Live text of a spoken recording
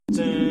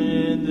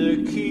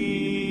the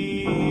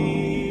key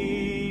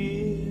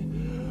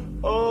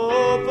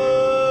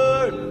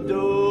over and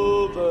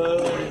over.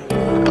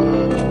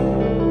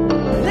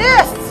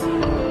 This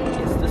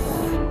is the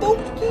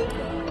spooky,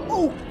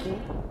 ooky,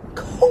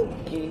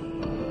 kooky,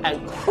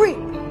 and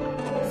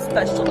creepy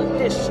special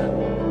edition.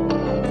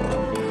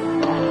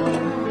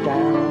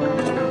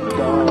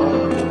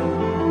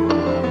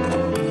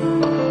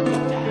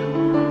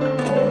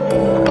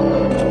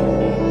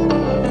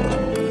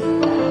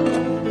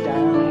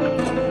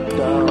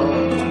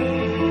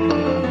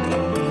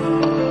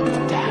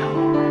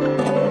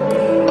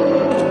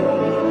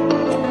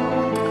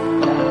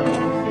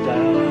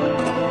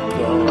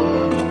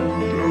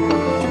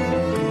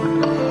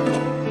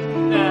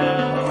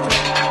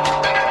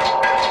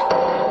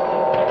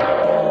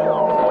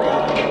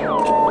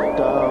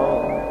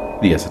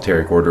 The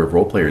Esoteric Order of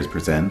Roleplayers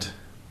present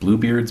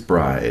Bluebeard's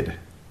Bride,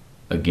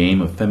 a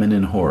game of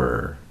feminine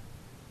horror,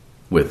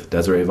 with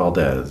Desiree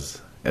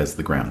Valdez as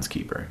the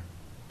groundskeeper.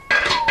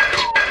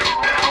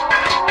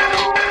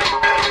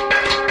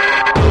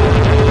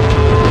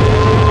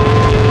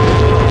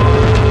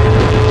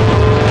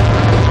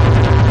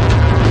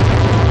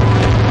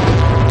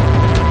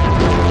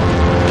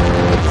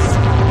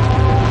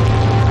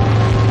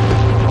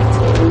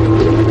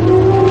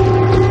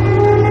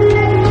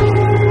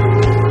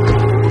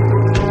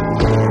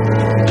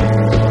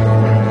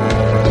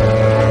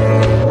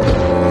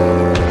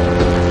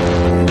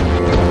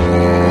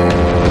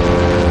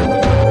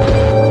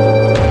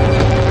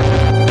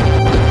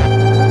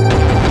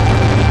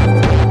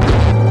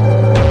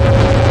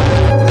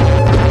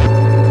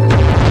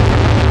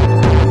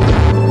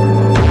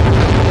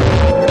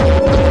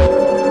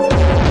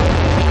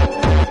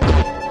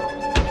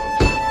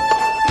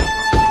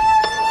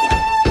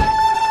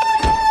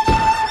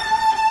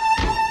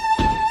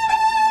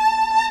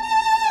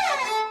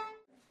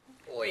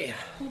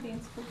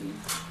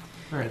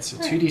 Alright, so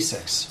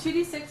 2d6.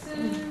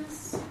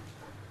 2d6s,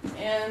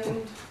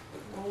 and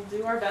we'll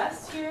do our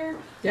best here.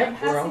 Yep,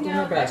 I'm we're all passing doing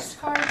our out best.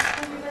 X cards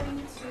for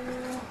everybody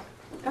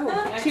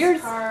to. X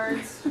cheers.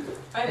 cards.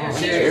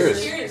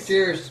 Cheers. Cheers.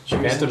 Cheers.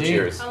 Phantom indeed.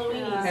 cheers.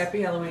 Halloween.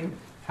 Happy Halloween.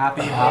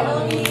 Happy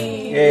Halloween.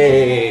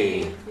 Yay!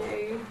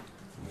 Yay.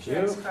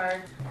 Cheers. X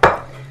card.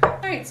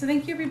 Alright, so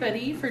thank you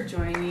everybody for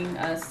joining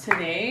us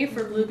today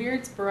for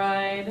Bluebeard's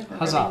Bride. We're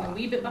Huzzah. running a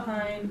wee bit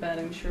behind, but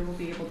I'm sure we'll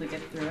be able to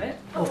get through it.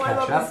 We'll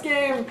catch up.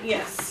 game.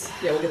 Yes.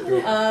 Yeah, we'll get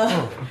through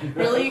it.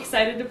 Really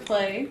excited to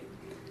play.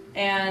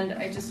 And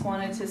I just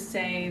wanted to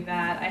say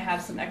that I have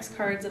some X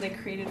cards that I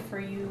created for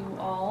you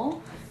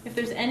all. If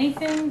there's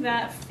anything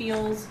that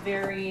feels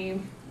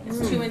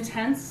it's too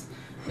intense,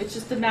 it's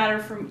just a matter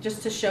for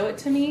just to show it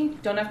to me.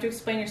 Don't have to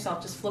explain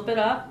yourself. Just flip it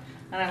up,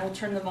 and I will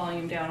turn the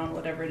volume down on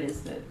whatever it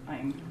is that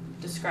I'm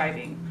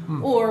describing,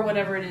 or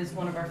whatever it is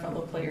one of our fellow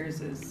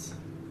players is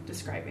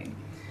describing.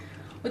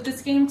 With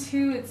this game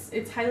too,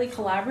 it's highly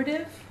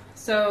collaborative,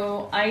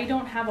 so I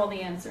don't have all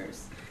the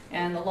answers.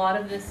 And a lot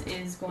of this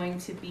is going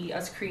to be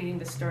us creating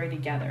the story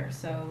together.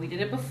 So we did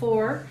it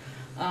before,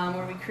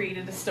 where we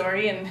created a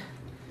story, and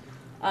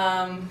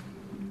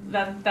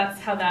that's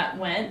how that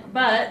went.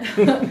 But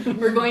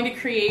we're going to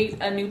create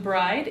a new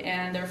bride,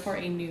 and therefore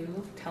a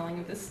new telling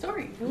of this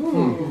story.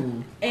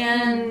 Ooh.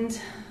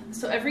 And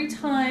so every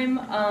time,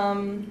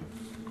 I'm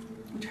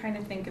trying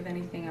to think of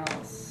anything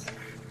else.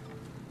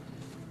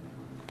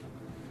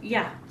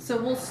 Yeah,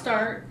 so we'll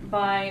start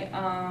by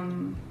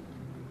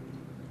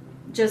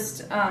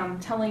just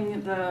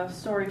telling the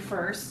story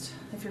first.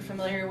 If you're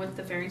familiar with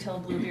the fairy tale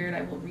Bluebeard,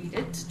 I will read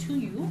it to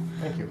you.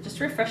 Thank you. Just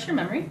to refresh your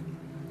memory.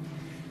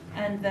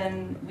 And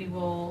then we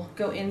will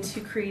go into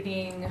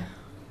creating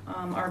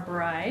our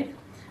bride.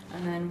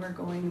 And then we're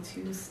going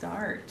to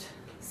start.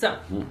 So,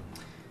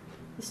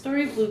 the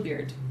story of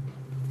Bluebeard.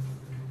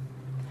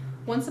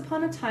 Once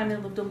upon a time there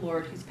lived a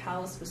lord whose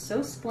palace was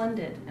so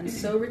splendid and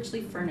so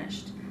richly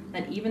furnished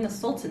that even the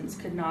sultans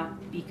could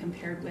not be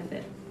compared with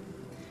it.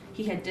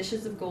 He had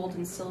dishes of gold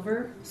and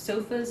silver,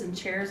 sofas and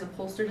chairs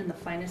upholstered in the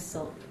finest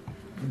silk.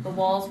 The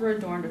walls were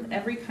adorned with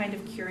every kind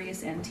of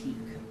curious antique.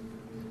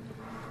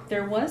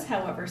 There was,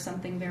 however,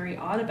 something very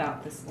odd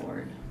about this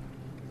lord.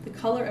 The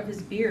color of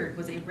his beard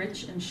was a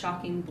rich and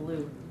shocking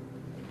blue.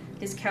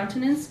 His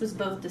countenance was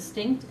both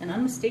distinct and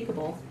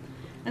unmistakable,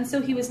 and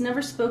so he was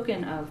never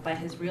spoken of by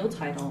his real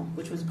title,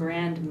 which was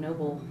grand and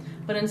noble,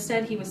 but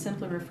instead he was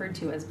simply referred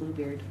to as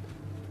Bluebeard.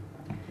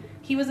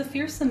 He was a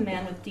fearsome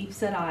man with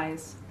deep-set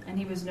eyes, and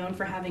he was known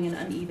for having an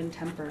uneven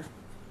temper.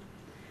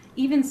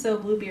 Even so,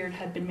 Bluebeard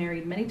had been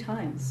married many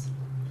times.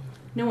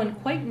 No one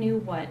quite knew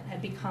what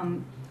had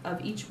become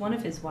of each one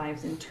of his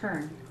wives in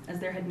turn, as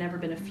there had never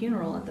been a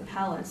funeral at the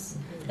palace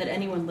that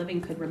anyone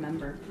living could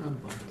remember.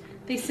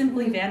 They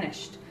simply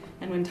vanished,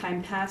 and when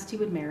time passed, he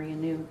would marry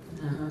anew.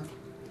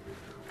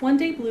 One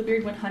day,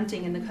 Bluebeard went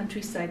hunting in the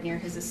countryside near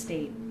his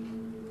estate.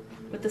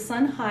 With the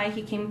sun high,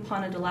 he came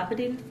upon a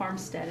dilapidated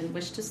farmstead and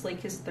wished to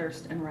slake his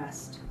thirst and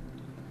rest.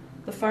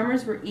 The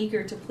farmers were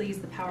eager to please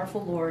the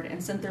powerful lord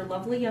and sent their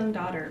lovely young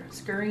daughter,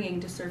 scurrying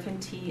to serve him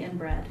tea and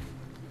bread.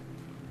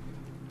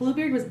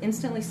 Bluebeard was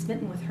instantly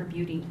smitten with her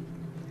beauty.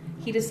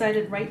 He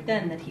decided right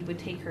then that he would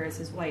take her as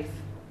his wife.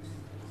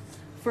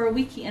 For a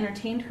week he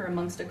entertained her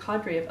amongst a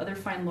cadre of other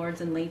fine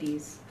lords and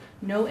ladies.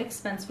 No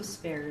expense was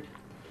spared.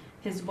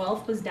 His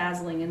wealth was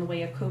dazzling in the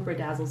way a cobra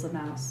dazzles a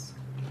mouse.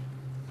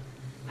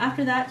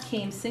 After that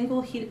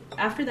single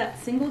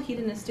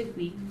hedonistic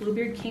week,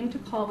 Bluebeard came to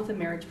call with a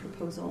marriage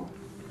proposal.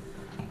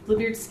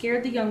 Bluebeard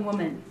scared the young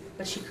woman,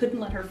 but she couldn't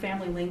let her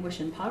family languish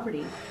in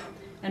poverty.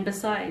 And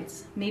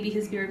besides, maybe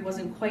his beard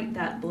wasn't quite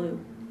that blue.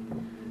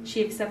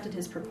 She accepted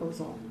his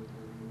proposal.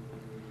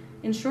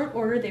 In short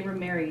order, they were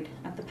married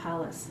at the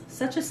palace.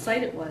 Such a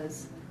sight it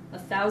was.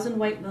 1,000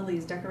 white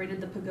lilies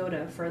decorated the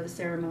pagoda for the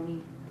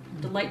ceremony.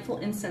 Delightful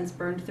incense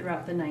burned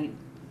throughout the night.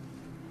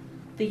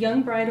 The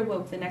young bride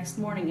awoke the next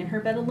morning in her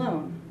bed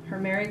alone, her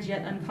marriage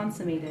yet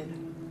unconsummated.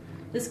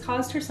 This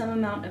caused her some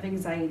amount of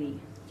anxiety,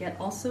 yet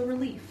also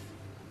relief.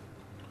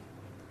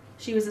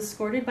 She was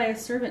escorted by a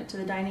servant to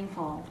the dining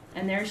hall,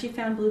 and there she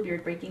found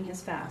Bluebeard breaking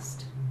his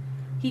fast.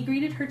 He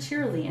greeted her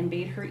cheerily and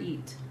bade her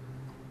eat.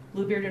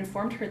 Bluebeard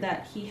informed her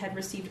that he had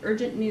received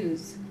urgent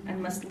news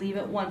and must leave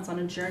at once on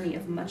a journey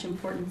of much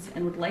importance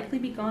and would likely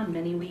be gone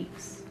many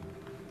weeks.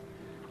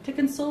 To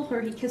console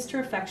her, he kissed her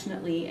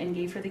affectionately and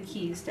gave her the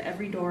keys to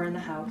every door in the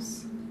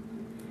house.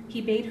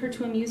 He bade her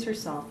to amuse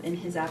herself in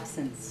his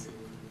absence.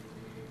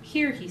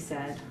 Here, he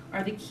said,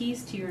 are the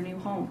keys to your new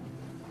home.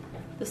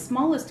 The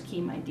smallest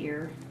key, my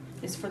dear,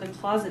 is for the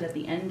closet at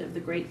the end of the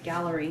great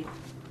gallery.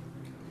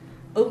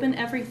 Open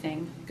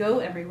everything, go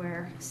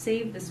everywhere,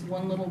 save this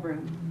one little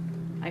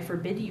room. I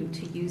forbid you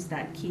to use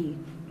that key.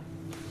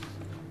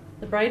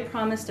 The bride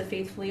promised to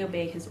faithfully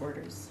obey his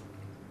orders.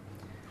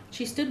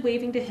 She stood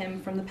waving to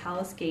him from the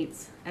palace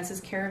gates as his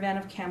caravan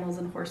of camels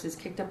and horses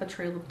kicked up a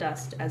trail of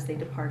dust as they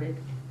departed.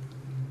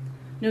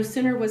 No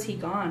sooner was he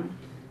gone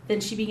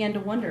than she began to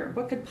wonder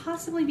what could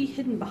possibly be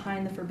hidden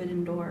behind the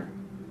forbidden door.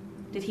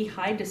 Did he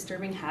hide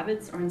disturbing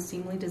habits or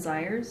unseemly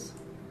desires?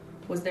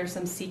 Was there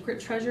some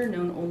secret treasure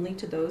known only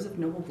to those of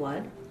noble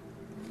blood?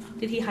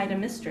 Did he hide a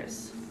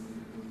mistress?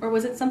 Or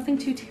was it something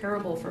too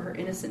terrible for her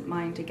innocent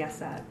mind to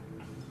guess at?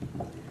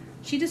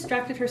 She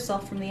distracted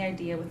herself from the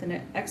idea with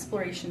an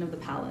exploration of the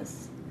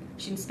palace.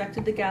 She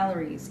inspected the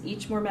galleries,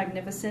 each more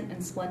magnificent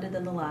and splendid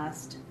than the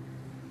last.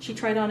 She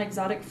tried on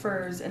exotic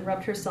furs and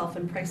rubbed herself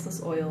in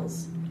priceless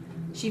oils.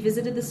 She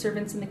visited the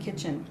servants in the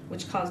kitchen,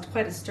 which caused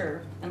quite a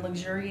stir, and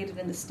luxuriated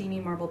in the steamy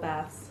marble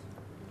baths.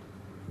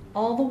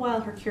 All the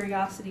while her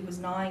curiosity was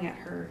gnawing at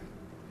her.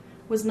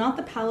 Was not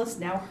the palace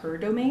now her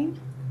domain?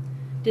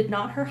 Did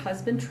not her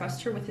husband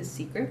trust her with his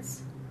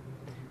secrets?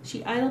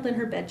 She idled in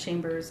her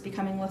bedchambers,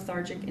 becoming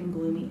lethargic and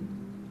gloomy.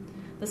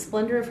 The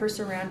splendor of her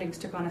surroundings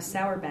took on a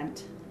sour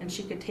bent, and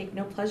she could take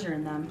no pleasure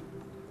in them.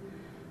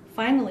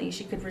 Finally,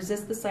 she could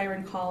resist the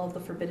siren call of the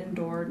forbidden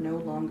door no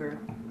longer.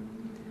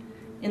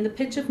 In the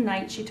pitch of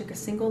night, she took a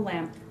single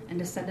lamp and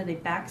descended a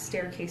back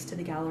staircase to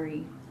the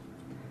gallery.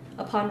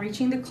 Upon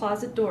reaching the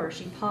closet door,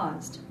 she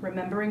paused,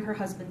 remembering her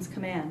husband's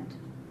command.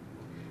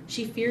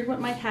 She feared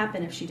what might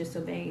happen if she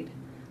disobeyed,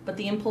 but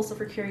the impulse of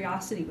her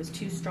curiosity was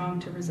too strong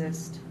to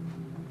resist.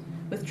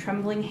 With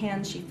trembling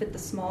hands, she fit the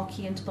small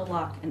key into the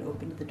lock and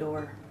opened the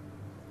door.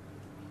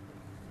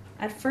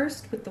 At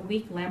first, with the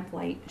weak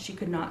lamplight, she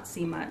could not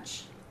see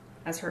much.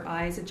 As her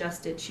eyes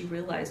adjusted, she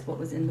realized what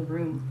was in the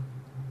room.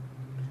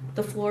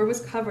 The floor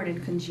was covered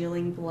in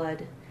congealing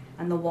blood,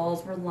 and the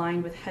walls were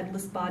lined with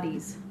headless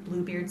bodies,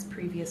 Bluebeard's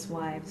previous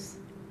wives.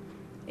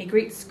 A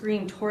great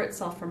scream tore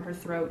itself from her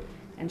throat,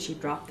 and she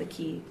dropped the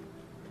key.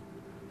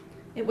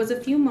 It was a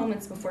few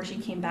moments before she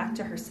came back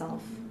to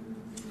herself.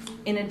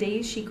 In a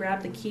daze, she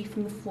grabbed the key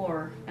from the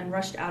floor and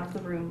rushed out of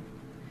the room.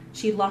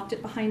 She locked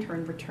it behind her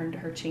and returned to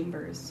her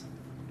chambers.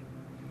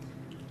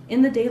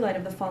 In the daylight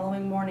of the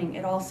following morning,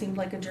 it all seemed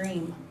like a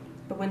dream,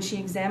 but when she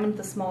examined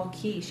the small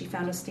key, she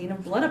found a stain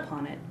of blood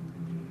upon it.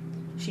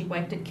 She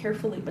wiped it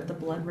carefully, but the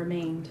blood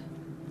remained.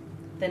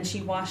 Then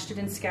she washed it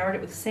and scoured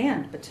it with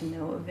sand, but to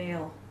no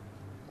avail.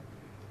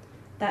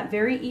 That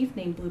very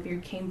evening,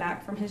 Bluebeard came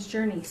back from his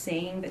journey,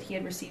 saying that he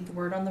had received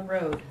word on the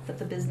road that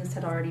the business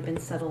had already been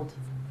settled.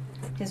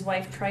 His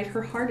wife tried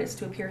her hardest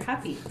to appear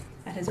happy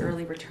at his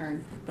early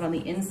return, but on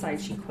the inside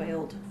she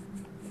quailed.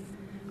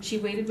 She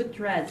waited with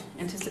dread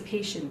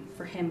anticipation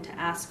for him to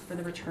ask for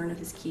the return of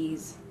his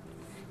keys.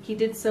 He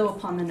did so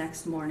upon the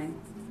next morning.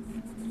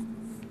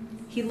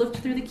 He looked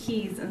through the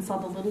keys and saw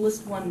the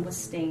littlest one was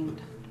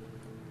stained.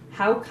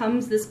 "How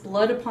comes this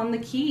blood upon the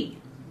key?"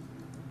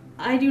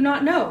 "I do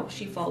not know,"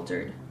 she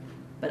faltered.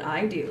 "But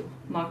I do,"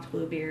 mocked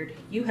Bluebeard.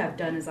 "You have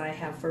done as I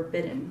have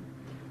forbidden.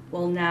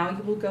 Well, now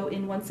you will go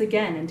in once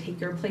again and take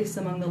your place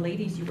among the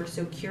ladies you were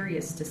so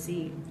curious to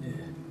see."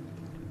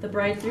 The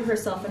bride threw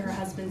herself at her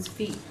husband's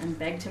feet and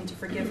begged him to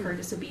forgive her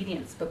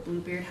disobedience, but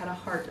Bluebeard had a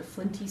heart of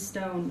flinty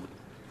stone.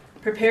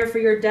 "Prepare for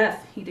your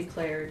death," he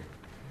declared.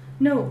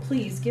 "No,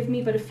 please, give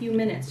me but a few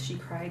minutes," she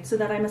cried, so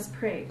that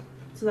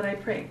I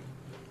pray.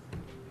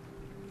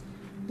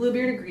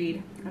 Bluebeard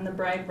agreed, and the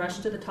bride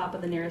rushed to the top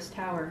of the nearest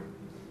tower,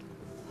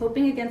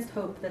 hoping against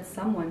hope that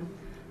someone,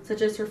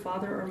 such as her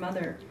father or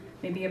mother,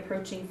 may be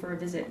approaching for a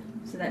visit,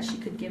 so that she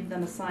could give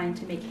them a sign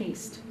to make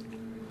haste.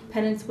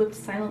 Penance whipped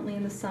silently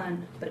in the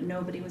sun, but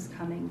nobody was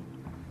coming.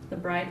 The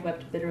bride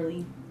wept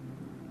bitterly.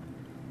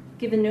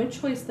 Given no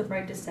choice, the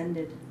bride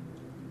descended.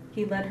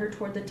 He led her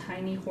toward the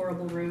tiny,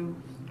 horrible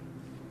room.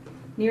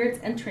 Near its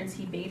entrance,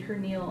 he bade her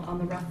kneel on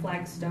the rough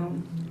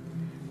flagstone.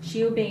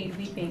 She obeyed,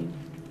 weeping,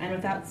 and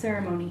without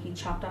ceremony, he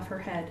chopped off her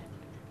head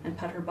and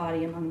put her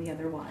body among the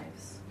other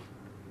wives.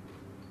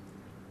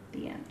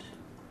 The end.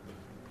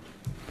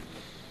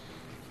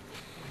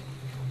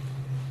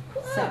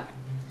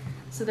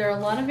 So there are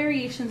a lot of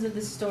variations of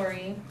this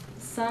story.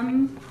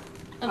 Some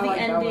of the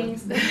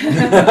endings.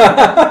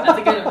 That's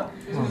a good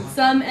one.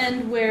 Some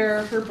end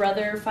where her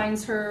brother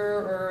finds her,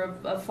 or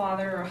a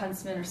father or a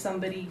huntsman or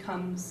somebody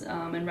comes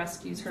and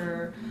rescues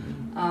her.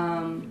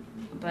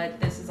 But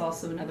this is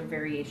also another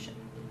variation.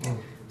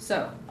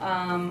 So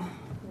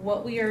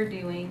what we are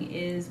doing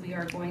is we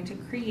are going to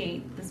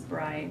create this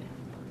bride.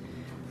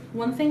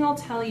 One thing I'll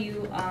tell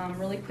you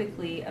really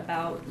quickly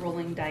about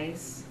rolling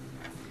dice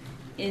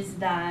is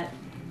that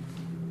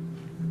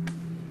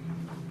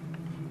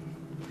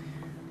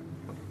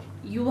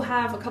you will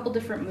have a couple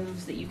different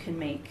moves that you can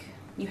make.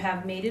 You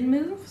have maiden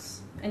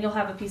moves, and you'll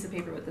have a piece of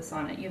paper with this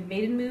on it. You have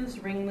maiden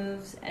moves, ring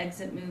moves,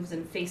 exit moves,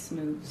 and face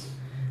moves,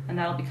 and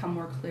that'll become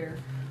more clear.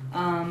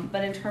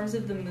 But in terms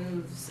of the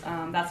moves,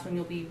 that's when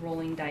you'll be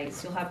rolling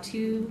dice. You'll have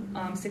two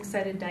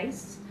 6-sided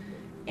dice,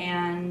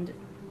 and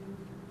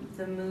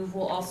the move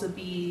will also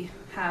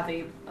have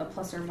a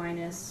plus or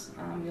minus.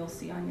 You'll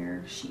see on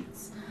your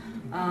sheets.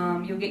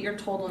 You'll get your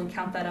total and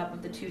count that up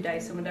with the 2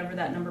 dice, and whatever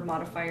that number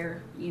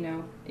modifier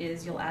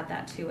is, you'll add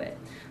that to it.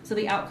 So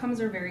the outcomes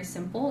are very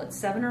simple. It's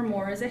 7 or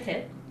more is a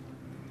hit.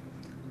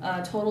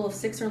 A total of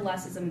 6 or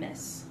less is a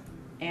miss.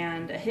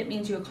 And a hit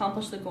means you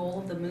accomplish the goal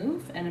of the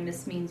move, and a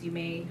miss means you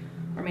may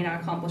or may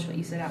not accomplish what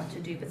you set out to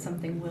do, but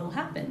something will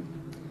happen.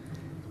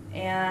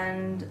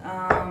 And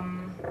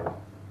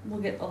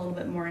we'll get a little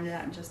bit more into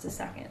that in just a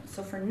second.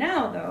 So for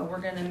now, though, we're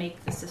going to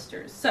make the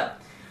sisters. So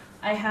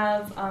I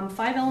have 5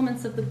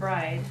 elements of the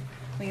bride.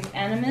 We have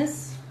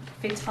Animus,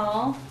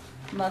 Fatale,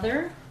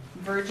 Mother,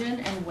 Virgin,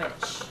 and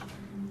Witch.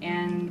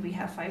 And we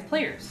have 5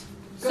 players.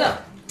 Good. So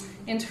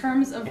in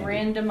terms of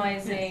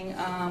randomizing,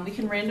 we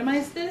can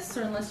randomize this,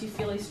 or unless you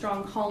feel a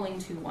strong calling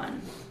to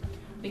one.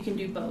 We can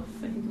do both.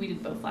 I think we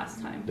did both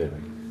last time. Did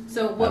we?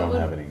 So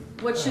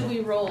what should we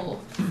roll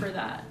for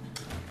that?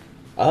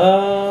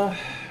 I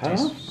don't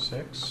know.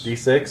 D6.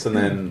 D6, and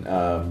then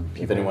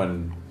if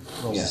anyone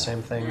rolls the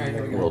same thing,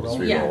 we'll just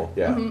re-roll.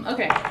 Yeah. Mm-hmm.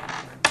 Okay.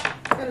 I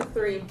got a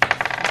 3.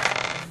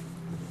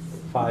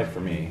 5 for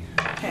me.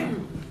 Okay.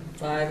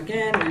 5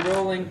 again,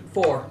 re-rolling,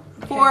 4.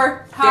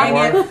 4.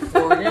 Dang it.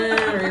 4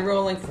 again,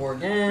 re-rolling, 4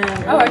 again.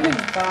 Oh, I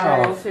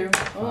can roll 2.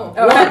 Oh,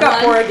 I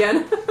got 4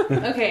 again.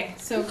 Okay,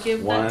 so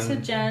give that to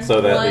Jen. So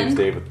that 1. leaves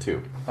Dave with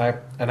 2. I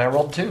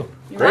rolled 2.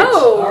 Great.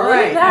 Oh, All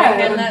right. that.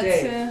 And that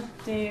Dave. to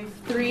Dave.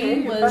 3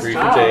 Okay, was 3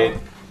 Wow. for Jade,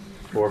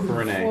 4 for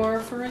Renee. 4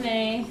 for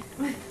Renee.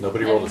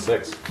 Nobody rolled a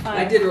 6. 5.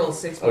 I did roll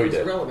 6, but Oh, you it's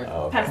did? irrelevant.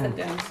 Oh, Pass okay. that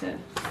down to.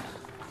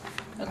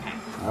 Okay.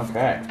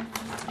 Okay.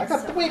 I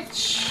got the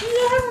witch.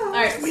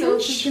 Alright, so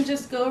we can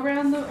just go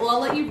around the. Well, I'll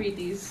let you read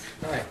these,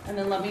 All right. and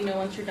then let me know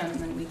once you're done, and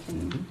then we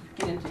can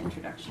get into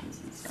introductions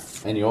and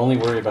stuff. And you only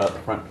worry about the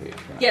front page.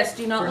 Right? Yes,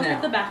 do not For look now.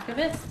 at the back of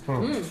it.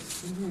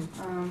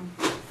 Mm-hmm.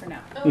 For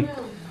now. Oh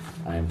no.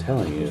 I am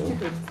telling you, do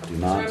So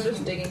not. I'm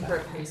just digging for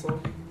a pencil.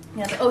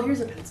 Yeah. Here's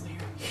a pencil here.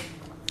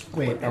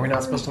 Wait, are we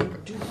not supposed to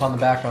look on the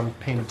back on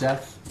pain of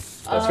death?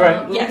 That's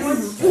right. Yes.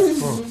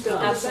 Absolutely.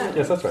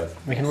 Yes, that's right.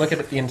 We can look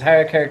at the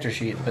entire character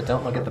sheet, but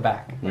don't look at the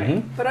back.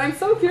 Mm-hmm. But I'm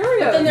so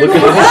curious. Then Look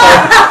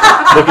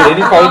there's at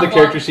any part of the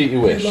character sheet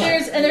you wish.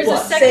 there's a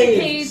What? second Save,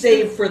 page.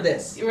 save for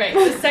this. Right,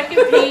 the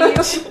second page.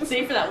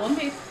 Save for that one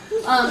page.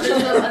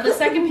 There's the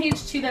second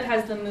page too that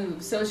has the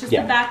moves. So it's just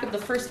Yeah. the back of the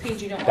first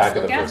page you don't Back want of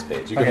to the look first at.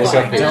 page. You can Okay, look so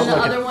at And then don't the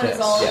look other at one is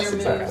this. all Yes, your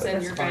exactly. moves and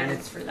That's your fine.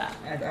 guidance for that.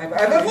 I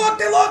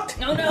looked, I looked!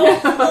 No, no.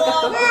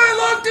 I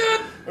looked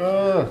it! I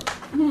don't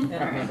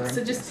Alright, remember.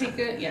 so just take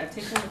a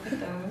look at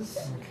those.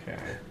 Okay.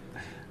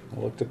 I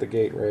looked at the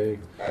gate, Ray.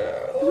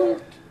 Okay.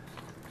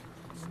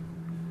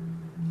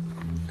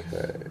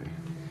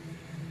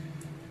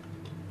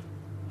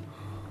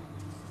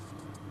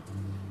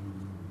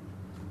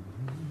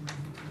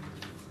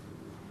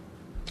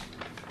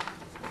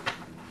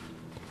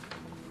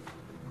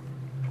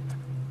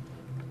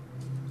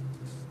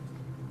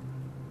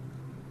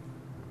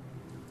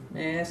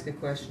 May I ask a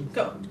question?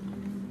 Go.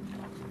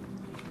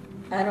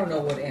 I don't know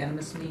what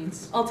animus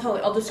means. I'll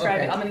describe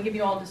Okay. it. I'm going to give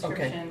you all a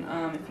description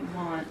if you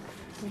want.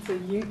 It's a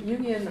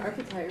Jungian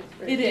archetype.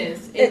 Right? It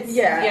is.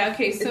 Yeah. Yeah.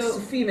 Okay. So It's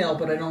female,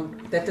 but I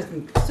don't. That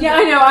doesn't. Yeah,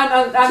 I know.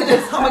 I'm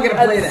just. How am I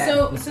gonna play that?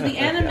 So the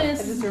I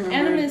animus, just remember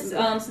animus,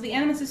 that. so the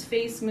animus's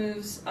face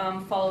moves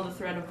follow the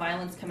thread of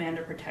violence, command,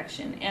 or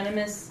protection.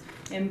 Animus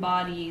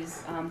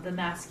embodies the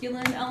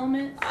masculine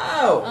element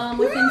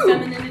within woo!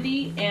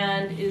 femininity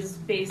and is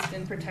based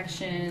in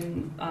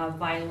protection,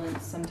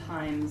 violence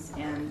sometimes,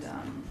 and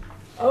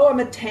Oh, I'm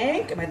a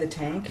tank. Am I the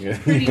tank?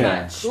 pretty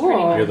Yeah. much.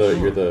 Cool.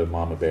 You're the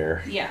mama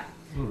bear. Yeah.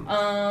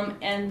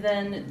 And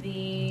then let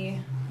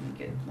me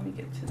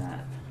get to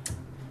that.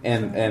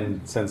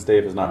 And since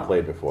Dave has not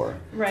played before,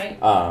 Right.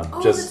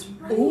 just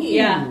That's right.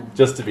 Yeah.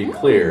 just to be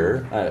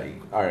clear,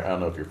 I don't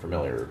know if you're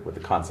familiar with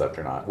the concept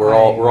or not. We're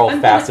all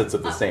facets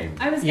of the same.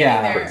 I was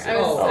Yeah. getting there.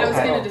 I was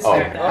okay. going to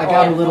describe okay. that. I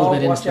got a little Oh,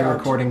 bit watch into the out.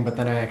 recording, but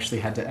then I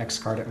actually had to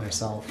X-card it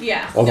myself.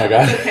 Yeah. Oh my no,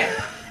 God. it's okay.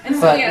 And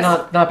so, But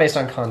yes. not based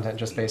on content,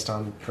 just based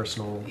on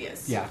personal.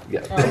 Yes. Yeah. Yeah.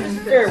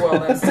 Very well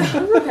then.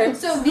 Okay.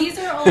 So these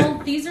are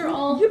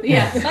all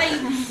yeah. Bye.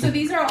 So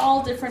these are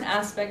all different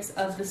aspects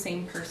of the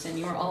same person.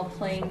 You are all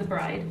playing the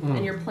bride,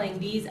 and you're playing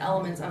these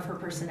elements of her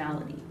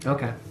personality.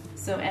 Okay.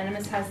 So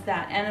Animus has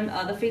that.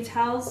 The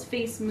Fatale's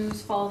face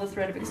moves follow the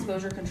thread of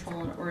exposure,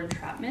 control, or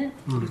entrapment.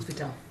 Who's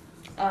Fatal?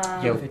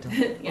 Yo.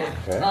 Yeah.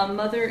 Okay.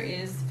 Mother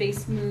is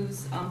face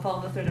moves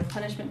follow the thread of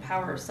punishment,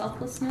 power, or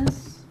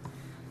selflessness.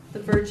 The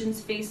Virgin's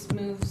face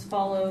moves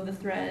follow the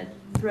thread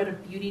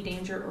of beauty,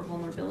 danger, or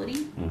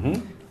vulnerability.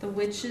 Mm-hmm. The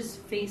Witch's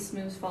face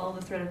moves follow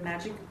the thread of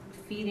magic,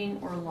 feeding,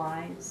 or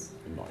lies.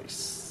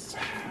 Nice.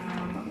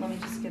 Let me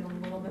just get a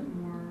little bit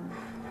more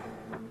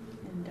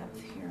in depth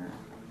here.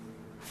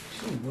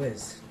 Gee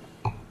whiz.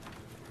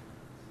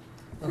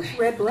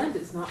 Red blend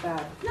is not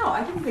bad. No,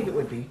 I didn't think it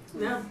would be.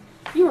 No.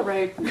 You were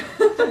right.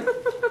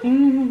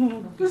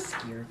 Don't be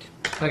scared.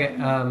 Okay.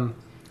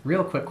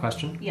 Real quick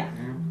question. Yeah.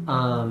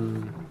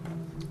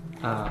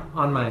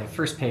 On my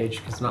first page,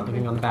 because I'm not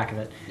looking on the back of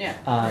it. Yeah.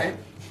 Right.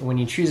 When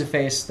you choose a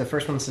face, the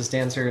first one says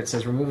dancer. It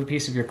says remove a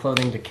piece of your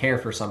clothing to care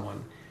for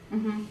someone.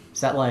 Mm-hmm.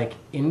 Is that like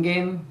in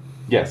game?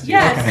 Yes.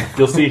 Yes.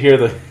 You'll see here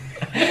the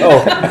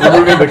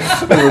removing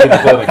the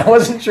clothing. I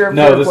wasn't sure if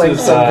No, we were this playing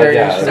is some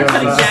variation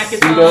Somebody of.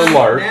 jackets pseudo on.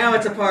 LARP. Now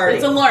it's a party.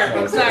 It's a LARP.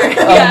 I'm sorry.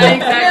 Yeah,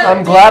 exactly.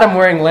 I'm glad I'm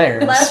wearing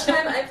layers. Last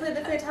time I played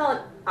the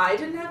Fatale, I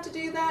didn't have to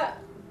do that,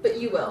 but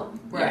you will.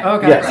 Right.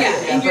 Okay.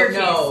 Yes. Yeah, in your But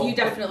no. case, you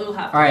definitely will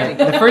have to. All right.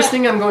 The first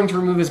thing I'm going to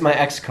remove is my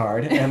X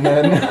card, and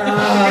then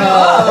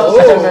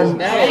Oh, and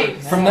then Right.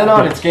 from then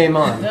on, it's game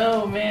on.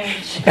 No, man.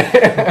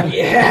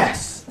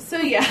 yes. So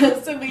yeah,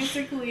 so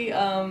basically,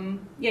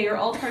 you're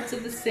all parts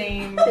of the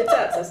same It's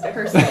that, sister.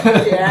 person.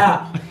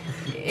 Yeah.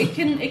 It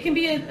can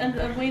be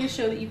a way to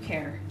show that you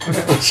care.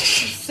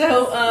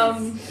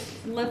 So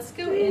let's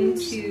go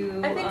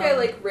into. I think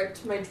I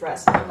ripped my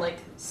dress from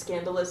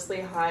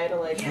scandalously high to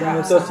Yeah.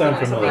 It does sound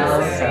familiar.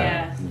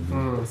 Yeah.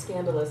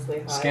 Scandalously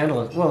high.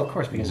 Scandalous. Well, of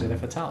course, because you're the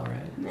Fatale,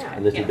 right? Yeah.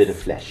 little Yes. bit of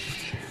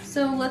flesh.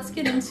 So let's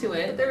get into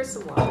it. There was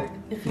some water.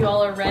 If you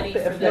all are ready for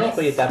this.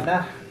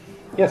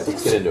 Yes,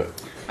 let's get into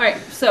it. All right.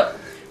 So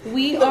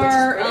we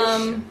are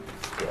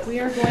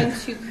going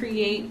to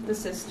create the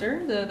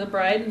sister. The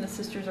bride and the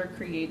sisters are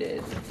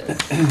created with this.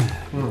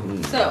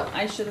 So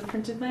I should have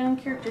printed my own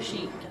character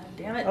sheet. God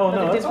damn it! Oh, But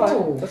no, I that's didn't. fine.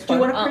 Oh, That's do you fine.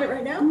 want to print it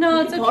right now? No,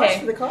 You it's can okay. pause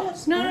for the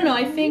cause. No.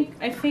 I think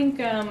I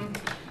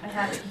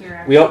have it here.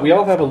 Actually. We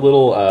all have a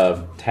little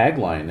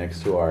tagline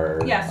next to our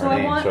Yeah, so our I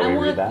name. want, Shall we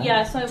read that?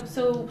 yeah,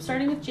 so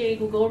starting with Jade,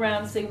 we'll go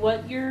around, say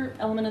what your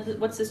element of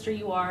what sister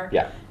you are,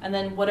 Yeah. and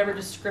then whatever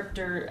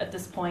descriptor at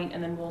this point,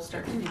 and then we'll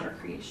start to do our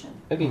creation.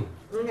 Okay.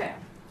 Okay.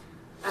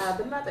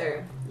 The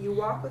mother. You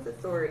walk with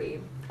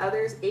authority.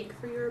 Others ache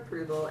for your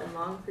approval and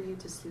long for you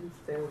to soothe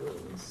their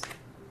wounds.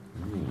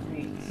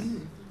 Great.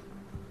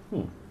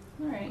 All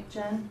right,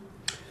 Jen.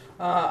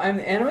 I'm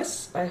the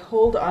Animus. I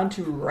hold on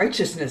to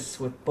righteousness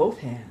with both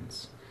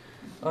hands.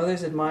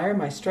 Others admire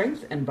my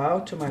strength and bow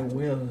to my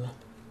will.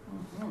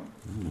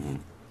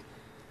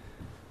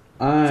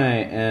 I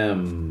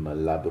am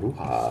La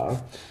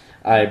Bruja.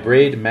 I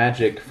braid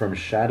magic from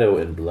shadow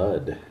and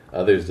blood.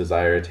 Others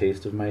desire a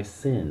taste of my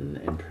sin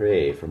and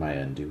pray for my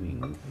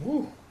undoing.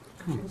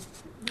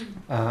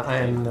 I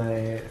am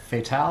the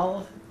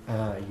Fatale.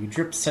 You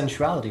drip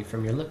sensuality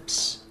from your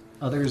lips.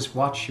 Others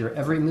watch your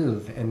every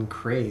move and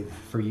crave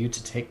for you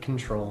to take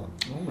control.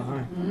 Oh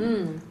my.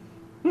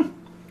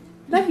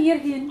 La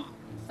Virgen.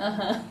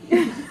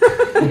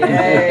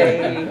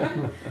 Yay.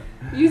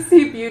 You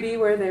see beauty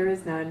where there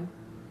is none.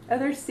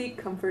 Others seek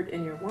comfort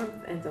in your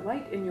warmth and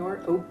delight in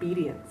your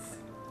obedience.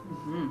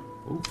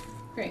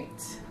 Great.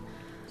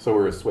 So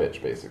we're a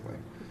switch, basically.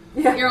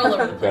 Yeah. You're all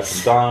over the We've got place.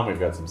 some dom, we've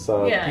got some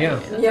sub. Yeah.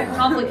 Yeah.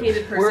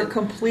 Complicated person. We're a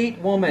complete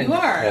woman. You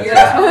are. That's You're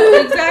right.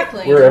 totally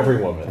exactly. We're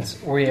every woman.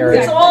 We are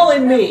It's all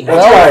in me.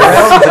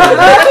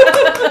 That's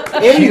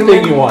right.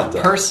 Anything you want.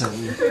 Dom. person.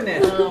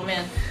 Goodness. Oh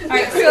man. All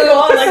right. It's gonna go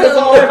on like it's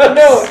all over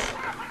note.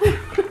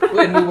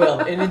 And we will.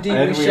 And indeed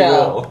And we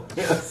shall. will.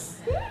 Yes.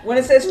 When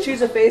it says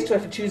choose a face, do I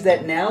have to choose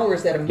that now, or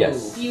is that a move?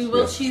 Yes. You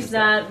will Yes, choose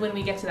that when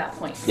we get to that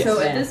point. Yes. So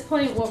at Yeah. this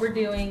point, what we're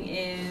doing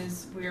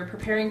is we're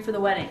preparing for the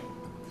wedding.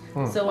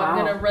 So I'm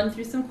Wow. going to run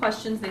through some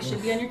questions. They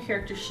should be on your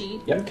character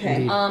sheet. Yep. Okay.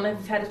 Indeed. Have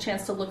you had a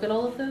chance to look at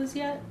all of those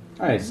yet?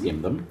 I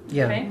skimmed them.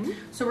 Yeah. Okay.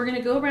 So we're going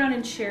to go around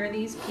and share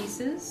these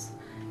pieces,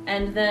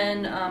 and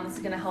then it's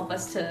going to help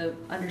us to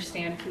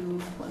understand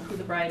who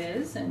the bride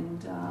is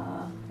and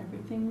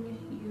everything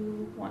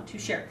you want to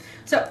share.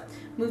 So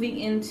moving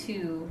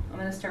into, I'm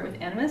going to start with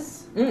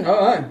Animus. All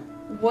right.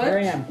 There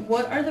I am.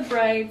 What are the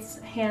bride's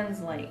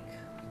hands like?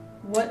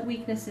 What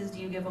weaknesses do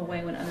you give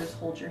away when others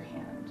hold your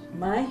hand?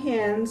 My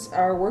hands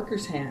are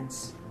workers'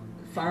 hands.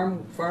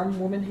 farm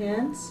woman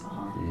hands.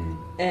 Uh-huh.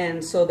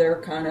 And so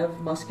they're kind of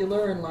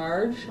muscular and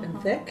large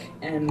and thick.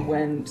 And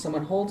when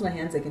someone holds my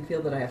hands, they can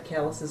feel that I have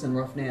calluses and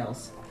rough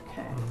nails.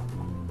 Okay.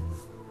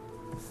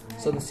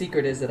 So the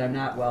secret is that I'm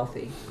not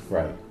wealthy.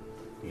 Right.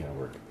 You gotta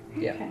work.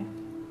 Yeah. Okay.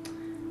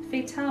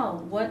 Fatale,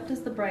 what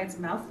does the bride's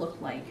mouth look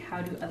like?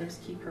 How do others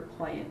keep her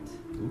quiet?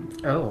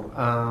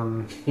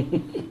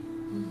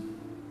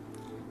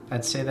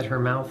 I'd say that her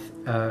mouth,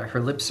 her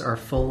lips are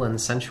full and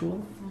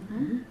sensual.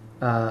 Mm-hmm.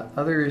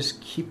 Others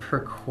keep her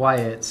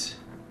quiet.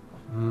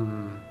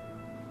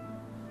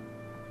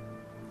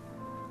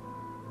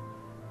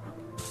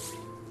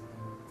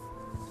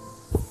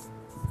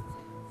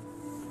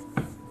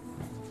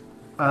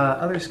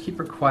 Others keep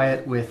her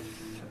quiet with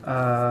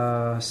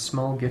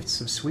small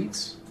gifts of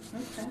sweets.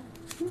 Okay.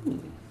 Alright.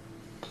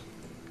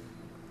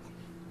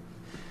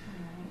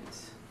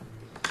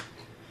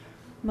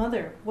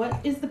 Mother, what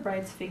is the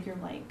bride's figure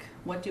like?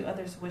 What do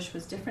others wish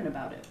was different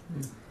about it?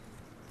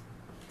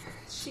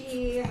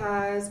 She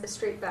has a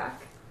straight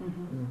back,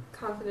 Mm-hmm.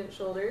 confident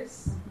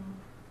shoulders.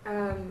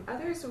 Mm-hmm.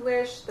 Others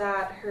wish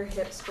that her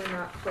hips were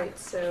not quite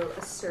so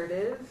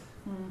assertive,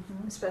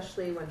 Mm-hmm.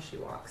 especially when she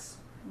walks.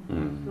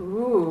 Mm.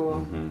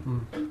 Ooh.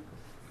 Mhm.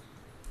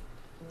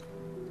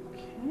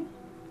 Okay.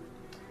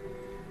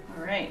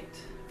 All right.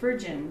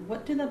 Virgin,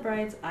 what do the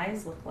bride's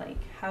eyes look like?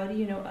 How do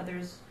you know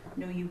others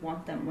know you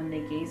want them when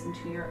they gaze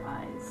into your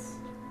eyes?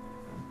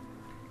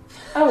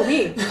 Oh,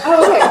 me.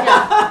 Oh, okay.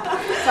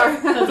 Yeah. Sorry.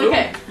 That's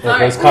okay.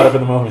 Well, I was caught up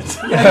in the moment.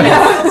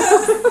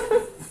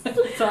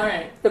 It's all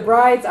right. The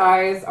bride's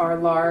eyes are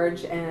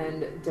large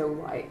and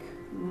doe-like.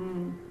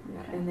 Mm.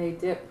 Yeah, and they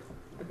dip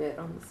a bit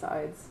on the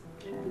sides.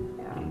 Okay.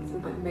 Yeah, so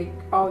that make.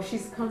 Oh,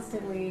 she's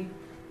constantly.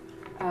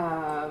 She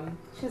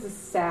has a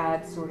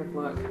sad sort of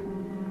look,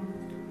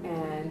 Mm-hmm.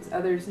 and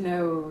others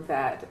know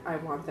that I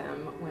want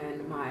them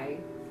when my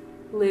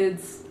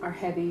lids are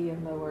heavy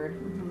and lowered,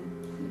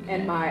 Mm-hmm.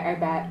 and I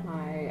bat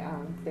my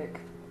thick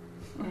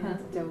Uh-huh.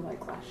 and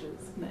doe-like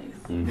lashes. Nice.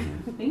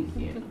 Mhm. Thank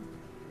you.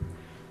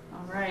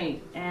 All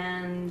right.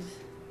 And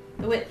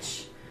the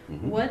witch.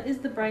 Mhm. What is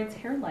the bride's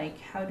hair like?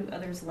 How do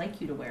others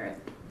like you to wear it?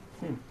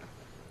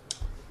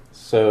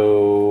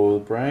 So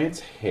the bride's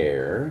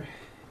hair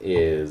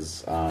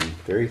is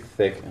very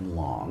thick and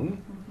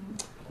long,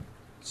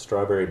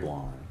 strawberry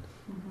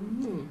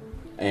blonde,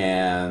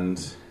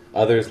 and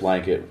others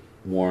like it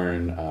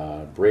worn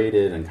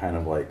braided and kind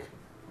of like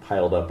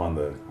piled up on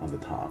the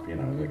top. You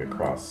know, like a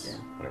cross,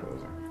 whatever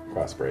those are,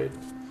 cross braid.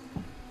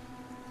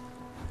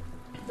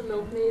 The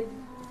milkmaid.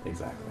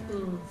 Exactly.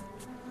 All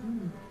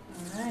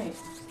right.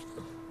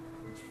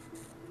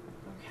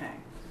 Okay.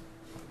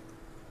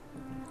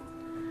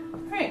 All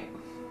right.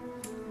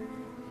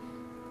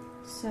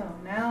 So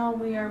now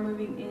we are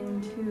moving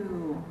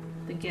into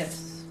the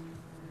gifts.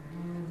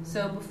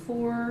 So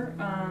before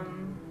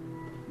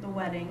the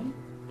wedding,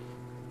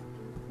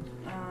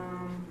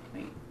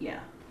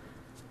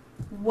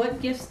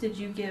 what gifts did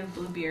you give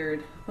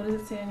Bluebeard? What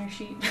does it say on your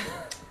sheet?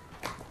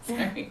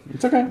 Sorry.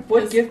 It's okay.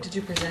 What gift did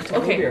you present to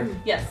Okay. Bluebeard?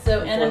 Yes.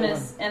 So Before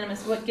the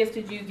Animus, what gift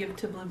did you give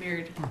to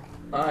Bluebeard?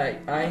 I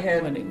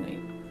had Wedding night.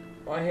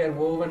 I had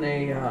woven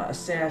a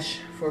sash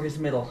for his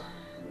middle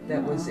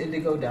that was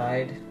indigo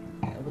dyed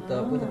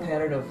with a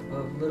pattern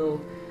of little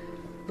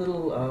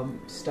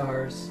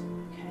stars.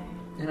 Okay.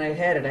 And I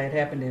had it. I had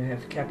happened to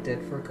have kept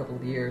it for a couple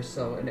of years,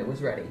 and it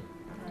was ready.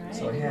 All right.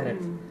 So I had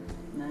it.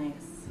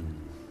 Nice.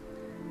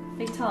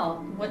 Fatale,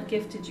 what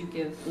gift did you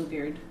give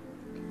Bluebeard?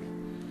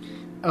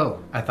 Oh,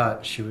 I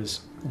thought she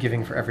was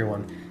giving for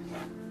everyone.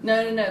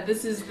 No.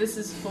 This is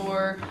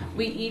for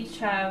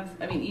each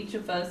of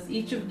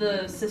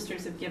the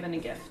sisters have given a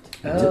gift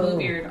to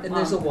Bluebeard. And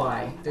there's a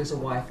Y. There's a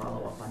Y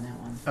follow up on that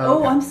one. Oh,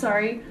 okay. I'm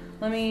sorry.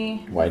 Let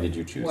me. Why did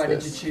you choose Why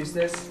this? did you choose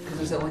this? Because it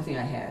was the only thing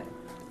I had.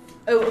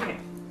 Oh, okay.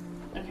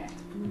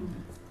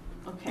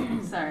 Okay.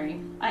 Sorry.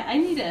 I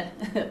need a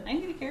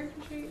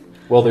character sheet.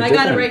 Well, they're I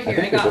got it different. right here. think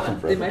I they're got different one.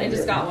 for They might I everybody.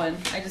 just got one.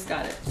 I just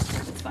got it.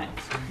 It's fine.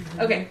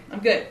 Okay, I'm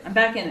good. I'm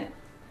back in it.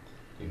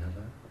 Do you have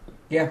that?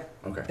 Yeah.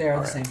 Okay. They are All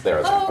the right. same. They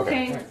are the same. Oh,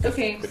 okay.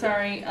 Okay,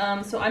 sorry.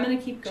 So I'm gonna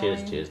keep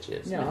going.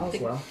 Cheers. Yeah, all with is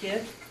the well.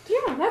 gift.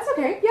 Yeah, that's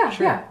okay. Yeah,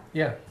 Sure. yeah.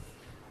 Yeah.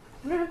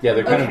 Yeah,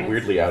 they're kind Okay. of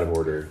weirdly out of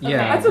order. Yeah,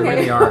 That's they okay.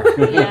 really are.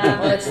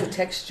 Yeah. Well, that's the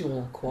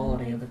textual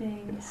quality of it.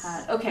 Everything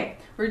had- Okay,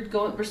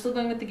 we're still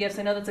going with the gifts.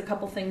 I know that's a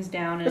couple things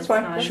down. And That's it's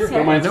fine. not Sure. okay.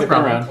 Don't mind No sticking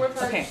problem. around. We're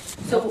fine. Okay,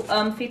 so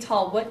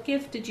Fatale, what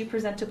gift did you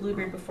present to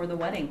Bluebeard before the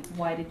wedding?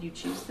 Why did you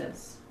choose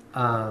this?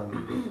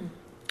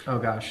 Oh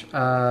gosh.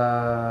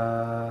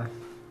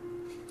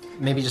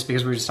 Maybe just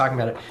because we were just talking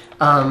about it.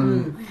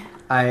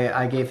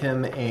 I gave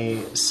him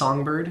a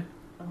songbird.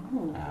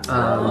 Oh.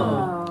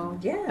 Oh.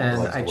 Yeah. And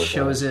Like to I look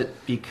chose it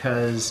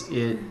because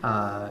it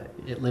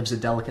lives a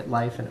delicate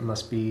life and it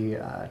must be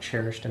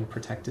cherished and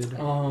protected.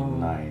 Oh.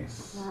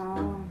 Nice.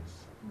 Wow.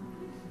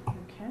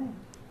 Okay.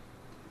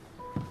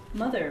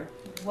 Mother,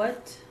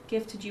 what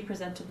gift did you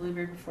present to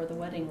Bluebeard before the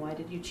wedding? Why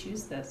did you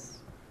choose this?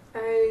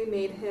 I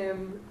made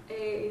him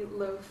a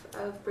loaf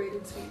of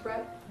braided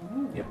sweetbread.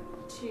 Oh. Yep.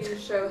 to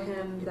show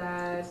him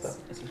that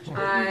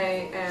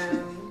I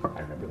am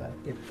I remember that.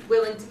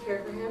 willing to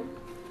care for him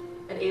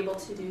and able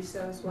to do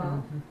so as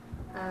well.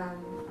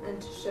 And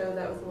to show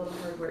that with a little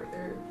hard work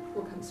there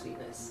will come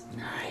sweetness.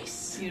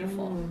 Nice.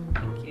 Beautiful.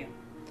 Thank you.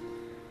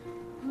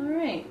 All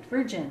right,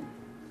 Virgin.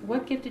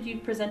 What gift did you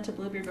present to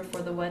Bluebeard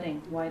before the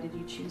wedding? Why did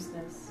you choose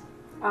this?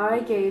 I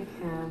gave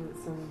him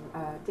some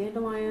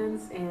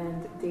dandelions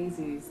and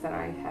daisies that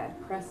I had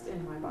pressed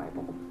in my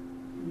Bible.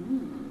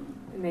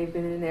 And they've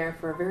been in there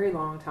for a very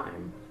long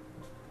time.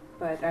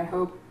 But I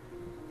hope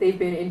they've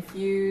been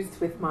infused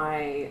with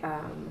my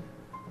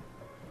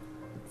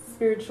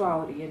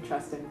spirituality and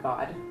trust in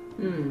God.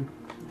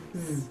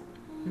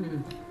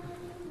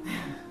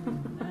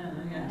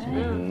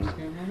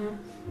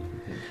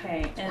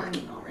 Okay,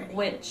 and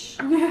Witch.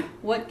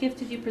 What gift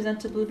did you present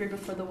to Bluebeard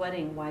before the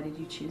wedding? Why did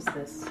you choose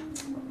this?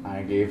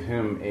 I gave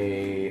him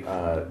a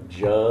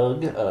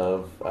jug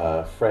of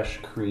fresh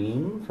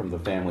cream from the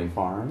family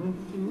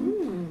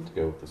farm to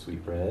go with the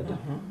sweetbread.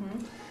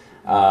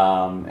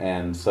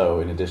 And so,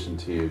 in addition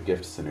to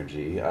gift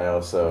synergy, I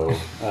also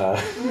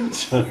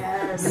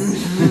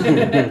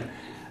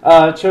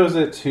chose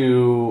it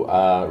to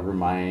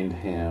remind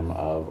him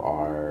of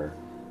our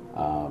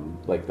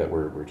like that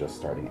we're just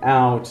starting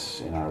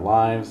out in our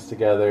lives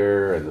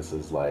together, and this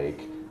is like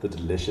the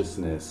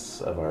deliciousness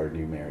of our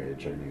new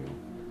marriage, our new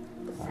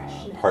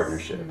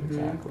partnership.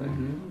 Exactly.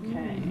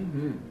 Okay.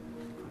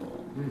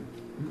 Cool.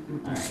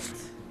 All right.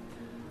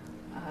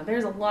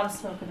 There's a lot of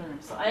smoke in the room,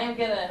 so I am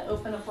gonna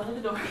open up one of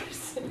the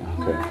doors.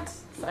 Okay.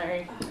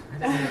 Sorry.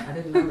 I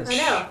didn't know this. I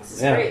know. This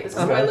is Yeah. great. This is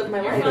where I live my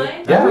You're life.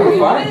 fine. Yeah, we're You're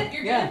fine. good.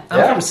 You're Yeah. good.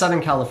 I'm from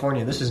Southern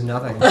California. This is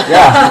nothing.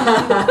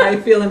 Yeah. I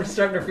feel I'm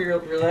starting to feel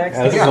relaxed.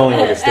 This is only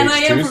like a stage And I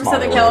am 2 from small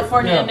Southern door.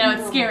 California, and now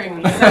it's scaring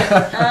me.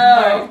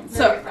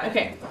 So,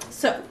 okay.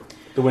 So,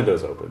 The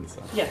window's open.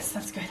 So. yes,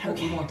 that's good. Hope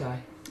we Okay. won't die.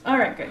 All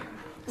right, good.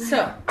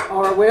 So,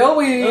 Or will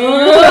we?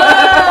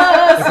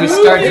 If we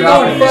start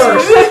dropping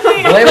first.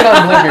 blame it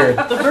on Bluebeard.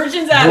 the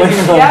virgin's out of Blame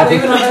here. it on Yeah,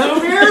 leave it on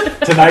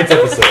Bluebeard. Tonight's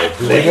episode.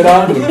 Blame it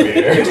on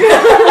Bluebeard.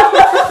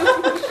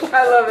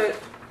 I love it.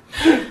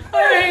 All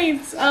right.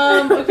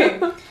 Okay.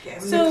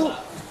 So,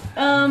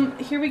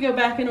 here we go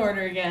back in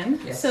order again.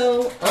 Yes.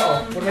 So,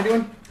 What am I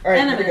doing? All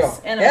right, here we go.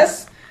 Animus.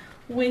 Yes?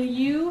 When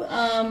you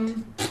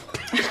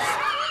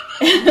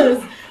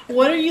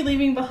what are you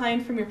leaving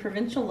behind from your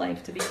provincial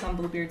life to become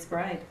Bluebeard's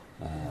bride?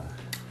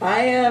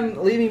 I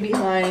am leaving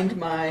behind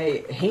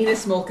my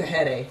heinous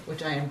molcajete,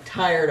 which I am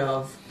tired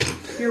of.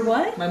 Your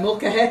what? My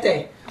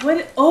molcajete.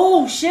 What?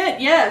 Oh shit!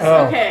 Yes.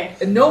 Oh. Okay.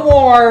 And no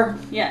more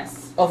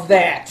Yes. of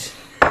that.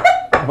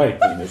 My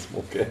penis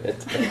will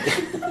get.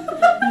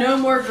 No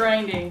more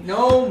grinding.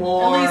 No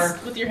more. At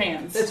least with your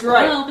hands. That's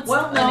right.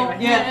 Well, no, anyway.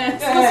 yeah,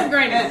 Still some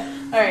grinding. yeah.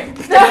 All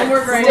right. No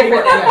more grinding. Still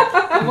work,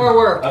 yeah. No more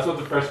work. That's what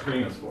the fresh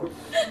cream is for.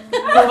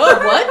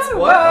 What?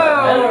 Whoa.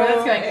 I don't know where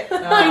that's going.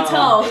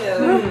 Fatal.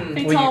 Mm.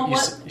 Fatal. Well, you,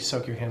 What? you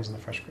soak your hands in the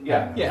fresh cream.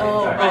 Yeah. Yeah. Oh,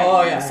 exactly. right.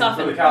 Oh, yeah.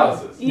 Soften. For the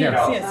calluses. Yes,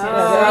 Calluses. yes,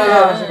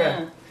 Yeah,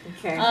 yes.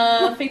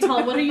 okay.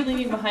 Fatal, what are you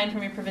leaving behind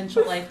from your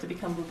provincial life to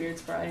become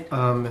Bluebeard's bride?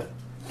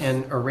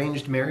 An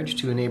arranged marriage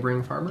to a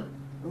neighboring farmer.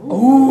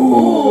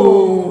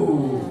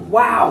 Ooh.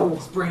 Wow.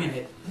 It's bringing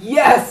it.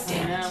 Yes.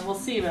 Yeah, we'll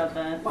see about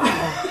that.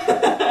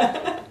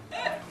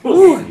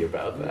 We'll see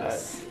about that.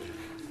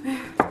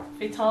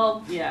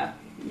 Fatal, yeah.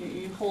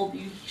 You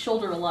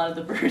shoulder a lot of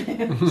the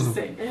burden. Just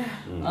saying.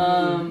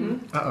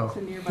 Uh-oh. It's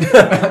a nearby.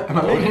 Am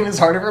I making this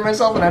harder for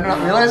myself and I'm not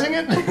realizing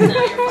it? No,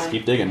 you're fine.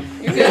 Keep digging.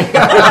 You're good.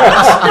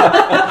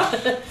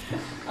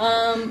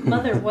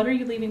 Mother, what are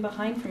you leaving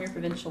behind from your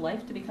provincial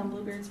life to become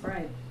Bluebeard's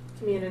bride?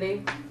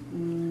 Community.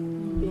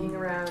 Being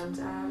around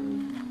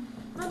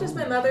not just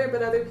my mother,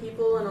 but other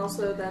people, and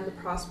also then the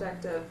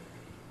prospect of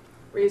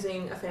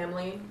raising a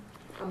family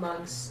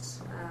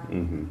amongst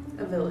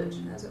a village,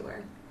 as it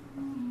were.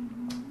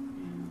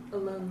 A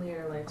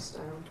lonelier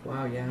lifestyle.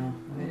 Wow, yeah.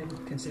 I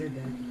hadn't considered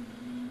that.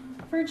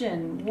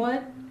 Virgin,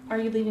 what are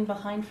you leaving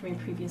behind from your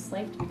previous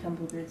life to become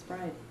Bluebeard's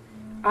bride?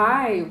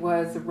 I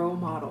was a role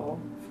model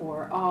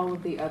for all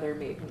of the other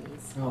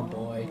maidens. Oh,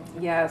 boy.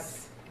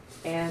 Yes.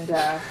 And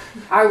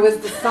I was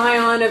the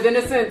scion of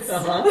innocence.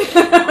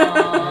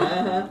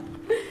 Uh-huh.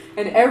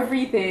 And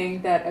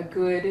everything that a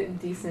good and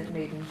decent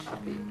maiden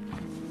should be.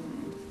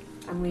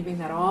 I'm leaving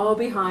that all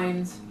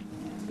behind to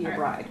be a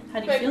bride. How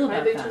do you feel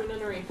about They that? to a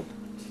nunnery.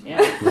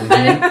 Yeah.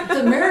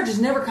 The marriage is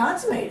never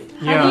consummated.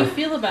 How do you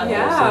feel about that?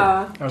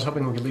 Yeah. I was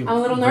hoping we could leave I'm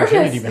a little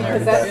virginity nervous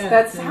behind. because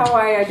that's how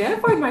I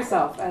identified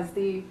myself as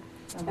the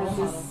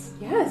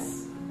yes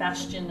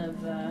Bastion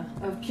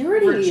of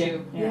purity,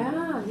 virtue.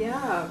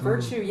 Yeah,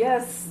 virtue,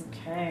 yes,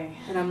 Okay.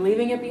 and I'm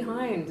leaving it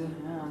behind. Yeah.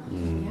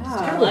 It's Yeah,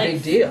 kind of a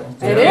big deal.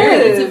 It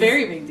It's is. a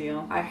very big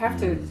deal. I have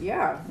to,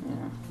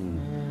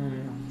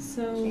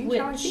 So, change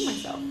how I see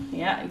myself.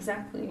 Yeah,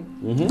 exactly.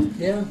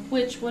 Yeah.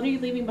 Which, what are you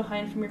leaving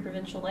behind from your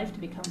provincial life to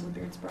become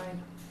Bluebeard's bride?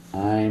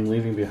 I'm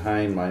leaving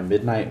behind my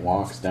midnight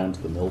walks down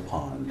to the mill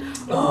pond.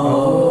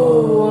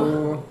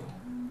 Oh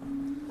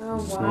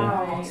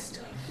wow!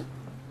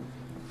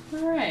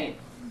 All right.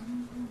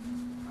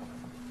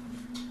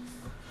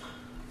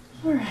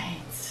 All right.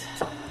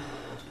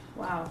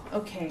 Wow.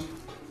 Okay.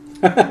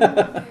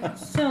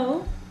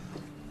 So,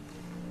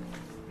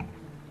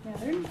 yeah,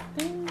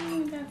 they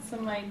got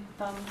some like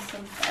some.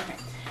 Okay.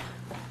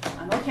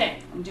 I'm okay.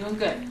 I'm doing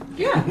good.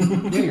 Yeah.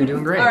 Yeah, you're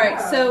doing great. All right.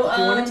 So, If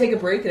you want to take a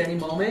break at any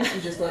moment,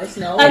 you just let us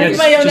know. I Yeah, need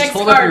my own just X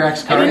hold up card. your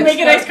X I card. didn't make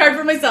an X card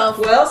for myself.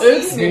 Well,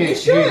 Oops. see, maybe you You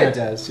should. got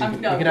Des. You, I'm, you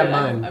no, can have good.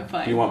 mine. I'm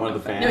fine. Do you want one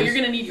of the No, fans? you're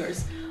gonna need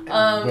yours.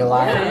 Will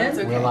I? Yeah, it's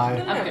okay. Will I?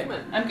 I'm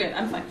good. I'm good.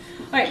 I'm fine.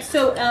 All right.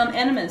 So,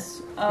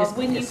 Animus, Yes,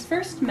 when you yes.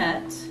 first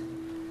met,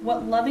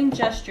 what loving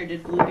gesture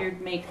did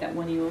Bluebeard make that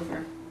won you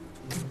over?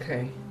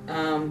 Okay.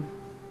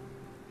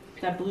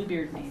 That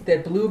Bluebeard made.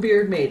 That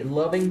Bluebeard made a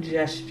loving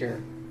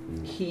gesture.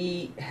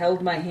 He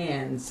held my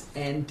hands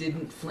and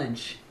didn't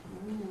flinch.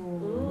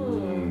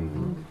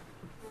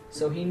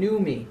 So he knew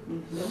me.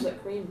 Was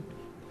it cream?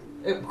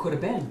 It could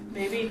have been.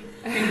 Maybe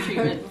cream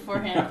treatment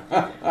beforehand.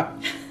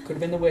 Could have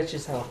been the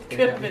witch's help.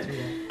 Could have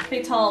been.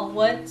 Fatal,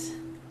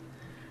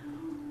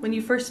 when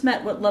you first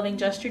met, what loving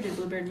gesture did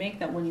Bluebeard make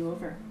that won you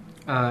over?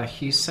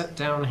 He set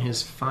down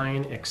his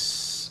fine,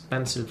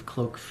 expensive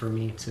cloak for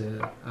me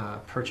to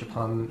perch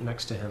upon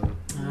next to him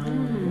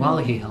while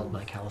he held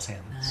my callous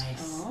hands.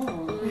 Nice.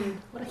 Oh.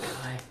 What a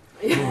guy.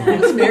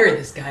 Let's marry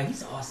this guy.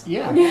 He's awesome.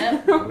 Yeah.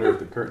 Yeah. I wonder if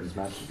the curtains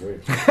match the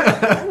drapes.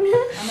 I'm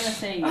gonna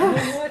say you.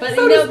 But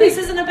you know, this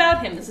isn't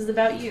about him. This is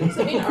about you. Does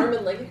it mean arm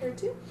and leg hair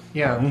too?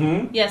 Yeah.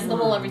 Mm-hmm. Yes, the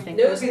whole everything.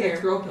 Nose Those are the hair.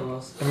 throw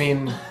pillows. I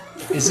mean,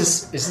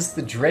 is this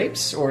the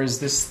drapes or is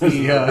this the?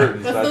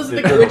 Curtains, Those are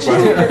the curtain Which is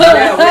question.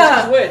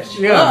 yeah, which is which?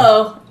 Yeah.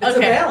 Oh, It's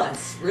okay. a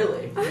balance,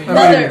 really. I mean,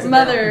 Mother, it's a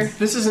mother,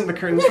 This isn't the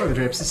curtains or the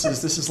drapes. This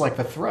is like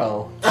the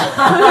throw.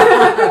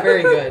 balance.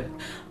 Very good.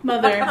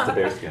 mother. It's a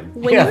bearskin.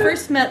 When Yeah. you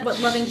first met, what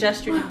loving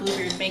gesture did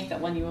Bluebeard make that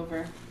won you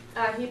over?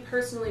 He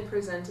personally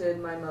presented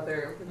my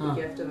mother with the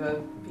gift of a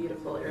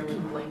beautiful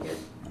heirloom blanket.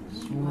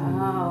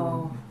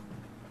 Wow.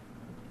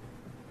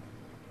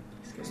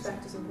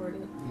 Respect is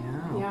important.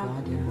 Yeah. Oh Yeah.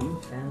 God, yeah.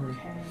 Family.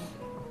 Okay.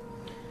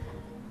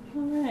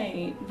 All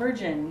right,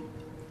 Virgin.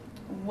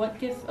 What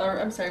gift? Or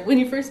I'm sorry. When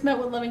you first met,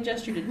 what loving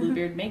gesture did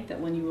Bluebeard make that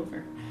won you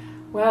over?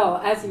 Well,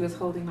 as he was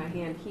holding my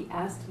hand, he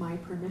asked my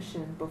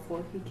permission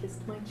before he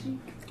kissed my cheek.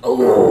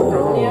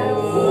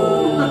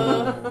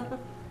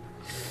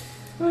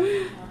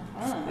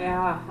 Uh-huh.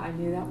 Yeah, I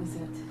knew that was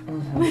it.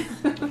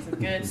 That's a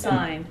good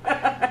sign.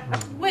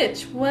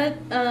 Which? What?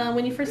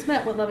 When you first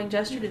met, what loving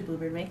gesture did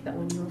Bluebeard make that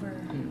won you over?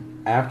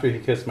 After he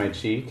kissed my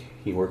cheek,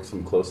 he worked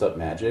some close-up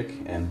magic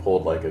and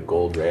pulled like a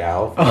gold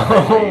real from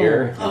my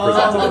ear and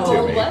presented it to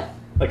gold me. what?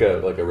 Like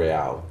a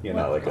real, you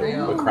know, like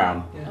Real? a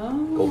crown,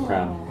 Oh, gold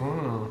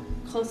crown.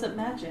 Close-up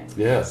magic.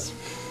 Yes,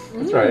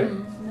 that's right.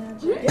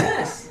 Magic.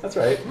 Yes. That's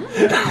right.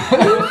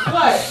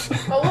 What?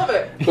 I love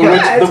it.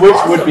 The witch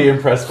would be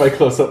impressed by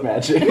close-up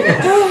magic.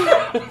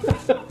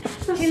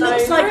 He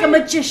looks like a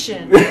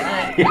magician.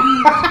 Alright.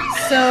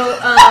 So,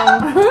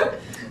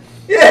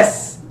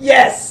 Yes.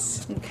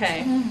 Yes.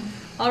 okay.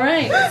 All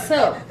right.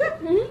 So,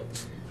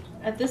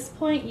 at this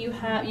point,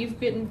 you've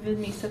given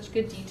me such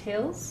good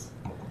details.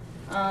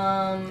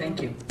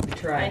 Thank you. We I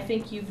tried.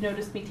 think you've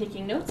noticed me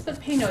taking notes, but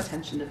pay no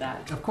attention to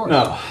that. Of course.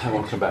 No, I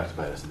won't come back to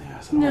bite us in the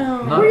ass. at all.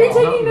 No. Not, Were you not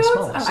taking in the notes?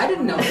 smallest. I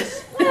didn't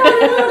notice. No,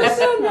 I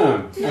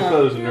thought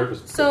it was a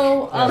nervous.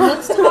 So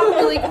let's talk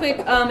really quick.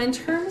 In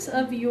terms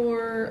of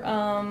your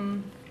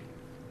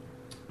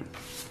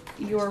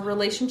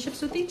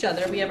relationships with each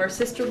other, we have our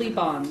sisterly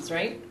bonds,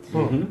 right?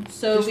 Mm-hmm.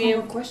 So There's we one have.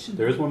 more question.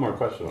 There is one more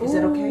question. Is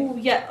that okay? Ooh,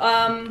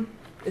 yeah.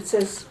 It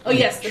says. Oh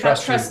yes, about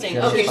Trust your trusting.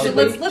 judges. Okay, so Should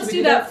let's we do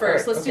do that that?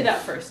 first. Alright, Let's do okay.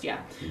 that first. Yeah.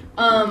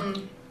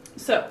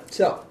 So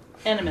So,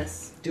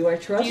 Animus, do I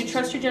trust? do you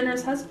trust your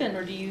generous husband,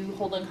 or do you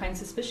hold unkind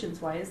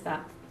suspicions? Why is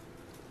that?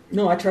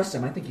 No, I trust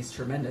him. I think he's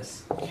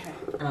tremendous. Okay.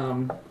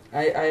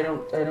 I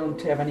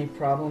don't have any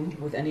problem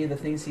with any of the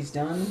things he's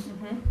done.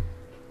 Mm-hmm.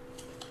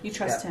 You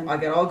trust him. I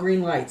got all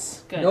green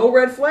lights. Good. No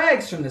red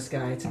flags from this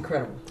guy. It's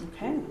incredible.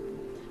 Okay.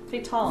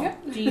 Fatal,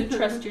 do you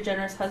trust your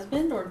generous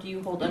husband, or do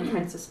you hold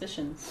unkind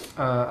suspicions?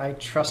 I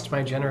trust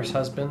my generous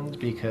husband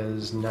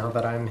because now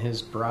that I'm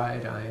his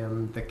bride, I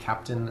am the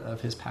captain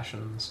of his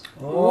passions.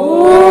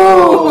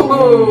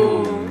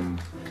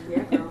 Mm.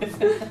 Yeah.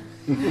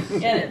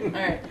 Get it?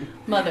 All right.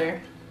 Mother,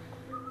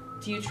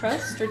 do you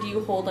trust, or do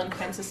you hold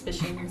unkind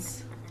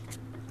suspicions?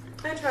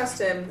 I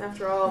trust him.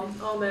 After all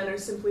men are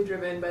simply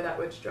driven by that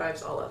which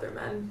drives all other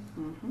men.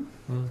 Mm-hmm.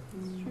 Mm.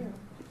 It's true.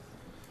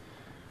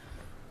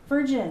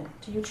 Virgin,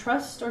 do you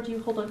trust, or do you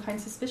hold unkind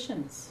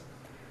suspicions?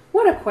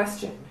 What a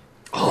question.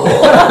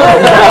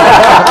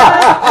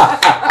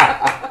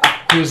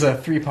 Here's a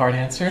 3-part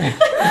answer.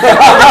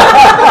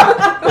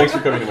 Thanks for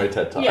coming to my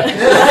TED Talk. Yeah.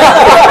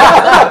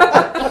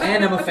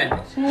 And I'm offended.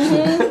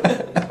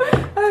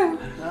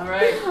 All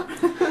right.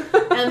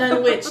 And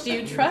then which? Do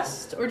you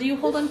trust, or do you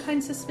hold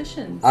unkind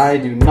suspicions? I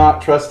do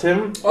not trust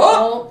him,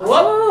 Oh.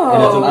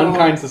 and it's an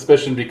unkind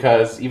suspicion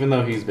because even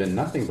though he's been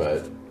nothing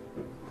but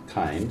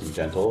kind and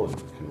gentle and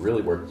can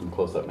really work some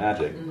close-up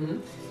magic,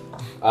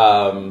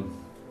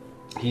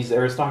 he's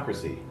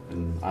aristocracy,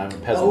 and I'm a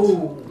peasant.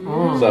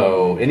 Oh.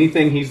 So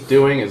anything he's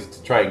doing is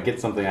to try and get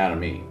something out of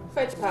me.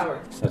 Fights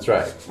power. That's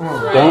right.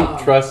 Right. Don't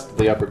trust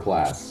the upper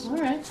class. All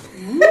right.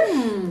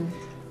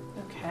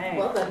 Okay.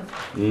 Well then.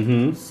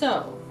 Mm-hmm.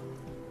 So,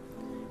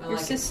 I your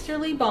like it.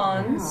 sisterly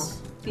bonds.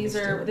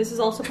 This is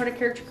also part of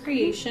character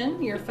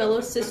creation. Your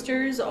fellow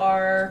sisters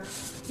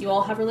you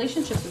all have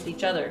relationships with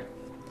each other.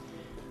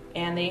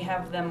 And they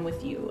have them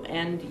with you.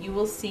 And you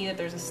will see that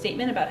there's a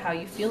statement about how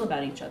you feel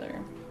about each other.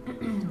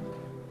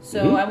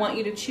 So I want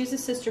you to choose a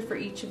sister for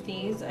each of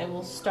these. I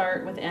will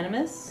start with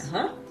Animus.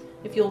 Uh-huh.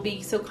 If you'll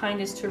be so kind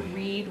as to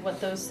read what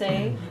those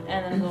say,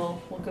 and then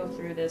we'll go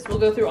through this. We'll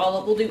go through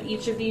we'll do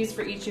each of these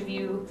for each of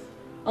you,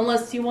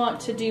 unless you want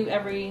to do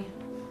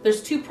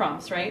there's 2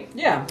 prompts, right?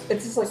 Yeah,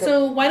 it's just like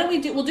So why don't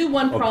we'll do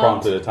one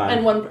prompt at a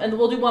time. and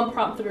we'll do one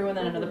prompt through and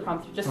then another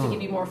prompt through, just to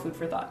give you more food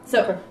for thought.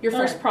 So your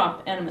first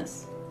prompt,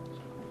 Animus.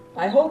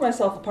 I hold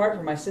myself apart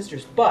from my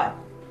sisters, but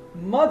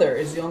Mother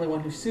is the only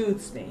one who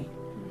soothes me.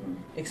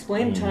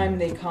 Explain the time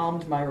they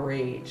calmed my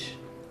rage.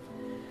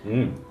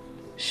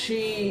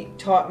 She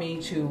taught me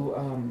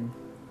to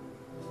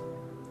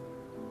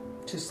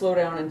slow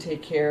down and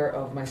take care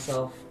of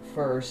myself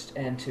first,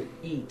 and to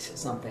eat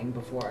something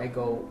before I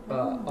go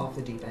off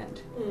the deep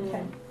end.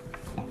 Okay.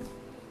 All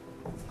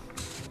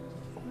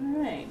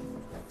right.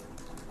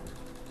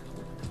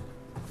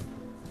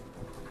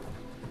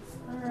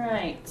 All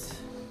right.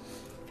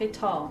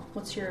 Fatal,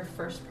 what's your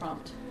first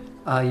prompt?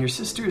 Your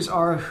sisters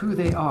are who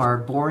they are,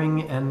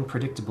 boring and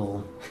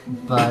predictable.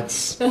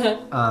 But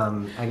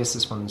I guess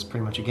this one's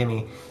pretty much a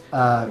gimme.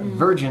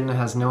 Virgin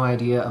has no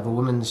idea of a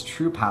woman's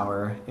true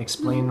power.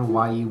 Explain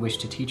why you wish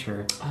to teach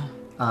her.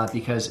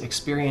 Because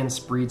experience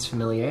breeds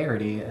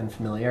familiarity, and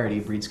familiarity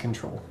breeds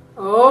control.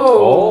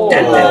 Oh. Oh.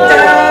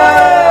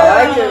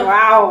 I like it.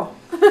 Wow.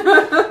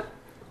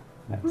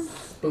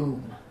 Nice.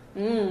 Boom.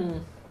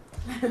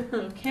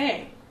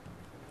 Okay.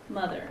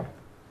 Mother.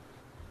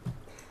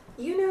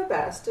 You know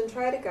best and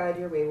try to guide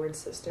your wayward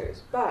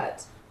sisters,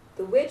 but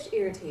the witch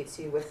irritates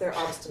you with their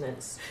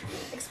obstinance.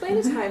 Explain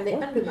a time they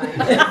undermine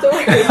your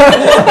authority.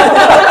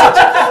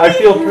 I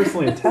feel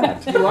personally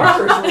attacked. You are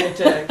personally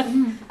attacked.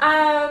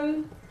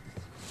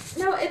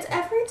 No, it's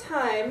every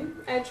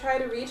time I try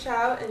to reach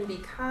out and be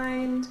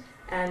kind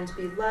and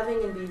be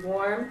loving and be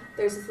warm,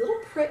 there's this little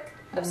prick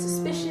of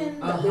suspicion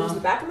that lives in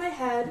the back of my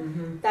head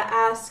that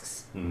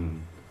asks,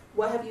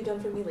 what have you done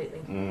for me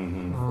lately?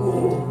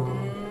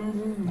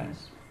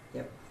 Nice.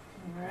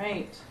 All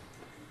right.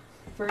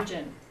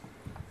 Virgin.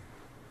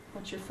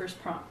 What's your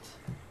first prompt?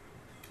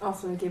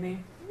 Also a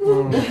gimme.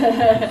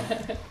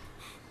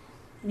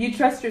 You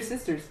trust your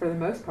sisters for the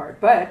most part,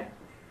 but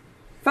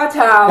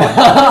fatal.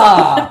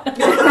 Well,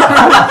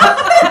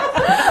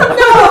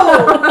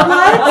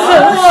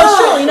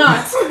 surely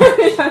not.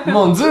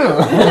 Mon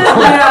Dieu!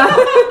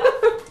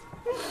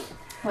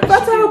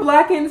 Fatal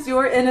blackens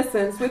your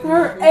innocence with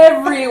her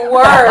every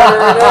word.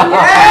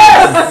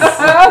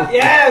 Yes!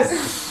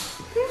 Yes!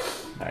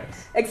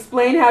 Nice.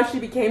 Explain how she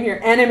became your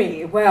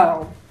enemy.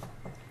 Well,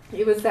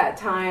 it was that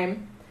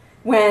time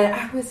when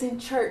I was in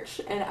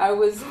church and I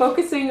was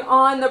focusing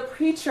on the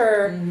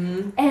preacher,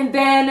 and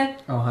then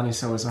Oh, honey,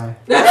 so was I.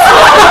 that's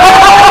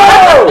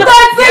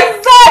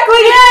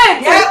exactly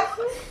it. Yep!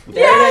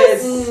 There it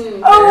is.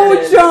 Oh, There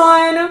it is.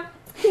 John,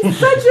 he's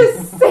such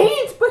a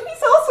saint, but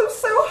he's also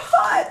so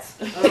hot.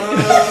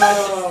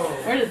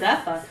 Oh. Where did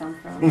that thought come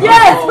from?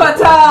 Yes,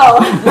 Fatal.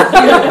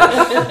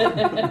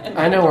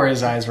 I know where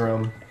his eyes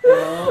roam.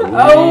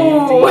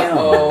 Oh.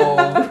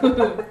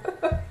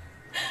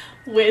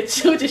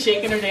 Witch is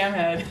shaking her damn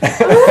head.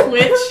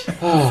 Witch.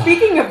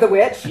 Speaking of the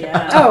witch.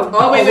 Yeah.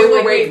 Oh,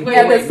 wait.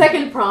 yeah, the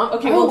second prompt.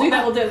 Okay, we'll do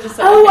that. We'll do it just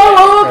a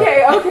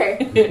Okay.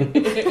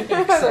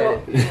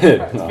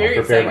 Excited. I'll very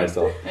prepare exciting.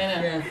 myself. I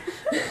know.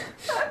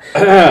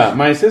 Yeah.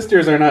 My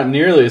sisters are not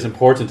nearly as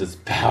important as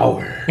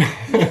power.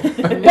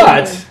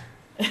 But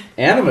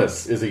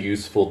Animus is a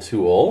useful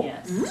tool.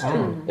 Yes.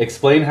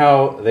 Explain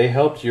how they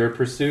helped your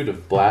pursuit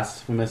of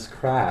blasphemous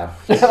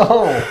craft.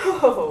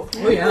 Oh.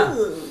 Oh, yeah.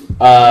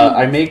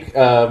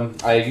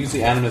 I use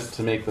the Animus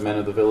to make the men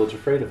of the village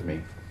afraid of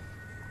me.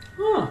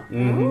 Huh.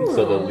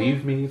 So they'll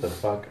leave me the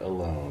fuck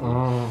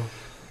alone.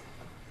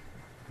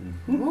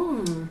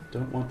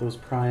 Don't want those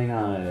prying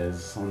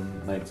eyes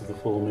on nights of the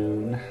full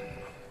moon.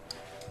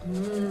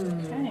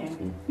 Okay.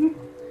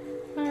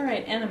 All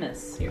right,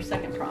 Animus, your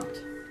second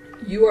prompt.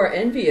 You are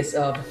envious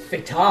of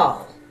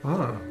Fatal.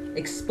 Oh.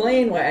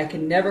 Explain why I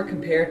can never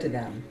compare to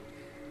them.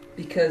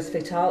 Because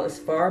Fatal is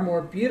far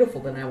more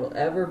beautiful than I will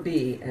ever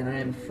be, and I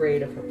am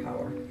afraid of her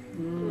power.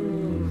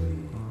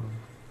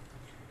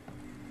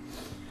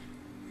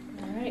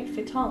 All right,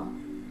 Fatal.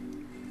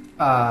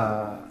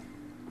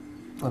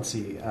 Let's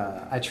see.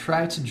 I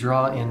try to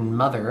draw in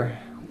Mother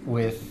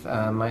with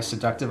my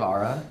seductive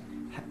aura.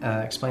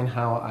 Explain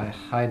how I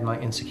hide my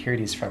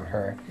insecurities from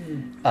her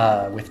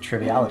with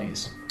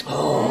trivialities.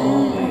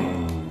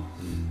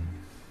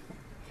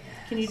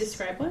 Can you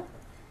describe what?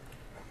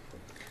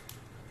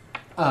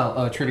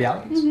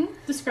 Trivialities?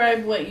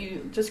 Describe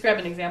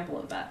an example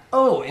of that.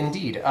 Oh,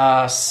 indeed.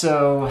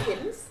 So...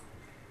 Kittens?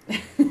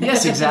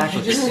 Yes,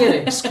 exactly. Just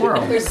kidding.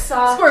 Squirrel. They're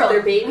soft, Squirrel.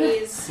 they're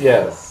babies.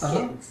 Yes.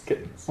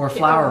 Kittens. Or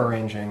flower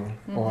arranging.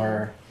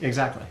 Or,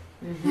 exactly.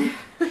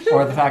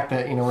 Or the fact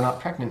that, we're not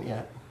pregnant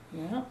yet.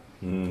 Yeah.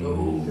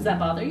 Mm. Does that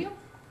bother you?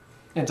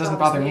 It doesn't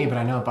Bothers bother me, me. but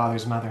I know it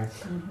bothers Mother.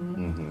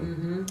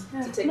 Mm-hmm.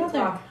 To take a Mother.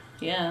 talk.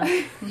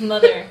 Yeah.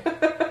 Mother.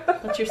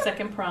 What's your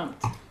second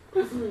prompt?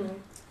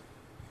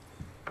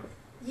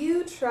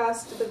 You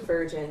trust the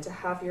Virgin to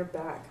have your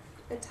back.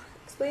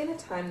 Explain a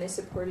time they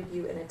supported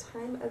you in a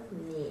time of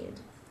need.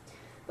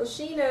 Well,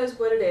 she knows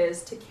what it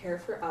is to care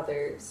for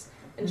others,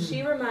 and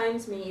she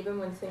reminds me, even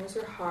when things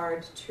are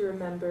hard, to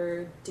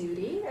remember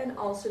duty and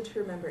also to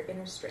remember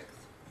inner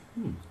strength.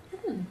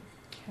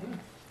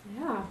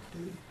 Yeah.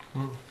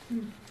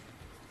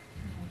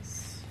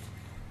 Nice.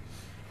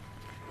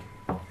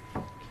 Okay.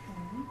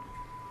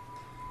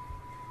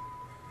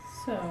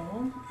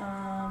 So,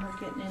 we're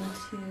getting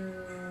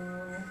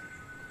into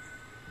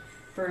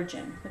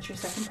Virgin. What's your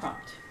second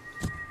prompt?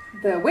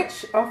 The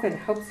witch often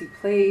helps you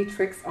play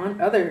tricks on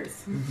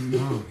others.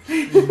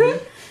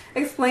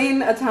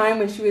 Explain a time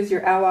when she was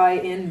your ally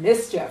in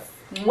mischief.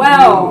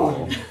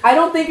 Well, I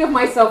don't think of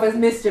myself as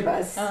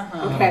mischievous.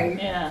 Okay.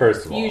 Yeah.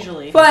 First of all.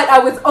 Usually. But I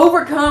was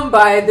overcome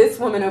by this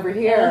woman over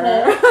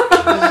here.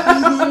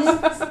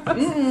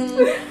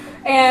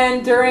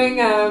 And during,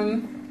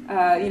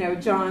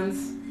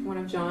 one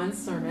of John's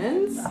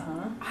sermons,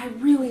 I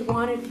really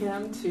wanted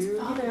him to,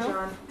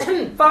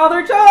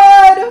 Father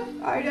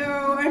John! I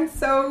know, I'm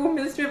so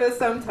mischievous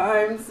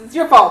sometimes. It's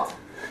your fault.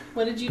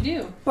 What did you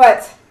do?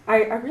 But I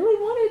really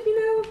wanted,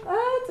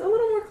 a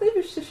little more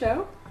cleavage to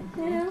show,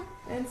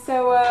 And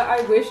so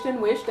I wished,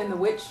 and the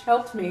witch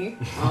helped me.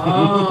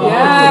 Oh.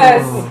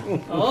 Yes!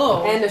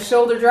 Oh. And a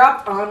shoulder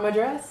dropped on my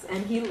dress,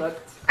 and he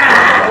looked.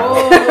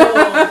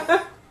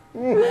 Oh.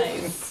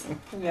 Nice.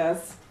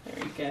 Yes.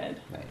 Very good.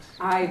 Nice.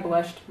 I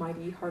blushed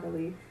mighty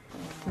heartily.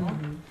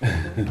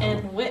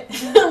 And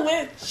witch.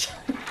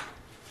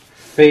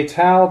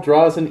 Fatale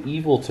draws an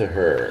evil to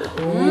her.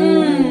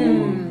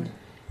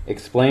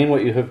 Explain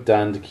what you have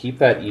done to keep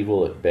that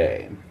evil at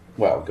bay.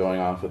 Well, going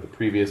off with the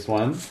previous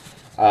one,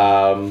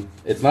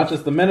 it's not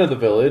just the men of the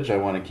village I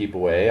want to keep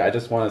away. I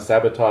just want to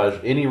sabotage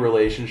any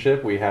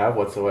relationship we have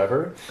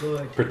whatsoever.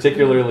 Good.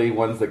 Particularly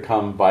ones that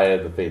come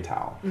via the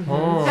Fatale.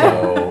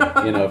 So,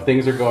 if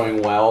things are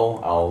going well,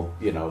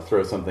 I'll,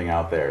 throw something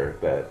out there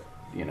that,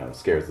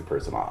 scares the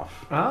person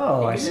off.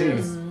 Oh, I see.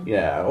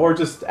 Yeah, or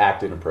just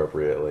act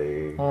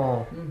inappropriately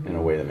Oh, in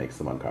a way that makes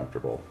them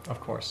uncomfortable. of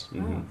course.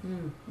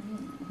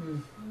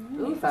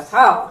 Ooh,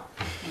 fatale.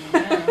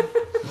 Yeah.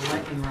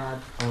 Lightning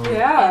rod.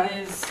 Yeah.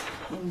 It is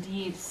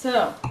indeed.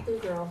 So,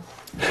 Good girl.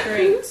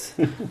 great.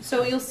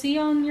 So you'll see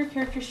on your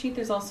character sheet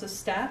there's also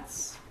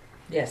stats.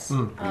 Yes.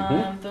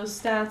 Those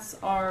stats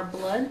are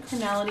blood,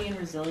 carnality, and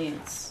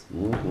resilience.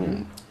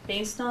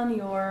 Based on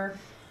your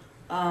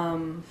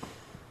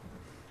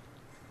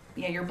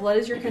your blood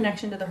is your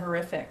connection to the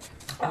horrific.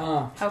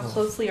 How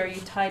closely are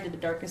you tied to the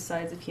darkest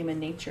sides of human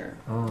nature?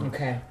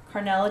 Okay.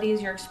 Carnality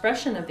is your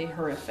expression of the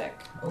horrific.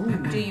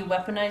 Do you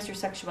weaponize your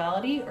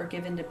sexuality or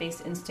give in to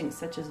base instincts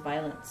such as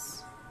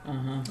violence?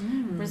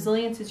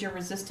 Resilience is your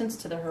resistance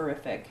to the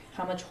horrific.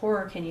 How much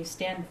horror can you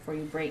stand before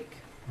you break?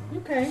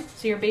 Okay.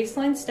 So your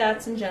baseline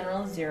stats in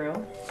general is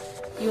 0.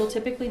 You will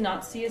typically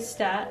not see a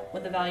stat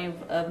with a value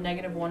of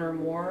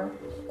 -1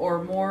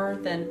 or more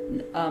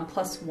than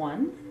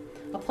 +1.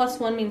 A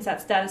 +1 means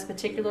that stat is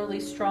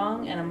particularly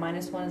strong, and a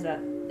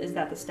 -1 is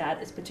that the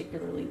stat is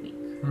particularly weak.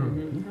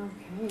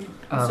 Okay.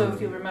 So if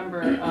you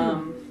remember,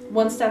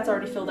 one stat's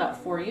already filled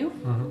out for you.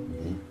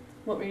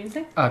 What were you going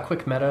to say?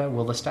 Quick meta,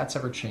 will the stats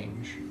ever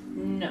change?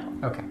 No.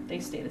 Okay. They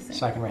stay the same.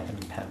 So I can write them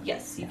in pen.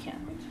 Yes, you can.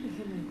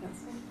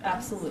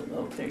 Absolutely.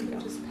 Oh, there you go.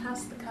 Just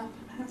pass the cup.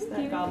 Pass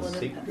that goblet of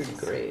Secret pencils.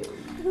 grave.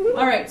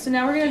 All right, so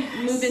now we're going to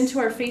move into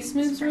our face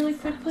moves really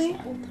quickly.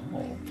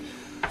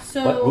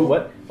 So What? Ooh,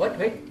 what? What?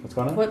 Wait. What's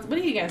going on? What are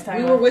you guys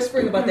talking We about? were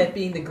whispering about that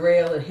being the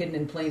grail and hidden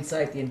in plain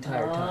sight the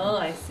entire Oh,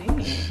 time. I see.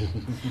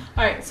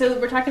 All right, so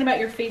we're talking about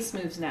your face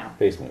moves now.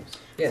 Face moves.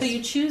 Yes. So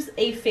you choose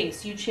a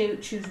face. You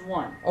choose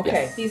one.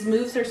 Okay. Yes. These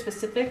moves are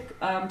specific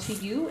to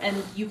you, and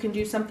you can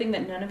do something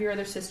that none of your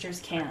other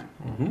sisters can.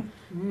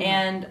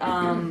 And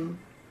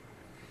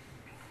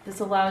this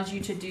allows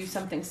you to do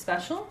something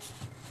special.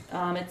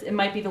 It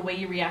might be the way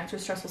you react to a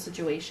stressful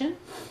situation.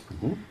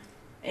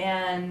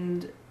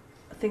 And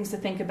things to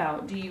think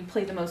about. Do you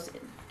play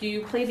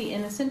the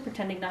innocent,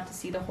 pretending not to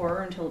see the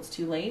horror until it's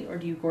too late, or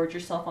do you gorge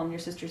yourself on your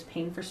sister's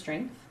pain for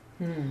strength?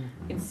 You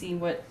can see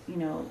what,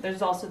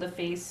 there's also the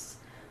face.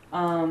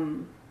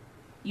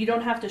 You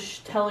don't have to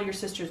tell your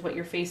sisters what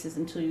your face is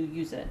until you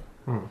use it.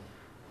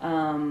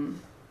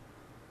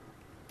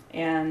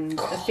 And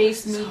the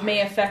face move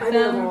may affect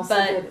them,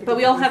 but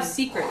we all have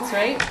secrets,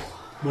 right?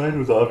 Mine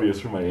was obvious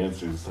for my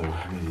answers, so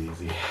I made it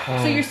easy.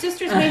 So your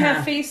sisters may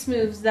have face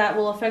moves that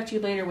will affect you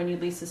later when you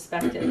least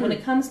suspect it. When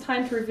it comes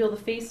time to reveal the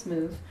face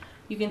move,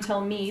 you can tell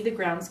me, the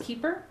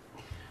groundskeeper,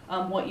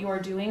 what you are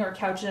doing, or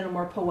couch it in a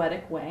more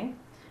poetic way.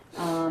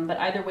 But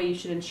either way, you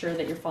should ensure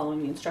that you're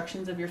following the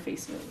instructions of your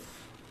face move.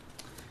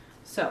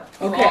 So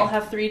you Okay. all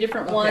have 3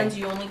 different Okay. ones.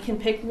 You only can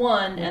pick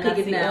one, We'll and pick that's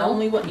it the now.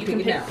 only one you Pick can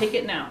it pick. now. Pick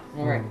it now.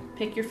 All right.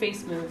 Pick your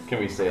face move. Can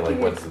we say like Can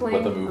you what the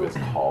explain? move is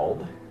Okay.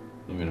 called,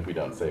 even if we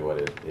don't say what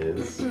it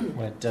is?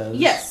 What it does.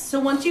 Yes. So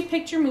once you've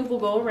picked your move, we'll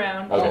go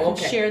around Okay. and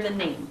Okay. share the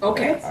name.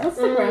 Okay. What's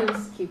the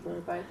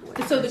groundskeeper, by the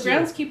way? So the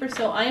groundskeeper.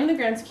 So I am the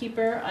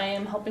groundskeeper. I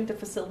am helping to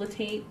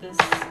facilitate this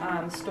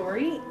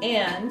story,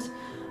 and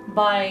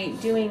by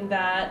doing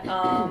that,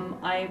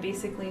 I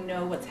basically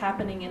know what's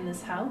happening in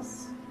this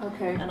house,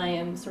 Okay. and I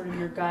am sort of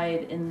your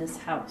guide in this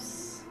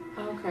house.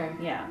 Okay.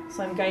 Yeah.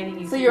 So I'm guiding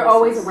you. So through you're this.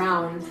 always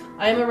around.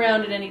 I am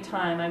around at any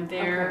time. I'm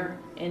there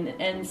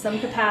in some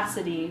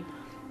capacity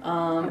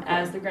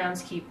as the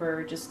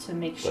groundskeeper, just to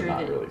make But sure not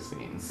that really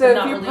seen. So if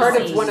Not you're really part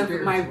of seen. one of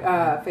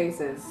my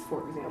faces, for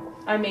example.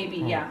 I may be.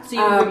 Yeah. So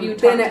you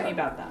Then talked it- to me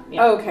about that.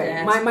 Yeah. Okay.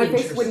 That's My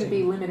face wouldn't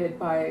be interesting. limited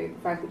by the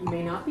fact that you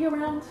may not be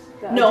around?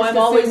 I No, just I'm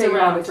always assume that you're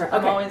around. always I'm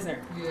Okay. always there.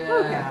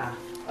 Yeah.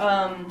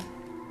 Let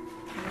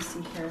me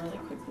see here really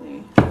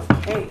quickly.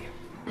 Hey.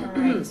 All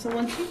right. So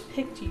once you've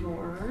picked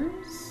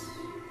yours,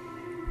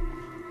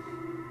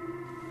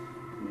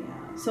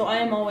 yeah. So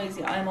I'm always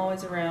around. I'm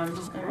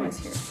always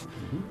here.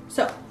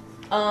 So,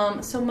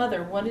 so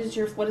mother, what is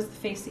the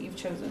face that you've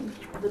chosen?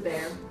 The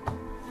bear.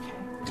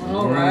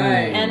 All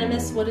right.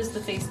 Animus, what is the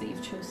face that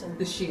you've chosen?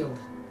 The shield.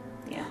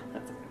 Yeah,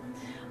 that's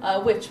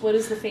it. Witch, what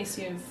is the face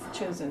you've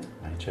chosen?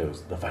 I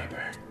chose the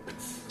Viper.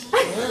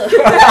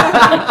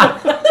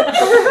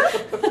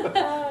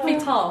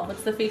 Vital,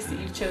 what's the face that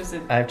you've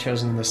chosen? I've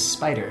chosen the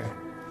spider.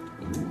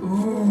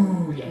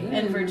 Ooh, yeah.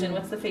 And Virgin,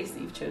 what's the face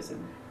that you've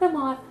chosen? The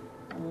moth.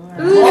 Oh,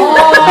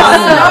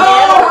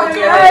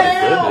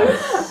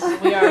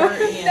 Goodness. We are.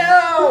 Yeah.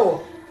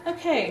 No!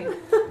 Okay,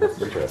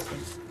 That's interesting.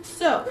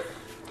 so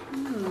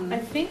I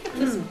think at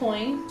this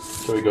point,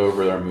 Shall we go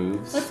over our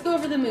moves? let's go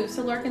over the moves.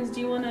 So Larkins, do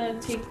you want to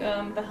take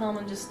the helm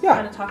and just Yeah.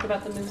 kind of talk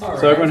about the moves? All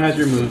So everyone has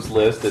your moves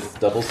list. It's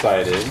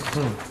double-sided.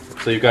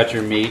 So you've got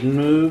your maiden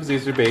moves.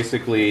 These are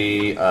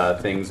basically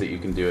things that you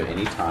can do at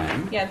any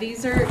time. Yeah,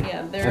 these are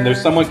they're And they're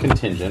somewhat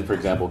contingent. For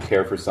example,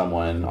 care for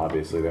someone.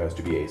 Obviously, there has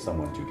to be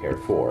someone to care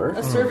for.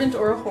 a servant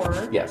or a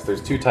horror. Yes,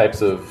 there's 2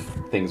 types of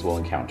things we'll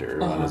encounter.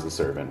 One is a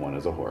servant, one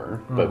is a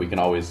horror. But we can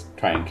always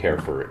try and care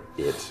for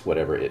it,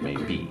 whatever it may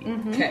be.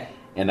 Okay.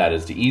 And that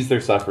is to ease their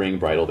suffering,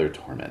 bridle their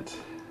torment.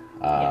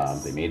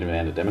 Yes. They may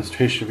demand a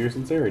demonstration of your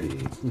sincerity.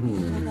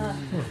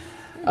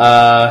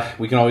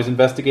 We can always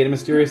investigate a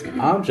mysterious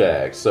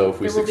object. So if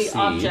we There will be succeed,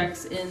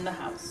 objects in the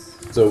house.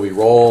 so we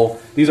roll.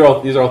 These are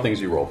all things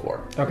you roll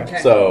for. Okay. Okay.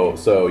 So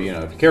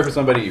if you care for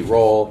somebody, you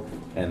roll,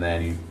 and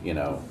then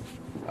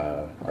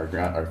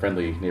our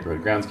friendly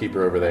neighborhood groundskeeper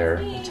over there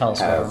Tell us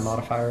what our has-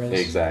 modifier is.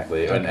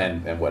 exactly, Okay.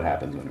 and what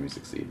happens when we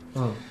succeed.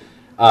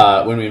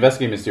 Mm. When we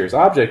investigate a mysterious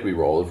object, we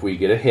roll. If we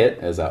get a hit,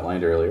 as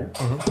outlined earlier,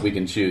 Mhm. we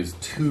can choose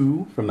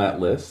 2 from that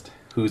list.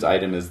 Whose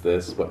item is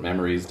this? What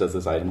memories does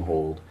this item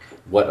hold?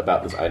 What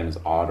about this item is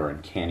odd or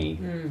uncanny?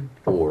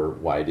 Or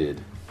why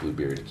did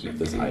Bluebeard keep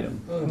this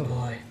item? Oh,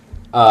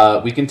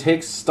 boy. We can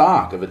take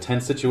stock of a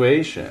tense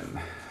situation.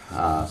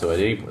 So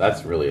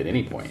that's really at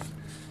any point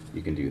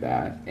you can do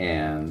that.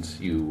 And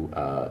you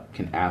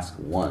can ask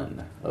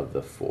one of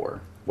the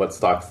 4. What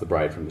stalks the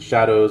bride from the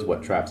shadows?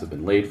 What traps have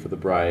been laid for the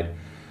bride?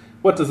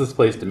 What does this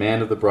place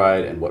demand of the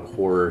bride? And what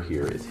horror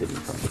here is hidden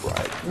from the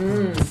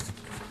bride?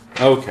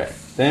 Okay,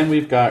 then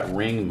we've got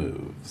ring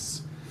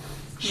moves.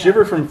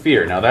 Shiver from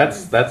fear. Now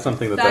that's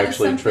something that's That is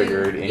actually something-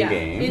 triggered in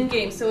game. In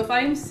game. So if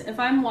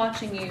I'm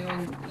watching you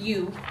and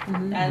you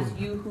as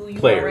you who you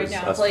are right Players,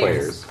 now, us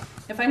players.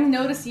 If I'm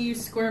noticing you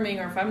squirming,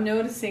 or if I'm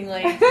noticing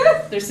like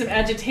there's some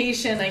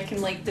agitation, I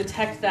can like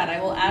detect that. I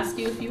will ask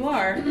you if you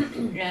are,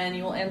 and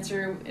you will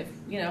answer if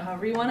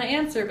however you want to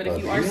answer. But if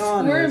But you are be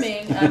honest.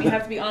 squirming, you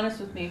have to be honest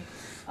with me.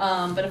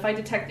 But if I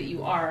detect that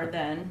you are,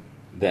 then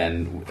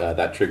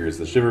That triggers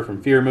the shiver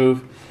from fear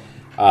move.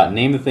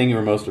 Name the thing you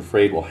are most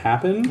afraid will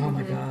happen. Oh,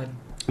 my God.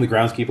 The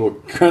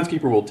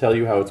groundskeeper will tell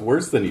you how it's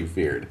worse than you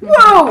feared.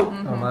 Whoa!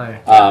 Oh my.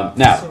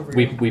 Now, So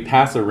real. we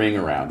pass a ring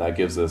around. That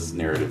gives us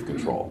narrative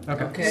control.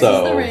 Okay. Okay. this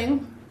So- is the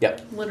ring.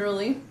 Yep.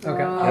 Literally.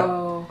 Okay.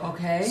 Whoa.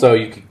 Okay. So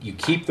you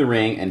keep the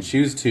ring and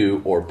choose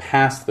 2, or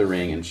pass the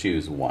ring and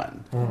choose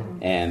 1.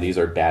 And these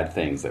are bad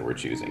things that we're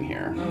choosing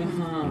here.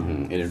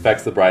 It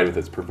infects the bride with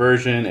its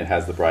perversion. It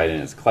has the bride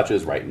in its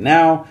clutches right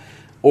now.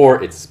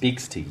 Or it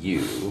speaks to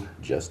you,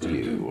 just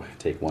you.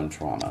 Take 1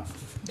 trauma.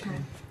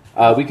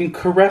 We can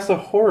caress a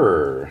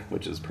horror,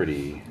 which is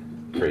pretty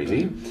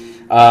crazy.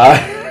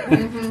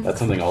 That's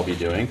something I'll be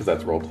doing, because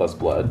that's roll plus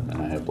blood,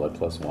 and I have blood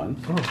plus 1.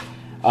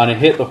 On a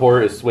hit, the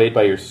horror is swayed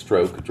by your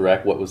stroke.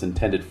 Direct what was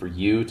intended for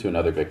you to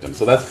another victim.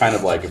 So that's kind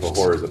of like if a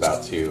horror is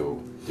about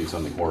to do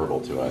something horrible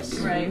to us.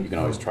 Right. You can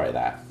always try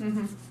that.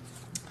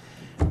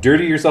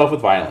 Dirty yourself with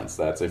violence.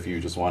 That's if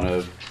you just want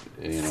to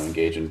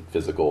engage in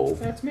physical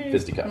That's me.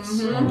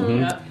 fisticuffs.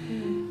 Yep.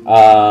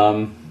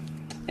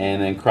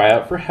 And then cry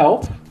out for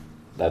help.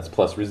 That's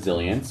plus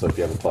resilience. So if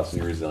you have a plus in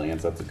your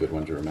resilience, that's a good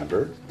one to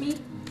remember.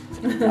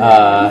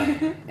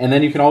 And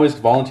then you can always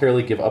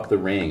voluntarily give up the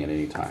ring at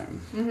any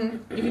time. You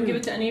can give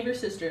it to any of your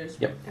sisters.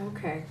 Yep.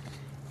 Okay.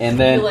 And I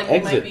then feel like we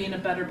might exit. be in a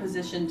better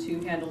position to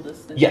handle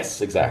this than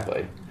Yes,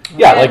 exactly.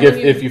 Yeah, And like when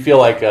you- if you feel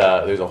like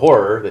there's a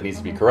horror that needs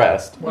to be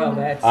caressed, Well,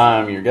 that's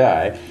I'm your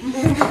guy.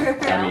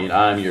 I mean,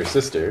 I'm your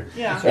sister.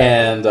 Yeah.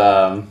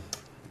 And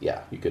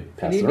yeah, you could you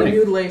pass need the me ring.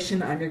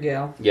 mutilation. I'm your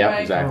gal. Yeah,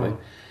 Right. exactly.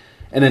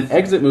 And then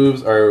exit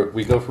moves are,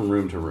 we go from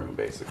room to room,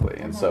 basically.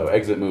 And so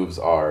exit moves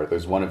are,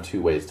 there's one of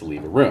two ways to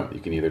leave a room.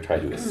 You can either try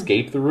to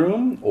escape the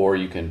room, or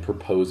you can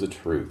propose a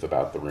truth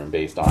about the room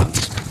based on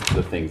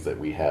the things that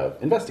we have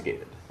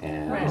investigated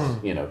and,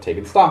 Right.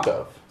 taken stock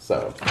of.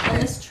 So, And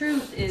this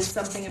truth is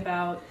something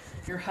about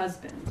your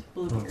husband,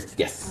 Bluebeard.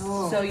 yes.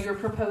 So you're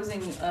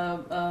proposing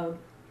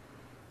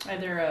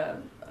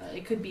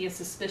it could be a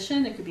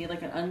suspicion, it could be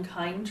like an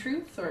unkind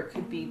truth, or it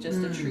could be just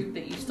a truth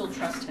that you still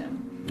trust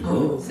him.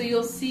 So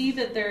you'll see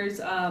that there's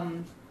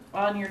on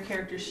your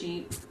character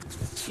sheet,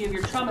 you have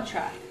your trauma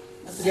track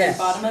at the very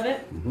bottom of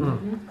it.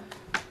 Mhm.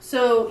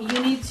 So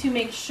you need to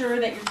make sure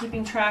that you're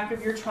keeping track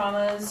of your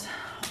traumas.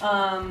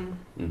 Mhm.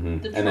 The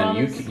And then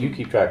you traumas- you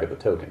keep track of the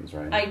tokens,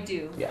 right? I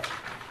do. Yeah.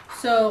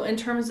 So in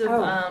terms of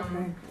Okay. I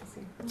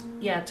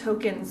see.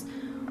 tokens,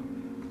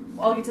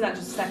 I'll get to that in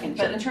just a second.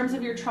 But in terms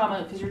of your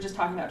trauma, because you're just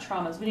talking about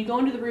traumas, when you go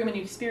into the room and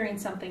you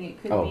experience something,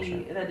 it could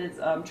be that is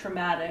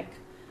traumatic.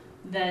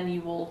 Then you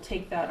will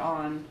take that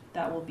on.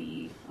 That will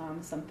be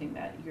something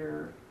that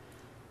you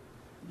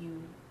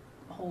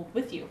hold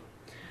with you.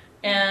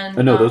 And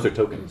No, those are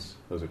tokens.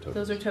 Those are tokens.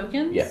 Those are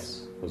tokens.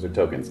 Yes, those are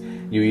tokens.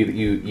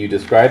 You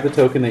describe the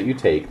token that you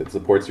take that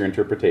supports your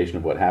interpretation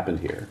of what happened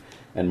here,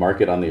 and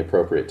mark it on the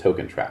appropriate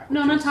token track.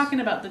 No, I'm which not is- talking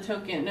about the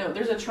token. No,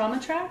 there's a trauma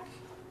track.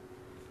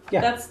 Yeah.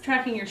 That's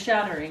tracking your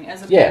shattering, as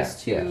opposed Yeah,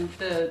 to yeah.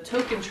 the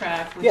token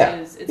track, which Yeah,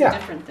 is a yeah.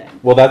 different thing.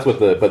 Well, that's what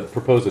but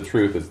propose a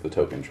truth is the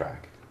token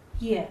track.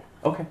 Yeah,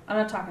 Okay. I'm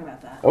not talking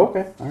about that.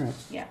 Okay. All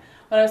right.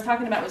 What I was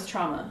talking about was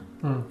trauma.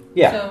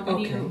 Yeah. So when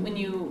Okay.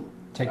 you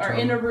Take are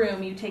trauma. in a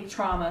room, you take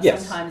trauma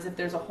Yes. sometimes if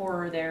there's a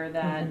horror there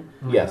that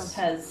Yes.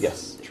 has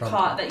Yes. that's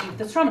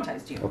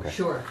traumatized you. Okay.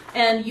 Sure.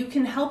 And you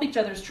can help each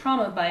other's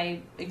trauma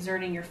by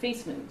exerting your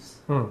face moves.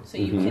 So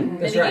you Mhm. can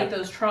That's mitigate right.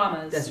 those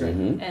traumas That's right.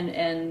 Mhm.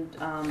 and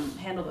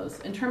handle those.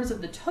 In terms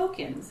of the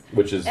tokens,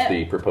 Which is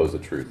the propose a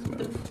truth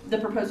move. the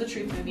propose a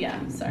truth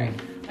move, sorry.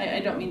 I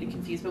don't mean to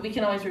confuse, but we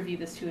can always review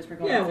this too as we're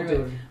going Yeah, through we'll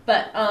do it. it.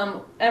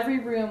 But every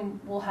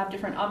room will have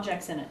different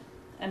objects in it.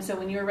 And so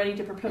when you're ready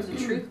to propose a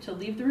truth to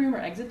leave the room or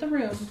exit the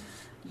room,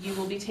 you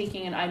will be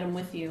taking an item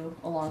with you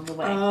along the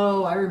way.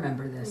 Oh, I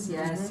remember this.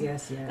 Yes,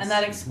 yes, yes. And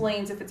that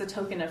explains if it's a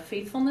token of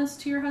faithfulness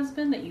to your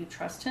husband, that you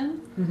trust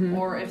him,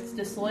 or if it's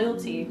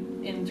disloyalty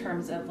in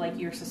terms of like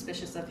you're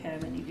suspicious of him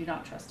and you do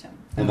not trust him.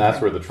 And that's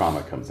where the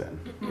trauma comes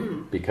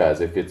in. Because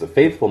if it's a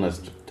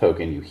faithfulness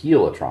token, you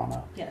heal a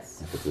trauma.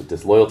 Yes. If it's a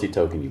disloyalty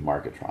token, you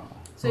mark a trauma.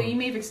 So you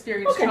may have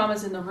experienced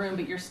traumas in the room,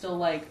 but you're still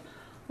like,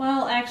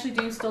 well, I actually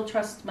do still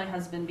trust my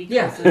husband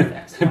because of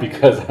X, Y,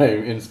 Because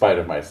I'm in spite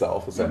of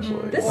myself,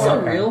 essentially. That's so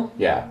Okay. real.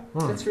 Yeah.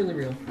 That's really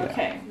real.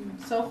 Okay,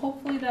 so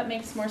hopefully that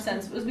makes more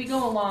sense. As we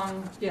go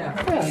along, Yeah.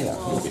 hopefully Yeah,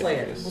 we'll- We'll play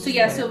it. So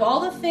yeah, so of all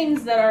the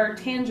things that are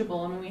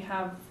tangible, I mean, we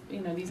have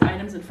these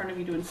items in front of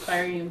you to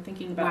inspire you in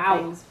thinking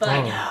about things,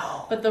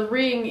 but the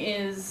ring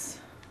is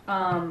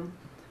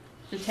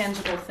the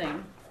tangible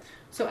thing.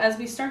 So as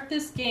we start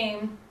this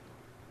game,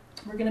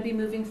 we're going to be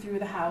moving through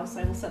the house.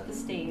 I will set the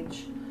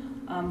stage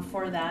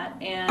for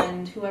that,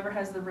 and whoever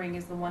has the ring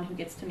is the one who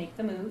gets to make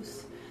the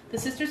moves. The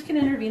sisters can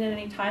intervene at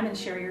any time and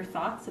share your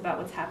thoughts about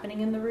what's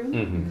happening in the room.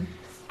 Mm-hmm.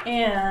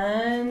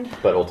 And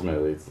But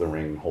ultimately, it's the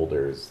ring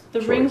holder's the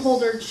choice. ring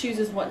holder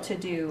chooses what to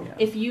do. Yeah.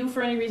 If you,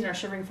 for any reason, are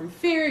shivering from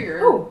fear,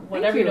 you're Oh,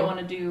 whatever thank you you. don't want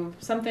to do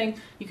something,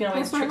 you can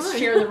always Pass my mind.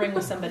 share the ring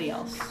with somebody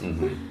else.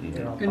 Mm-hmm.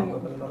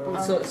 Mm-hmm.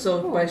 And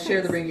so by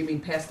share the ring, you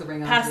mean pass the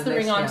ring on Pass to the the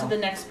ring next on gal. to the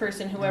next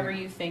person, whoever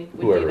you think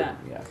would Whoever, do that.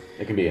 yeah.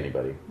 It can be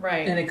anybody.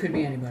 Right. And it could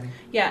be anybody.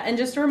 Yeah, and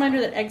just a reminder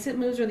that exit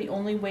moves are the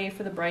only way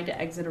for the bride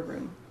to exit a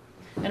room.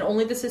 And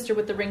only the sister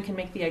with the ring can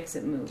make the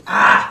exit move.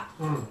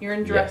 You're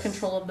in direct Yes.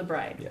 control of the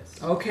bride. Yes.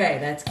 Okay,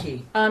 that's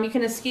key. You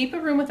can escape a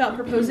room without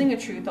proposing a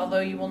truth, although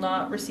you will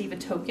not receive a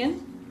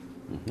token.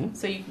 Mm-hmm.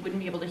 So you wouldn't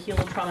be able to heal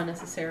a trauma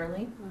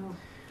necessarily.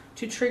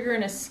 To trigger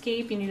an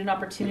escape, you need an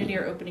opportunity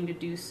or opening to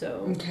do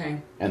so. Okay,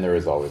 And there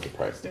is always a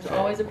price to There's pay.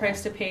 always a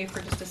price to pay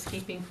for just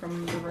escaping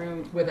from the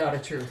room without a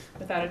truth.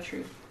 without a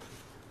truth.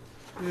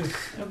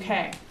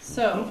 Okay,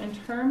 so in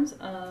terms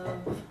of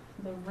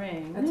the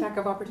ring... Attack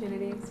of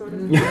opportunity, sort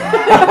of.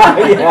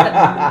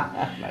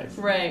 Yeah. Nice.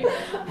 Right.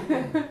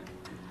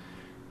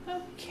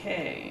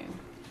 Okay.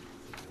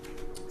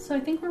 So I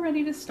think we're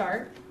ready to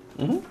start.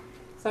 Mm-hmm.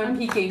 So I'm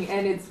peeking,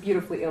 and it's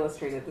beautifully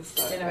illustrated. This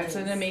book. You know, it's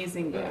an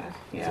amazing book.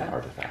 It's an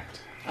artifact.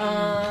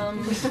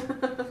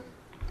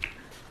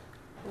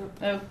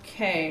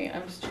 Okay,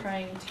 I'm just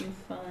trying to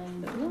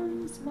find the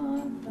one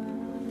spot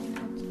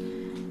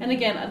that... And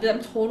again,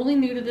 I'm totally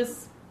new to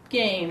this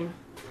game,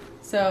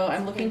 so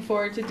I'm looking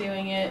forward to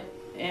doing it,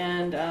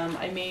 and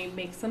I may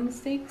make some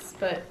mistakes,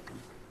 but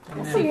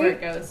We'll see where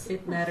it goes.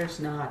 It matters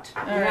not.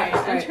 All right.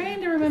 I'm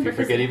trying to remember. If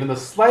you forget even the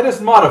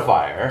slightest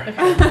modifier,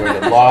 we're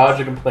going to lodge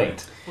a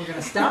complaint. We're going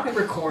to stop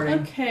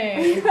recording.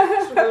 Okay.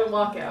 We're going to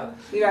walk out.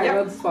 Yeah,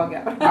 we'll just walk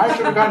out. I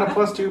should have gotten a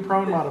 +2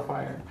 prone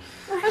modifier.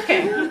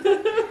 Okay. We're not going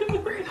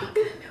to know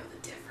the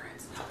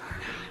difference.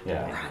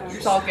 Yeah.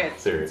 It's all good.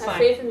 Serious. Have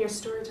faith in your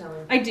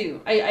storytelling. I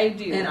do. I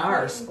do. And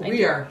ours. I We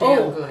do. are damn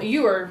Oh, good.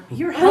 you're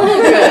hella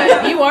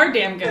good. You are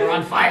damn good. We're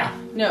on fire.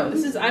 No,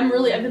 I've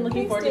been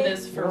looking forward to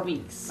this for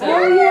weeks. So.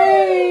 Oh,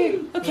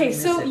 yay! Okay,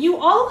 so you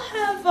all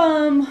have,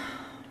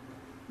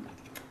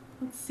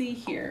 let's see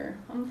here.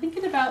 I'm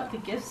thinking about the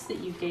gifts that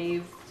you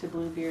gave to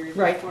Bluebeard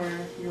Right. for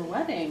your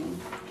wedding.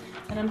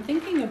 And I'm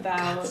thinking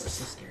about, This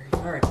is scary.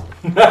 All right.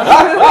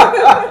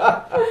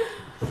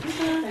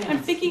 I'm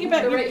thinking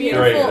about your Right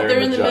beautiful, here. they're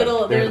in the jug.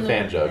 middle. They're in the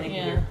fan jug.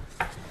 Yeah.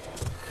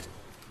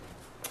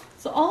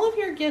 So all of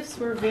your gifts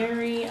were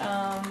very,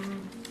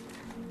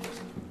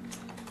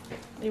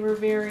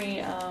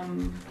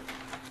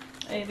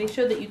 they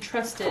showed that you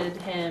trusted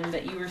him,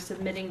 that you were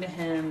submitting to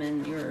him,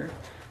 and you were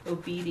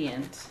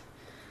obedient.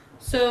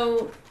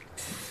 So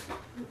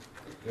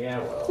Yeah,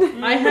 well.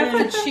 I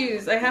have to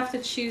choose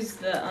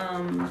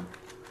the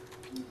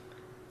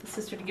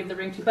sister to give the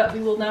ring to. But we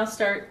will now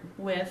start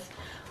with.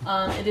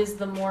 It is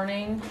the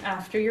morning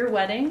after your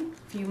wedding.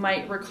 You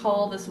might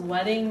recall this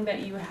wedding that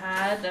you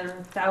had. There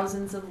were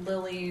thousands of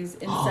lilies,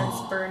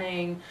 incense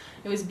burning.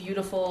 It was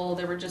beautiful.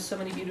 There were just so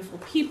many beautiful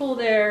people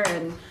there,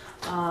 and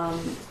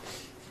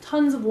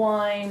tons of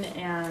wine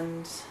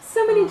and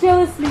So many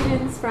jealous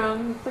maidens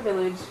from the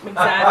village.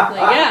 exactly,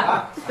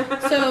 yeah.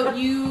 So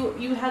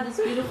you had this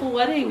beautiful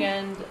wedding,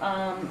 and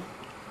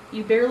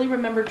you barely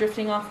remember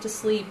drifting off to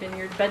sleep in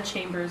your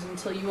bedchambers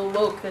until you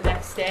awoke the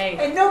next day.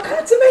 And no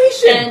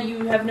consummation. And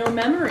you have no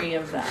memory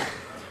of that.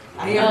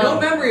 I have no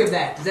memory of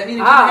that. Does that mean it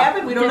didn't Ah.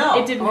 happen? We don't know.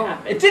 It didn't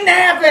happen. It didn't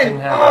happen. Didn't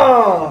happen.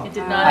 Oh, It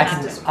did not I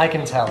happen.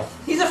 can tell.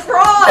 he's a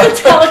fraud. I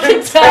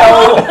can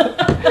tell.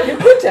 You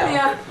could tell.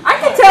 Yeah, I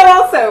can tell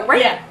also,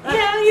 right?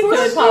 Yeah, you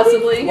could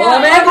possibly. Well,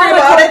 I'm Yeah, angry I'm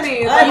about not it.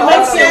 me. I'm You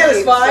might still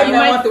unsatisfied, be. and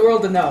I want the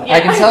world to know. Yeah.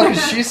 I can tell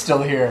because she's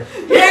still here.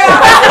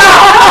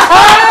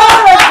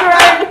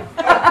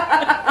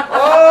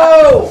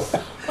 Oh!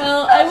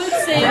 Well, I would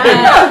say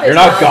that You're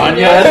not gone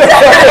yet?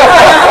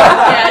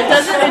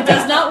 it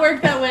does not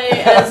work that way,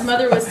 as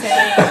Mother was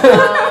saying.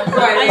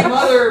 Right,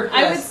 mother.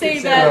 I would say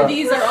that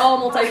these are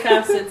all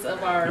multifacets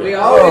of our. we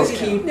always Oh,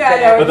 keep. Yeah,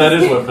 that. But that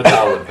is what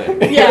Vital would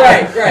think. Yeah.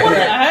 Right. What the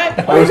heck?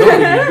 I was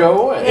hoping you'd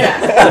go away.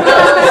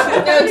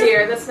 No,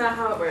 dear, that's not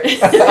how it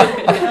works.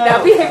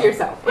 Now behave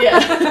yourself. Yeah.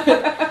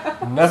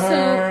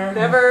 Never.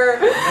 Never.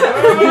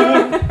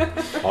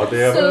 All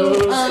day So,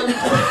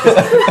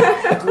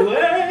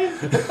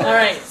 What? all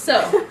right. So,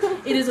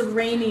 it is a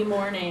rainy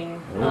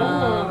morning.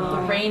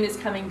 The rain is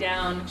coming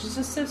down, which is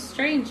just so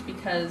strange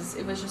because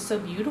it was just so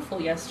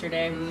beautiful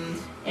yesterday,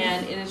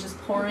 and it is just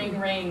pouring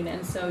rain.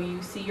 And so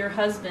you see your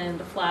husband,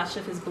 a flash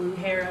of his blue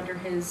hair under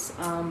his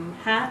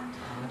hat,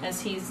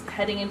 as he's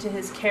heading into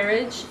his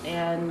carriage,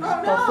 and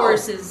the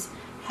horses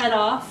head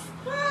off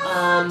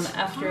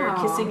after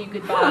Aw. kissing you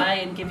goodbye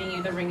and giving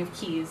you the ring of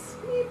keys.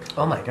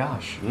 Oh my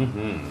gosh.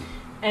 Mm-hmm.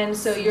 And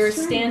so you're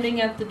standing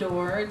at the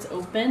door. It's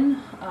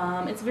open.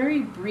 It's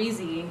very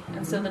breezy,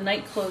 and so the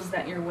night clothes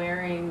that you're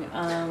wearing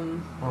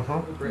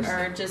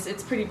are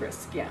just—it's pretty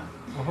brisk, yeah.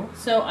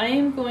 So I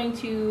am going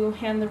to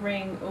hand the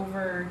ring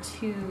over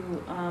to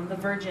the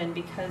Virgin,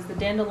 because the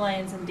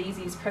dandelions and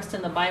daisies pressed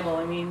in the Bible,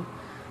 I mean,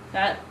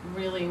 that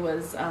really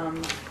was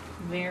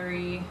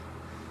very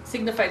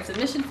signified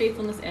submission,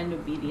 faithfulness, and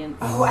obedience.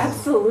 Oh,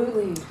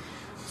 absolutely.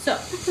 So,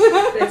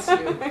 That's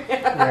you.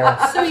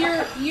 Yeah. so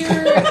you're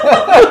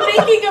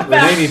thinking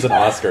about. Renee needs an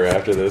Oscar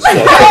after this. Is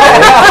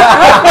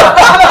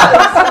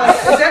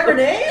that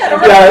Renee? I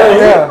don't know.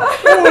 Yeah.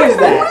 Who is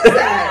that? Who is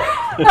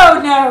that?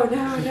 Oh, no.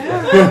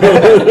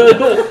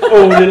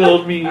 Oh,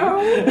 little me.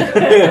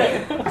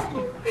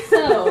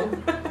 So,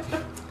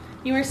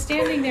 you are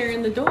standing there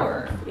in the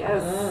door.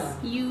 Yes.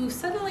 You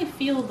suddenly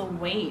feel the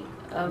weight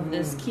of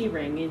this key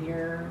ring in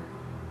your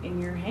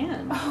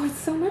hand. Oh, it's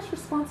so much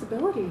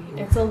responsibility.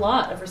 It's a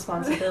lot of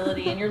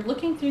responsibility, and you're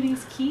looking through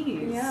these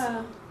keys.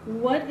 Yeah.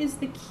 What is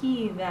the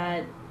key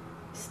that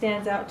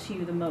stands out to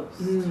you the most?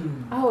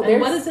 Oh,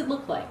 And what does it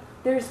look like?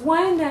 There's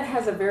one that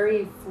has a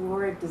very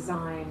florid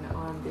design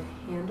on the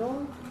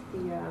handle.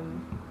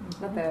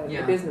 Not the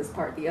Yeah. business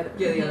part, the other.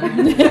 Yeah, the other.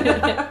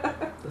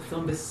 The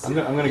thumbus. I'm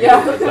gonna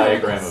Yeah. get a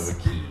diagram of a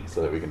key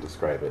so that we can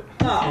describe it.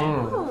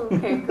 Oh. Oh,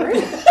 okay,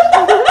 great.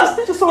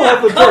 Just so we'll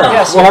have the terms.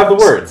 Yes, We'll have the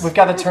words. We've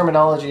got the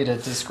terminology to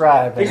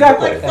describe. and-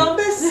 Exactly. Like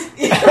thumbus?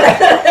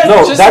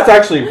 No, Just- that's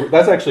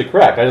actually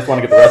correct. I just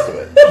want to get the rest of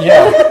it.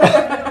 Yeah.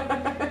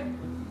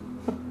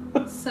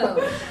 So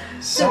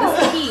So,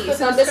 this key. Put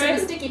So on this describe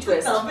and a sticky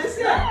twist. Thumbus,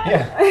 yeah.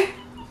 yeah.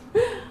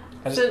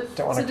 I just So-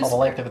 don't want so to call the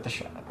length of it the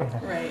shot.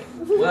 Right.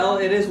 Well,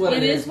 it is what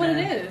it is. It is what it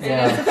man. is.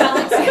 Yeah. It's a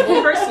phallic Of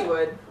symbol. course you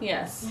would.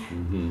 Yes.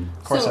 Mm-hmm.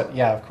 Of course, So-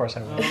 of course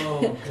I will.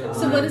 Oh, God.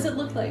 So what does it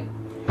look like?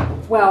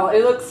 Well,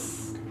 it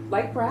looks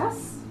like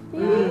brass.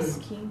 Yes.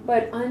 Key.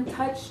 But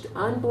untouched,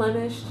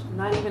 unblemished,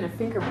 not even a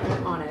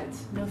fingerprint on it.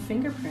 No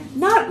fingerprints.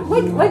 Not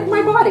like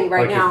my body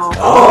right Like now.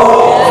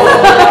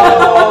 Oh!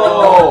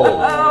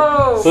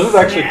 So this is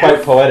actually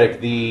quite poetic.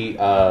 The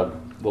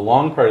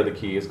long part of the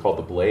key is called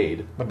the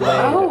blade, The blade.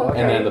 Oh, okay.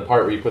 and then the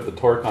part where you put the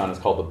torque on is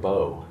called the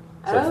bow.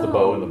 So it's the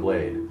bow and the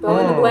blade. Bow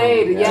and the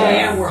blade, Yeah. yes.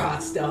 Damn, we're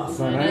hot stuff.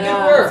 So nice.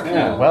 Yeah. Good work.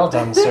 Yeah. Well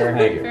done, sir.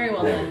 Thank you. Very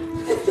well Yeah.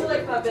 done. I feel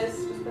like Puppets.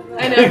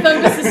 I know,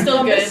 Thumbus is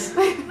still good.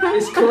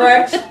 Is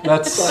correct.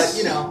 That's. But,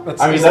 you know. That's,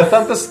 I mean, is that's-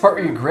 the thumbus part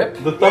where you grip.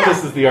 The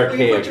thumbus is the Where you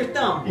put archaic. your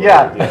thumb.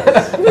 Yeah.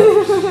 Yes. All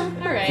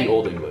The right.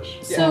 old English.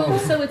 So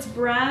it's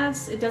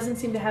brass. It doesn't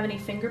seem to have any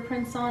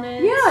fingerprints on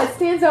it. Yeah, it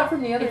stands out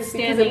from the others It's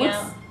because it standing looks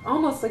out.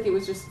 almost like it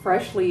was just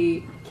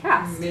freshly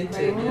cast.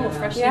 Minted. Oh, Yeah.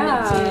 freshly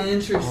Yeah. minted.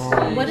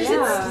 Interesting. What does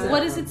Yeah. it?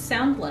 What does it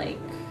sound like?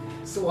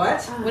 So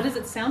what? What does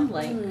it sound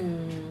like?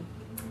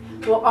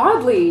 Well,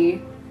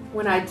 oddly,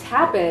 when I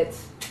tap it,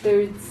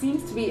 there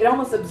seems to be, it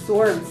almost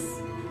absorbs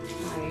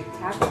my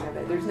tapping of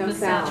it. There's no The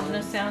sound.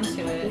 No sound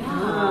to it.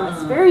 Yeah,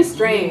 it's very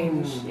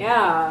strange.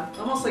 Yeah.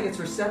 Almost like it's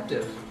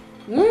receptive.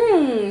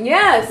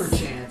 Yes.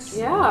 Perchance.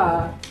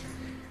 Yeah.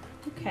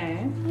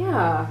 Okay.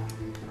 Yeah.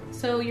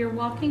 So you're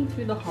walking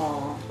through the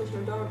hall, Where's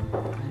my dog? I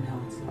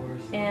know, it's the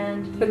worst.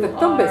 and you But the are.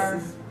 thumbus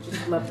is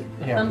just lovely.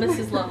 Yeah. Thumbus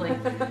is lovely.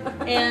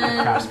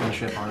 And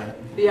Craftsmanship on it.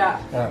 Yeah.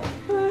 Yeah.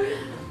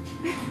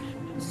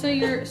 so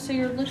you're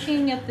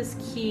looking at this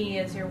key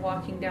as you're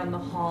walking down the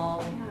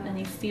hall, and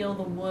you feel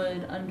the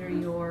wood under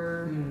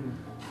your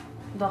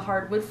the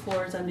hardwood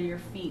floors under your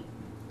feet.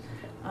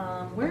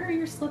 Where are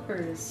your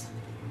slippers?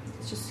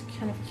 It's just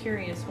kind of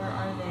curious. Where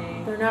are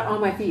they? They're not on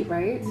my feet,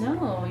 right?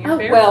 No, you're Oh,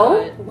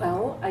 barefoot.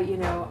 well,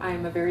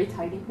 I'm a very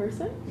tidy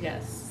person.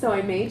 Yes. So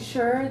I made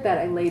sure that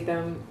I laid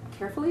them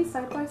carefully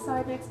side by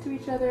side next to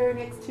each other,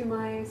 next to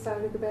my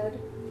side of the bed,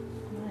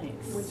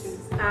 Nice. which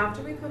is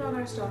After we put on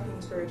our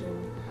stockings,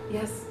 Virgin.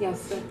 yes.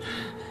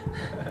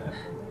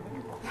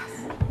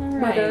 All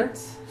Mother.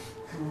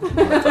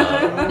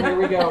 right. Here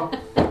we go.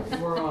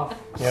 We're off.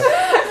 Yep.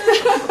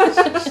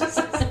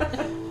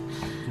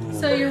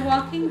 So you're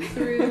walking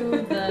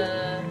through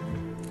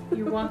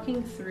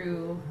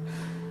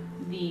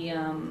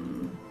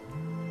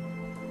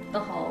the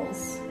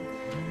halls,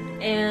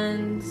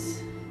 and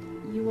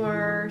you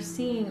are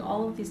seeing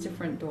all of these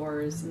different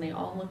doors, and they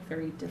all look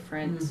very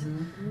different.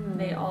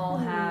 They all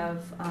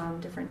have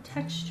different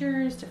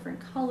textures, different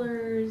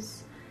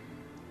colors,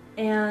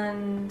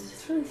 and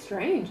It's really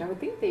strange. I would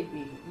think they'd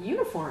be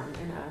uniform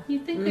in a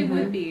you'd think they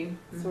would be.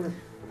 sort of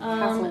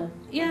castle.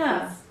 Yeah,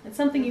 Yes. it's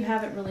something you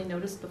haven't really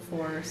noticed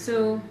before.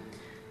 So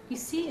you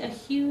see a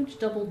huge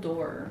double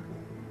door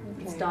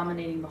that's Okay.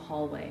 dominating the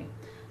hallway.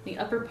 The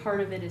upper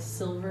part of it is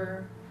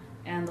silver,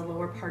 and the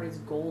lower part is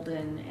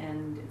golden,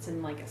 and it's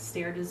in like a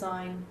stair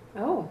design.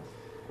 Oh.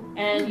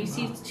 And you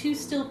see two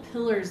steel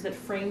pillars that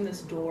frame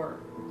this door.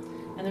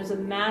 And there's a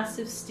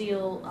massive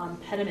steel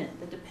pediment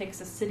that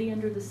depicts a city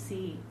under the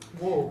sea,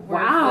 Whoa. where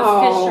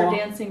Wow. the fish are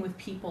dancing with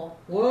people.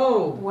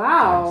 Whoa.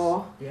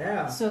 Wow.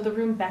 Yeah. So the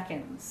room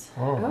beckons.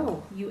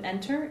 Oh. You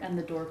enter, and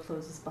the door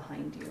closes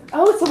behind you.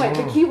 Oh, so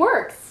the key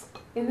works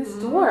in this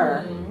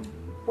door. Mhm.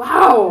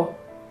 Wow.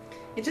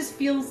 It just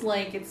feels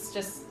like it's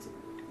just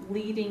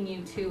leading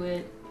you to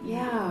it.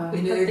 Yeah.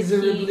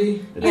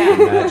 Inexorably. It's Yeah,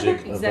 the magic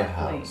of the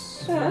exactly.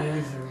 house. So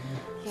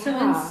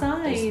Yeah.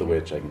 inside, It's the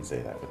witch. I can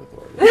say that with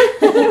authority.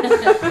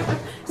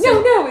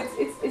 No,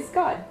 it's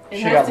God. it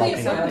She has got to be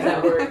lucky. something.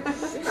 That word.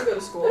 We didn't go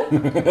to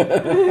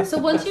school. So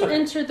once you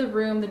enter the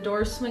room, the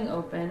doors swing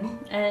open,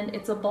 and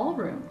it's a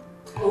ballroom.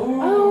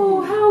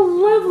 Oh, how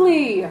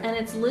lovely. And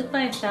it's lit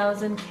by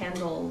 1,000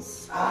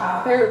 candles.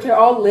 They're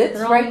all lit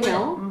They're all right lit.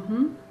 now.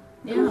 Mm-hmm.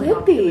 Yeah. Who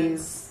lit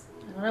these?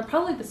 I don't know,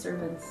 probably the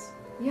servants.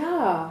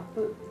 Yeah.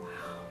 But,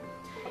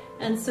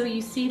 And so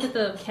you see that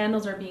the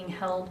candles are being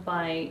held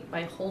by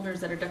holders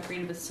that are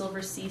decorated with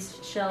silver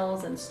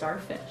seashells and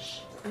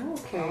starfish.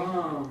 okay.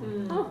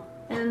 Oh.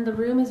 And the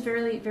room is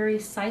very, very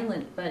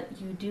silent, but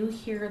you do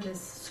hear this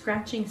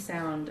scratching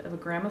sound of a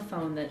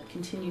gramophone that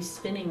continues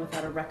spinning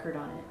without a record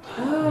on it.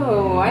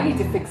 Oh, I need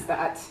to fix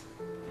that.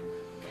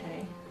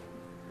 Okay.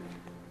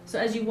 So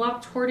as you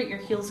walk toward it, your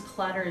heels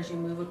clatter as you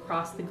move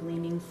across the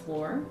gleaming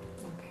floor.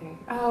 Okay.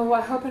 Oh,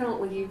 I hope I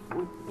don't leave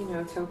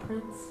with, toe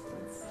prints.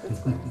 That's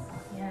gross.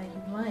 Yeah,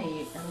 you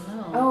might. I don't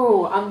know.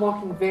 Oh, I'm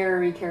walking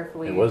very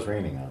carefully. It was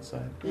raining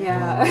outside.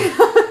 Yeah.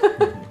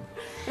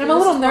 And I'm a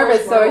little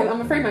nervous, so I'm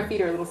afraid my feet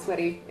are a little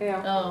sweaty.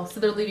 Yeah. Oh, so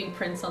they're leaving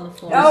prints on the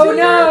floor. Oh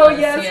no!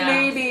 Yes, Yeah.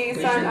 maybe.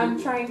 So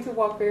I'm trying to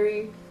walk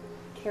very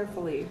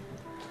carefully.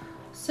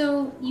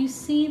 So you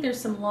see there's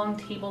some long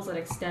tables that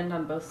extend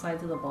on both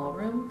sides of the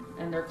ballroom,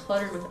 and they're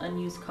cluttered with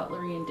unused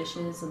cutlery and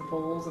dishes and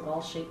bowls of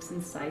all shapes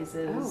and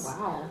sizes. Oh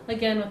wow!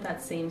 Again, with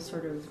that same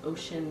sort of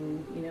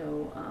ocean,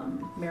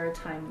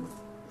 maritime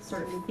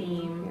sort of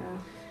theme. Yeah.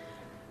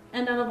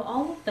 And out of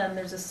all of them,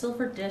 there's a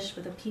silver dish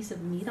with a piece of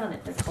meat on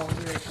it that calls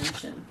your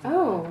attention.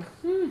 Oh.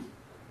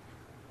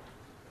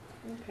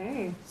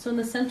 Okay. So in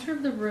the center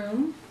of the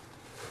room,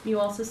 you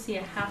also see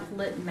a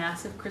half-lit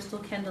massive crystal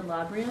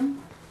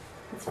candelabrum.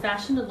 It's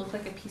fashioned to look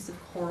like a piece of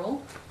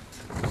coral,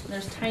 And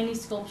there's tiny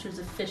sculptures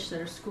of fish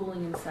that are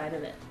schooling inside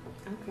of it.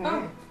 Okay.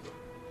 Oh.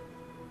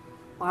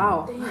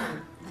 Wow.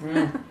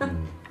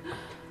 Damn.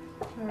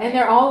 And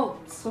they're all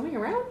swimming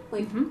around?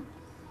 Like,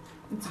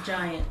 It's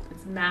giant.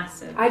 It's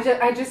massive. I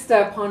just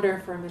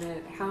ponder for a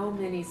minute how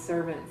many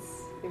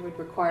servants it would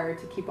require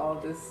to keep all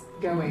of this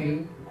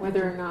going,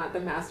 whether or not the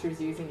master's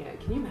using it.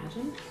 Can you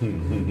imagine?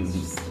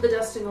 The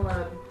dusting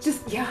alone.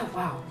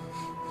 Wow.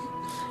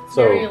 It's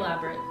So, very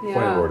elaborate. Yeah.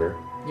 point of order.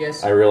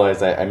 Yes. I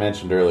realized I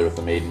mentioned earlier with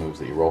the maid moves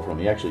that you roll for them.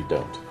 You actually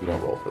don't. You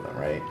don't roll for them,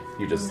 right?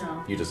 You just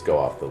No. you just go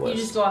off the list.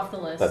 You just go off the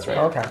list. That's right.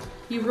 yeah. Okay.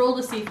 You roll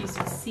to see if you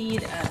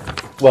succeed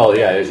at. Well,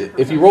 yeah.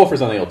 If you roll for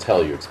something, it'll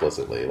tell you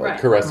explicitly. Like Right.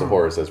 Caress of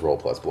Horror says roll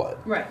plus blood.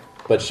 Right.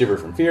 But Shiver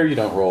from Fear, you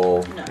don't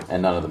roll, No.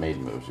 and none of the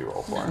maiden moves you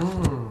roll for.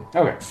 Mm.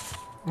 Okay,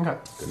 Okay.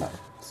 good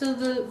enough. So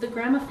the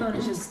gramophone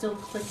is just still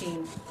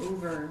clicking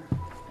over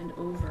and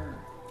over.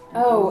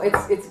 And Oh, over.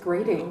 it's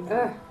grating.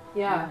 Ugh.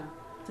 Yeah.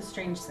 It's a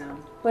strange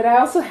sound. But I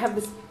also have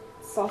this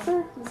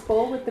saucer, this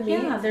bowl with the meat.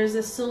 Yeah, there's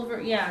a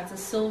silver. Yeah, it's a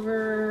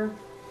silver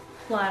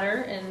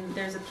platter, and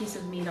there's a piece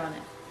of meat on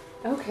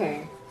it.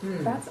 Okay.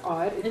 That's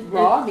odd. It's It-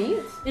 raw meat,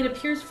 It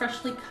appears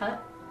freshly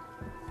cut.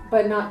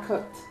 but not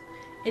cooked.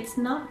 It's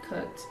not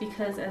cooked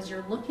because as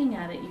you're looking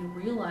at it, you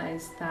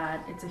realize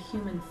that it's a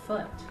human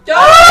foot,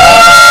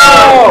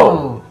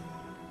 Oh!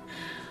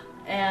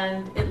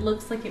 and it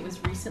looks like it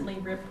was recently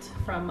ripped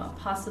from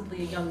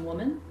possibly a young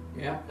woman.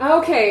 Yeah.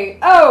 Okay.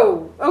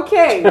 Oh,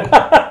 okay.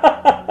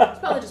 It's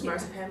probably just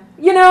marzipan.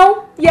 You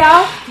know,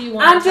 yeah. Do you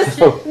want I'm to just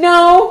touch it?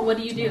 no. What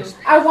do you do?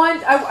 I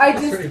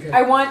pretty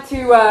good. want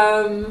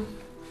to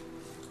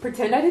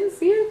pretend I didn't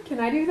see it. Can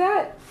I do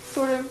that?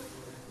 Sort of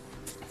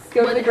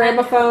go to What the had-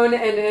 gramophone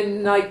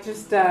and like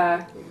just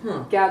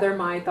gather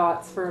my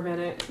thoughts for a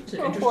minute It's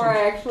an before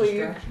I interesting actually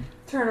distraction.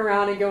 turn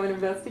around and go and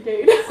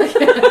investigate.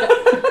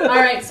 All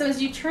right, so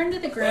as you turn to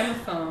the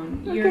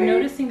gramophone, you're Okay.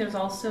 noticing there's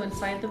also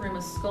inside the room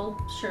a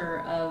sculpture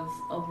of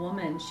a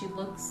woman. She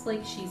looks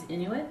like she's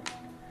Inuit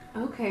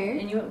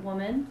Okay.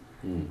 woman,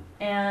 Hmm.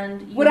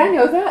 and you, Would I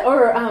know that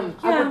or Yeah, I would,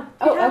 you have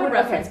I a would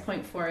reference okay.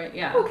 point for it.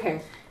 Yeah,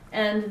 Okay.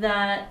 and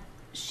that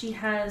she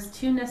has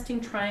 2 nesting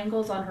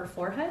triangles on her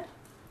forehead,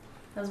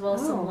 as well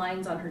as Oh. some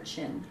lines on her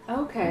chin,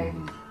 Okay.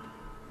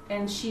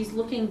 and she's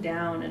looking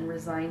down and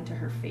resigned to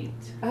her fate.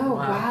 Oh Wow.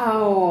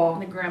 wow.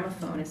 And the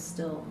gramophone is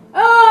still.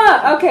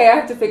 Ah, okay, I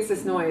have to fix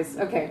this noise.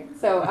 Okay,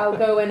 so I'll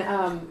go and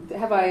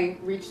have I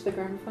reached the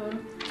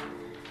gramophone?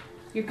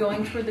 You're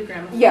going toward the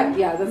gramophone.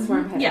 Yeah, that's where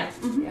I'm headed. Yeah.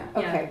 mhm, Yeah,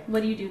 yeah. okay.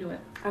 What do you do to it?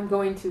 I'm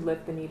going to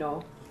lift the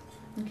needle.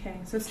 Okay,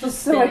 so it's still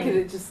Just so I spinning.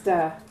 could just,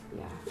 yeah.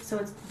 So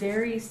it's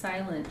very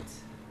silent,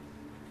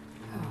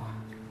 Oh.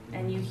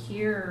 and you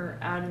hear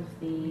out of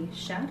the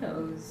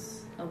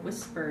shadows a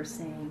whisper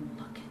saying,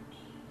 "Look at me."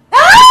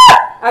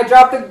 I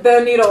dropped the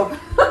needle.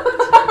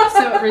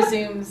 So it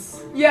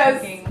resumes. Yes.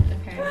 clicking.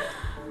 Okay.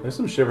 There's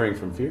some shivering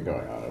from fear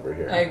going on over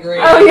here. I agree.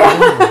 Oh,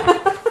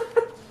 yeah.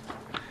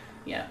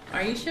 Yeah.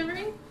 Are you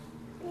shivering?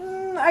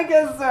 I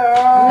guess so.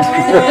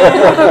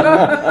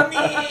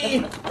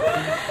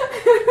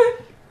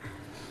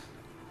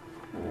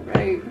 All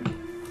right.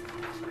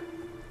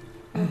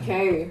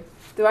 Okay.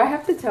 Do I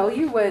have to tell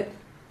you what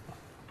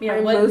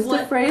I'm most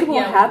afraid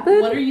will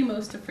happen? What are you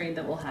most afraid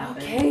that will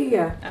happen? Okay.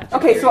 after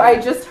Okay, so hearing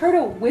I just heard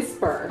a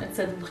whisper. it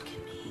said, "Look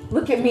at me."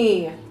 Look at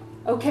me.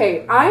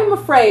 Okay, I'm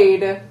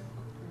afraid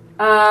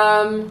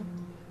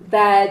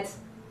that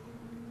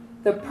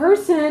the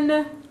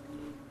person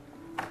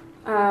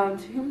to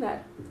whom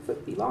that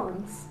foot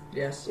belongs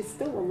Yes. is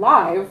still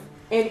alive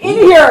and in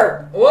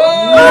here. Whoa!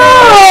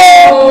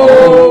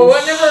 Oh!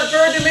 That never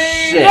occurred to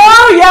me. Shit.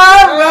 Oh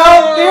yeah,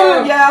 well, Oh.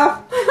 dude,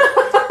 yeah. I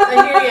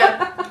hear ya.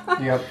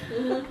 Yep.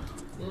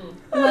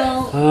 Well,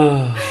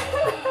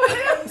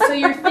 so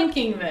you're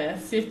thinking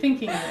this. You're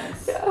thinking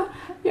this,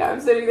 Yeah,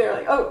 I'm sitting there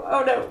like,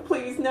 oh no,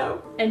 please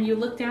no. and you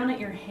look down at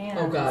your hands.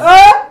 Oh, God.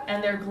 Ah!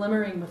 And they're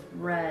glimmering with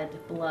red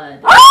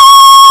blood.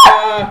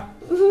 Ah!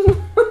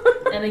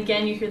 And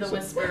again, you hear the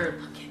whisper,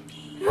 "Look at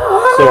me."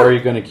 So are you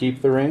going to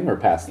keep the ring or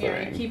pass the Yeah, you're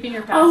ring? keeping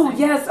your passing. Oh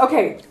yes,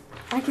 okay,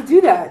 I could do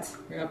that.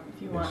 Yep.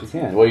 If you Yes, want. you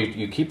can. Well,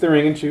 you keep the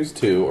ring and choose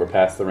 2, or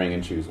pass the ring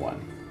and choose 1.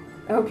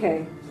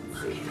 Okay.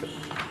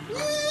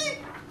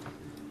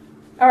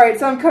 All right,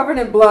 so I'm covered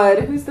in blood.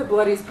 Who's the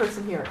bloodiest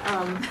person here?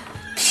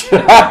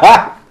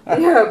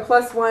 Yeah,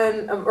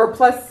 +1 or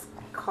plus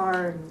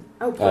card.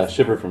 Oh, plus.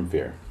 Shiver from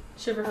Fear.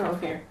 Shiver from Oh, okay.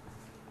 fear.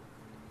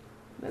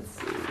 Let's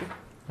see.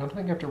 I don't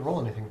think you have to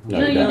roll anything. No,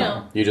 you you don't.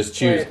 don't. You just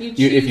choose. You If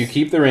you choose-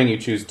 keep the ring, you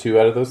choose 2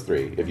 out of those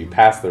 3. If you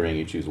pass the ring,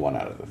 you choose 1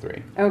 out of the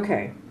 3.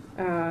 Okay.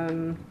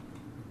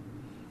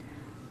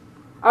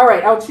 All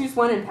right, I'll choose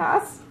 1 and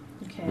pass.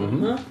 Okay.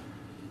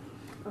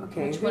 Mm-hmm.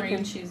 Okay. Which who one are you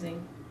can-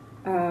 choosing?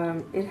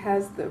 It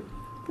has the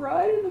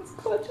bride in its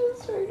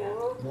clutches right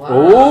now. Wow.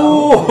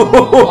 Oh!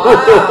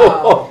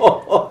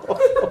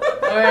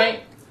 All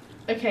right.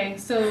 Okay,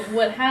 so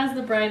what has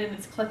the bride in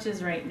its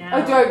clutches right now?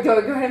 Oh, do I go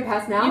ahead and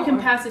pass now? You can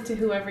or- pass it to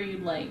whoever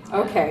you'd like. yeah.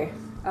 Okay.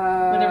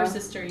 Whatever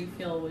sister you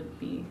feel would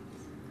be.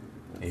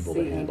 Able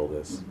see. to handle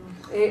this.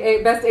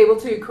 Best able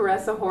to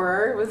caress a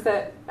horror was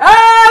that.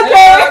 Ah,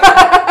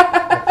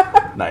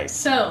 Nice.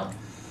 So,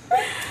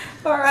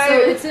 All right. so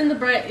it's in the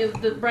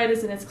bride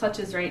is in its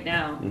clutches right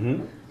now.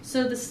 Mm-hmm.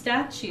 So the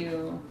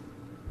statue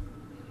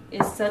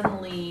is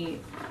suddenly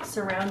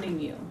surrounding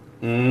you.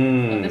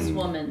 Of this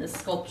woman, this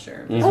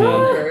sculpture. This woman.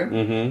 Okay.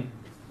 Mm-hmm.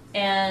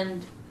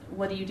 And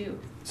what do you do?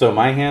 So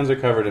my hands are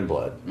covered in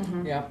blood.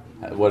 Yeah.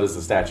 What does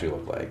the statue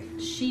look like?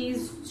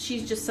 She's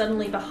just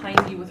suddenly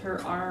behind you with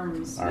her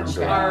arms, Arms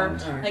which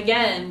around. are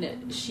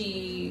again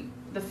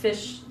the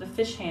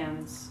fish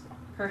hands.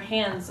 Her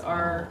hands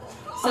are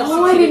I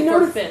substituted didn't for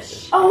notice.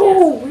 fish.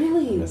 Oh,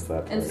 really? Missed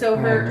that part. And so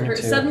me her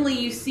too. suddenly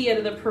you see out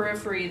of the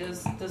periphery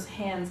those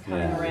hands coming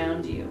Yeah.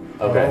 around you.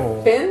 Okay.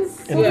 Oh.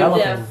 Fins? Enveloping.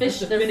 Yeah, fish.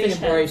 The They're Finny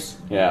fish embrace.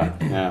 Yeah.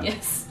 Yeah.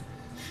 Yes.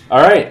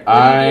 All right. What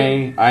do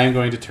you I am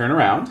going to turn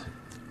around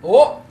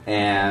Oh!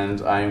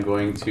 and I am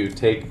going to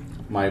take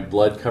my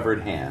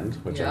blood-covered hand,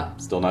 which Yeah. I'm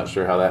still not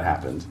sure how that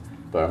happened,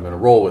 but I'm going to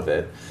roll with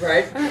it,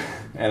 Right.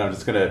 and I'm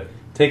just going to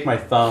take my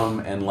thumb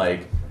and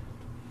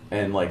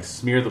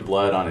smear the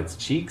blood on its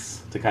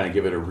cheeks to kind of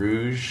give it a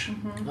rouge,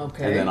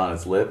 Okay. and then on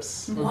its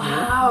lips.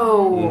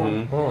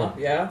 Wow. Mhm.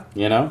 Yeah.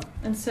 You know?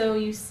 And so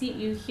you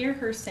hear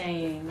her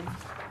saying,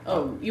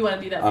 "Oh, you want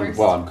to do that I'm, first?"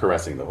 well, I'm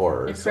caressing the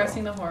horror. You're so.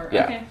 caressing the horror.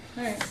 Yeah. Okay.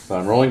 All right. So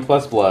I'm rolling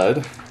plus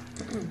blood.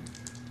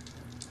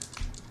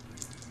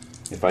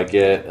 If I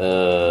get,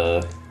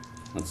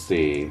 let's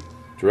see,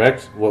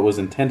 direct what was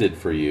intended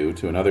for you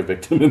to another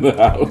victim in the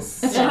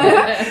house.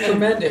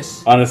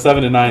 Tremendous. On a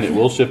 7 to 9, it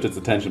will shift its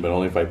attention, but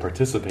only if I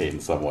participate in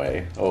some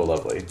way. Oh,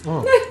 lovely.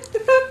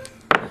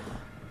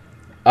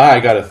 I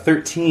got a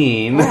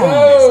 13.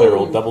 So I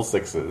rolled double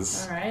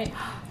sixes. All right.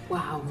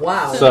 Wow.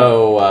 Wow.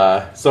 So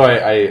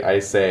I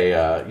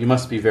say, you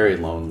must be very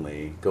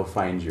lonely. Go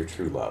find your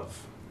true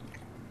love.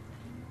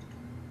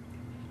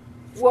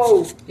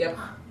 Whoa. Yep.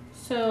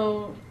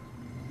 So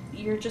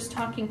you're just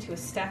talking to a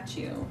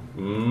statue.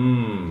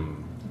 Mmm.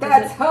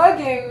 That's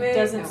hugging me.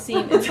 Doesn't No.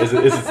 seem. Is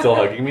it still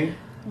hugging me?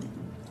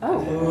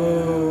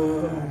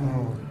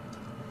 Oh.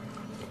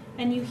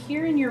 And you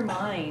hear in your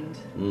mind,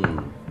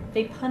 Mm.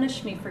 they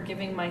punish me for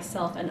giving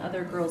myself and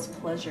other girls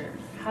pleasure.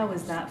 How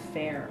is that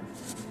fair?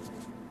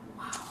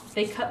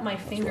 They cut my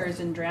fingers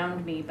and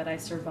drowned me, but I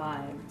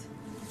survived.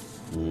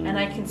 And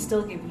I can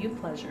still give you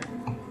pleasure.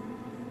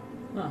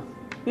 Huh.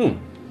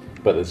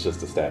 But it's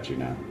just a statue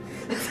now.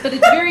 But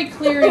it's very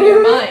clear in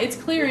your mind. It's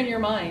clear in your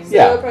mind.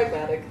 Yeah. So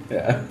pragmatic.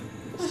 Yeah.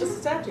 It's just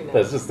a statue now.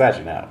 But it's just a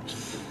statue now.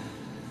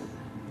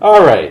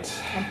 All right.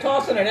 I'm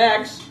tossing an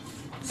axe.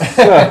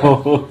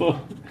 So,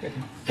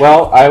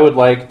 well, I would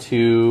like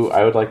to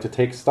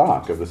take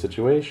stock of the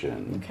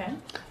situation. Okay.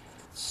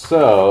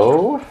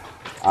 So,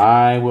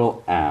 I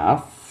will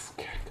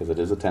ask, because it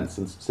is a tense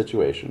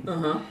situation.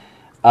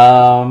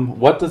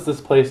 What does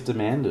this place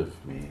demand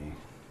of me?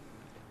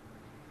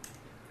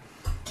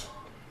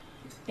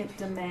 It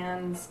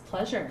demands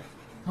pleasure.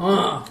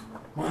 Wow.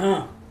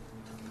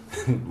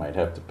 Might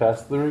have to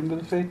pass the ring to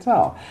the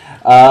fatale.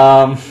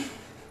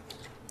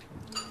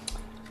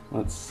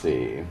 Let's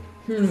see.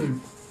 The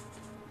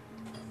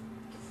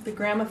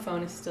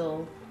gramophone is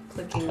still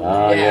clicking.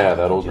 Yeah,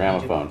 that old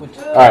gramophone.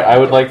 All right, I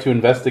would like to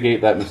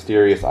investigate that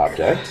mysterious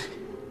object.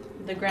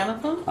 The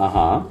gramophone?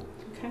 Uh-huh.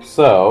 Okay.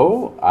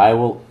 So, I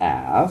will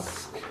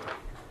ask,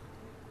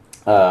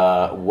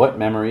 what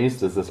memories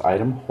does this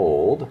item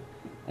hold,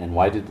 and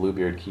why did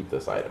Bluebeard keep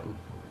this item?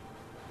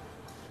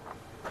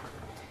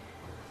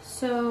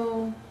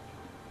 So,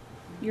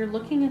 you're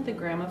looking at the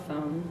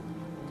gramophone,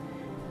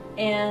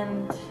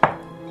 and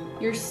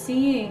you're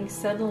seeing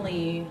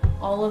suddenly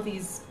all of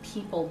these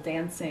people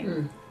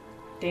dancing.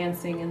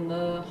 Dancing in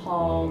the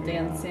hall,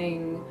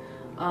 dancing.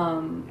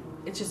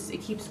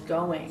 It keeps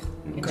going.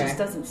 It Okay. just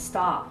doesn't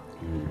stop.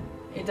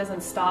 It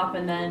doesn't stop,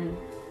 and then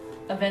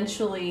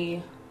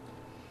eventually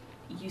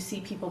you see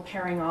people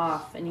pairing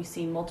off, and you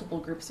see multiple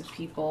groups of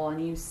people,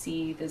 and you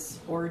see this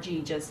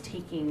orgy just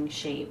taking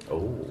shape.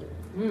 Oh.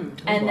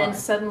 And then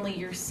suddenly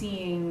you're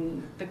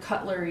seeing the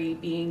cutlery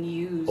being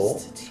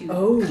used to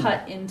Oh.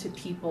 cut into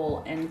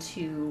people and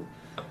to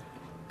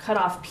cut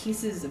off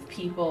pieces of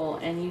people,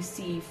 and you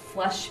see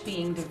flesh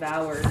being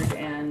devoured,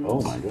 and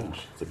Oh my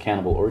gosh. It's a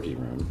cannibal orgy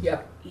room.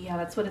 Yep. yeah,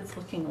 that's what it's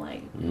looking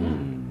like.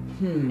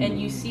 Mm. And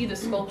you see the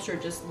sculpture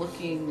just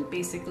looking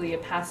basically a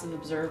passive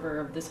observer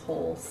of this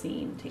whole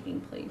scene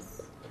taking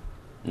place.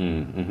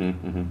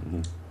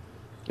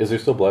 Is there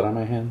still blood on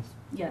my hands?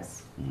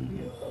 Yes.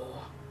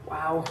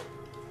 Wow.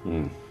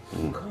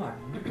 God.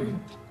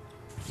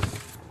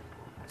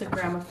 The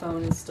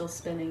gramophone is still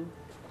spinning.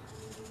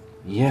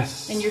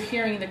 Yes. And you're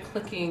hearing the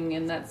clicking,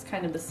 and that's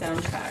kind of the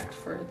soundtrack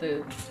for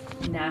the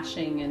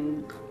gnashing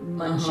and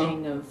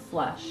munching of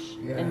flesh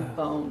and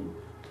bone.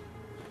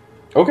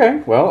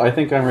 Okay, well, I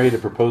think I'm ready to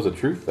propose a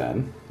truth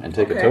then, and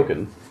take a Okay.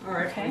 token. All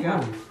right. Okay.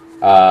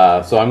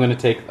 Yeah. So I'm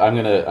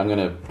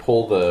gonna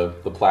pull the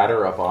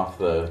platter up off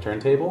the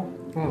turntable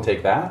and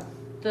take that.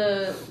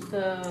 The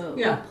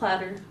Yeah.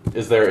 platter.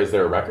 Is there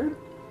a record?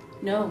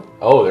 No.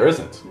 Oh, there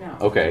isn't.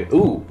 No. Okay.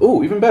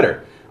 Ooh, even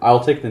better. I'll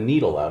take the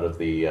needle out of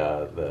the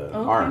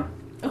arm.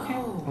 Okay.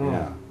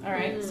 Yeah. All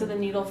right. So the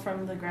needle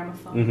from the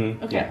gramophone.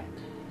 Mm-hmm. Okay. Yeah.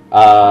 And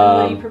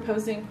what are you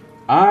proposing?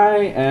 I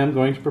am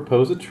going to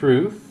propose a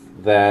truth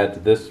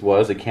that this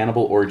was a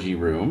cannibal orgy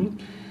room.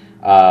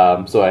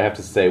 So I have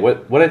to say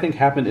what I think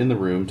happened in the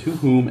room, to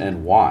whom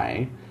and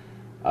why.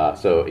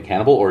 So a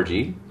cannibal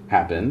orgy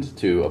happened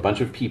to a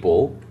bunch of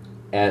people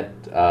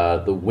at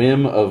the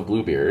whim of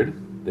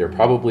Bluebeard. They're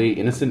probably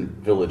innocent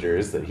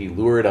villagers that he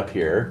lured up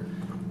here.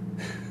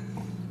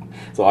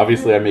 So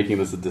obviously I'm making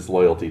this a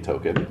disloyalty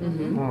token.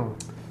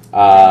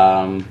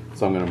 Mm-hmm.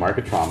 So I'm going to mark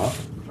a trauma.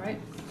 Right.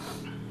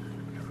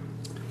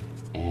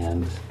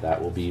 And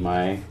that will be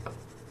my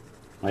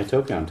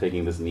token. I'm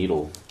taking this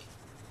needle,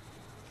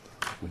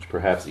 which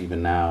perhaps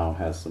even now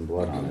has some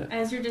blood on it.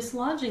 As you're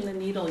dislodging the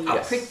needle, you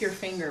prick your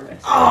finger with it.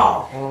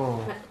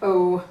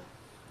 Oh.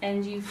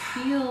 And you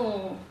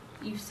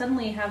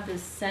suddenly have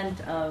this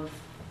scent of,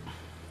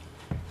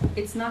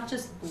 it's not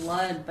just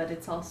blood, but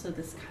it's also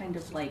this kind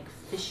of like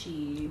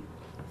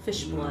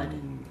fish blood.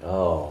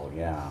 Oh,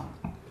 yeah.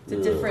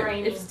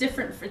 It's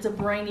different, it's a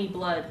briny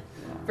blood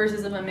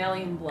versus a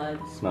mammalian blood.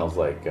 Smells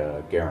like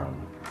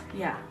garum.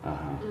 Yeah.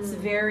 It's a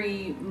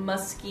very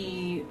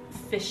musky,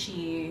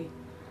 fishy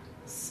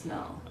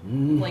smell.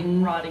 Like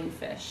rotting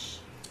fish.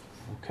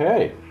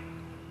 Okay.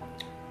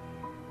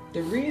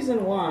 The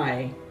reason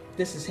why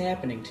this is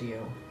happening to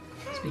you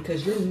is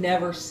because you're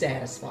never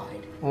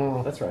satisfied.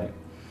 That's right.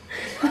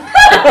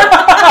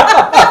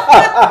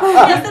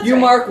 You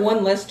mark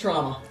one less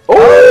trauma.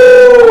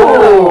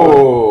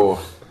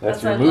 Oh!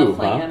 That's your why I move, love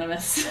playing huh?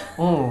 Animus.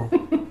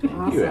 Thank you,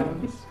 Awesome.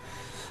 Animus.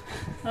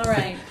 All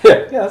right.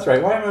 Yeah, that's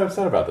right. Why am I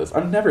upset about this?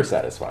 I'm never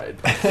satisfied.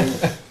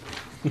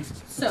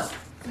 So,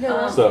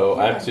 So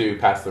I have to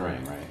pass the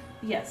ring, right?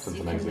 yes, Since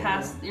you I'm can exiting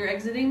pass. the room. You're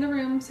exiting the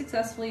room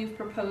successfully. You've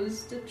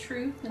proposed a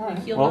truth and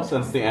you healed Well, up.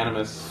 since the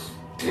Animus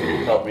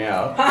helped me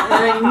out.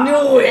 I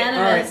knew it!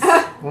 Animus.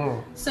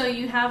 Alright. So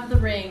you have the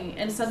ring,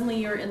 and suddenly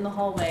you're in the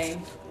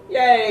hallway,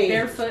 Yay!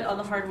 barefoot on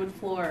the hardwood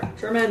floor.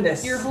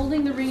 Tremendous. You're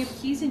holding the ring of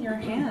keys in your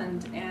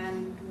hand,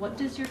 and what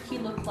does your key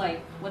look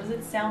like? What does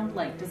it sound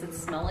like? Does it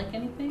smell like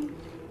anything?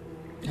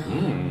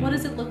 What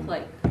does it look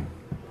like?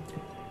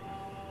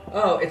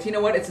 Oh, it's, you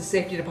know what? It's a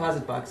safety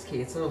deposit box key.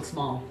 It's a little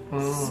small.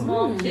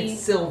 Small key,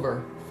 It's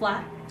silver.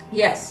 flat.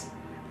 Yes.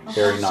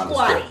 Very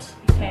Squatty. nondescript.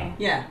 Okay.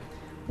 Yeah.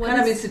 What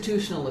kind of is-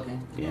 institutional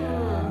looking. Yeah.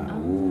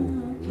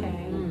 Oh,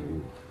 okay.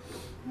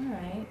 All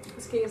right.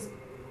 This key's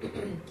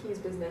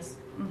business.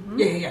 Mm-hmm.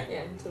 Yeah, yeah, yeah.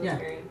 Yeah, until Yeah.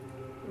 it's very.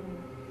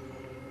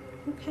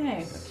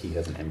 Okay. He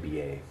has an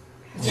MBA.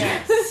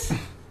 Yes.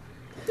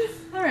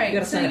 All right. You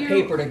gotta sign a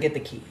paper to get the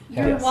key.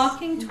 You're Yes.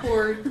 walking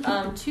toward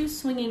two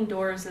swinging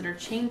doors that are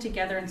chained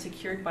together and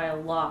secured by a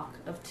lock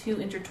of two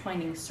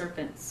intertwining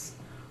serpents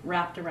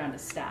wrapped around a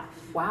staff.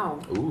 Wow.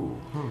 Ooh.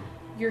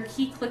 Your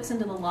key clicks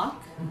into the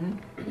lock.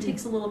 It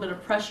takes a little bit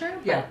of pressure,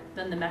 but Yeah.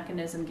 then the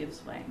mechanism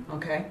gives way,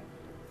 Okay.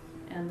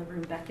 and the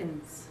room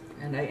beckons.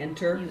 And I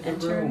enter You the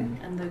enter, room.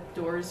 and the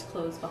doors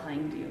close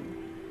behind you.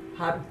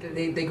 How,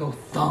 they go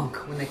thunk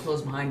when they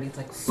close behind me. It's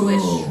like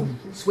Swish. boom.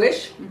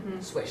 Swish? Mm-hmm.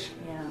 Swish.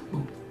 Yeah.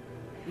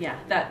 Yeah,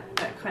 that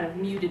kind of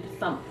muted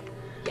thump.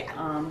 Yeah.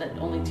 That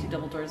only two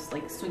double doors,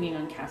 like swinging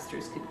on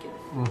casters, could give.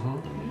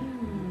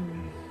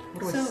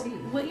 What do I So see?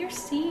 what you're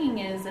seeing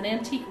is an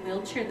antique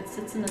wheelchair that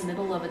sits in the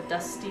middle of a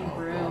dusty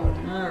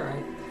room.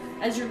 Alright.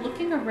 As you're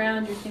looking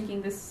around, you're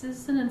thinking, this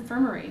is an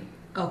infirmary.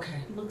 Okay.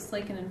 It looks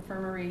like an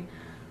infirmary.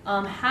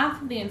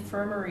 Half of the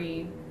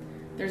infirmary,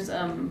 there's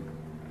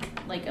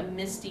like a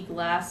misty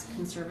glass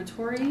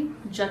conservatory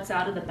juts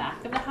out of the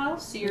back of the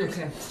house. So you're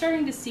Okay.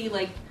 starting to see,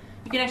 like,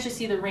 you can actually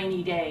see the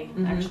rainy day,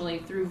 actually,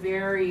 through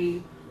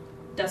very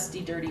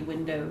dusty, dirty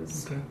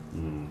windows. Okay.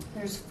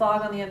 There's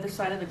fog on the other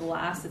side of the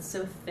glass. It's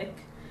so thick.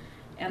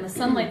 And the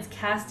sunlight's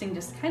casting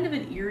just kind of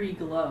an eerie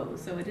glow.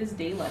 So it is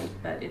daylight,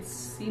 but it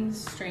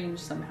seems strange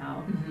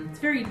somehow. It's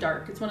very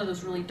dark. It's one of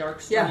those really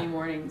dark, stormy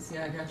mornings.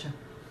 Yeah, I gotcha.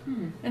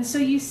 And so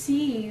you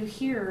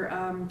hear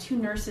two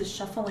nurses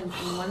shuffling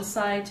from one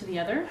side to the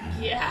other.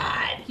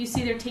 God. You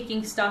see they're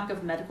taking stock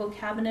of medical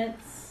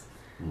cabinets,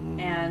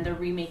 and they're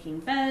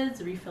remaking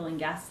beds, refilling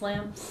gas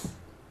lamps.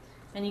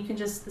 And you can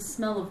the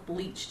smell of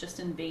bleach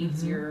just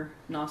invades your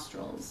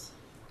nostrils.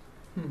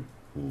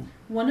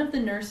 One of the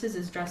nurses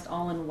is dressed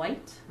all in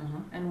white,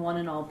 and one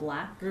in all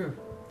black.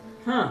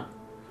 Huh.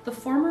 The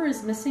former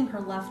is missing her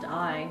left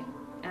eye,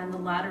 and the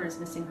latter is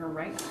missing her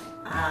right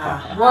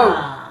eye.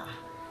 Whoa.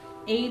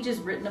 Age is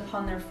written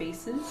upon their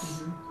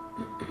faces.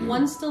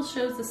 One still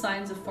shows the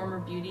signs of former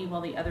beauty,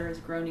 while the other has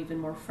grown even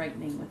more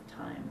frightening with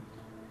time.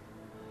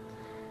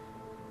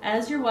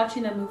 As you're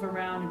watching them move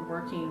around and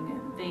working,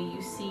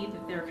 you see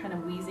that they're kind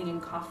of wheezing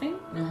and coughing.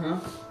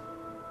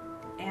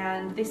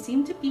 And they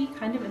seem to be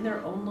kind of in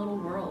their own little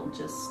world,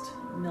 just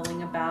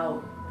milling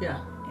about. Yeah.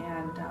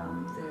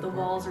 And the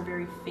walls are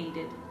very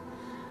faded.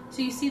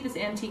 So you see this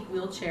antique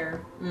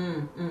wheelchair,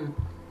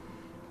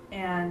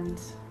 and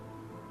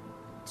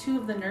two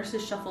of the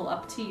nurses shuffle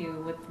up to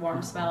you with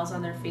warm smiles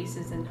on their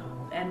faces and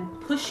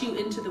push you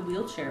into the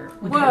wheelchair.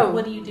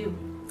 What do you do?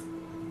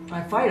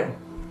 I fight him.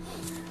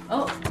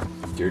 Oh,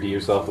 Dirty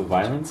yourself with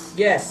violence?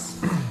 Yes.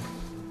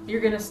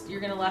 you're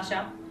gonna lash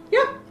out?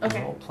 Yep.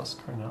 Okay. Roll plus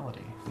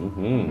carnality.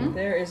 Mm-hmm.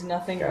 There is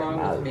nothing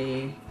wrong with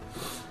me.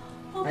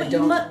 Oh, I but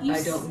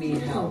don't need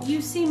help.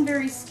 You seem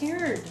very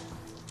scared,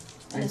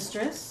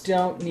 mistress.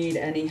 Don't need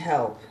any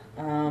help.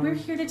 We're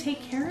here to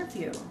take care of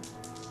you.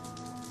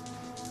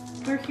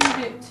 We're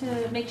here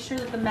to make sure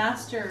that the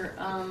master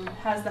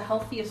has the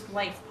healthiest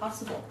life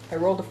possible. I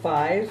rolled a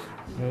 5.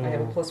 I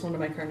have a +1 to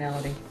my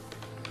carnality.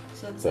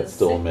 So it's That's a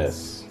still a 6.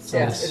 miss. So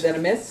Yeah, is that a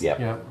miss? Yep.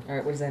 Yep. All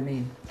right, what does that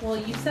mean? Well,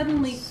 you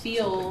suddenly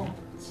feel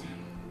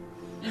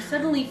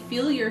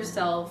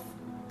yourself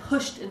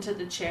pushed into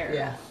the chair.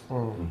 Yeah.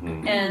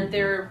 Mm-hmm. And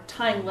they're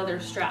tying leather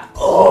straps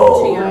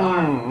to your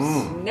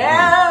arms.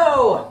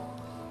 No!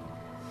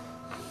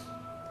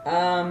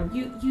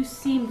 You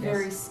seem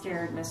very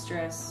scared,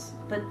 mistress,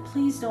 but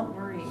please don't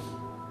worry.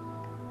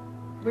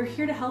 We're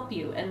here to help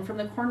you. And from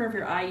the corner of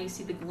your eye, you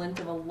see the glint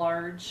of a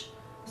large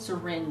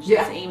syringe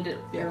that's aimed at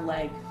your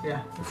leg.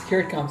 Yeah, here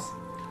it comes.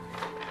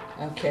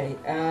 Okay,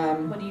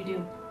 What do you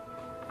do?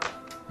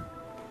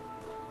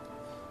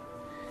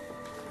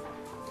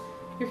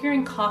 You're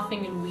hearing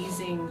coughing and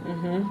wheezing.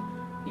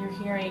 Mm-hmm. You're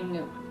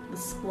hearing the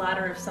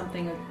splatter of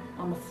something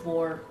on the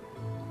floor.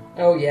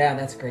 Oh yeah,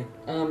 that's great.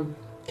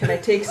 Can I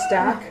take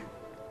stock?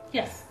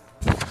 Yes.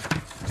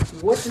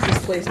 What does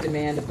this place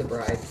demand of the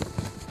bride?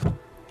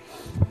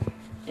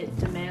 It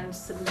demands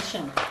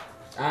submission.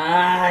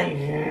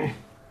 Yeah.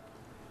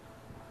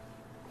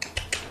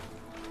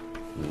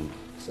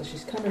 So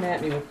she's coming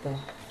at me with the...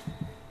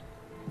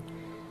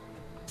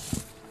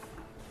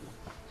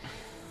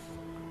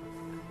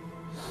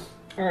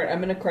 Alright, I'm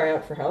gonna cry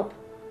out for help.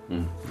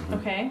 Mm-hmm.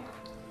 Okay.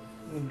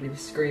 I'm gonna be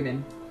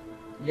screaming.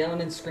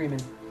 Yelling and screaming.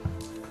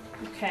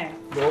 Okay.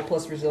 Roll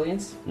plus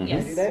resilience. Mhm. Yes. Can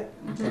I do that?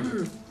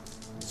 Okay.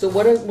 So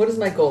what is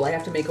my goal? I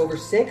have to make over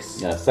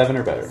 6? Yeah, 7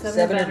 or better.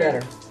 7 or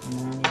better. Come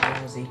on, you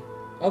lousy.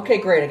 Okay,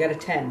 great. I got a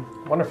 10.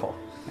 Wonderful.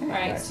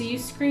 Alright, so you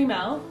scream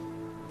out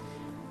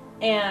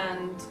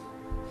and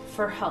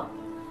for help.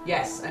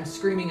 Yes, I'm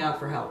screaming out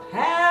for help.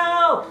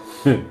 Help!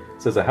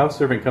 Says a house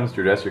servant comes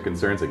to address your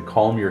concerns and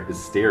calm your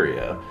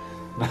hysteria.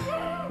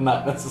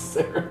 Not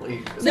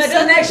necessarily. No, it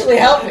doesn't actually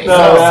help me.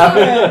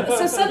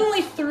 So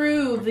suddenly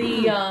through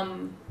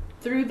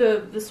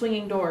the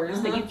swinging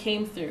doors that you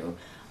came through,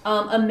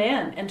 a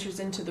man enters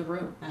into the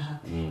room.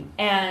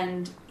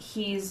 And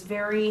he's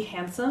very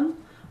handsome,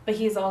 but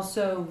he's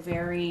also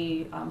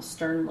very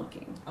stern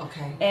looking.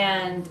 Okay.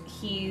 And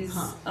he's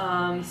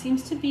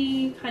seems to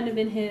be kind of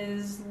in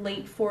his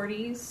late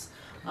 40s.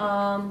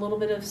 A little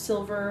bit of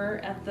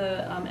silver at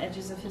the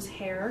edges of his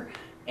hair.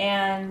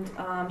 And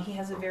he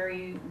has a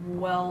very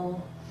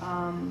well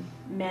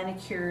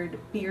manicured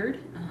beard.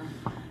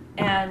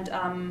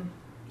 And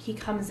he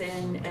comes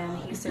in and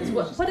he says,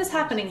 what is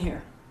happening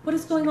here? What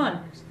is going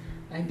on?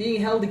 I'm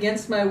being held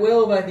against my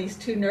will by these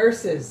 2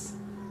 nurses.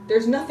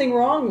 There's nothing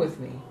wrong with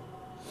me.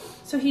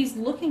 So he's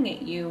looking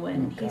at you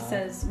and he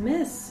says,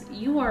 Miss,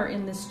 you are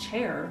in this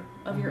chair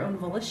of your own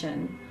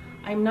volition.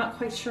 I'm not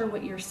quite sure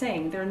what you're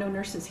saying. There are no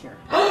nurses here.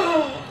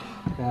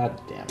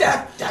 God damn it.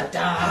 Da, da,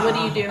 da. What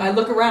do you do? I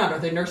look around. Are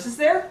there nurses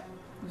there?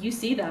 You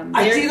see them.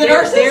 I see the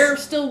nurses? They're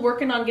still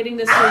working on getting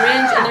this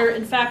syringe, and they're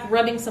in fact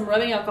rubbing some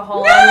rubbing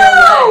alcohol on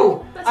your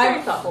leg. That's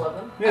very thoughtful of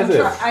them. Yes, it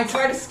is. I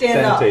try to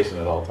stand up. Sanitation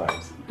at all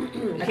times.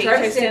 Okay,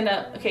 try to stand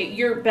up. Okay,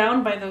 you're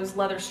bound by those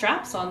leather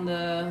straps on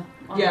the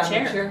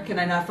chair. Can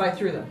I not fight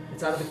through them?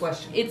 It's out of the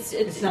question. It's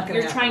not gonna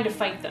you're happen. trying to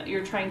fight them.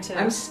 You're trying to.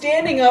 I'm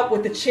standing up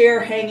with the chair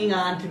hanging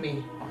on to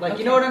me. Like,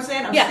 you know what I'm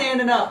saying? I'm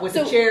standing up with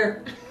the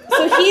chair.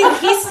 So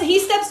he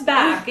steps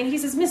back and he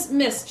says,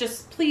 Miss,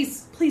 just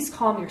please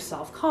calm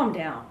yourself. Calm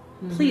down.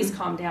 Please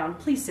calm down.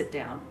 Please sit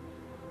down.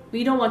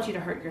 We don't want you to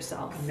hurt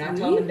yourself. I'm not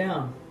calming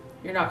down.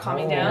 You're not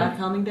calming I'm down? not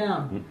calming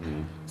down.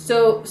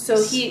 So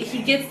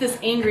he gets this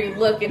angry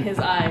look in his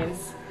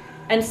eyes,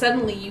 and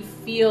suddenly you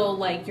feel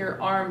like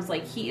your arms,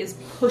 like he is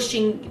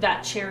pushing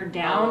that chair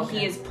down. Oh, okay.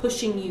 He is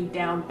pushing you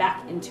down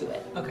back into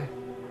it. Okay.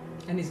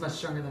 And he's much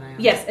stronger than I am.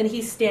 Yes, and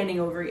he's standing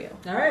over you.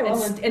 All right, well,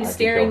 and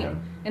staring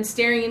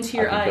into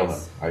your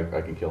eyes.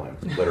 I can kill him.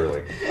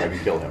 Literally. I can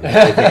kill him.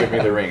 If you give me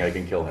the ring, I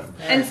can kill him.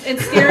 And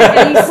he's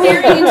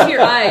staring into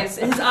your eyes.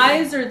 His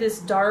eyes are this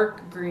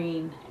dark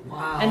green.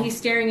 Wow. And he's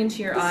staring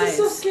into your eyes. This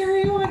is so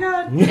scary. Oh my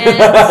god.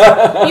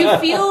 And you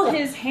feel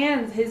his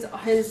hands,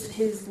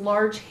 his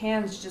large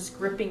hands just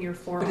gripping your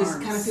forearms. But does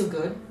it kind of feel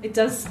good? It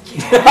does.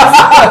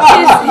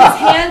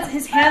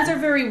 His hands are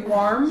very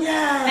warm.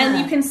 Yeah. And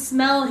you can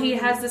smell he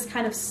has this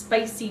kind of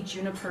spicy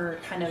juniper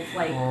kind of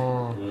like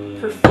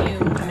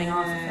perfume coming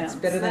off of him. It's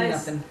better than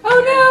nothing.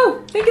 Oh no!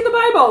 Think of the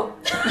Bible!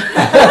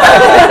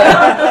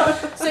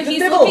 So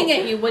he's looking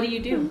at you. What do you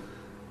do?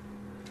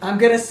 I'm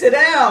gonna sit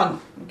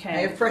down. Okay.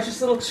 I have precious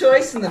little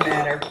choice in the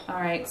matter. All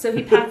right. So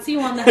he pats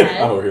you on the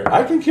head. Oh, here.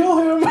 I can kill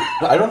him.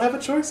 I don't have a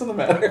choice in the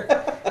matter.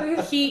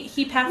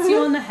 He pats you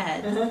on the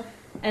head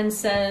and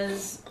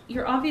says,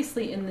 "You're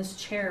obviously in this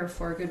chair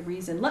for a good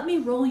reason. Let me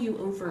roll you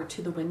over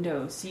to the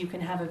window so you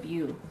can have a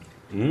view."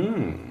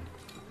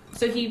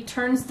 So he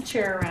turns the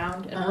chair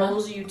around and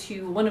rolls you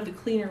to one of the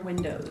cleaner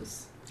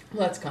windows.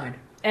 Well, that's kind.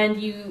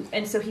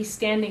 And so he's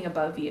standing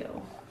above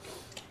you.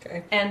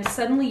 Okay. And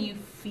suddenly you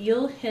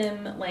feel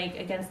him like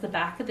against the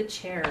back of the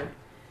chair.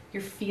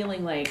 You're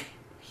feeling like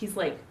he's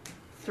like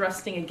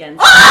thrusting against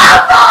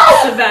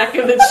the back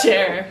of the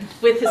chair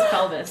with his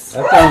pelvis.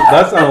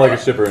 That sounded like a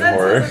shiver in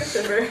horror.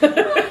 Sounds like a shiver.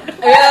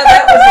 Yeah,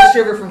 that was a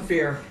shiver from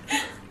fear.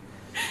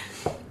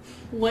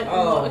 What?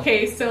 Oh.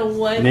 Okay, so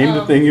what? Name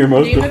the thing you're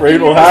most name the afraid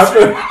thing will you're most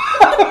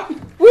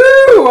happen.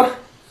 Woo!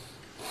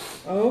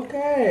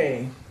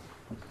 Okay.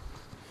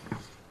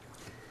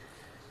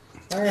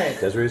 All right.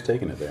 Desiree's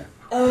taking it there.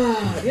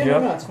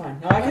 No, it's fine.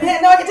 No, I can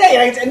tell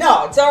you.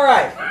 No, it's all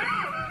right.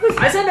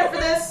 I signed up for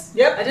this.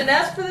 Yep. I didn't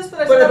ask for this,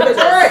 but I But signed up for it's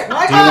this. all right. No,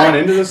 I Do you got want it.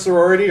 into the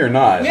sorority or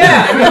not?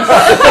 Yeah.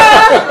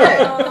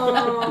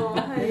 Oh,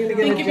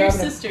 Think of your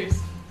sisters.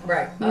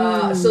 Right.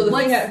 So the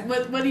thing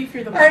What do you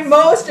fear the most? I'm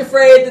most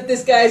afraid that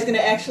this guy's going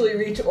to actually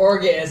reach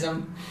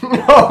orgasm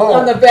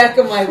on the back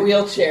of my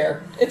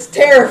wheelchair. It's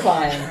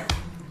terrifying.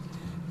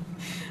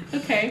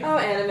 Okay. Oh,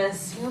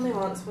 Animus. He only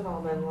wants what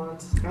all men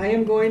want. I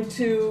am going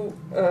to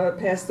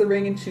pass the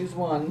ring and choose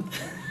one.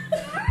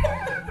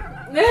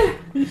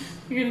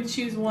 You're gonna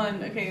choose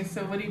one. Okay,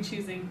 so what are you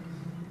choosing?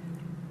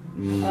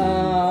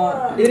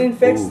 It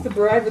infects the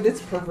bride with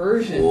its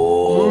perversion.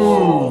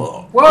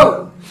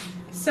 Whoa!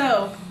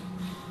 So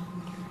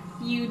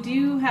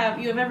you have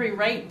every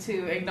right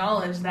to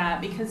acknowledge that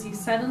because you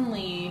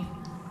suddenly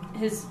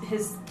his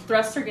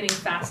thrusts are getting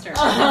faster and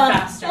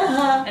faster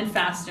and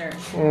faster,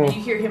 and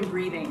you hear him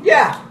breathing.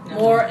 Yeah.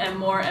 More and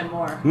more and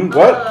more.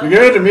 What? You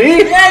gave it to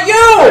me? Yeah,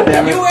 you!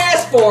 Damn it. You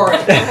asked for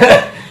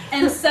it.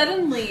 And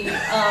suddenly,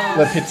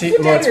 The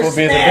petite morts will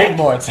be the big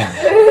morts.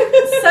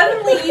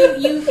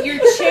 suddenly your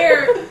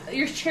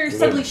chair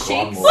suddenly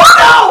shakes.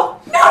 No!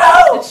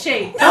 It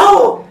shakes.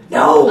 No!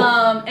 No!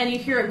 And you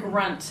hear a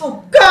grunt,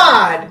 Oh,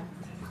 God!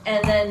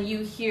 and then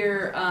you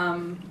hear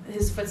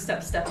his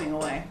footsteps stepping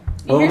away.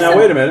 You Oh, hear now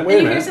wait a minute.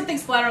 You hear something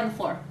splatter on the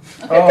floor.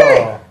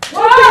 Oh.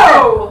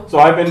 Whoa!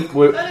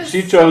 So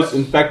she chose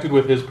infected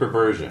with his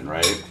perversion,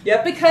 right?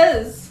 Yep.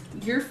 Because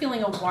you're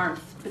feeling a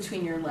warmth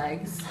between your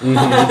legs.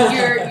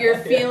 Mm-hmm.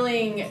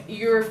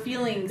 You're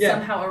feeling Yeah.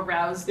 somehow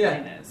aroused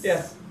by this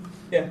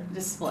Yeah.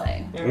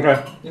 display.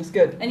 Okay. That's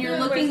good. And you're Yeah,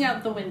 looking where's-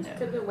 out the window.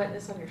 Could have been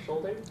wetness on your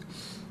shoulder.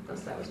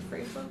 Unless that was a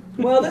phrase one.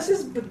 Well, this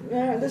is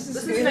This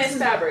is nice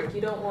fabric.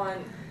 You don't want.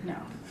 No.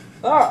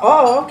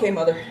 Oh, okay,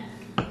 mother.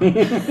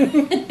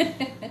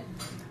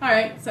 All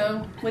right.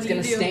 So what It's do you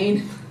gonna do? stain.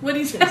 What do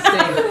you It's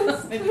gonna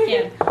stain. if you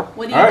can?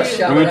 What do you All right. do?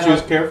 Shove I'm going it to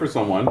choose out. care for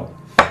someone.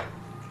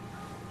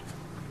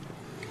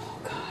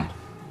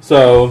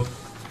 So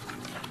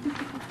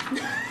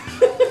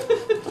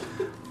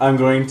I'm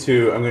going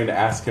to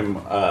ask him.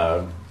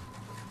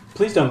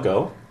 Please don't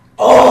go.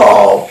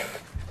 Oh!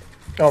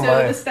 Oh So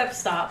my. the steps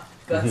stop,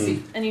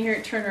 Gutsy. and you hear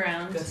it turn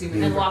around Gutsy and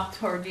maneuver. walk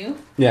toward you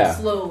Yeah.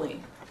 slowly.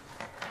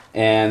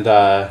 And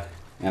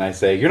I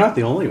say, you're not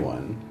the only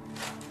one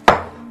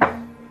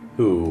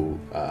who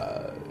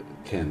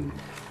can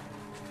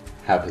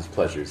have his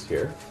pleasures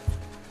here.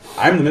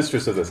 I'm the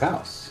mistress of this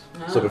house.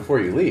 So before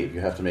you leave,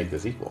 you have to make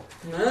this equal.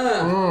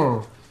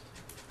 Ah.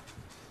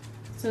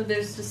 So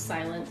there's just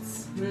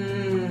silence.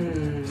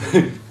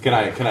 Can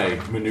I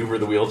maneuver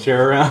the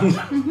wheelchair around?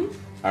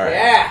 All right.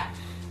 Yeah.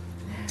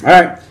 All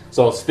right.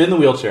 So I'll spin the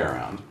wheelchair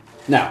around.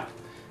 Now,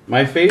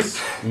 my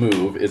face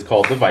move is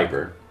called the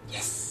Viper.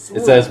 Yes.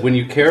 It says, when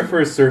you care for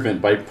a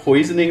servant by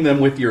poisoning them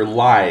with your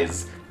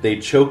lies, they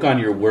choke on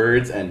your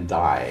words and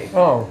die.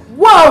 Oh.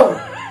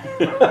 Whoa!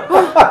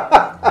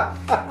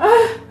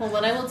 Well,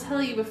 what I will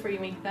tell you before you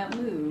make that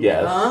move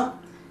Yes. Huh?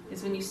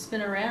 is when you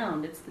spin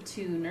around, it's the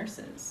two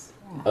nurses.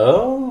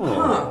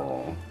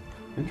 Oh.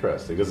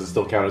 Interesting. Does it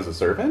still count as a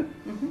servant?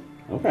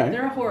 Okay.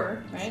 They're a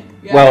horror, right?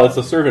 Yeah. Well, it's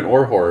a servant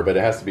or horror, but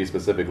it has to be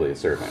specifically a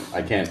servant.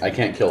 I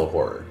can't kill a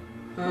horror.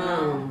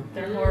 Oh.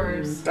 They're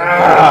horrors.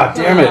 Ah,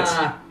 damn it.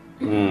 Ah.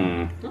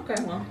 Hmm. Okay,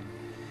 well.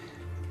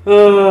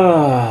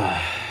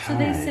 So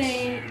they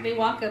say, they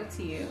walk up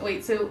to you.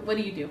 Wait, so what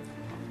do you do?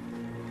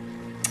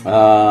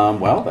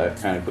 Well, that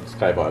kind of puts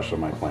kibosh on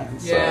my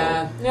plans.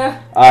 Yeah. Yeah.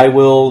 So I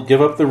will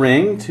give up the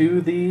ring to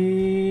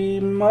the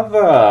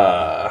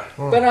mother.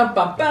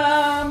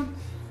 Ba-dum-bum-bum.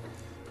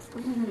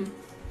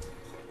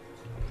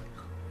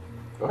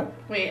 Go ahead.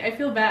 Wait, I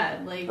feel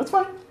bad. Like, That's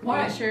fine.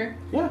 Why? you sure?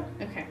 Yeah.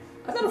 Okay.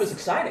 I thought it was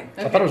exciting.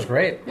 I thought it was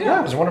great. Yeah.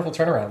 It was a wonderful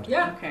turnaround.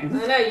 Yeah. Okay. I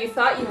know, you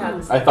thought you had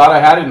this. I thought I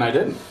had it and I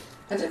didn't.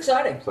 That's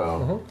exciting.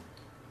 So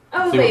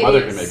Oh, see what mother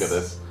ladies, can make of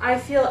this. I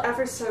feel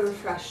ever so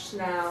refreshed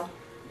now.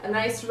 A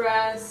nice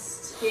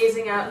rest,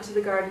 gazing out into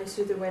the garden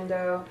through the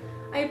window.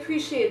 I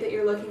appreciate that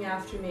you're looking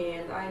after me,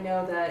 and I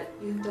know that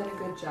you've done a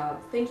good job.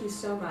 Thank you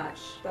so much,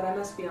 but I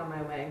must be on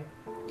my way.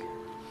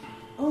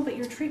 Oh, but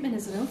your treatment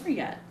isn't over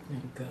yet.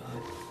 Oh,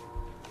 God.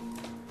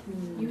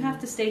 You have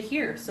to stay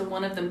here. So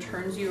one of them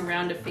turns you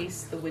around to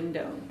face the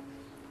window.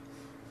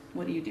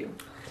 What do you do?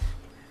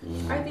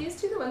 Are these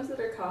two the ones that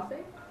are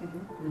coughing?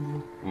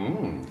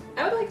 Mm.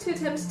 I would like to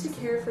attempt to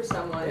care for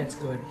someone. That's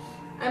good.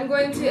 I'm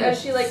going to,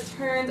 as she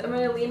turns, I'm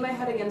going to lean my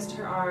head against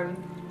her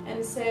arm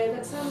and say,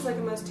 "That sounds like a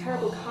most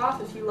terrible cough.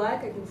 If you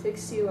like, I can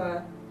fix you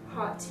a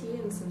hot tea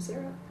and some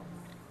syrup."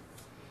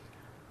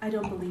 I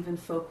don't believe in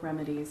folk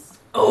remedies.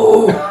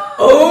 Oh!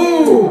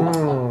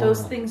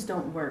 Those things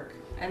don't work.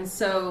 And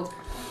so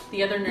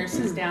the other nurse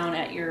is down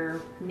at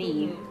your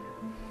knee,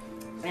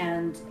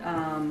 and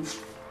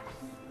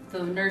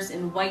the nurse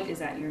in white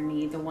is at your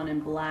knee. The one in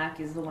black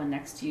is the one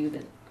next to you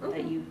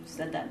that you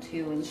said that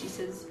to. And she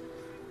says,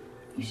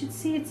 "You should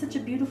see, it's such a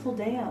beautiful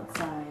day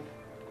outside."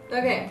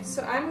 Okay,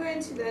 so I'm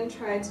going to then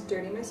try to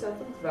dirty myself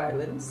with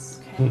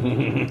violence.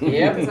 Yep.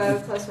 Because I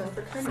have +1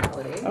 for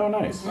carnality. Oh,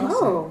 nice.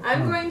 Oh.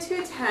 I'm going to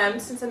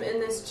attempt, since I'm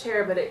in this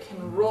chair but it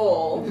can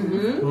roll,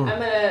 Mm-hmm. I'm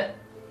going to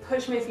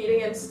push my feet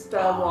against the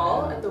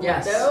wall at the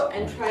Yes. window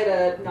and try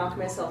to knock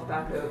myself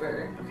back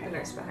over the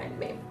nurse behind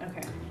me.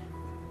 Okay.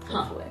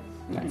 Hopefully.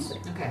 Nice.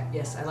 Okay,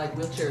 yes, I like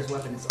wheelchair as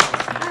weapon. It's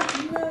awesome.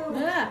 Ah, no.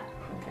 Ah.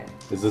 Okay.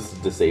 Is this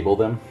disable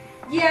them?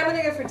 Yeah, I'm going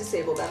to go for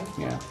disable them.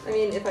 Yeah. I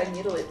mean, if I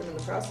mutilate them in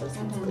the process.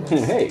 That's good.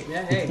 Hey.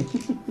 Yeah, hey.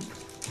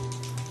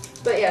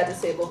 But yeah,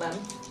 disable them.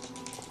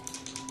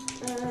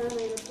 I get a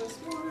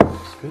 +1.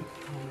 That's good.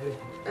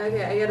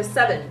 Okay, I get a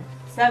 7.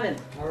 7.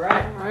 All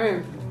right.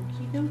 Alright.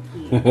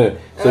 Okey-dokey.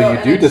 So Oh, you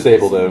and do I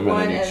disable choose them, and one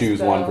then you as choose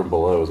the- one from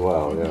below as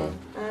well. Yeah.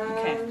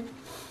 Okay.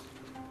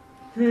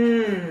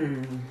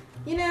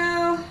 You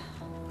know,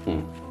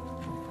 Hmm.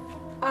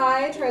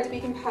 I tried to be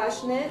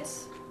compassionate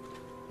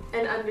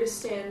and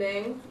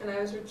understanding, and I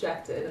was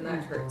rejected, and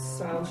that hurts.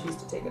 So I'll choose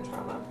to take a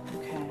trauma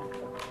Okay.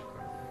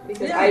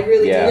 because Yeah. I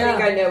really Yeah. do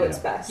think I know what's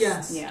Yeah. best.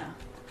 Yes. Yeah.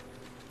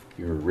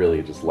 You were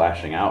really just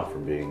lashing out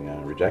from being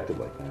rejected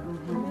like that. I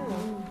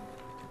know.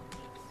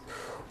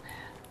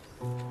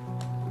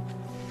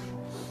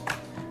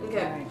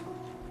 Okay. Alright.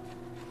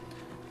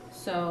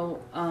 So,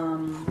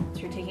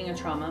 you're taking a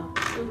trauma.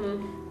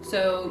 Mm-hmm.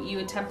 So you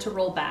attempt to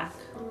roll back,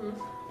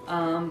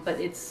 but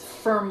it's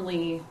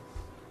firmly,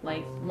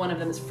 one of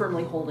them is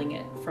firmly holding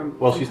it from.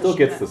 Well, from she still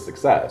pushing gets the back.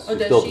 success. Oh, She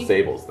does still she?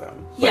 disables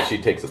them, but Yeah. she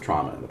takes a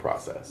trauma in the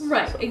process.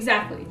 Right, So.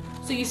 exactly.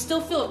 So you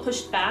still feel it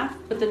pushed back,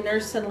 but the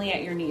nurse suddenly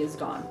at your knee is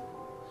gone.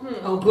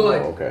 Oh,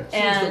 good. Oh, okay.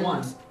 She's and the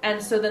one.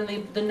 and so then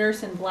the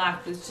nurse in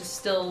black is just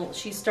still.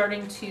 She's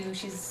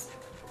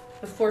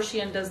before she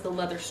undoes the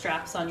leather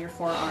straps on your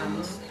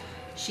forearms.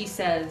 She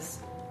says,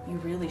 "You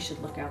really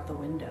should look out the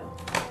window."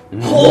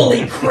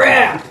 Holy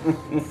crap!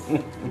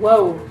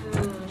 Whoa.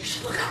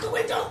 Look out the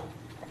window!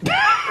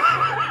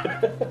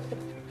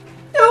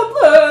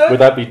 Would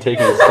that be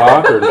taking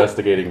stock or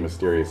investigating a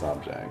mysterious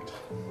object?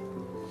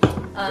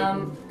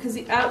 Because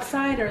the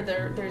outside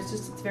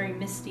it's very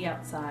misty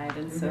outside,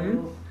 and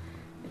so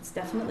it's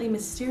definitely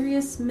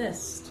mysterious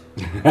mist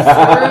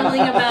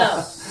swirling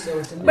about. So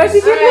it's a But miss.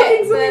 did you Alright,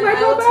 think something then might I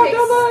go will back take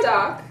on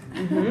stock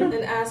and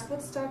ask,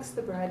 what stalks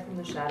the bride from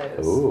the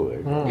shadows? Ooh, there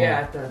you go. Yeah,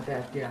 I thought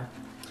that, yeah.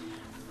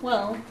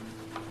 Well,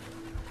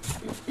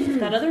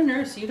 that other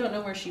nurse, you don't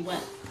know where she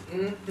went.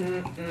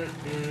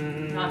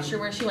 Not sure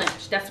where she went.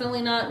 She's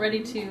definitely not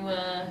ready to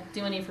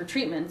do any of her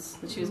treatments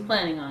that she was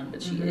planning on,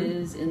 but she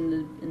is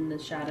in the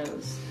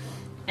shadows.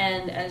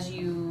 And as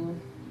you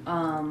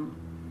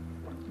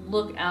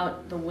look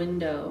out the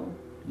window,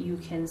 you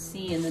can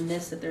see in the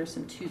mist that there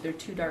are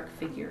two dark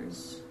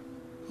figures.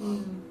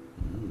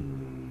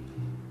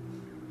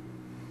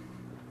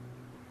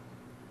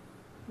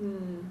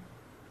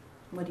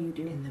 What do you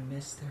do? In the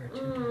mist, there are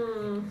two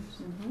dark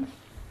figures.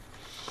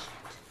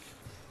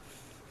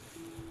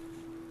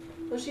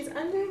 Well, she's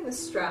undoing the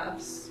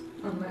straps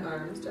on my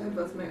arms. Do I have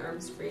both my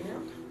arms free now?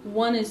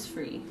 One is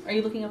free. Are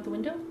you looking out the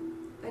window?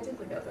 I did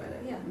look out the window,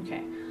 yeah.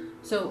 Okay.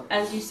 So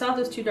as you saw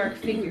those two dark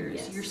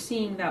figures, Yes. you're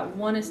seeing that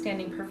one is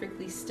standing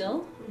perfectly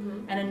still,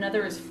 and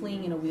another is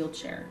fleeing in a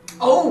wheelchair.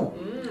 Oh!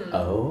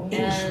 Oh.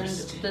 And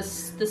the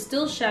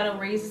still shadow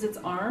raises its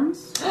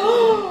arms,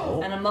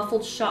 and a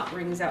muffled shot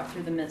rings out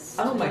through the mist.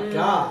 Oh my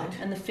god.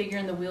 And the figure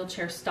in the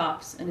wheelchair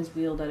stops and is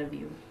wheeled out of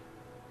view.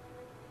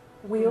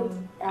 Wheeled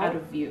Out out.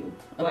 of view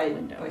of By, the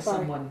window. by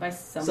someone. By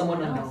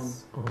someone someone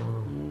else.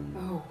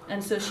 Oh.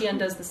 And so she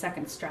undoes the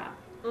second strap.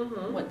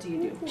 Mm-hmm. What do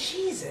you do?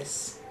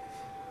 Jesus.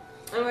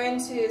 I'm going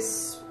to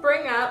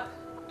spring up,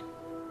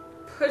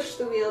 push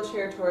the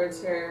wheelchair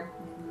towards her,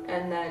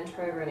 and then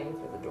try running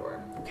for the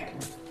door. Okay.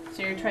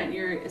 So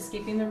you're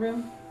escaping the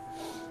room?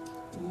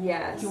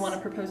 Yes. Do you want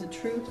to propose a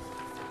truth?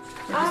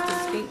 Or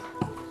just escape?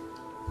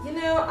 You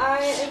know,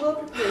 I will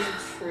propose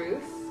a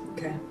truth.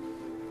 Okay.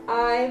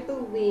 I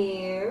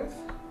believe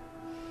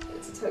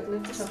it's a token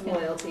of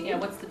disloyalty. Yeah,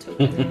 what's the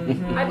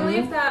token? I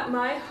believe that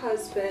my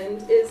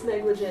husband is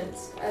negligent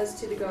as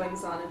to the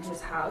goings-on in his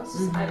house.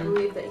 I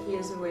believe that he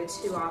is away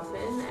too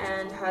often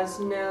and has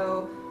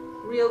no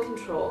real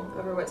control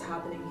over what's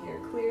happening here.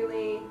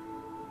 Clearly,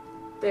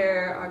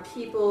 there are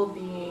people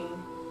being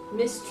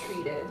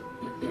mistreated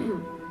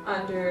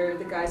under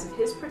the guise of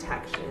his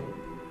protection,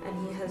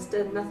 and he has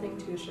done nothing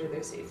to assure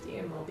their safety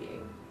and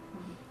well-being.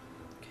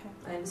 Okay.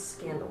 I am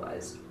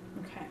scandalized.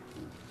 Okay.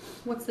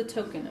 What's the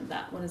token of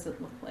that? What does it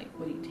look like?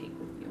 What do you take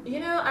with you? You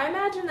know, I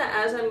imagine that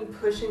as I'm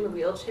pushing the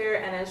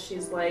wheelchair and as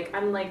she's like,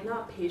 I'm like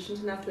not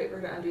patient enough to wait for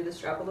her to undo the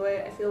strap all the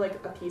way. I feel like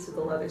a piece of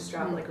the leather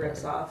strap like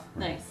rips off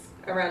Nice.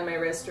 around my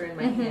wrist or in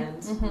my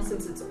hand since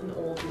it's an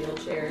old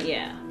wheelchair.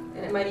 Yeah.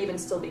 And it might even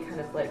still be kind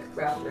of like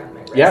wrapped around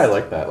my wrist. Yeah, I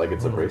like that. Like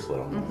it's a bracelet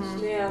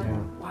almost. Yeah.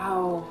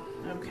 Wow.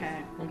 Okay.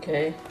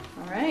 Okay.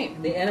 All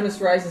right. The animus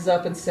rises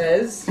up and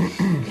says,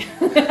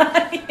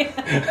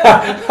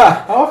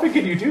 How often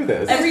can you do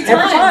this? Every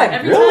time.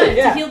 Every Really? time.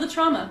 Yeah. To heal the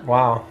trauma.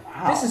 Wow.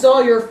 "This is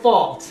all your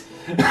fault."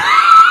 You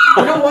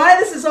know why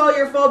this is all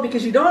your fault?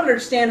 Because you don't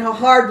understand how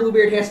hard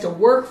Bluebeard has to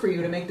work for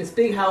you to make this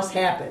big house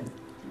happen.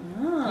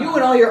 Oh. You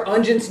and all your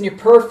unguents and your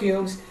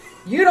perfumes,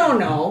 you don't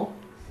know.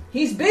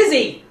 He's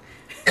busy.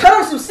 Cut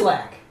him some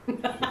slack.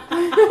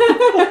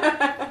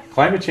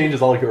 Climate change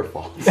is all your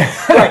fault.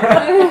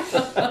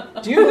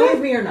 Do you believe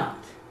me or not?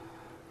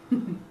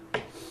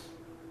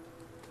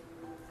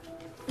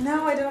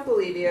 No, I don't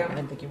believe you. I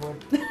didn't think you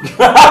would.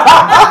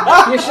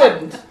 You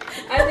shouldn't.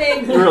 I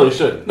think You really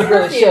shouldn't. You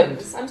really shouldn't.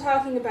 perfumes. I'm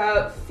talking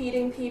about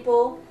feeding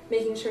people,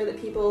 making sure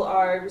that people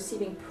are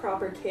receiving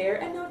proper care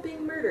and not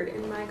being murdered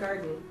in my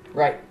garden.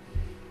 Right.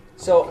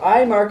 So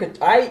I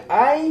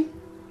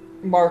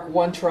mark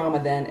one trauma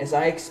then as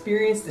I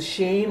experience the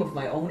shame of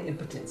my own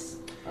impotence,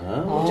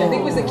 Oh. which I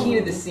think was the key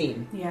to the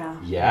scene. Yeah.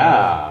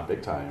 Yeah,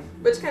 big time.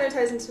 Which kind of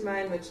ties into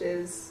mine, which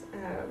is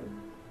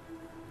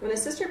when a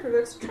sister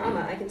provokes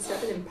trauma, I can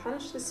step in and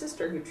punish the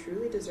sister who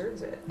truly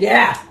deserves it.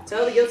 Yeah.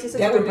 Tell the guilty sister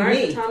That who would be marked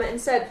me. the trauma and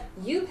said,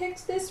 "You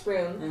picked this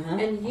room,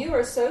 and you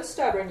are so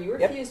stubborn. You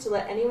refuse to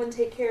let anyone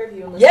take care of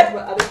you and listen to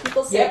what other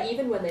people say,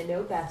 even when they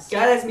know best."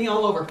 God, that's me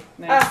all over.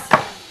 Nice.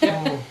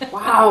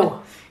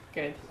 Wow.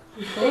 Good.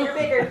 Bigger,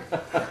 bigger.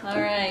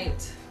 All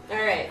right. All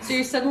right. So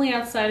you're suddenly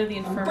outside of the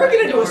infirmary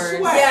breaking into a doors.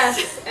 sweat.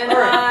 Yes, and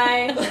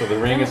I So the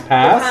ring is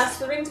pass passed.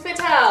 the ring to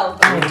Fatal.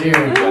 Oh dear.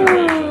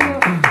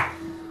 Generation.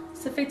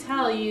 So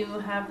Fatal, you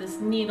have this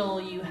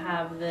needle, you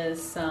have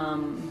this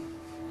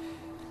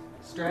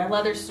Strap.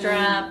 leather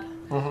strap.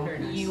 Very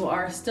nice. You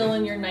are still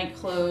in your night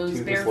clothes,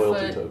 Two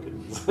disloyalty barefoot,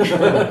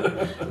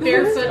 tokens.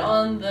 barefoot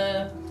on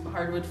the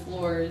hardwood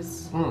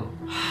floors, Hmm.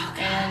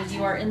 and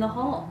you are in the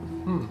hall.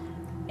 Hmm.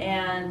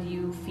 And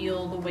you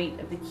feel the weight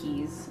of the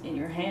keys in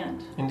your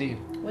hand. Indeed.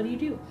 What do you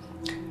do?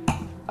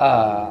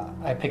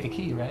 I pick a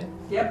key, right?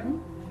 Yep.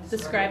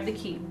 Describe the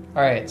key.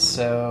 All right.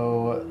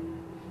 So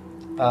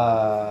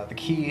the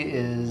key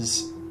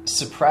is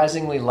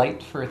surprisingly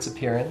light for its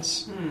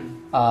appearance.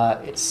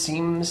 It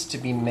seems to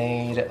be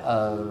made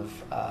of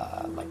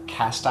like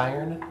cast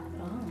iron.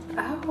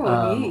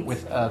 Oh, neat.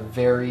 With a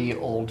very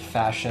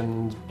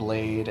old-fashioned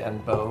blade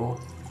and bow,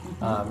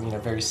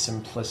 very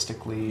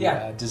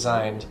simplistically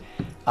designed,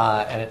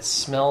 and it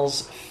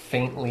smells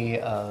faintly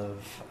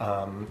of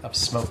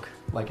smoke,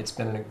 like it's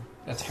been in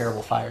a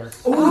terrible fire.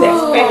 Ooh,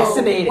 that's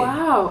fascinating.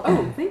 Wow.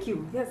 Oh, thank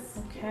you. Yes.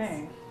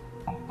 Okay.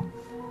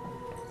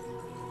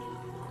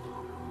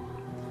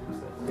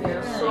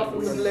 Yeah, soften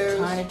the blows.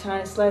 Tiny,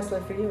 tiny slice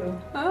left for you.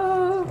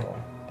 Oh. Oh,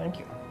 thank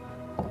you.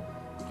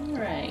 All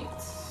right.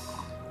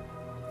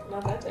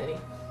 Not that tiny.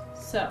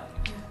 So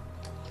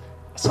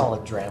A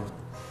solid dram.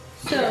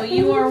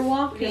 you are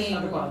walking.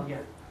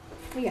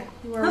 Yeah.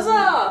 You are,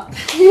 Huzzah!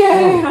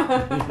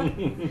 Yeah.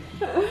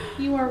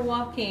 you are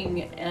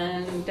walking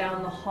and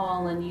down the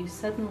hall, and you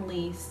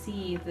suddenly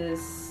see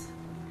this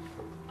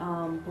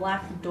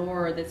black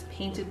door that's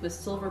painted with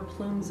silver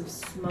plumes of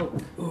smoke.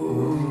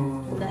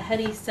 The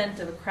heady scent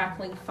of a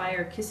crackling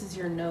fire kisses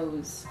your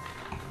nose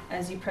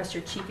as you press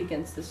your cheek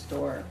against this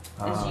door,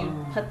 as you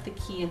put the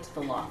key into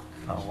the lock.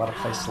 Oh, what a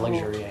place to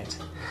luxuriate.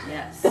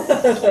 Yes.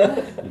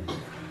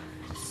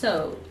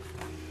 So,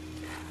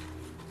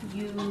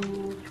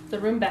 the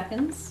room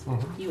beckons,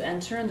 you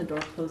enter, and the door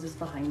closes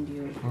behind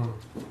you.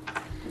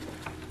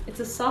 It's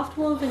a soft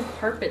woven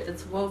carpet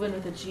that's woven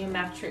with a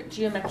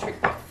geometric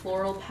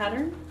floral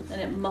pattern,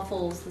 and it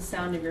muffles the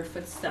sound of your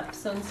footsteps.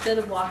 So instead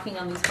of walking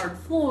on these hard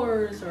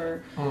floors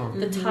or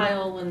the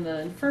tile in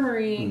the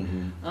infirmary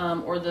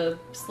or the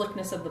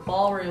slickness of the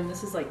ballroom,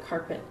 this is like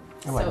carpet.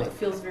 Oh, So it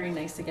feels very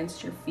nice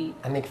against your feet.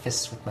 I make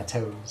fists with my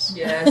toes.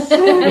 Yes.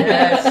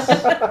 Yes.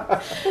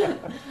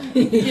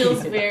 It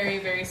feels very,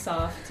 very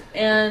soft.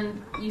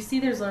 And you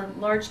see there's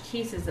large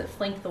cases that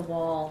flank the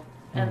wall,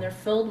 and they're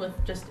filled with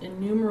just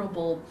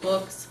innumerable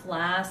books,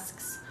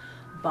 flasks,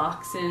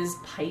 boxes,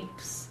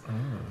 pipes.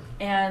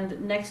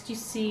 And next you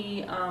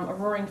see a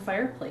roaring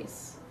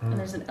fireplace, and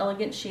there's an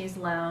elegant chaise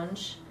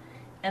lounge,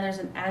 and there's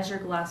an azure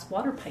glass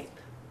water pipe.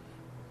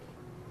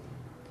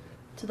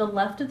 To the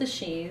left of the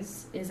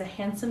chaise is a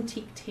handsome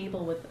teak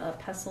table with a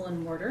pestle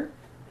and mortar.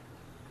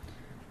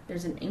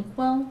 There's an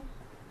inkwell,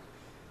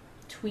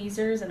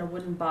 tweezers, and a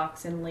wooden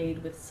box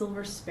inlaid with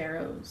silver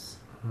sparrows.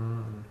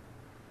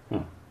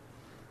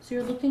 So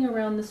you're looking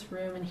around this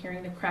room and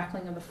hearing the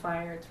crackling of the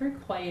fire. It's very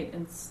quiet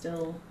and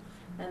still,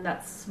 and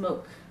that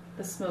smoke,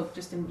 the smoke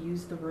just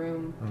imbues the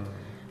room.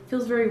 It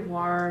feels very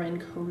warm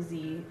and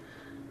cozy,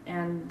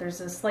 and there's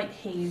a slight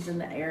haze in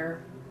the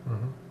air.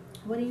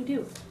 What do you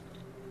do?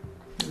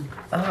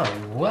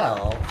 Oh,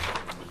 well.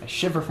 I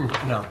shiver from...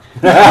 No.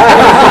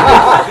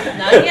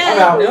 Not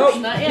yet.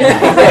 Nope. Not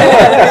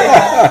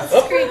yet.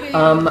 It's creepy.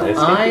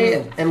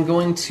 I am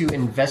going to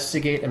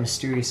investigate a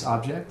mysterious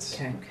object.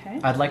 Okay. Okay.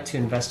 I'd like to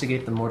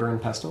investigate the mortar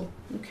and pestle.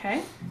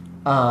 Okay.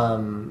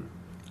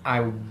 I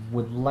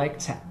would like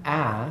to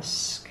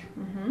ask,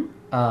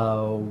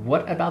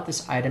 what about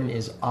this item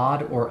is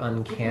odd or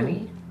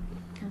uncanny?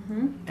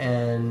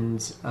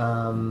 And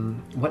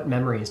what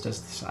memories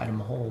does this item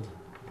hold?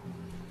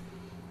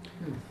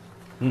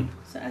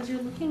 So as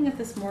you're looking at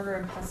this mortar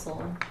and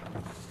pestle,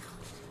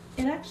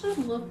 it actually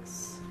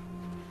looks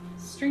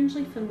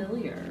strangely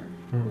familiar.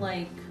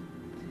 Like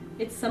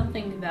it's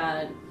something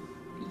that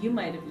you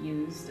might have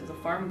used as a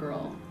farm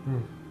girl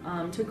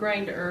to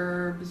grind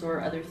herbs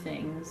or other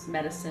things,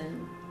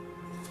 medicine.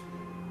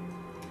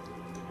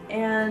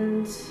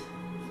 And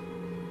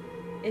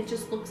it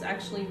just looks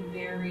actually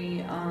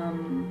very,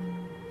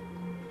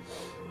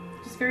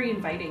 just very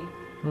inviting.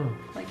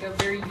 Like a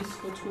very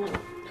useful tool.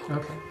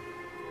 Okay.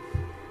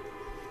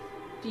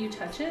 Do you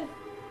touch it?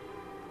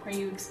 Are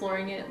you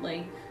exploring it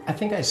like... I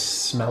think I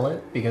smell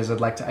it because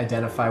I'd like to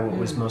identify what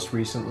was most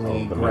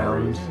recently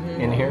ground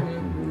in here.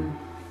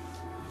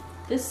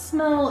 This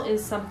smell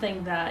is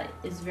something that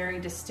is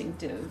very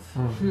distinctive.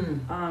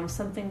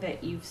 Something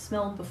that you've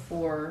smelled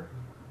before,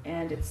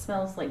 and it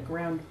smells like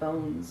ground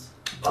bones.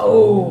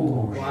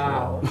 Oh,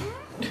 wow.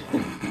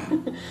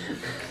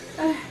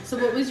 So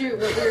what were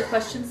your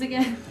questions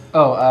again?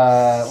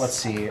 Oh, let's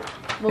see.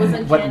 What was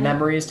uncanny? What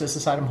memories does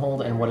this item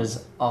hold, and what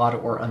is odd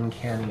or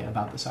uncanny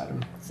about this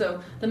item?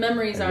 So the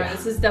memories are,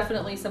 this is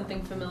definitely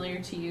something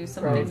familiar to you,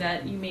 something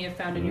that you may have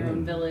found in your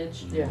own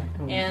village. Yeah.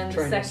 And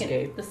trying to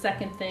escape. the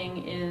second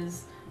thing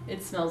is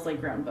it smells like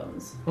ground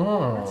bones.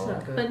 That's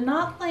not good. But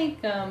not like,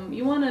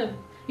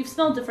 you've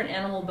smelled different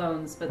animal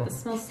bones, but this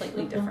smells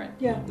slightly different.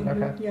 Yeah.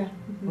 Okay.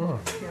 Yeah.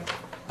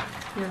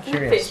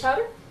 Curious. Face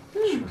powder?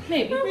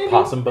 Maybe.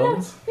 Possum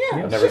bones?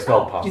 Yeah. I've never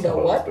smelled possum You know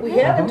bones. what? but- We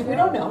haven't. We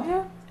don't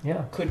know.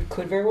 Yeah. Could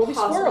very well be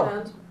Possum squirrel.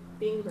 and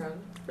being grown.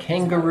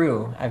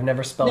 Kangaroo. I've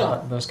never spelled No.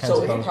 out those kinds So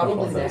of it's bones probably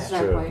before. that. That's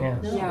true.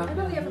 Exactly. Yeah. No. Yeah. I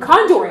know we have a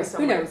Condors. Who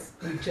somewhere. knows?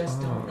 We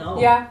just don't know.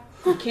 Yeah.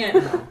 We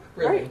can't know.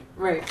 Really.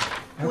 Right.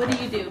 What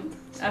do you do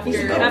after He's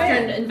a good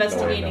after man.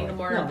 investigating No, the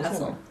mortar and there's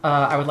no pestle?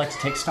 I would like to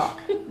take stock.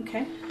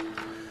 Okay.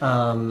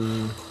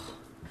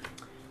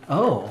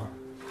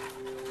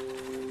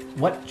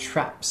 What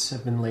traps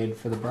have been laid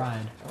for the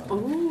bride?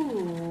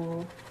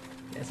 Ooh.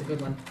 That's a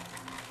good one.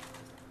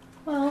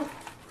 Well,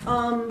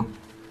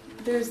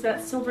 there's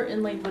that silver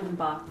inlaid wooden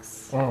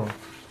box Oh.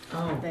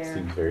 there.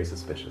 Seems very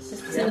suspicious.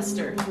 It's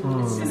sinister.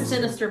 It's a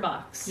sinister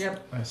box.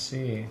 Yep. I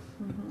see.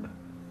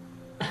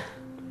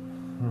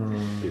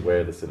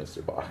 Beware the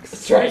sinister box.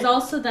 That's right. There's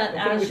also that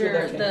Open it with your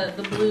azure, left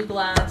the blue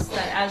glass,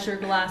 that azure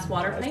glass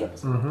water pipe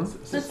that's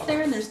That's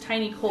there, and there's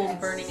tiny coals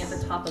burning at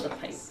the top of the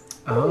pipe.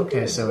 Oh,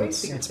 okay, so Great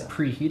it's pizza.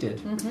 preheated.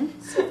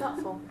 So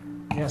thoughtful.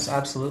 Yes,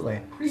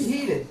 absolutely.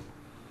 Preheated.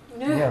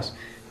 Yes.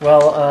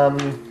 Well,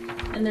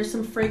 And there's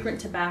some fragrant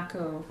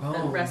tobacco Oh.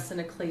 that rests in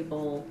a clay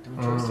bowl.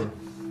 Don't taste it.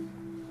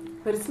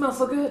 But it smells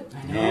so good.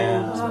 I know.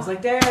 Yeah. Smells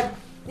like Dad.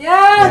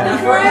 Yeah. Not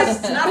for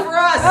us. Not for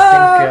us.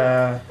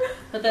 I think,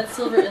 But that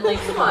silver inlaid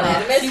wooden Come on,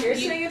 box. Animus, you're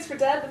saying it's for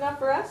Dad but not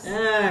for us?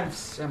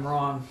 I'm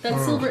wrong. That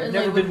silver Never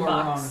inlaid been wooden more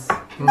box.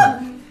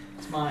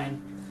 It's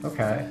mine.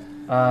 okay.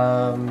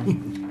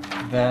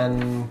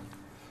 Then,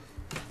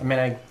 I mean,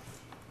 I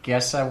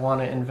guess I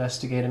want to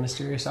investigate a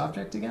mysterious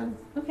object again.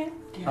 Okay.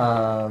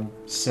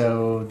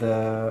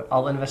 So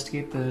I'll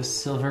investigate the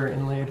silver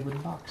inlaid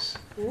wooden box.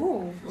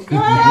 Ooh.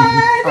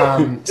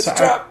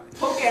 So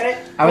Poke at it.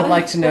 I would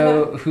like to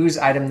know whose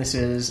item this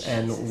is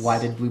and why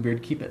did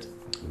Bluebeard keep it?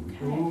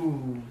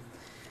 Ooh.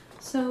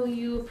 So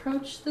you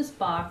approach this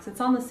box. It's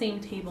on the same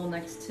table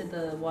next to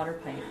the water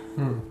pipe.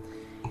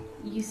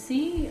 You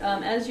see,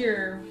 as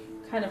you're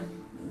kind of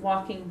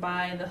walking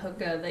by the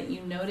hookah, that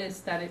you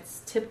notice that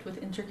it's tipped with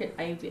an intricate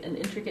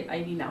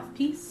ivy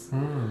mouthpiece.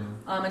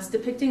 It's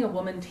depicting a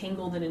woman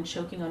tangled and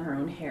choking on her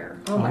own hair.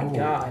 Oh my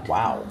God.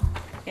 Wow.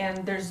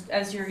 And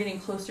as you're getting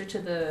closer to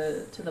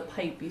the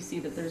pipe, you see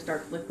that there's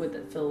dark liquid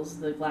that fills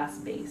the glass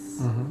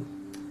base.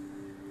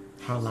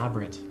 How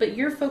elaborate. But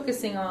you're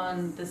focusing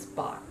on this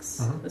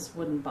box, this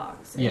wooden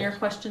box. And Yes. your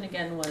question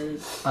again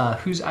was,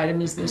 Whose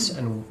item is this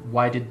and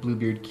why did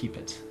Bluebeard keep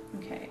it?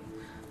 okay,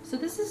 so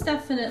this is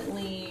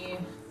definitely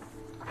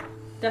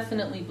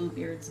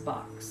Bluebeard's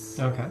box.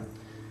 Okay.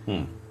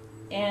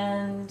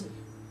 And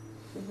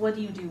what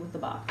do you do with the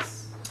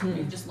box? Are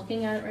you just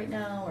looking at it right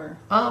now, or?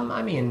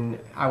 I mean,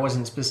 I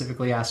wasn't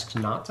specifically asked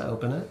not to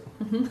open it.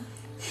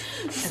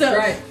 So,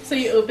 right. So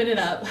you open it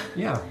up.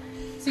 Yeah.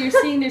 So you're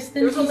seeing there's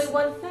thin There's only pieces-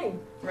 one thing.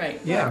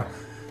 Right. Yeah.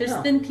 There's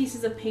Oh. thin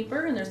pieces of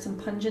paper and there's some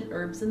pungent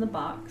herbs in the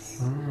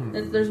box.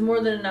 There's more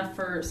than enough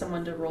for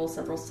someone to roll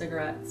several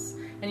cigarettes.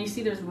 And you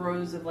see there's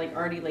rows of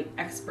already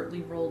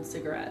expertly rolled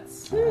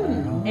cigarettes.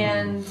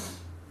 And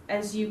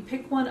as you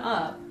pick one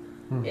up,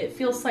 it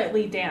feels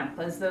slightly damp,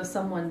 as though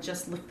someone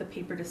just licked the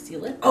paper to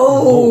seal it.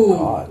 Oh.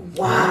 God.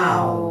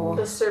 Wow.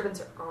 The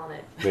servants are on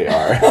it. They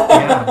are.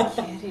 Yeah.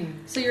 Kidding.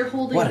 So you're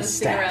holding What a the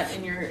cigarette staff.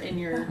 in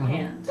your Mhm.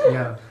 hand.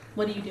 Yeah.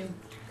 What do you do?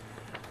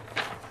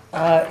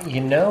 I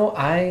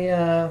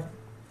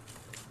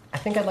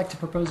think I'd like to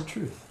propose a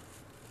truth.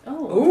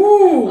 Oh.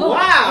 Ooh, Oh,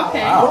 wow.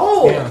 okay. Wow.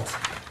 Oh. Yeah.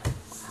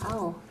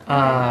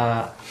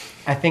 Wow.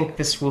 I think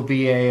this will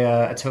be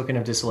a token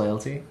of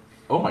disloyalty.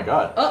 Oh my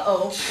god.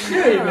 Uh-oh.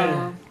 Wait a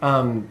minute.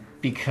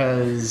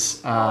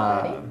 Because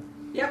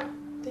Yep.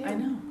 I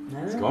know.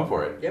 He's going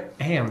for it.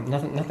 Yep. hey,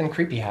 nothing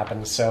creepy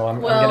happened, so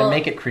I'm Well- gonna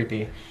make it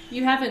creepy.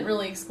 You haven't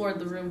really explored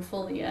the room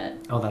fully yet.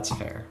 Oh, that's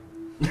fair.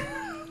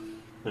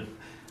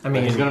 I But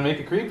mean, he's gonna make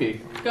it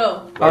creepy.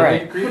 Go. Let him right.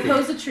 make it creepy.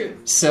 Propose a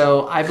truth.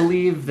 so I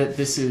believe that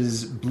this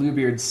is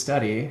Bluebeard's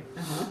study,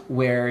 Uh-huh.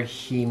 where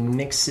he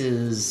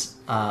mixes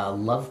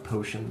love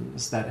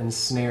potions that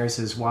ensnares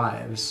his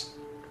wives.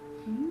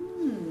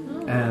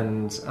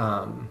 And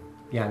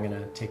yeah, I'm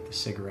gonna take the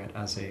cigarette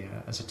as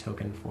a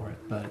token for it,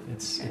 but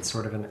it's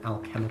sort of an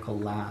alchemical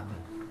lab.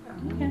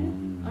 Okay.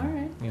 All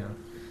right. Yeah,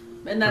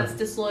 And that's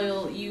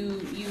disloyal.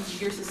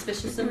 You're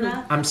suspicious of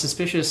that? I'm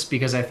suspicious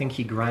because I think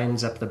he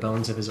grinds up the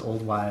bones of his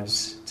old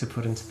wives to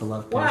put into the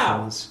love Wow.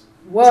 potions.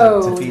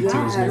 Whoa. to feed to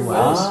his new yes.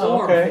 wives. Ah,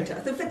 okay.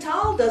 The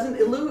Fatal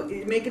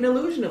doesn't make an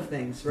illusion of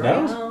things,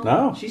 right?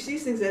 No. She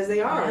sees things as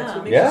they are. That's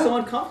what makes Yeah. her so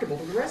uncomfortable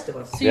to the rest of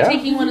us. So you're Yeah.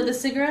 taking one of the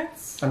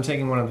cigarettes? I'm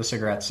taking one of the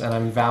cigarettes, and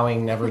I'm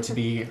vowing never to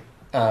be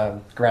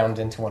ground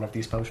into one of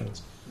these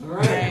potions. All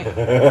right.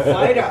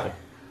 Fight up.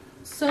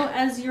 So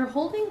as you're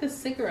holding the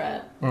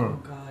cigarette, Oh,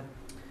 God.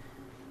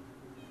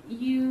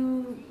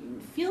 you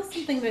feel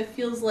something that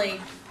feels like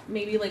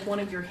maybe like one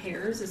of your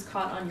hairs is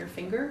caught on your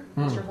finger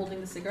as you're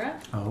holding the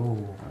cigarette. Oh.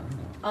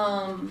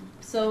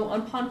 So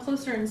upon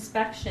closer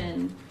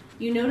inspection,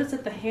 you notice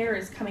that the hair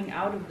is coming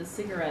out of the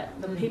cigarette,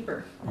 the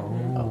paper.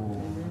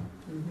 Oh.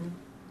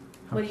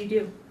 What do you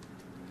do?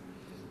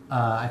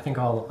 I think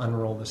I'll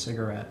unroll the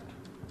cigarette.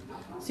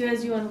 So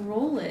as you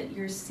unroll it,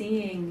 you're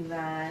seeing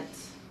that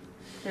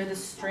there are the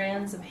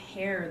strands of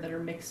hair that are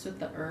mixed with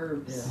the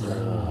herbs.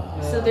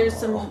 So there's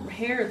some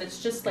hair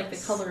that's just like the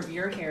color of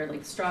your hair,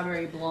 like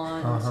strawberry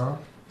blonde. Uh-huh.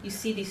 You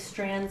see these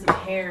strands of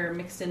hair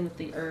mixed in with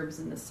the herbs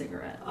in the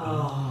cigarette.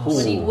 Oh.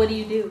 What do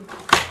you do?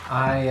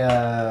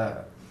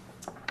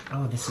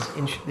 Oh, this is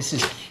this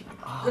is.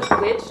 The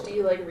witch, do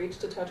you like reach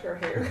to touch her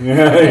hair?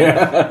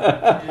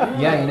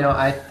 Yeah, you know,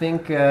 I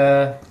think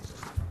at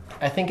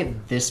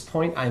this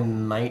point I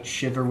might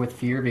shiver with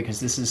fear because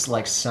this is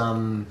like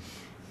some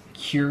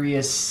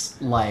curious,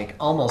 like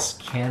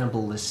almost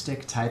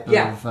cannibalistic type of.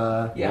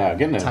 Yeah,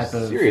 getting a type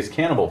of- serious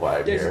cannibal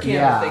vibe There's a here.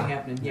 cannibal Yeah. thing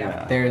happening.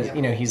 Yeah. There's, Yeah.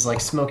 you know, he's like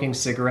smoking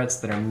cigarettes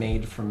that are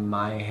made from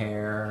my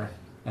hair,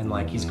 and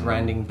like he's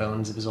grinding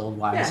bones of his old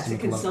Yeah, wives it's to a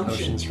make love consumption.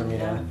 potions for me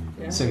to.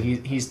 Yeah. So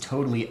he's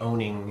totally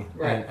owning,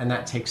 Right. and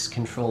that takes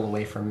control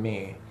away from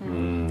me.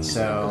 Mm.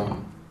 So,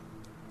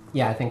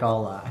 yeah, I think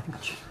I'll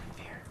shiver in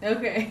fear.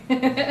 Okay.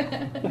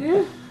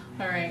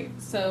 All right.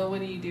 So what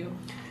do you do?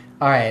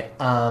 All right.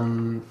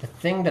 The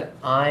thing that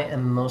I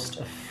am most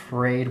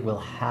afraid will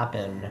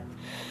happen.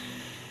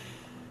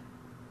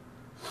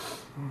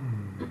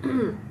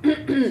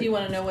 Do you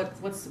want to know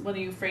what are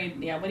you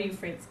afraid? Yeah. What are you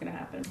afraid is going to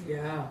happen?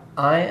 Yeah.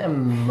 I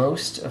am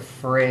most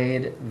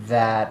afraid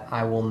that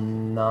I will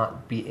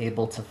not be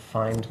able to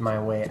find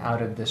my way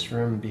out of this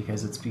room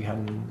because it's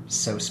become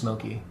so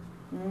smoky.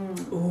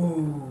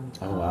 Ooh.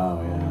 Oh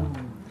wow,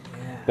 yeah.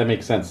 Yeah. That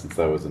makes sense since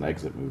that was an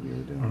exit move you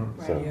were doing.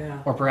 Right. So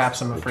Yeah. Or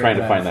perhaps I'm we're afraid trying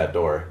to that find that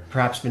door.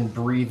 perhaps been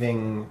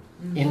breathing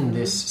in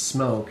this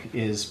smoke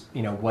is,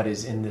 you know, what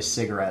is in this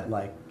cigarette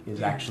like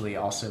is actually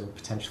also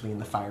potentially in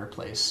the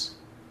fireplace.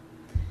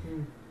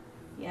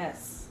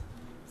 Yes.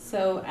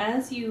 So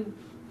as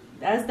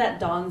that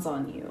dawns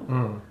on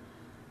you,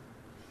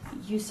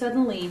 you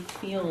suddenly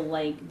feel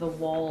like the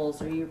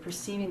walls, or you're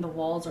perceiving the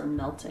walls are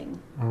melting,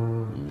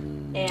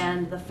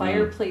 and the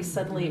fireplace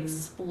suddenly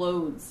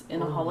explodes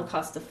in a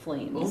holocaust of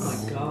flames.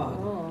 Oh my God.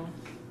 Oh.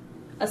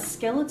 A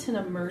skeleton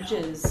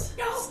emerges,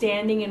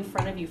 standing in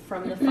front of you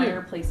from the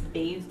fireplace,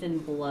 bathed in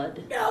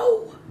blood.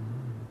 No.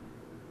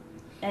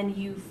 And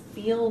you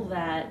feel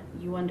that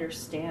you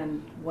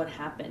understand what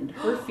happened.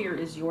 Her fear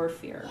is your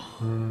fear.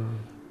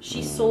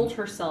 She sold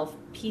herself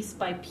piece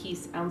by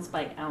piece, ounce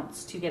by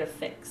ounce, to get a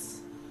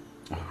fix.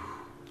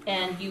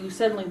 And you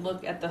suddenly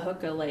look at the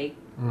hookah like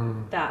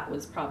that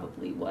was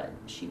probably what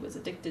she was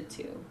addicted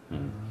to.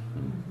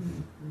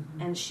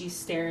 And she's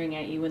staring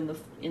at you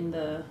in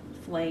the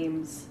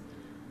flames,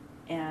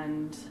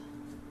 and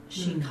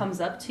she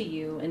comes up to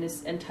you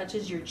and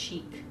touches your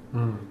cheek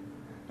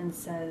and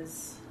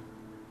says,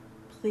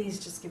 "Please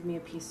just give me a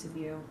piece of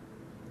you.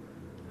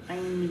 I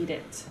need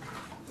it.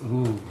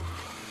 Ooh.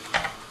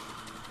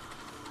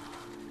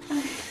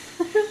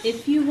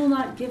 If you will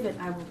not give it,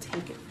 I will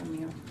take it from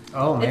you."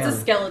 Oh man. It's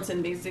a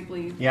skeleton,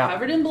 basically, Yeah.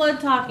 covered in blood,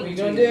 talking What are you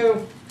to gonna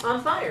you. do?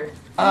 On fire.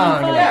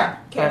 I'm gonna- Yeah.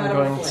 Came out I'm of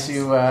going a place.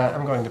 to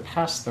I'm going to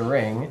pass the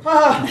ring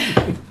Ah.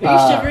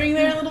 Are you shivering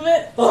there a little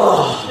bit?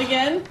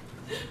 Again?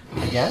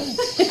 again.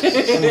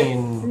 I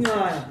mean,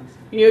 No.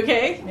 You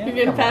okay? Yeah, You're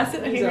gonna come pass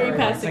on. it? I He's hear you alright.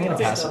 passing I'm it. gonna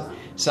too. pass it.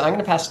 So I'm going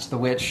to pass it to the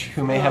witch,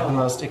 who may have the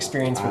most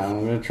experience with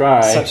I'm going to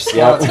try. such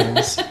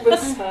skeletons. With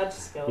such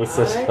skill. With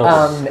such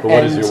Alright. skills. But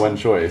what is and your one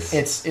choice?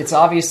 It's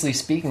obviously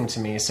speaking to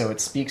me, so it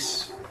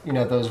speaks,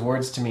 those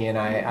words to me, and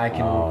I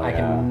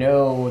can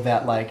know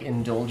that like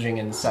indulging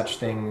in such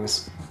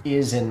things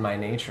is in my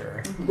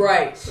nature.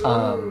 Right. So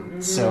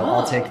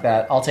I'll take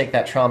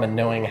that trauma,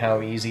 knowing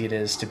how easy it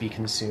is to be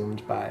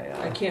consumed by.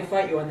 I can't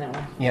fight you on that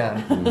one.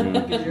 Yeah.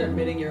 Because you're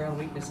admitting your own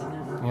weakness on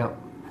that one. Yep.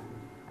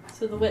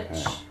 So the witch.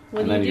 Okay.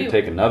 What And do then you you do?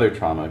 take another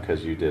trauma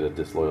because you did a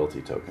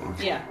disloyalty token.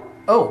 Yeah,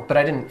 Oh, but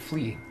I didn't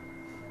flee.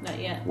 not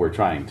yet. We're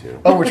trying to.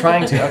 Oh, we're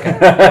trying to.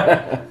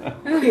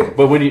 Okay.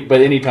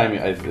 But anytime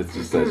it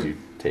just says you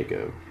take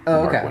a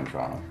mark okay. one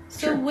trauma.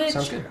 So Sure, witch,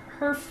 sounds good.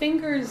 her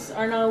fingers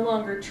are no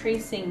longer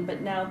tracing,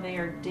 but now they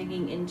are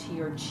digging into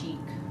your cheek.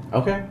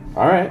 Okay.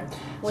 All right.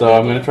 What So do you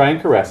I'm going do? to try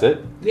and caress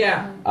it.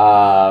 Yeah.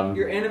 Your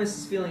Your animus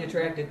is feeling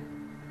attracted.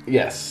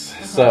 Yes.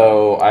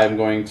 So I'm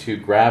going to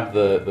grab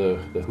the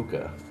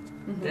hookah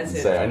That's and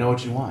it. say, I know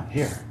what you want.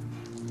 Here.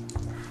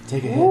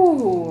 Take a hit.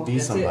 Ooh. Be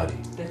That's somebody.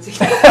 It. That's it.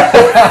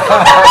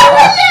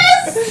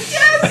 Yes,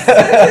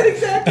 that's it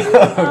exactly.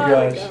 Oh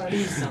gosh.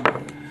 Be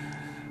somebody.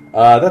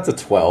 That's a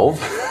 12.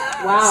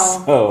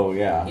 Wow. So,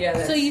 yeah. Yeah.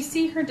 That's, So you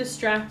see her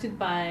distracted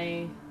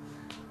by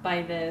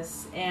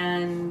this,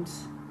 and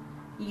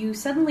you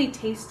suddenly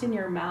taste in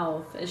your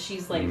mouth as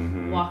she's like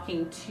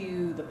walking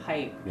to the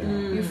pipe. Yeah.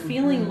 You're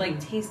feeling like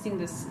tasting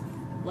this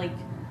like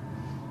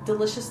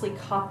deliciously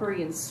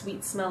coppery and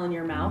sweet smell in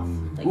your mouth.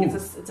 Like Ooh.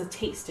 it's a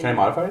taste. Can I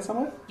modify it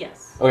somewhat?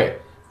 Yes. Okay.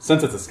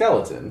 Since it's a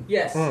skeleton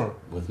Yes.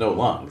 with no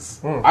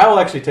lungs, I will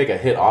actually take a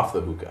hit off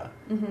the hookah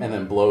and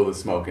then blow the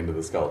smoke into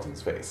the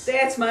skeleton's face.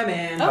 That's my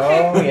man.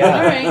 Okay. Oh, yeah.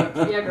 All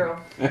right. Yeah,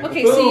 girl.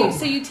 Okay,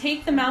 so you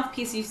take the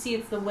mouthpiece. You see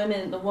it's the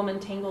woman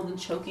tangled and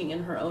choking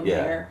in her own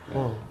Yeah. hair.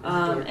 Oh.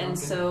 And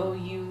so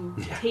you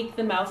take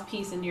the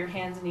mouthpiece into your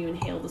hands and you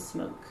inhale the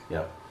smoke.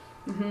 Yep.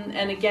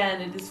 And again,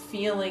 it is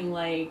feeling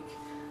like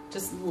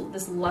just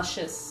this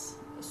luscious,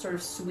 sort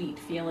of sweet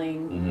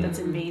feeling that's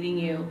invading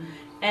you.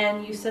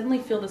 And you suddenly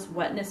feel this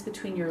wetness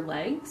between your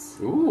legs.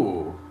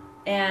 Ooh.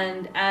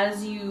 And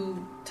as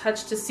you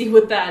touch to see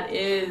what that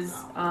is,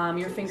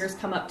 your fingers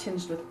come up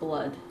tinged with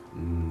blood.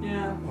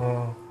 Yeah.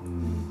 Oh.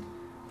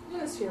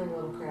 I was feeling a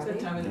little It's crabby. that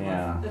time of the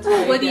Yeah. month. That's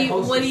why I What do get you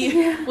hostess.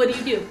 what do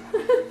you do?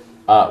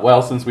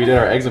 Well, since we did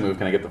our exit move,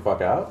 can I get the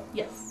fuck out?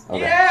 Yes. Okay.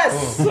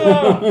 Yes.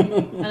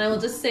 And I will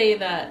just say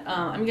that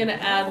I'm going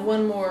to add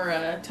one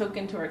more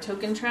token to our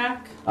token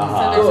track.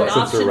 Uh-huh. So there's an Since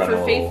we're option running a for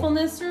little-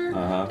 faithfulness or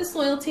Uh-huh.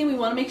 disloyalty. We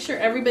want to make sure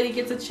everybody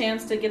gets a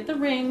chance to get the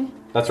ring.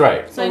 That's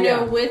right. So I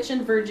know Witch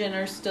and Virgin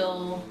are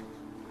still...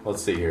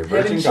 Let's see here.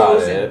 Haven't Virgin got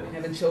chosen. it.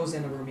 Haven't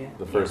chosen a room yet.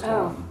 The first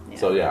Oh. one. Yeah.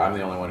 So yeah, I'm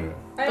the only one who.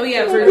 Oh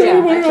yeah, Oh, Virgin. yeah.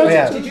 I chose Oh,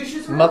 yeah. Did you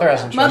choose a room? Mother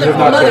hasn't Mother, You have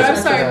not mother, chosen.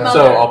 I'm sorry, Yeah. mother.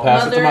 So I'll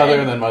pass it to Mother,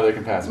 and and then Mother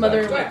can pass it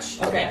Mother back. and to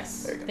Witch. Okay.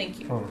 Yes, thank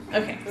you. Oh.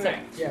 Okay, sorry.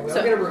 Yeah, we all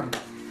So- get a room.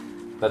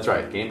 That's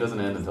right. Game doesn't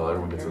end until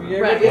everyone gets a room. Yeah.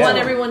 Right, we Yeah. want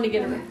everyone to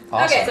get a room.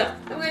 Awesome. Okay,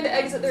 I'm going to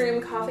exit the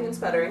room coughing and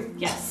sputtering.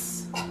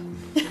 Yes.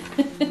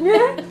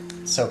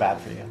 So bad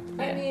for you.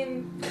 I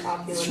mean, the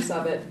opulence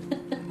of it.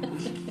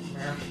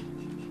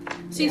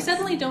 So you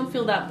suddenly don't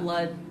feel that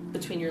blood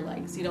between your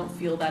legs. You don't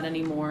feel that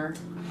anymore.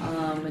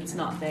 It's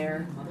not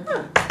there.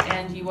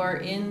 And you are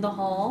in the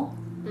hall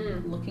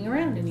looking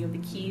around, and you have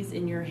the keys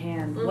in your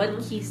hand.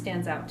 What key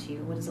stands out to you?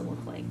 What does it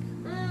look like?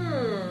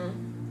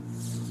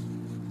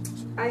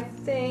 I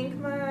think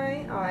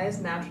my eye is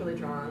naturally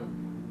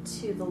drawn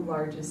to the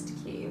largest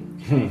key.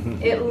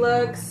 It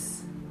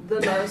looks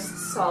the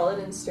most solid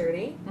and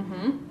sturdy.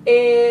 Mm-hmm.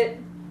 It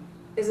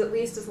is at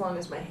least as long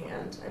as my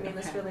hand. I mean,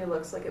 this Okay. really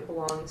looks like it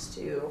belongs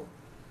to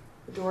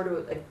the door to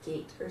a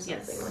gate or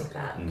something Yes. like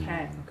that.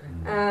 Okay.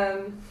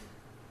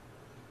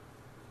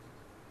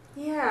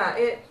 Yeah,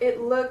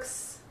 it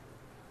looks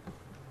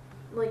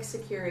like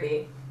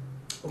security.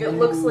 It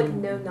looks like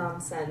no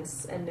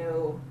nonsense and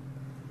no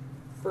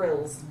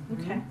frills.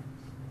 Okay.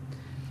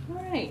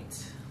 All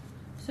right.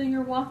 So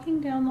you're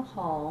walking down the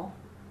hall,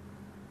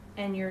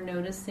 and you're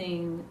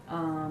noticing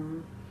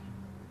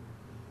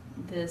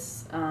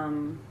this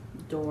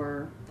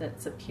door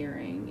that's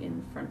appearing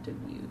in front of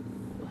you.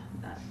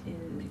 That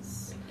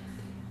is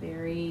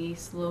very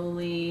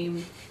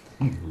slowly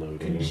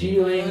Loading.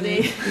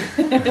 loading.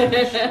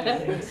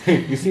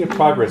 You see a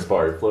progress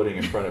bar floating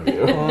in front of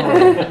you.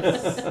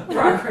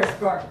 Progress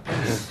bar.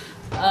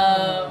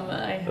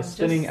 I have A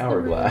spinning just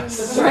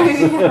hourglass.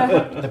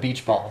 The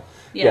beach ball.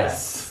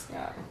 Yes.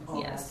 Oh,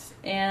 Yes.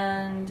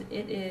 And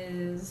it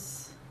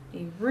is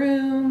a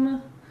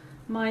room.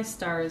 My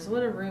stars,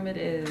 what a room it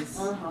is.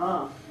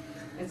 Uh-huh.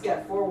 It's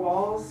got 4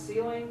 walls,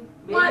 ceiling,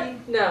 maybe?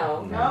 What?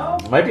 No. No?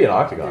 Might be an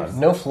octagon.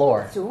 No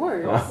floor.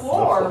 Doors. No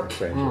floor.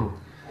 Strange.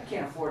 I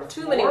can't afford a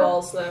Too floor. many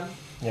walls, though.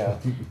 Yeah.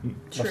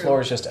 The True.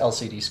 floor is just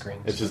LCD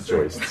screens. It's just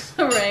joists.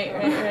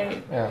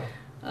 right. Yeah.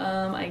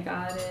 I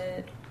got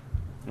it.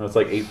 No, it's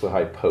like 8-foot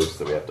high posts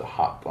that we have to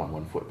hop on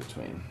 1 foot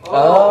between. Oh,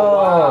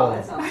 wow.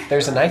 That sounds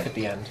There's a knife at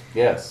the end.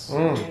 Yes.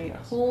 Right.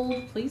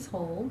 Hold, please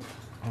hold.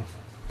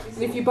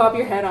 If you bob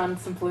your head on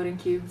some floating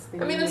cubes,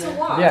 then I mean, you it's a know.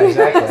 walk. Yeah,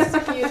 exactly. It's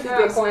just a huge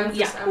house.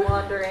 So I'm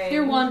wandering.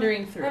 You're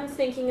wandering through. I'm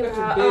thinking That's a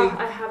about, big-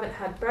 I haven't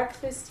had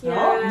breakfast yet.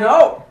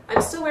 No!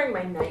 I'm still wearing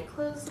my night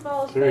clothes of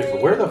all Seriously,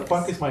 things. where the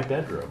fuck is my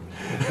bedroom?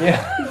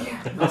 Yeah.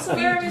 Also,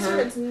 there are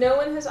reasons no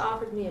one has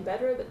offered me a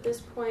bedroom at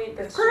this point.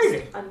 That's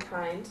Crazy. just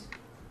unkind.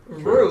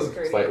 Rude.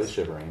 Discourteous. Slightly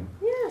shivering.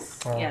 Yes.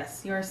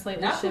 Yes, you are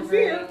slightly Not for shivering.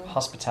 fear.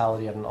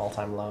 Hospitality at an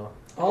all-time low.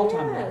 All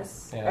time.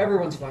 Yes. Yeah.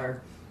 Everyone's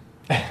fired.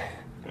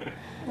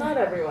 Not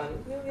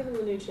everyone. We'll give them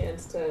a new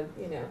chance to,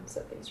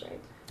 set things right.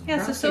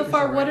 Yeah. So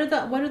far, what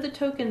are the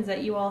tokens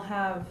that you all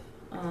have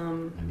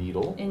A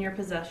needle. in your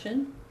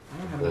possession? I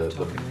don't have The, enough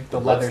token right the there.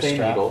 leather bloodstained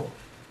strap. needle.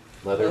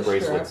 Leather Leather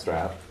bracelet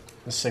strap.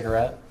 The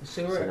cigarette.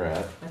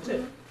 Cigarette. That's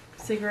it.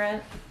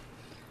 Cigarette.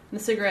 The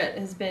cigarette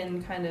has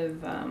been kind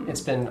of. It's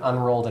been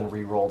unrolled and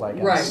re-rolled, I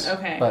guess. Right.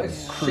 Okay. But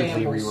It's crudely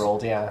shambles.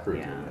 re-rolled, yeah. Crudely,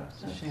 Yeah.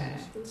 yes. Okay.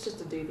 It's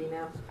just a doobie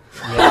now.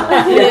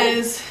 Yeah. It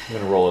is. I'm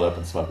gonna roll it up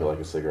and smoke it like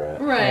a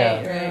cigarette. Right.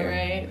 Yeah.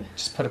 Right.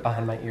 Just put it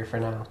behind my ear for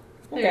now.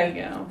 There you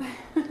go.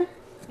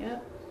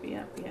 Yep.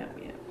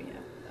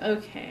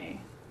 Okay.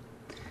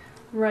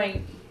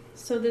 Right.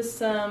 So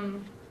this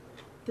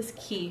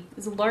key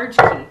is a large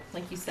key,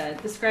 like you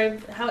said.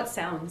 Describe how it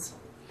sounds.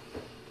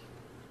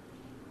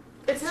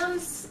 It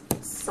sounds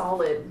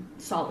solid.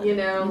 Solid.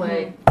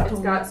 Like it's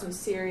got some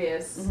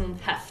serious.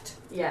 Heft.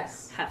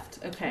 Yes. Heft.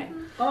 Okay.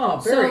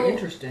 Oh, very So-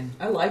 interesting.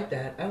 I like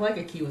that. I like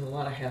a key with a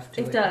lot of heft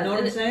to it. It does. You know what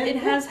And I'm saying?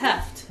 It has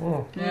heft.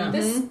 Yeah.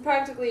 This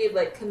practically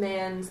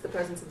commands the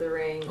presence of the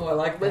ring Oh, I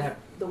like with that.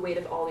 the weight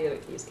of all the other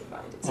keys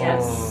combined. It's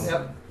Yes.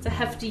 Yep. It's a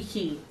hefty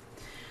key.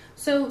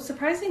 So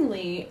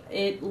surprisingly,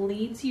 it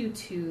leads you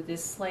to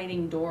this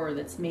sliding door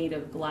that's made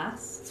of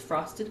glass. It's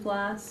frosted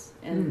glass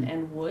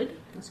and wood.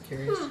 That's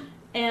curious.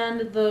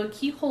 And the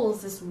keyhole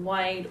is this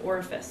wide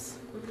orifice.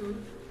 Mm-hmm.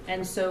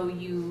 And so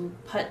you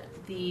put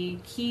the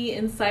key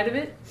inside of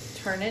it,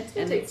 turn it,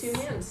 You and take it's, two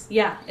hands.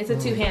 Yeah, it's a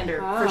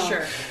two-hander Wow. for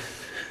sure.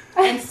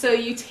 And so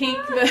you take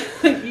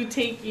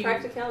you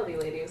Practicality,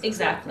 ladies.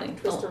 Exactly.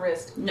 Twist a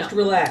wrist. no Just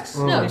relax.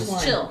 no It's just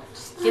fine. chill,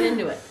 just get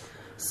into it.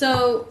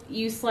 So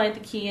you slide the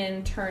key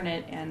in, turn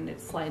it, and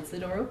it slides the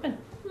door open.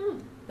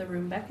 The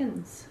room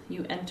beckons.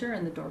 You enter,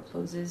 and the door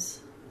closes,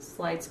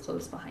 slides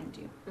closed behind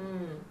you.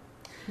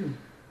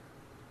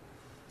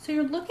 So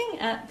you're looking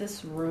at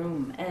this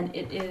room, and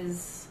it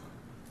is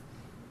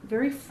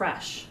very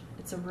fresh.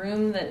 It's a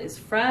room that is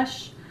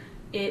fresh.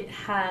 It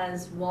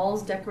has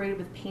walls decorated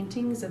with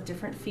paintings of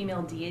different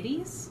female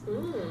deities,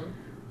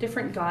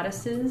 different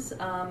goddesses.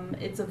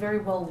 It's a very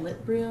well lit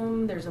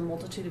room. There's a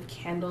multitude of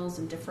candles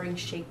in differing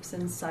shapes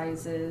and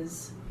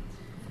sizes.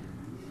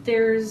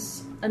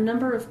 There's a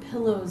number of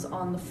pillows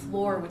on the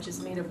floor, which is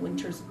made of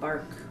winter's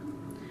bark.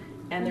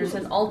 And there's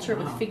an altar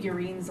with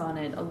figurines on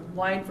it, a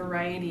wide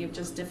variety of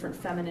just different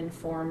feminine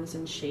forms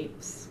and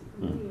shapes.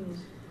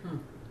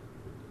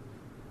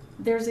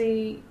 There's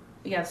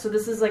so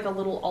this is like a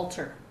little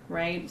altar,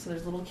 right? So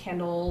there's little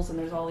candles and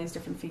there's all these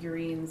different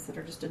figurines that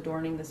are just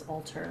adorning this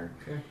altar.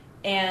 Okay.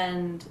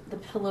 And the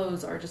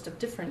pillows are just of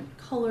different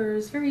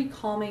colors, very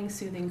calming,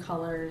 soothing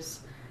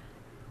colors.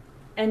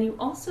 And you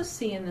also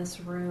see in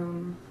this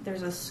room,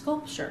 there's a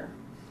sculpture.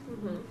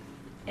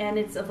 And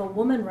it's of a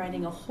woman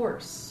riding a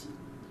horse.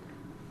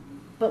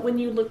 But when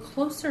you look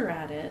closer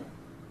at it,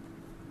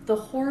 the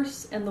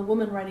horse and the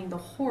woman riding the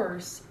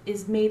horse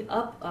is made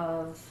up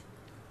of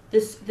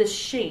this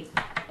shape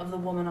of the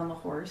woman on the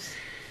horse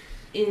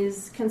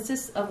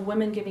consists of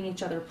women giving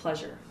each other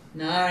pleasure.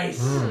 Nice.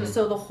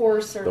 So the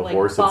horse or The like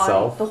horse body,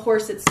 itself? the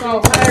horse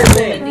itself, The entire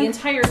thing. the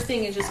entire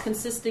thing is just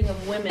consisting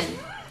of women.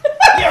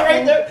 Yeah,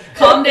 right there.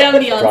 Calm down,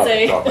 Drop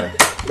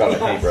Beyonce. my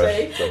paintbrush.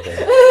 It's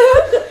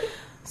okay.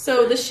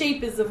 So the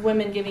shape is of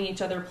women giving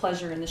each other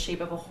pleasure in the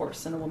shape of a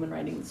horse and a woman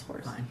riding this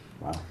horse. Fine.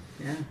 Wow.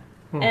 Yeah.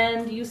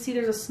 And you see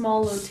there's a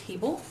small low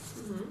table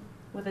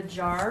with a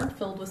jar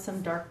filled with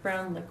some dark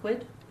brown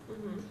liquid.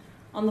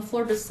 On the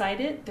floor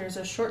beside it, there's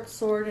a short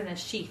sword and a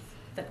sheath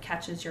that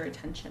catches your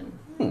attention.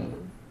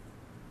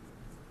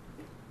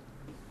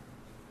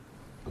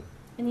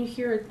 And you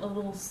hear a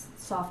little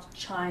soft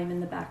chime in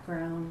the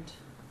background.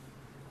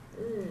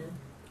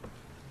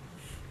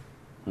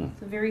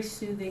 It's a very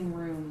soothing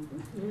room.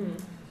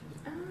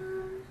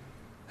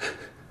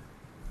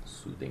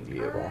 Soothingly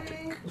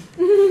erotic.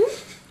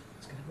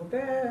 It's gonna go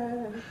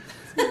bad.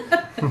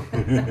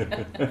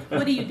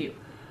 What do you do?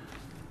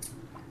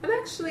 I'm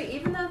actually,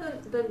 even though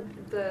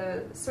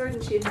the sword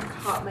and shield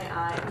caught my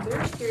eye, I'm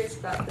very curious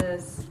about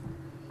this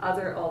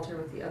other altar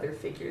with the other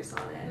figures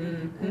on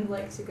it. I'd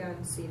like to go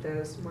and see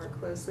those more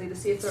closely to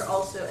see if they're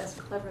also as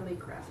cleverly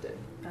crafted.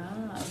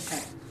 Ah,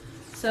 okay.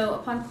 So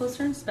upon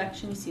closer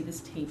inspection, you see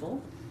this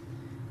table.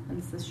 And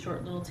it's this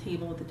short little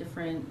table with the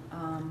different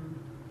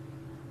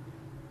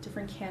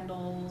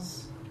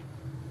candles.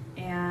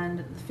 And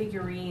the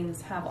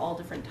figurines have all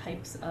different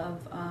types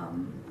of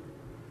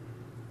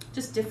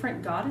just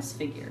different goddess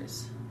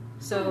figures.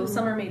 So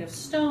some are made of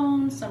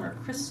stone, some are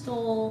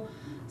crystal,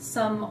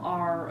 some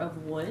are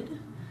of wood.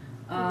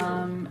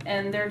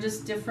 And they're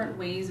just different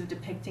ways of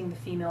depicting the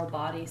female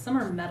body. Some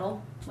are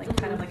metal, like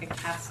kind of like a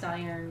cast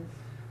iron,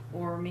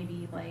 or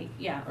maybe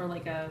or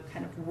like a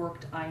kind of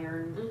worked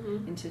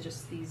iron into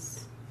just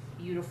these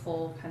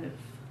beautiful kind of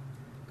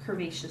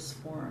curvaceous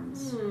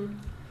forms.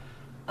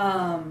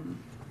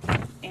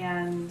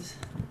 And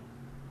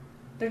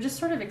they're just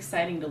sort of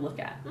exciting to look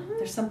at.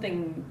 There's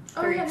something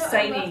very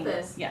exciting. I love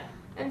this. Yeah.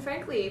 And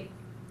frankly,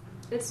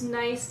 it's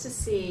nice to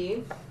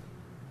see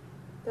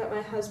that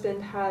my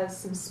husband has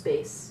some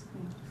space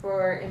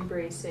for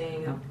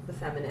embracing the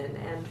feminine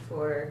and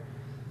for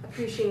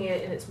appreciating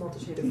it in its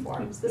multitude of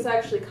forms. This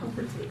actually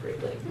comforts me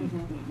greatly.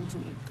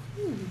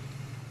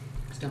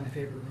 It's not my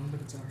favorite room, but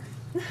it's all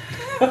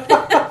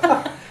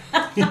right.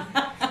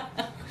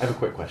 I have a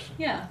quick question.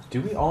 Yeah.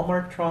 Do we all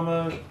mark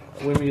trauma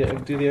when we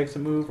do the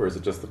exit move, or is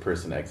it just the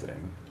person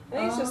exiting? I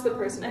think it's just the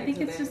person I think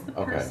it's exiting. just the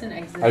person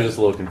exiting. I was just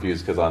a little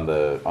confused because on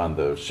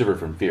the Shiver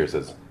from Fear it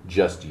says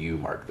just you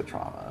mark the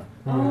trauma.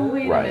 Oh,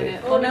 wait Right. a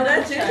minute. Oh, Let me now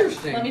that's double check.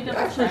 interesting. Let me double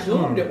I check.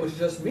 presumed it was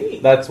just me.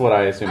 That's what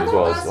I assumed I as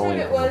well. thought As last time only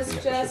it if I'm was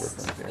looking at the Shiver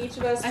just from Fear. each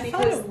of us I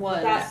thought because it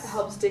was. that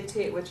helps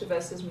dictate which of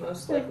us is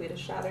most likely to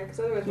shatter. Because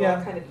otherwise we're Yeah.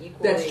 all kind of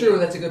equally. That's true.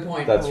 That's a good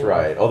point. That's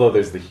right. Although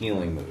there's the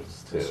healing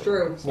moves too. It's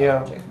true.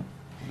 Yeah.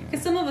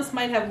 Because some of us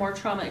might have more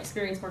trauma,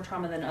 experience more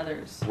trauma than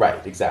others.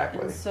 Right.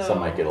 Exactly. And so- Some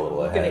might get a little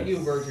Looking ahead. at you,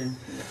 Virgin.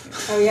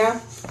 Oh yeah.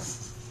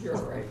 You're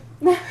all right.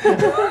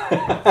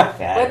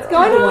 What's I'm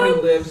going the one on?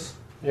 who lives.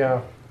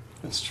 Yeah,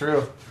 it's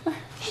true.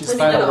 She's Let me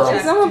final double girl.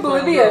 check. She's so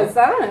oblivious.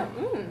 I don't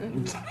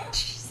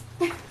know.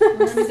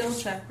 Let me double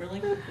check really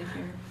quickly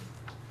here.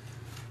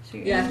 So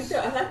you're Yeah,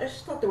 I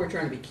just thought they were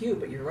trying to be cute,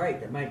 but you're right.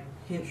 That might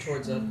hint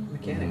towards a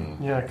mechanic.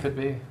 Yeah, it could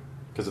be.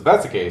 Because if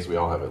that's the case, we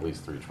all have at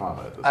least 3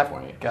 trauma at this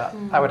point.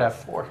 I would have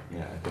 4.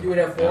 Yeah. You would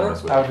have 4? Animus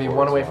I would have be 4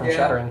 one as away well. from Yeah.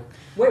 shattering.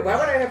 Wait, why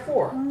would I have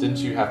 4? Didn't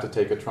you have to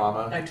take a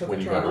trauma I took when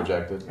a you trauma. got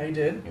rejected? I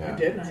did. Yeah. I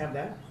did, and I have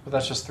that. But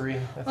that's just 3. I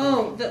think.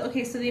 Oh,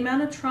 okay. So the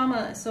amount of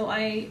trauma. So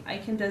I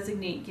can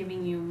designate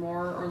giving you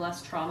more or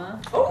less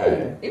trauma, Oh,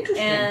 Okay.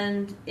 interesting.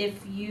 and if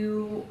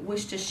you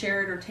wish to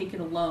share it or take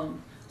it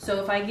alone. So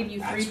if I give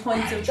you 3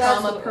 points of That's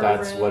trauma what- per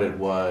That's room. what it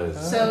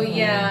was. So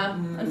yeah,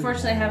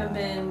 unfortunately, I haven't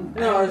been.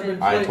 No, I it's haven't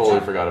been- I been- totally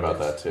forgot about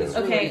that too. It's-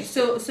 Okay,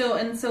 so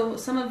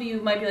some of you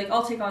might be like,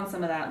 I'll take on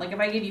some of that. Like if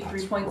I give you 3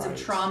 That's points right. of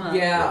trauma,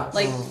 Yeah.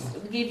 like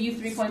give you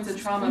 3 points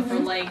of trauma for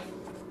like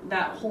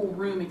that whole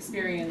room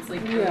experience, like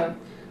Yeah.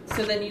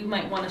 so then you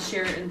might want to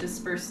share it and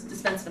dispense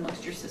it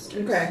amongst your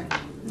sisters. Okay.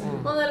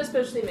 Well, that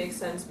especially makes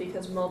sense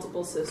because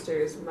multiple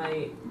sisters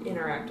might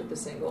interact with the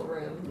single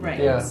room. Right.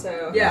 Yeah.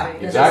 So Yeah, I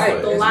mean,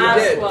 exactly. The Yes, we last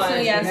did. one. So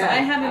yeah, so Yeah. I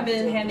haven't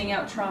been handing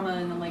out trauma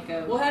in like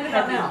a We'll hand it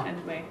out heavy now. kind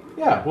of way.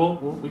 Yeah, well,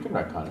 we can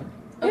retcon it.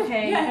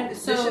 Okay. Yeah,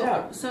 dish it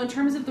out. So in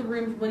terms of the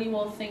room, what do you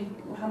all think?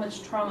 How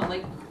much trauma?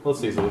 Like Let's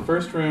see. So the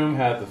first room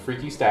had the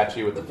freaky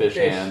statue with the fish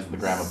Fish. hands and the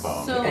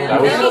gramophone. So- And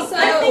that was I the think-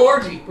 I think-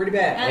 orgy, pretty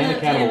bad. and the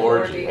cannibal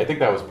orgy. I think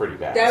that was pretty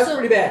bad. That was so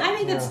pretty bad. I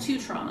think that's 2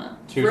 trauma.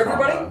 2 for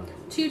trauma. everybody?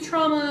 2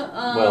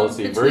 trauma. Well, let's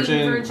see.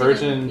 Between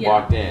Virgin yeah.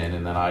 walked in,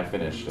 and then I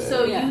finished it.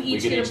 So Yeah. you we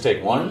each could get each a,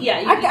 take one. Yeah,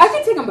 you I each-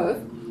 can take them both.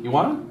 You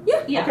want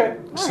yeah. to? Okay.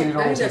 So you'd I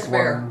only think that's take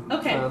fair. one.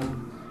 Okay.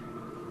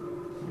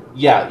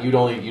 Yeah, you'd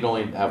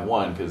only have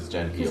one because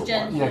Jen healed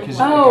Jen one. Yeah, healed because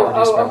one. you got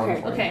reduced by Oh, one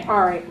okay. for it. Okay.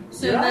 All right.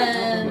 So Did I? We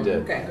then. did.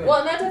 Okay, good. Well,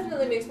 and that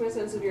definitely makes more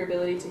sense of your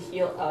ability to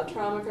heal a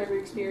trauma for every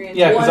experience.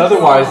 Yeah, because One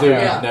otherwise they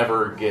trauma, would yeah.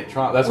 never get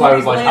trauma. That's why I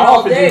was like, Playing how all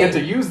often do you day. get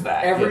to use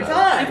that? Every you know?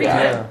 time. Every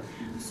Yeah. time.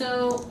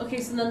 So okay,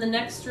 so then the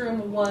next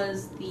room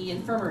was the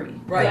infirmary.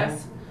 Right.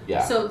 Yes.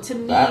 Yeah. So to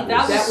me, That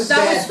that was- was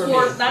bad that's for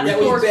four. me. That's That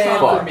four was bad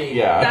trauma. for me.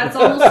 Yeah. That's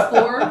almost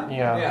 4.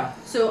 Yeah. Yeah.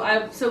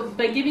 So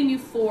by giving you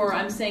 4,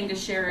 I'm saying to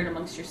share it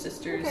amongst your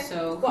sisters. Okay.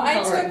 So Well, who I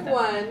tells took you that?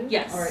 one.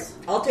 Yes. All right.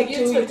 I'll take You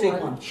 2, you took take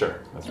one. one. Sure,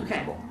 that's Okay.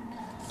 reasonable.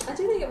 I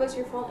do think it was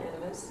your fault,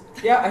 Animus.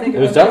 Yeah, I think It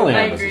was was definitely I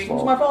Animus's agree. It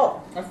was fault. my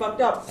fault. I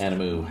fucked up.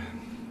 Animu.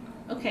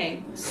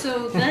 Okay.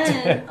 So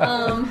then,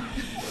 I'm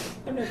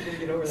never gonna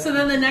get over that. so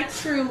then the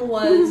next room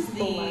was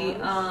the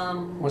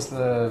Was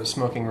the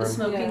smoking room?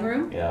 smoking Yeah.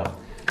 room. Yeah.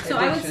 So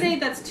I would Addiction. say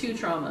that's 2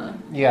 trauma.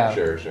 Yeah.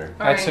 Sure, sure.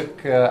 All I right.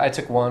 took You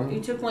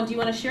one. took one. Do you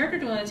want to share it or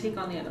do you want to take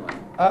on the other one?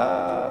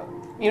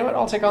 You know what?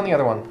 I'll take on the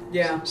other one.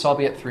 Yeah. So I'll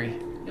be at 3.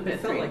 A It bit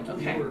felt 3. like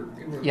Okay. you were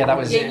Yeah, that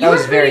was- Yeah, you that were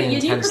was very pretty,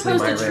 intensely you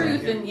proposed my the room.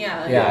 truth, and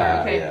yeah.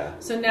 Yeah, Okay. yeah.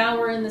 So now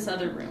we're in this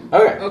other room.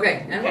 Okay.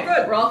 Okay, and Okay, we're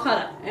good. We're all caught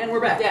up, And we're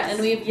back. Yes.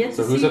 and we have yet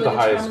So to who's see at the what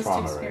highest traumas to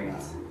trauma right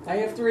experience. I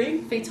have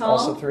 3. Fatal.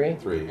 Also 3.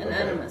 3. And Okay.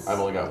 Animus. I've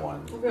only got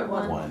 1. I've got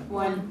one. One.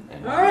 One.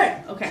 And All right.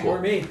 Okay. For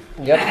me.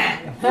 Yep.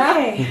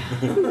 Okay.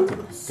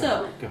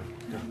 So Go.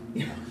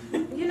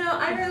 You know,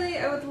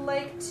 I would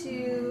like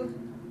to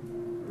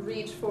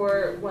reach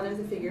for one of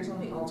the figures on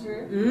the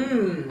altar.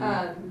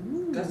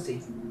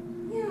 Gutsy.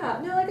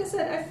 Yeah, no, like I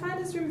said, I find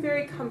this room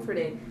very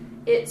comforting.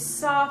 It's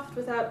soft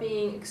without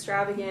being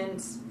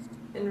extravagant,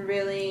 and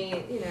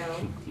really, you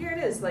know, here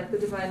it is, like the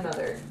Divine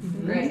Mother,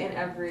 right, in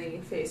every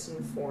face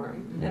and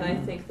form. And I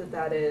think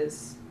that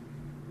is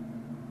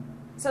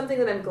something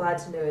that I'm glad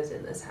to know is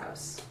in this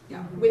house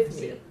Yeah. with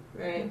me,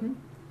 right?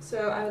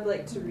 So I would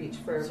like to reach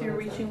for. So you're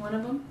reaching one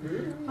of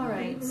them? All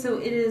right. So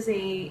it is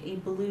a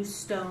blue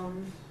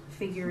stone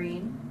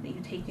figurine that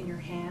you take in your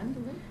hand.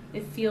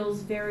 It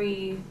feels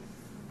very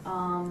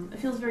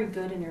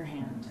good in your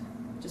hand.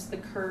 Just the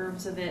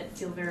curves of it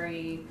feel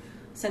very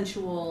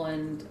sensual,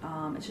 and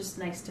it's just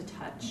nice to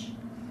touch.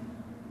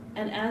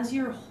 And as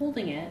you're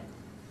holding it,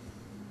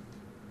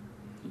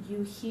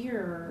 you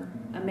hear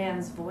a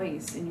man's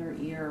voice in your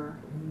ear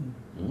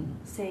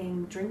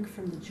saying, "Drink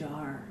from the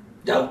jar."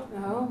 No.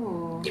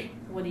 Oh.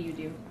 What do you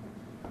do?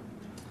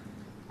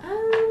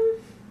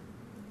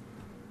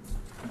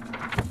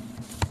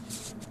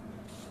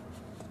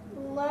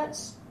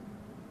 Let's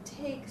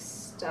take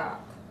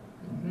stock.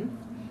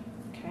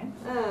 Okay.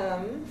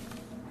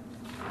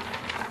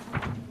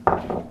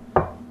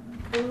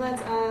 And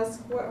let's ask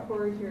what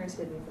horror here is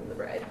hidden from the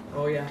bride.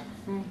 Oh yeah.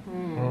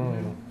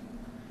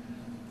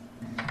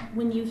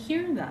 When you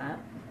hear that,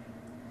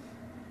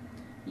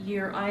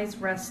 your eyes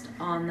rest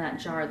on that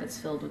jar that's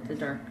filled with the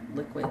dark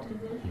liquid,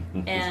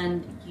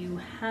 and you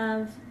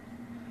have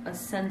a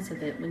sense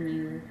of it when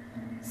you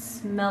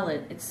smell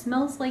it. It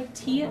smells like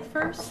tea at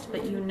first,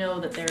 but you know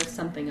that there's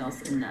something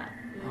else in that.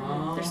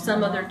 There's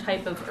some other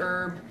type of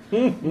herb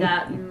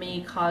that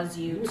may cause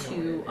you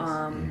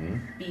to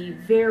be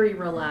very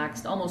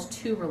relaxed, almost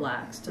too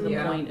relaxed, to the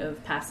point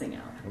of passing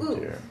out. Oh,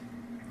 dear.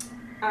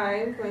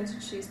 I'm going to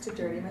choose to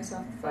dirty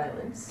myself with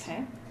violence.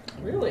 Okay.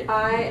 Really?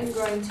 I am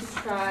going to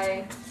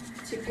try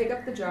to pick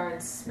up the jar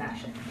and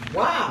smash it.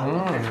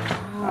 Wow.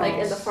 Like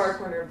in the far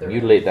corner of the room.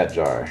 Mutilate that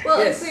jar.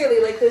 Well, Yes. and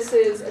clearly, like, this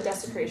is a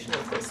desecration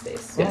of this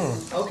space.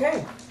 Yes. Okay.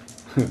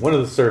 One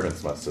of the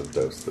servants must have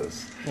dosed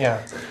this.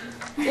 Yeah.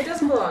 It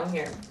doesn't belong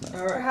here.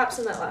 All right. Perhaps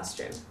in that last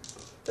room.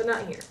 But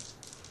not here.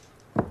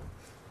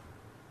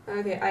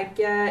 Okay, I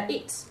get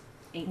 8.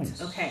 8.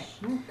 Nice. Okay.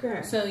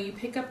 Okay. So you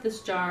pick up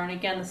this jar, and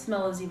again, the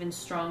smell is even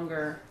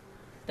stronger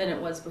than it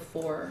was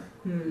before.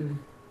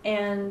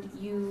 And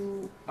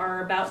you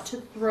are about to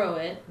throw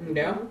it,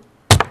 No.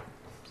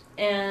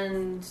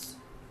 and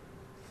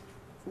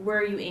where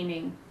are you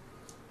aiming?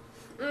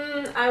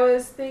 I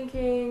was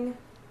thinking...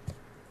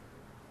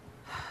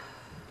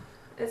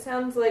 It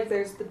sounds like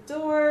there's the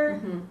door,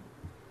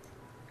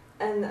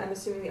 and I'm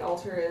assuming the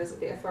altar is at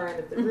the far end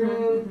of the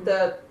room,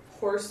 the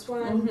horse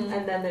one,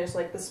 and then there's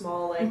like the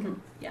small, like,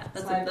 Yeah,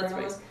 that's side right.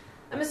 room.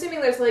 I'm assuming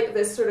there's like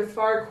this sort of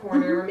far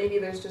corner where maybe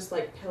there's just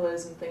like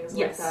pillows and things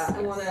Yes, like that.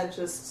 I yes. want to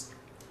just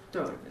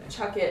Throw it over there.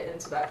 chuck it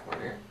into that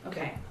corner.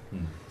 Okay.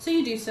 So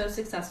you do so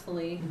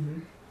successfully,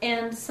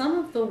 and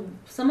some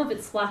of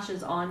it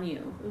splashes on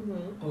you.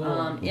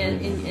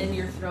 And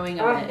you're throwing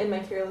of it, In my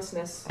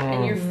carelessness.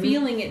 and you're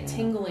feeling it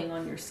tingling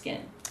on your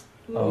skin.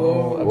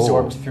 Oh,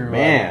 absorbed through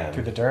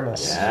through the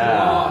dermis.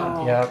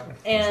 Yeah. Yep.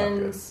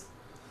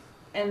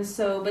 And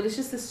so, but it's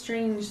just a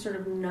strange sort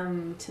of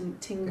numb,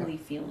 tingly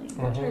feeling.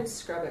 I'll try and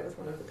scrub it with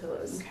one of the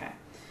pillows. Okay.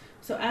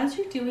 So as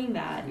you're doing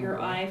that,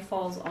 your eye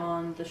falls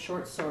on the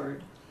short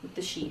sword with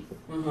the sheath.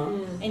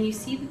 And you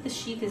see that the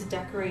sheath is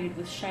decorated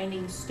with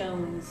shining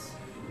stones,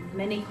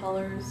 many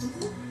colors,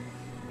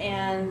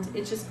 and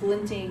it's just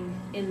glinting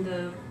in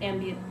the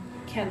ambient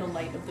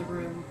candlelight of the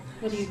room.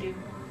 What do you do?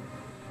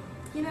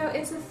 You know,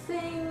 it's a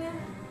thing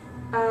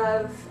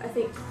of, I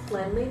think,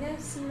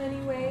 cleanliness in many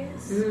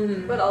ways,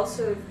 but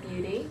also of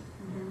beauty.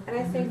 And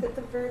I think that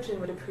the Virgin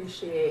would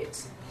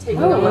appreciate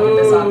taking a look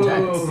at this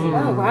object.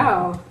 Oh,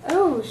 wow.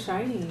 Oh,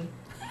 shiny.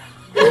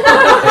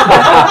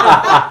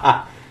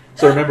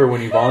 So remember,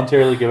 when you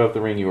voluntarily give up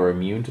the ring, you are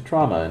immune to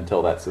trauma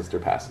until that sister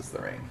passes the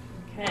ring.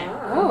 Okay.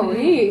 Oh,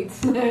 neat.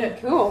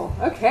 Cool.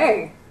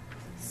 Okay.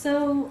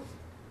 So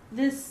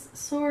this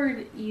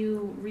sword,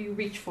 you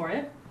reach for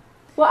it.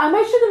 Well, I'm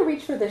actually going to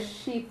reach for the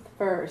sheath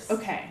first.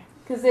 Okay.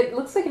 Because it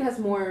looks like it has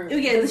more Oh,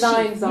 yeah,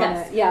 designs the sheath, on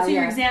yes. it. Yeah, so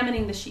you're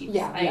examining the sheath.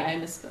 Yeah, I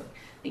misspoke.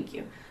 Thank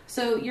you.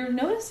 So you're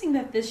noticing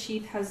that this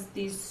sheath has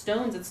these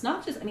stones. It's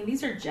not just, I mean,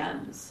 these are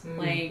gems.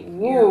 Like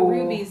Whoa.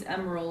 rubies,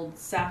 emeralds,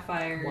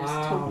 sapphires,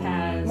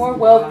 topaz. More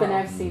wealth than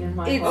I've seen in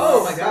my It's- life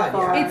Oh my so God,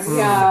 far. yeah. It's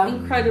Yeah.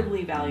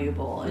 incredibly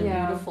valuable and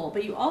Yeah. beautiful.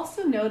 But you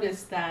also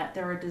notice that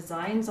there are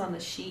designs on the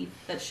sheath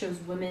that shows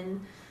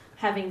women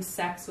having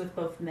sex with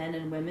both men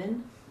and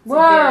women. It's a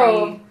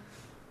Whoa. very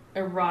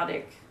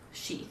erotic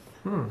sheath.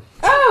 Oh!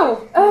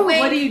 Oh,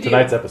 What do you do?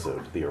 Tonight's episode,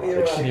 the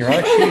erotic. Yeah. The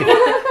erotic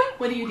sheath.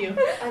 What do you do?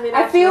 I mean,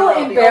 I feel after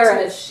all, the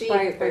embarrassed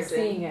ultimate sheath by Virgin.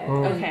 seeing it.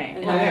 Okay.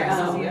 And, Okay.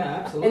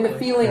 absolutely. and the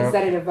feelings Yeah.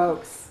 that it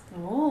evokes.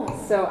 Oh.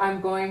 So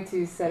I'm going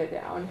to set it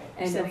down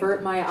and Setting-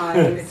 avert my It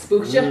eyes.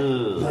 spooks you.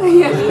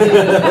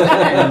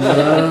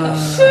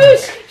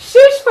 Shush!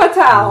 Shush,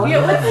 Fatal!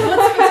 Yeah, what's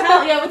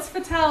fatal? Yeah, what's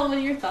fatal? What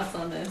are your thoughts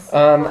on this?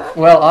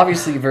 Well,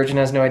 obviously, Virgin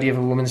has no idea of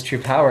a woman's true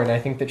power, and I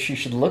think that she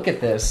should look at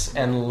this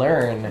and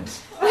learn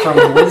from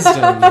the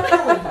wisdom.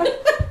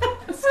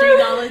 Street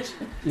knowledge.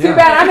 Too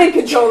bad I'm in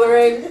control of the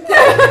ring.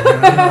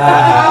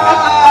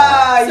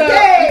 So,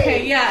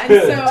 okay, yeah,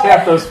 and so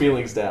Tap those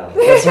feelings down.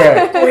 That's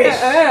right.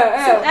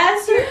 so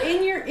as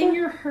you're in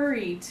your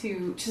hurry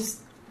to just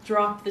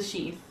drop the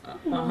sheath,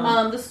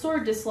 the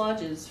sword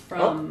dislodges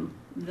from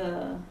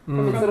the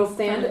From its little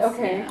stand? from its-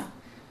 Okay. yeah.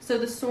 So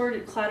the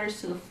sword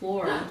clatters to the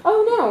floor,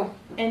 Oh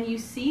and you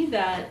see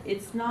that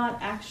it's not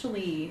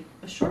actually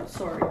a short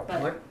sword,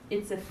 but What?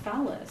 it's a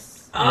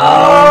phallus. no!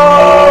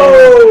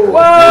 Oh!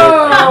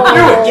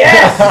 Whoa!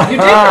 Yes! You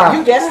did.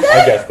 You guessed I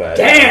that? guess that.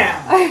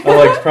 Damn! I'm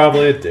like, it's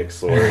probably a dick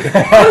sword.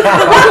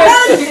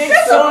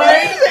 That's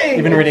amazing!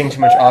 You've been reading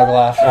too much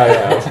Oglaf. I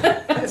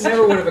know. It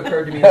never would have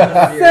occurred to me in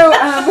 100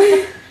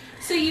 years. So,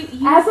 So you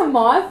as a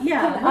moth,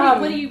 yeah.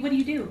 What do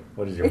you do?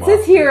 What is your it mom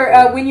says here,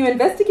 do? when you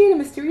investigate a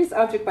mysterious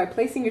object by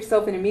placing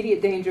yourself in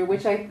immediate danger,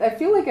 which I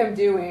feel like I'm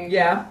doing.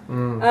 Yeah.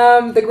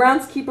 The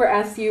groundskeeper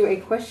asks you a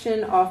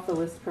question off the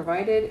list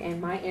provided, and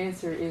my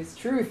answer is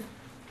truth.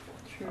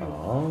 True.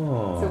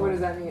 Oh. So what does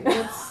that mean?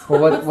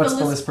 Well, what's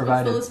the list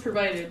provided? What's the list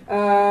provided?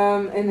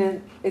 And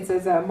then it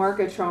says mark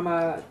a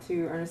trauma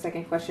to earn a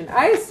second question.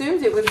 I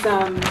assumed it was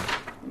Let me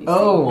see.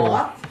 Oh,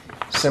 Moth?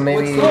 so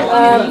maybe. What's the-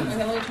 Okay,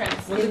 let me try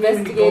this. What's it mean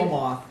when you go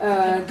moth?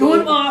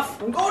 Going off.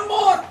 I'm going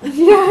moth!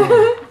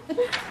 Yeah.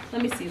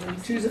 Let me see.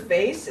 Choose a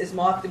face. Is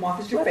moth? The moth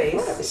is your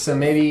face. So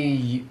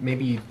maybe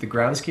the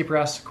groundskeeper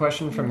asks a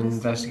question from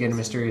investigate a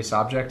mysterious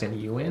object, and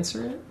you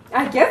answer it.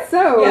 I guess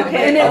so. Yeah,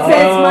 And it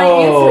says my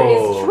answer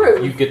is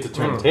true. You get to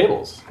turn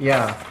tables.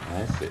 Yeah.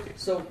 I see.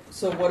 So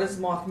what does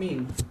moth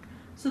mean?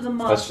 So the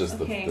moth. That's just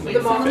the- okay. the wait,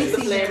 The so moth let me is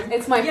the see. flame.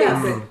 It's my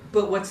Yeah, face.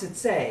 but what's it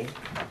say?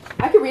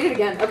 I can read it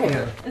again. Okay.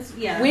 Yeah. It's,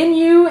 yeah. When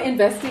you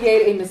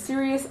investigate a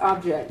mysterious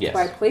object Yes.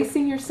 by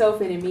placing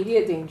yourself in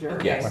immediate danger,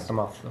 Okay. Yes. Like them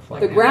off the the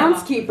flag.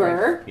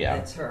 groundskeeper Yeah.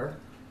 That's her.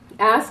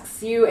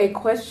 asks you a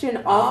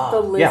question off the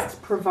list yeah.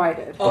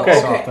 provided. Oh, Okay.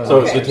 okay. So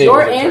it's the table.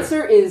 Your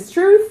answer is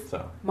truth.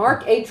 So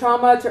Mark a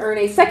trauma to earn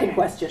a second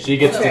question. she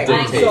gets Okay. to Can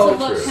I, dictate so the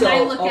look, truth. can I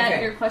So, look okay.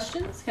 at your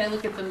questions? Can I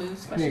look at the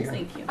moves There you questions? go.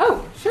 Thank you.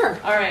 Oh, sure.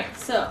 All right.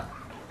 So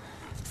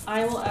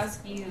I will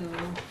ask you.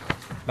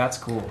 That's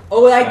cool.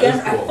 Oh, I That guess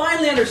is cool. I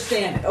finally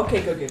understand it.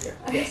 Okay, good.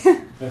 Yes.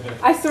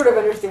 I sort of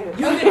understand it.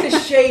 You get to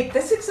shape.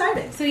 That's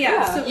exciting. So yeah.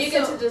 Yeah. So You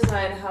get to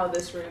decide how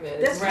this room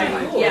is. That's Right.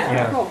 pretty cool. Yeah.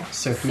 Yeah. Cool.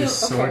 So whose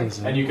So, sword okay. is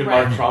it? And you can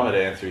Right. mark trauma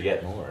to answer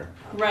yet more.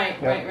 Right.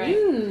 Yeah. Right.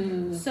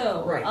 Hmm.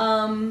 So Right.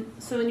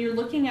 so when you're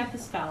looking at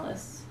this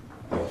phallus,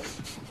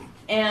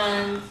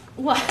 and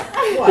what?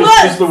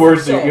 It's just the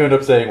words that you end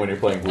up saying when you're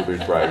playing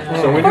Bluebeard's Bride.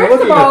 So when you're First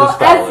of looking all, at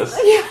this phallus,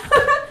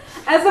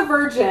 as a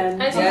virgin,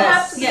 And you Yes.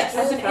 have to Yes.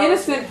 as an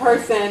innocent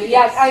person,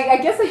 yeah, I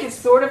guess I can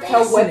sort of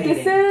tell what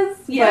this is.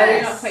 Yeah, but-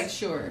 you're not quite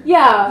sure.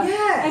 Yeah.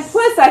 Yes. And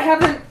plus, I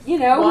haven't, we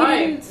Why?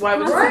 didn't Why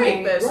would pass you me.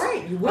 make this?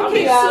 Right. You Okay, would.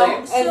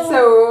 Yeah, so- and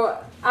so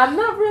I'm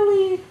not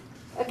really.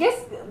 I guess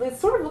it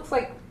sort of looks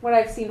like what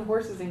I've seen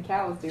horses and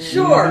cows do.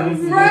 Sure.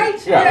 Mhm.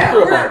 Right. Yeah,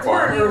 grew up on a We're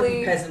farm. we're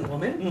Really- peasant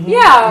woman. Mhm. Yeah.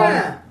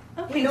 Yeah.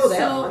 Okay, We know that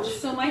so much.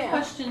 so my Yeah.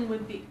 question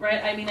would be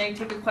right. I mean, I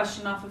take a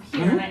question off of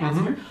here and I ask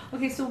her.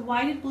 Okay, so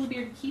why did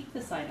Bluebeard keep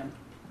this item?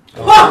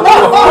 I'm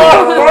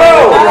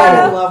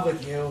in love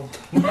with you.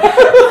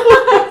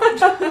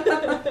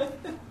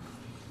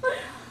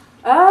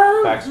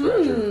 Back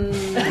scratcher.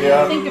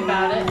 Yeah. Think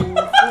about it.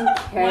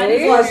 Why Okay.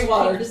 did Flush Bluebeard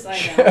water. keep this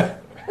item?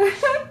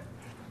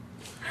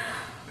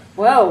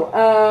 Well,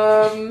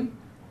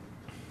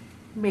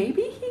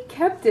 maybe he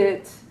kept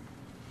it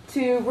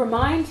to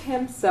remind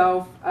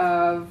himself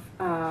of.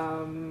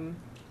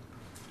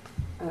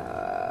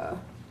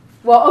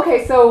 Well,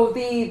 okay, so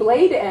the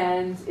blade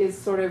end is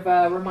sort of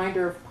a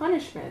reminder of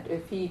punishment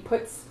if he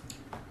puts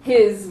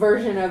his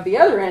version of the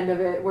other end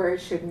of it where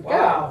it shouldn't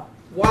Wow.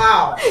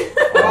 Wow.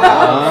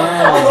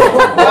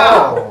 Oh.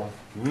 Wow.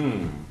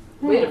 Hmm.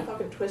 Way to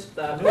fucking twist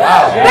that.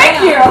 Wow. go.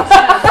 Thank you!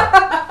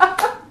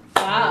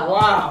 Wow.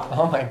 Wow.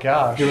 Oh my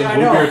gosh. Giving Yeah, I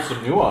know. Bluebeard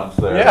some nuance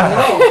there.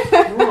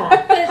 Yeah. No.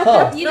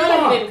 But you No,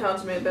 know, he didn't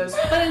consummate this.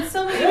 but in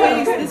so many Yeah,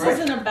 ways, okay, this right.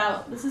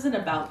 isn't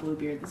about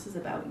Bluebeard. This is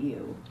about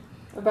you.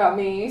 About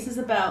me. This is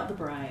about the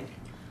bride.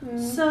 Mm.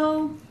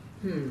 So,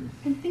 Hmm.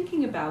 in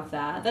thinking about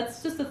that,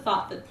 that's just a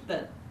thought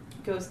that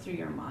goes through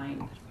your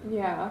mind.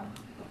 Yeah.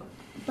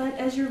 But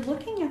as you're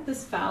looking at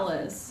this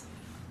phallus,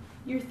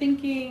 you're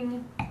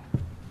thinking,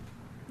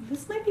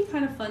 this might be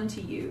kind of fun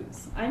to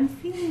use. I'm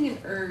feeling an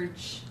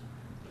urge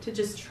to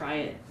just try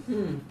it.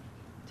 Hmm.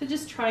 To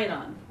just try it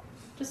on.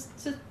 Just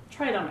to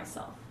try it on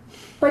myself.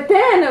 But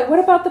then, what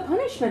about the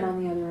punishment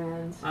on the other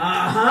end?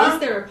 Uh-huh. Is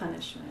there a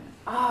punishment?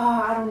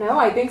 I don't know.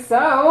 I think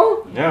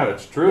so. Yeah,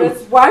 it's true.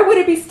 That's, why would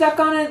it be stuck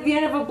on at the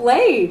end of a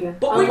blade?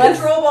 But we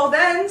control both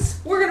ends.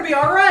 We're gonna be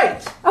all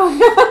right. Oh,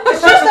 no.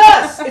 It's just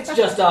us. It's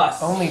just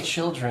us. Only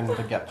children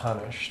would get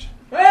punished.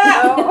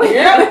 Yeah. No.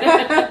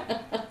 Yep.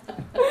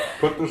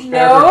 Put the scabbard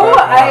No,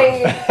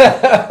 back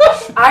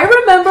on. I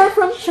remember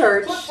from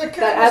church Put the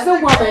that as a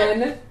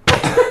woman,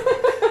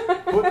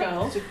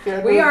 Go.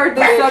 we are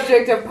the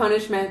subject of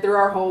punishment through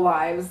our whole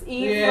lives.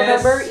 Eve,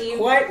 Yes, remember Eve?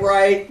 quite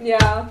right.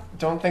 Yeah.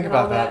 Don't think And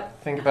all about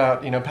that. Think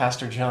about,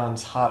 Pastor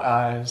John's hot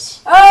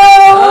eyes.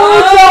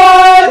 Oh,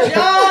 John!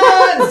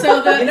 John!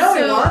 So the You know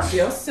he so, wants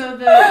you. So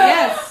the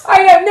yes.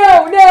 I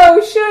know. No,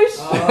 shush.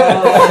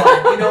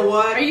 Oh, you know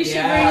what? Are you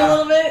shivering a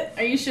little bit?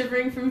 Are you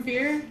shivering from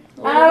fear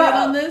a little bit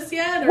on this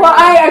yet? Or Well, not?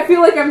 I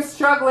feel like I'm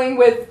struggling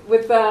with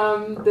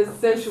the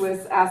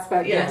sensuous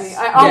aspect Yes. of me.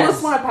 I almost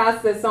Yes. want to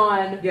pass this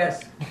on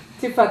Yes.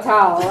 to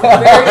Fatal.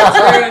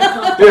 Very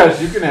uncomfortable.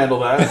 Yes, you can handle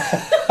that.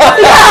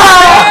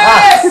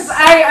 Yes!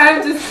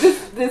 I'm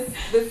just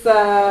this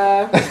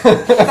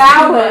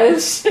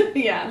phallus.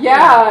 Yeah.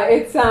 Yeah,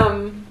 it's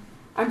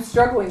I'm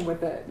struggling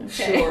with it.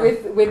 Okay. Sure.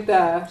 With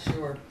the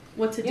Sure.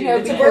 What to do? You know,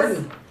 It's a because-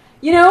 burden.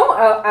 you know,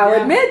 I'll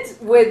Yeah. admit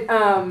with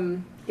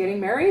getting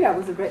married, I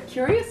was a bit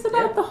curious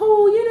about Yeah. the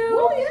whole,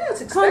 Well, yeah,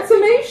 it's expected.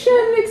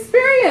 consummation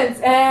experience,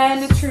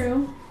 and It's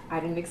true. I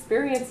didn't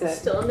experience it.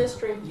 Still a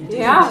mystery.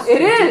 Yeah,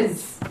 it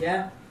is.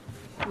 Yeah.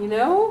 You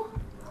know.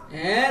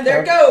 And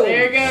there it goes.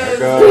 There it goes.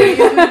 There it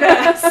You're the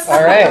best.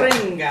 All right.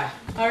 Ringa.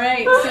 All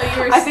right. So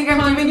you're I think I'm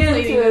giving in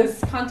contemplating to this.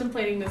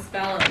 Contemplating this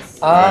phallus.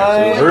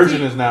 Alright, so the I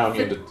virgin is now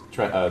immune to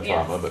trauma,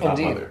 Yes. but not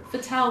Indeed. mother.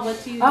 Fatal,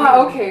 what do you do?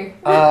 Okay.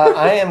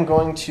 I am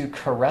going to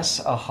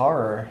caress a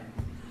horror.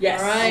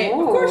 Yes. All right.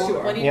 Of course you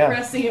What are. are you Yeah.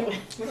 pressing it with?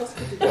 What else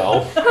could you do?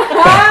 Well,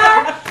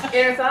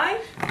 Inner thigh?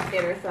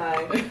 Inner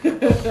thigh.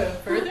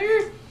 Further?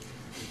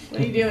 What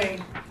are you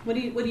doing? What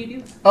do you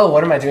do? Oh,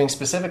 what am I doing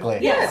specifically?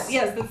 Yes.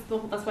 That's why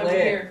we're Lay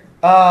it. here.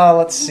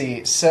 Let's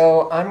see.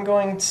 So I'm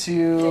going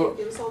to.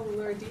 Okay, give us all the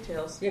lurid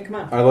details. Yeah, come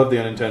on. I love the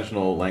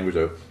unintentional language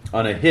though.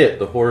 On a hit,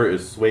 the horror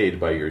is swayed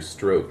by your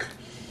stroke.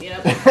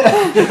 Yep. Now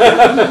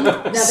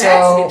that's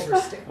So-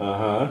 interesting.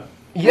 Uh-huh.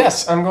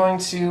 Yes, I'm going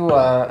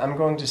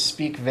to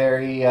speak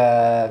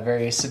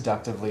very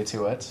seductively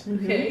to it.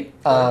 Okay.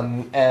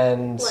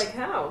 And Like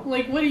how?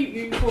 Like, what are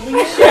you holding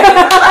it?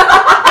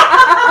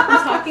 You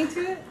talking to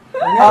it?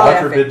 God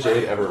forbid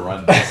Jade ever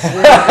run this.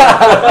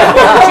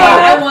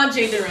 I want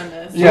Jade to run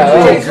this. yeah, that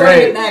would be Jade's running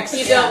it great. next.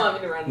 You don't want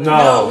me to run this.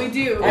 No, we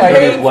do. I I'm think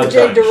waiting it's for blood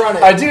Jade to touch. run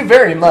it. I do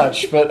very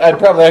much, but I'd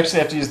probably actually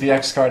have to use the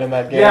X card in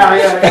that game.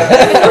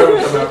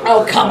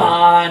 Oh, come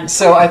on.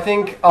 So I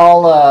think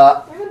I'm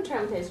going to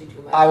traumatize you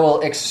too much. I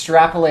will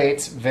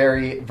extrapolate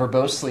very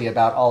verbosely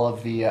about all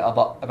of the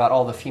about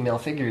all the female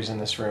figures in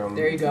this room,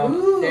 There you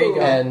go. There you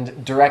go.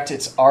 and direct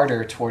its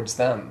ardor towards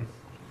them.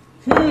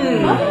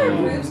 Mother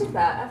approves of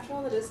that. After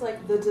all, it is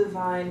like the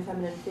divine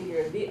feminine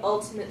figure, the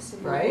ultimate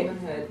symbol Right. of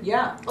womanhood.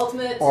 Yeah.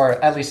 Ultimate. Or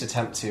at least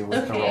attempt to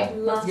with the Okay.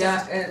 roll. Love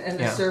Yeah, and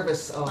the Yeah.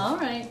 service of, All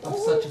right.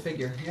 such a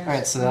figure. Yeah. All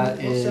right, so that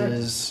Well said.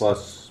 is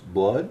Plus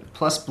blood?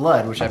 plus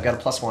blood, which I've got a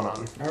 +1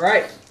 on, All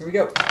right, here we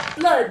go.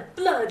 blood,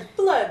 blood,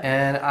 blood.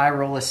 and I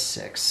roll a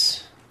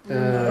 6. So,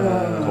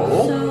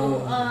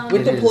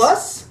 With It the is.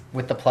 plus?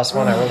 With the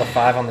 +1, I roll a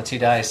 5 on the 2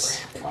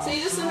 dice. So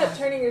you just end up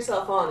turning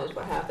yourself on, is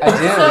what I happens.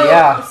 do, so,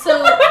 yeah.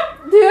 So,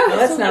 No,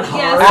 that's not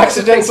yeah, hard.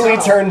 Accidentally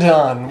turned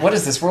on. What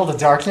is this, World of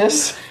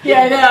Darkness?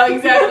 yeah, I know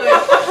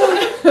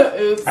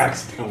exactly. Oops.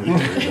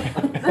 Accidentally.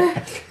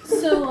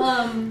 So,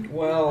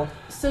 Well,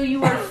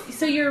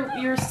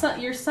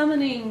 you're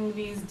summoning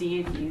these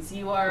deities.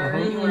 You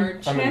are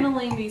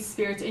channeling these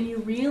spirits, and you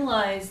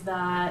realize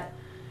that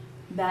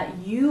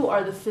you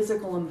are the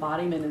physical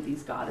embodiment of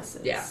these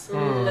goddesses. Yeah.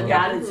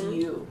 That is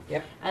you.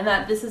 Yep. And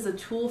that this is a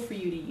tool for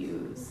you to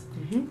use.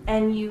 Mhm.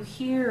 And you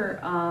hear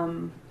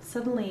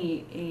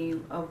suddenly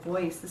a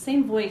voice, the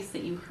same voice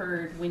that you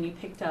heard when you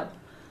picked up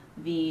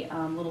the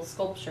little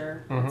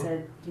sculpture that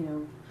said,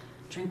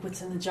 drink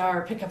what's in the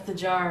jar, pick up the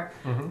jar.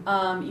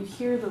 You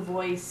hear the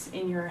voice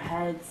in your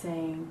head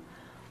saying,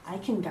 I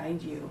can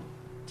guide you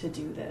to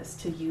do this,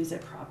 to use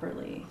it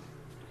properly.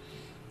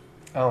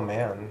 Oh,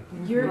 man.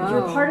 You're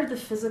Wow. part of the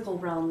physical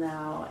realm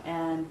now,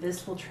 and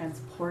this will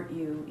transport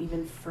you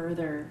even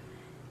further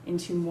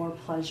into more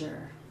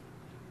pleasure.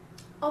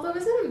 Although,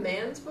 is it a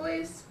man's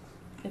voice?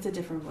 It's a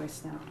different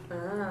voice now.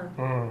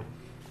 Ah.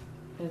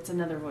 It's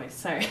another voice.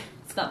 Sorry.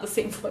 It's not the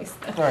same voice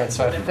though. All right,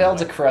 so I failed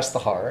to caress the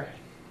horror.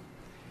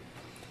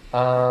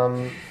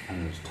 I'm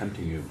just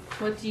tempting you.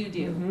 What do you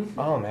do?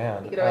 Oh,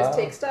 man. You could always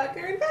take stock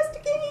or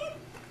investigate.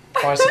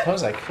 Oh, I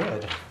suppose I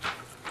could.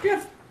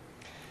 yeah.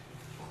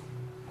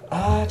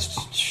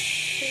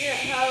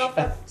 Figure out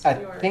how I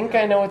think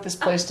I know what this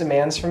place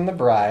demands from the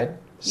bride.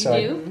 So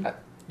You do?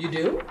 You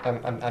do?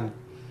 I'm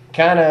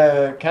kind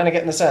of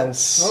getting the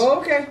sense. Oh,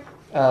 okay.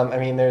 I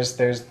mean, there's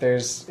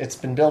it's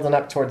been building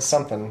up towards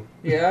something.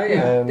 Yeah.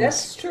 And-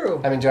 That's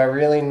true. I mean, do I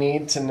really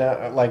need to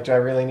know? Like, do I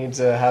really need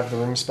to have the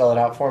room spell it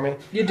out for me?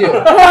 You do. All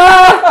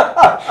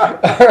right.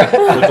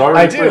 It's I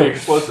already do. pretty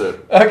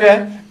explicit.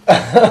 Okay.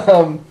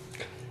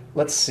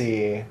 Let's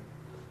see.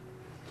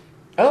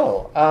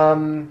 Oh,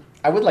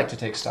 I would like to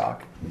take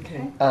stock,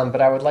 Okay.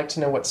 but I would like to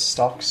know what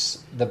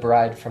stalks the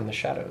bride from the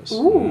shadows.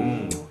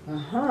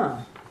 Uh-huh.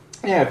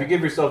 Yeah, if you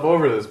give yourself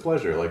over to this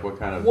pleasure, like what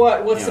kind of...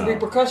 What's you the know.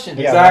 repercussion?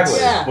 Yeah. Exactly.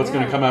 Yeah. What's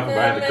going to come out from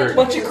behind the curtain?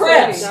 Bunch of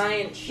crabs.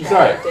 Giant Sorry.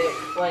 shadow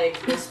dick, like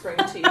whispering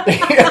to you.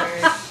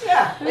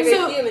 Yeah. Like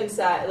So- a human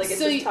side, like it's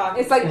so just you-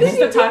 talking. It's like This is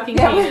the talking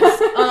penis.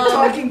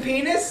 Talking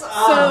penis?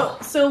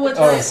 So what's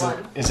Oh,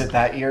 Giant is it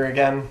that ear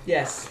again?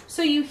 Yes.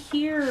 So you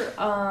hear,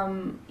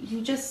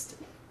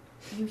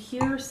 you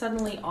hear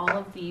suddenly all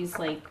of these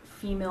like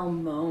female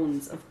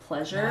moans of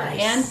pleasure Nice.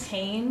 and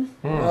pain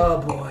Oh,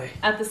 boy.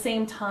 at the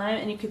same time,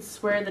 and you could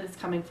swear that it's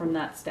coming from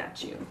that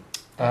statue.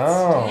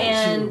 Oh.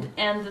 And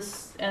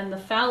the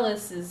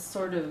phallus is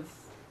sort of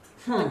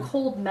the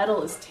cold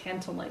metal is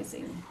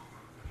tantalizing.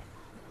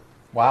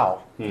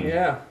 Wow.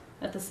 Yeah.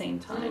 at the same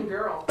time.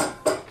 Girl.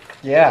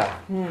 Yeah.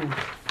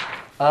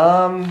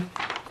 Oh.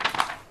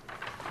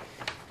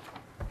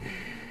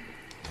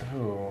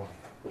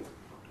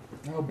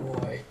 Oh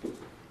boy.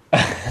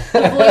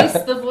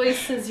 The voice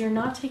says you're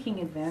not taking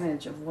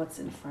advantage of what's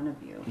in front of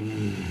you.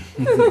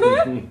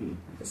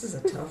 This is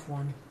a tough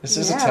one. This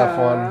is a tough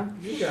one.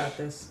 You got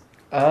this.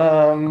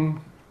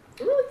 I'm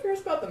really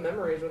curious about the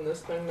memories in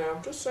this thing now.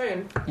 Just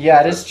saying.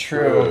 Yeah, it is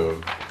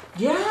true.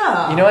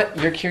 Yeah. You know what?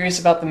 You're curious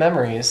about the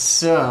memories,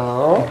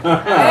 so...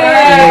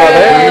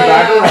 Hey!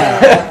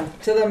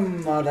 To the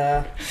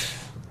mother.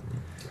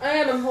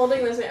 I'm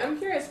holding this. I'm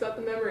curious about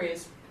the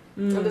memories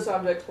that this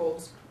object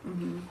holds.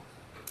 Mm-hmm.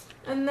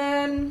 And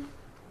then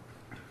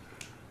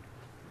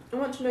I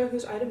want to know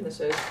whose item this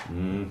is.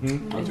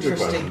 Mm-hmm. That's a good Interesting.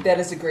 question. That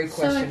is a great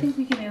question. So I think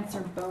we can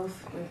answer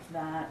both with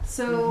that.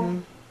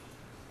 So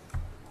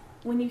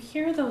when you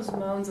hear those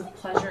moans of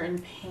pleasure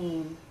and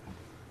pain,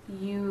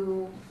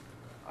 you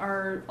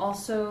are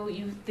also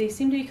they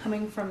seem to be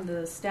coming from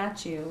the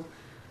statue,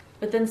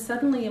 but then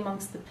suddenly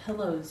amongst the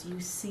pillows you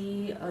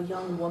see a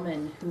young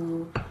woman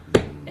who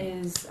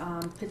is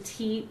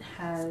petite,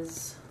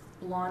 has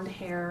blonde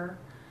hair,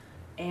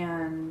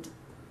 and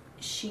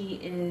she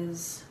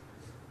is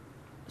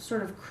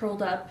sort of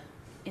curled up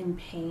in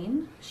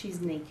pain.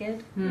 She's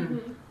naked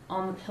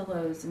on the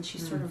pillows, and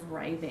she's sort of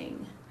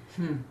writhing.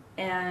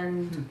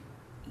 And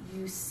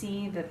you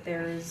see that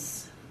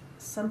there's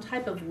some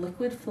type of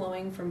liquid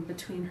flowing from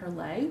between her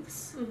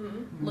legs.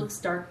 Looks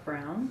dark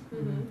brown.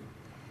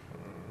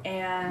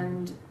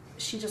 And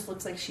she just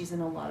looks like she's in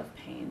a lot of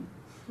pain.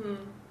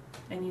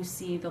 And you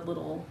see the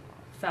little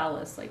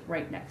phallus like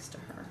right next to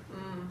her.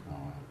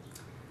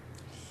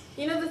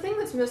 You know, the thing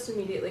that's most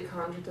immediately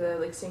conjured to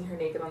like seeing her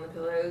naked on the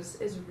pillows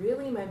is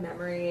really my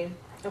memory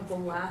of the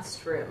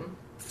last room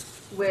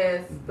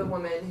with the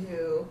woman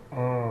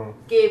who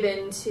gave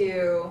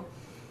into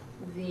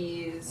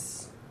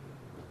these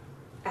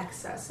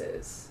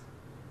excesses,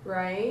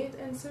 right?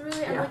 And so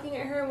really I'm looking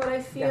at her and what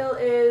I feel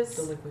is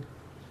the liquid.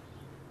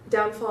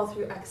 Downfall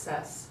through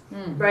excess,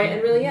 right?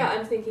 And really,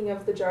 I'm thinking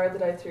of the jar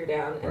that I threw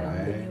down, and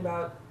I'm thinking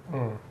about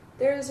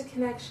there's a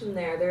connection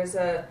there. There's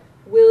a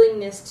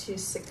willingness to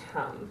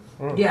succumb.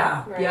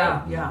 Yeah, right?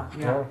 yeah.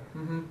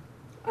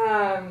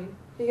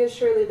 Because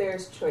surely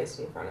there's choice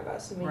in front of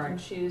us, and we Right. can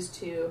choose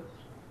to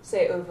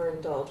say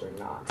overindulge or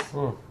not.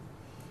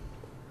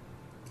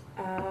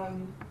 I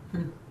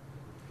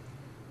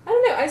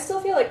don't know. I still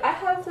feel like I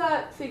have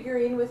that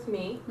figurine with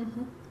me.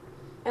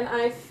 And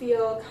I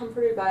feel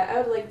comforted by it. I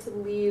would like to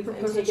leave and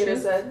take it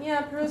as a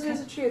propose it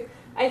as a truth.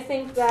 I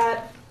think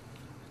that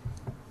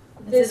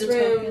this Is it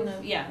a room, token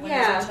of, It's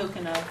a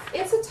token of.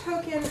 it's a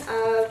token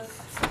of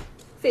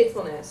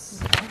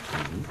faithfulness.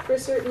 For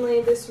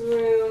certainly, this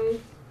room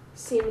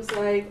seems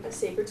like a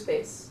sacred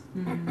space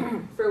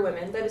for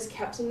women that is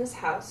kept in this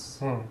house.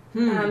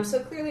 So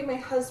clearly, my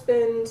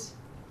husband,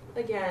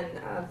 again,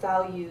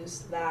 values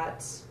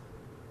that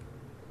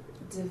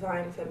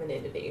divine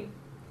femininity.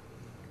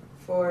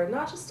 For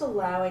not just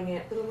allowing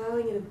it, but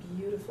allowing it a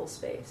beautiful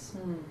space,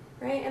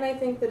 right? And I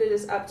think that it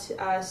is up to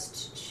us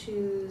to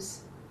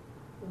choose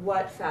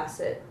what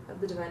facet of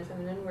the divine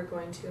feminine we're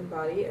going to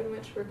embody and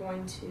which we're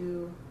going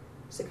to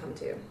succumb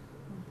to.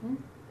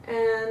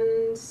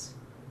 And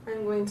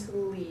I'm going to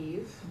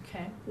leave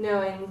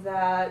knowing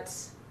that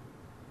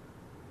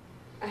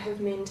I have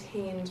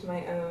maintained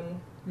my own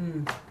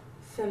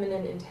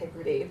feminine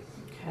integrity,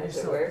 as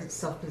it were.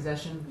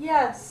 Self-possession.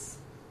 Yes.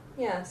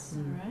 All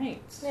right.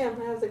 Yeah,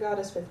 I have the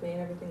goddess with me and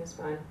everything is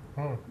fine.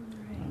 All right.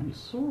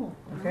 Nice. Cool.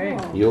 Okay.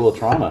 Heal a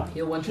trauma.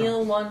 Heal one trauma.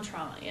 Heal one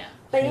trauma, yeah.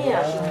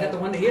 Bam! Shouldn't get the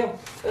one to heal.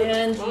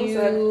 And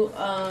you,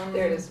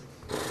 there it is.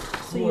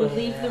 so you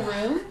leave the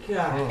room.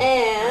 God.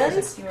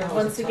 And You are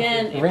once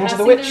again Ring to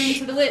the passing witch. ring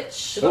to the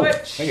witch. Oh,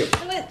 thank you.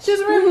 The witch. choose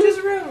a room, choose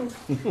a room.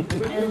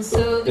 And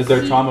so the Is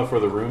there key- trauma for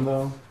the room,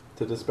 though,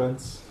 to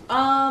dispense?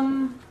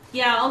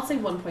 Yeah, I'll say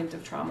 1 point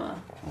of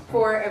trauma.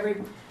 For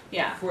every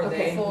Yeah. For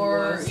they who For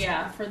was.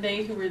 for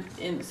they who were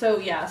in. So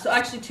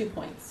actually 2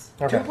 points.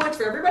 2 Okay. points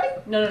for everybody?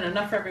 No,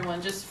 not for everyone.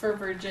 Just for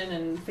Virgin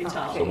and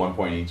Fatal. So 1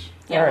 point each.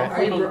 Yeah. All right. one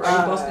Are you point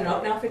each. busting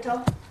out now, Fatal?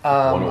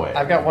 One away.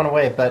 I've got one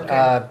away, but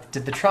Okay.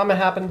 did the trauma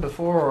happen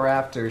before or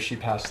after she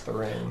passed the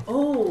ring?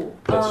 Oh,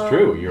 That's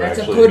true. You're That's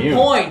a actually good immune.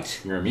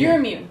 point. You're immune. You're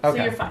immune, so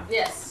Okay. you're fine.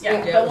 yes. Yeah, Yeah,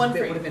 but it one was-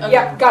 for it you. would've been- Okay.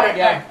 Yeah, got it.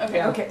 Yeah.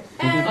 Okay. Okay.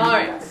 And All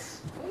right.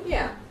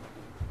 Yeah.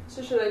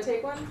 So should I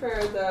take one for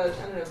the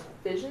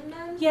vision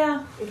then?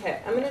 Yeah. Okay,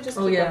 I'm gonna just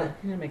Oh, keep yeah. one.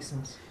 That makes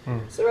sense.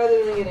 So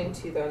rather than getting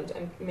two, though,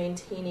 I'm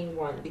maintaining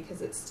one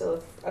because it's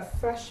still a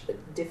fresh but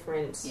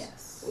different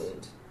Yes.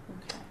 wound.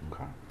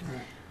 Okay.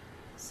 Okay.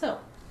 So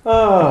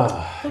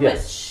Ah, the yes.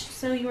 witch.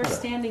 So you are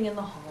standing in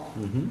the hall.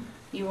 Mm-hmm.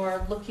 You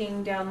are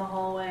looking down the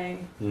hallway.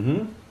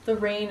 Mm-hmm. The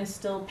rain is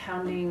still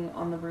pounding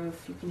on the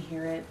roof. You can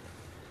hear it.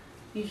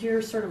 You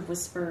hear sort of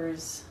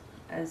whispers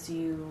as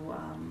you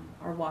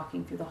are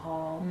walking through the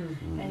hall,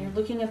 and you're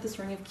looking at this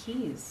ring of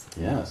keys.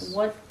 Yes.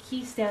 What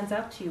key stands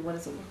out to you? What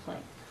does it look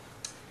like?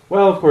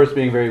 Well, of course,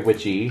 being very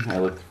witchy, I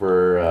looked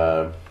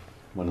for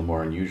one of the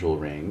more unusual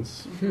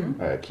rings,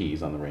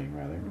 keys on the ring,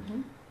 rather.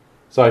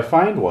 So I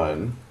find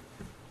one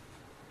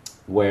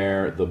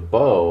where the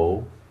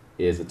bow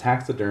is a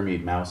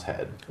taxidermied mouse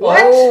head What?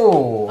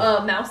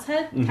 Oh. Mouse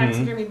head? Mhm.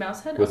 Taxidermy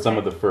mouse head? with some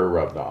of the fur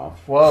rubbed off.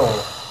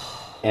 Whoa.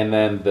 And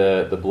then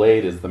the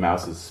blade is the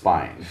mouse's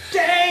spine.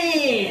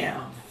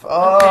 Damn!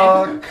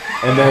 Fuck.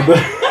 And then the...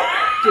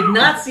 Did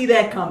not see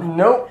that coming.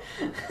 Nope.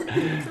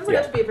 Sounds like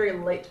it should be a very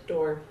light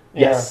door.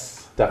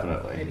 Yes,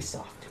 definitely. Maybe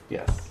soft.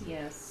 Yes.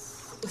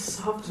 Yes. A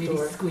soft Maybe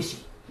door. squishy.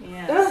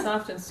 Yeah,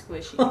 soft and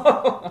squishy.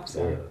 I'm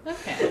sorry.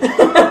 Okay.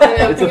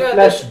 It's a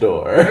flesh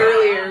door.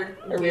 Earlier,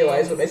 I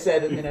realized what I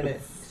said and then I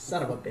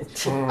son of a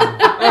bitch. Mm.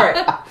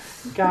 Alright.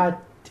 God.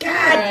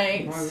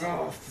 Alright. My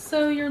God.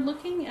 So you're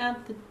looking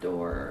at the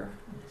door.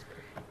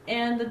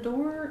 And the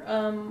door,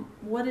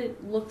 what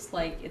it looks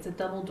like, it's a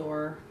double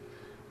door.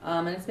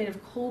 And it's made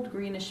of cold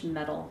greenish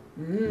metal.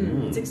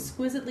 Mm. It's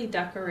exquisitely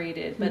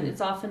decorated, but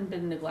it's often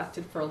been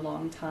neglected for a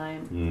long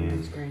time.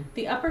 That's great.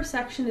 The upper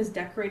section is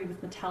decorated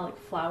with metallic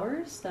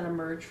flowers that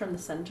emerge from the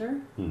center.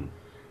 And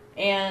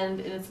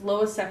in its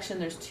lowest section,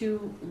 there's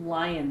 2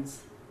 lions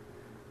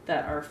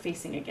that are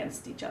facing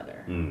against each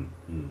other.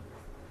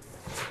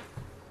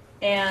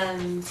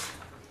 And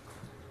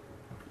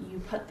you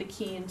put the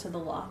key into the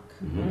lock,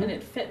 and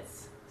it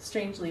fits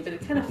strangely, but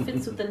it kind of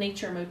fits with the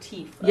nature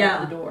motif of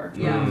the door.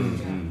 Yeah.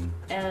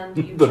 And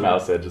you The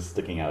mouse head just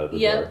sticking out of the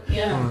door.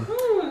 Yeah.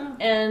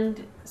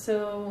 And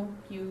so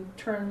you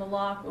turn the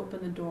lock,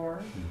 open the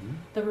door.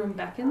 The room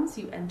beckons,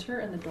 you enter,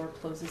 and the door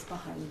closes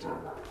behind you.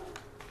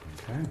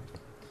 Okay.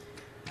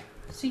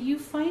 So you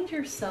find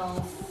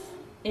yourself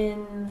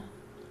in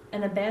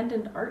an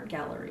abandoned art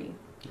gallery.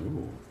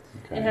 Ooh,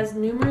 okay. It has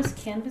numerous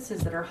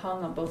canvases that are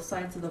hung on both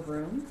sides of the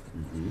room,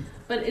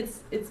 but it's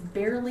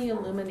barely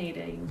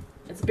illuminating.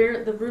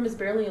 The room is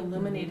barely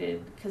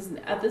illuminated because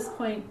at this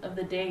point of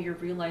the day you're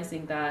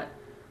realizing that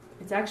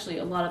it's actually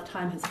a lot of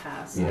time has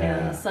passed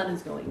and the sun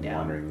is going Been down.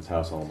 wandering this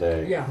house all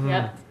day. Yeah.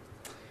 Yep.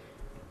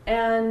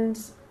 And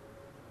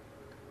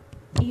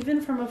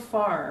even from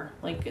afar,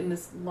 like in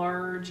this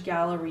large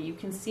gallery, you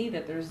can see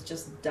that there's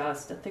just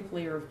dust, a thick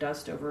layer of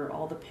dust over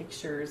all the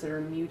pictures that are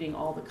muting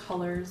all the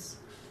colors.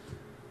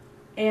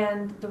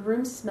 And the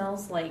room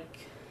smells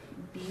like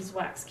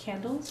beeswax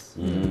candles.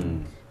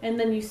 And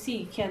then you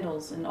see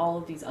candles in all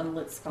of these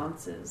unlit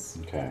sconces.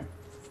 Okay.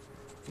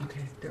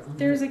 Okay.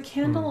 There's a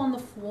candle on the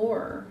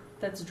floor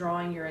that's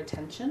drawing your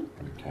attention.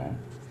 Okay.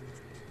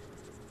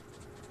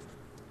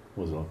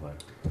 What does it look like?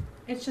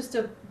 It's just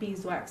a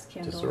beeswax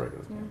candle. Just a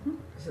regular candle.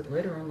 Is it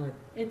lit or unlit?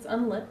 It's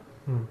unlit.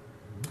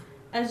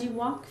 As you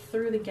walk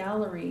through the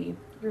gallery,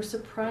 you're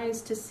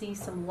surprised to see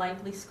some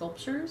lively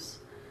sculptures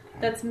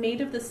that's made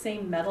of the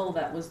same metal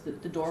that was the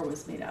door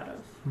was made out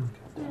of.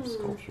 Goddamn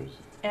sculptures.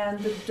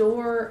 And the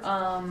door,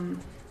 so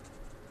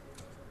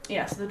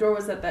the door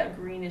was that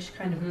greenish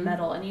kind of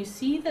metal. And you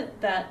see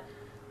that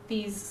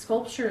these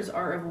sculptures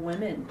are of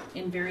women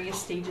in various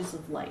stages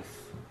of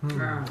life.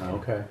 Okay.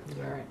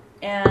 All right.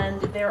 And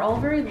they're all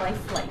very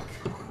lifelike.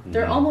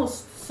 They're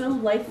almost so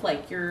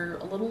lifelike, you're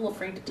a little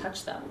afraid to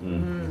touch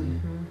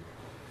them.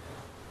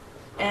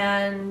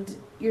 And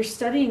you're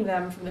studying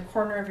them from the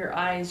corner of your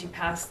eye as you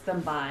pass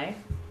them by.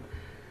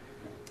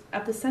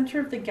 At the center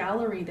of the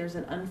gallery, there's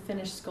an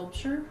unfinished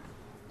sculpture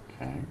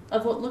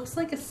of what looks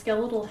like a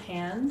skeletal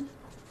hand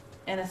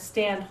and a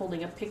stand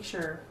holding a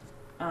picture.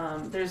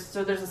 There's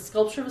a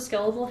sculpture of a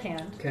skeletal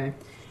hand. Okay.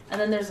 And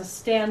then there's a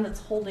stand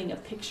that's holding a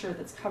picture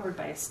that's covered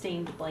by a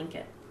stained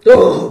blanket.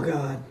 Oh,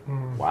 God.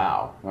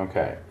 Wow.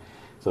 Okay.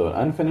 So an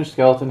unfinished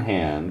skeleton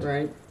hand.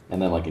 Right.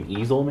 And then like an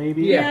easel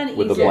maybe? Yeah, an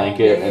with a easel.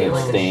 blanket Yeah, and it's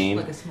like stained.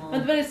 Like a small...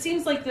 But it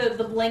seems like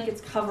the blanket's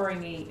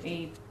covering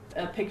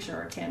a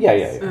picture or canvas.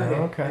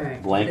 Yeah. Okay.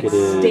 Blanketed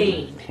It's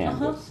stained.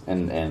 canvas.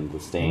 And the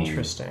stain.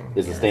 Interesting.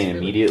 Is the Yeah, stain that's really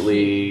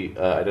immediately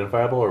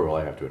identifiable or will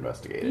I have to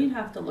investigate You'd it?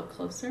 have to look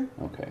closer.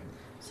 Okay.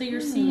 So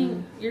you're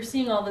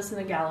seeing all this in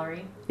the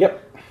gallery.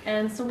 Yep.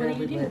 And so what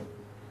do you do?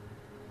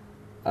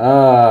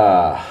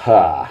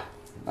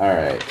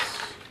 Alright.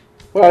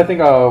 Well, I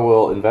think I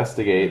will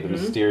investigate the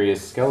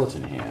mysterious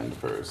skeleton hand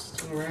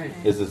first. All right.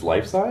 Is this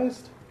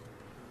life-sized?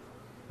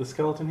 The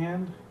skeleton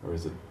hand? Or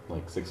is it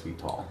like 6 feet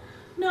tall?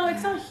 No,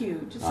 it's not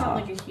huge. It's not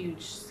like a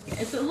huge.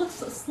 It looks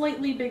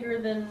slightly bigger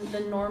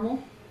than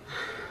normal.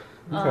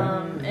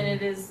 And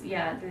it is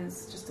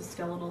just a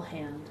skeletal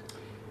hand.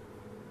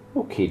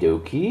 Okie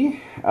dokie.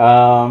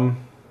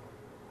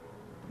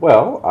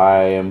 Well, I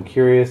am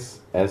curious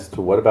as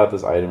to what about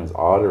this item is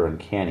odd or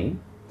uncanny.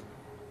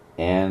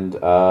 And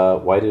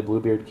why did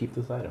Bluebeard keep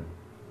this item?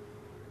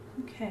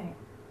 Okay.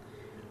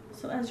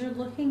 So as you're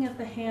looking at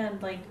the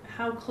hand, like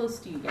how close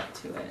do you get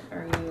to it?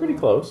 Are you Pretty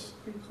close.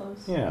 Pretty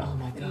close. Yeah. Oh,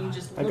 my Are you God.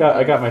 just I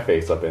looking? got my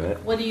face up in it.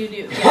 What do you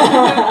do?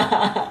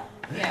 Yeah.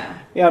 Yeah.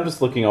 Yeah, I'm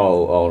just looking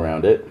all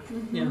around it.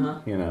 Yeah.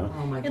 You know.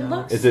 Oh, my God. It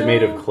looks. Is it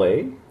made of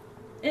clay?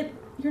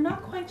 You're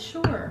not quite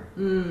sure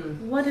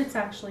what it's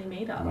actually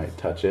made I of. might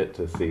touch it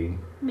to see.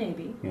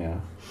 Maybe. Yeah.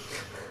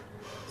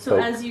 So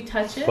Poke. as you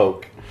touch it,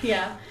 Poke.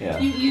 yeah, Yeah.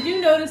 you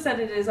do notice that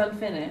it is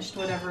unfinished,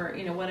 whatever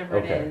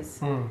Okay. it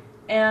is.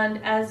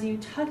 And as you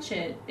touch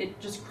it, it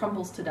just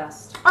crumbles to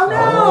dust. Oh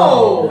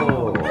no!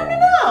 Oh.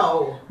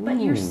 No!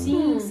 But you're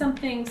seeing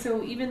something,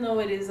 so even though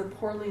it is a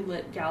poorly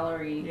lit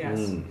gallery,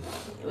 Yes.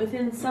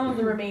 within some of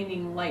the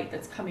remaining light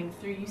that's coming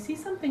through, you see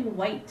something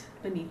white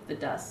beneath the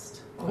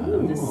dust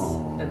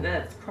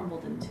that's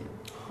crumbled into.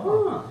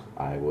 Huh.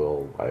 I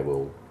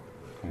will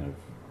kind of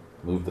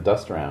move the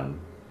dust around.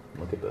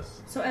 Look at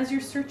this. So as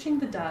you're searching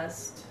the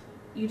dust,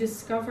 you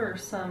discover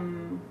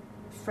some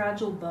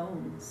fragile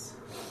bones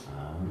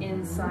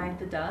inside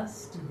the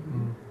dust.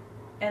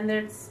 And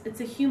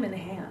it's a human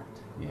hand.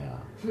 Yeah.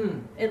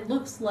 It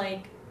looks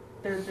like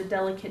they're the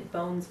delicate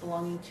bones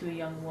belonging to a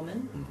young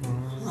woman,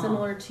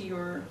 similar to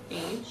your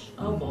age.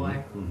 Oh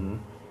boy. Mm-hmm.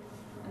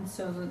 And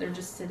so they're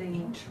just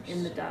sitting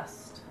in the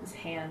dust, his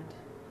hand.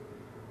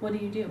 What do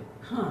you do?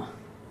 Huh.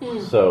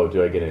 So,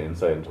 do I get an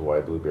insight into why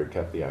Bluebeard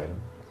kept the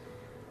item?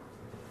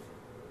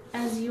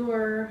 As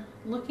you're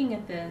looking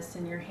at this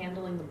and you're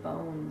handling the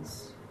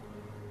bones,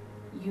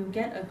 you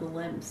get a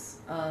glimpse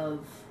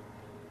of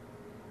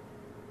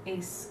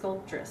a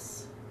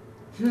sculptress,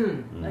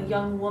 a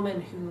young woman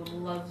who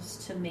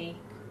loves to make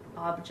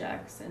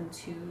objects and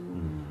to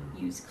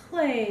use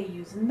clay,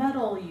 use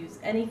metal, use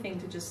anything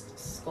to just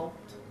sculpt.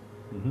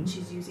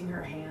 She's using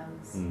her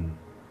hands.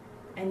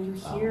 And you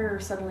hear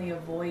suddenly a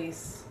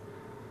voice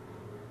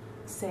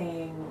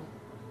saying,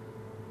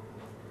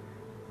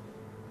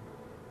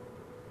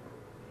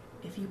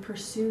 if you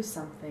pursue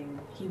something,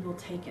 he will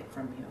take it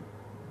from you.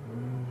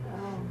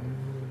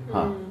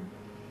 Huh.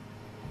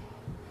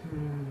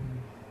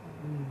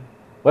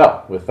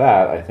 Well, with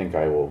that, I think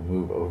I will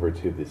move over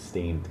to the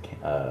stained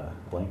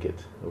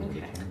blanket over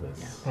the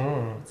canvas.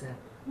 What's that?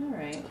 All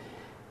right.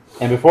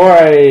 And before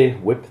I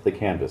whip the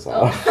canvas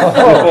off,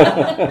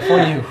 Before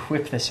you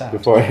whip this out.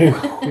 before I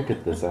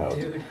whip this out,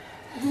 Dude.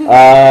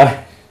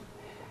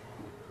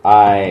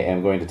 I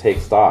am going to take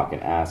stock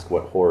and ask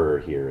what horror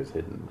here is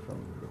hidden from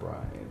the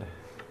bride.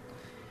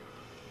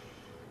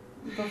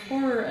 The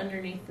horror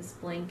underneath this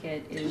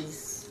blanket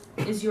is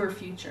your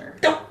future.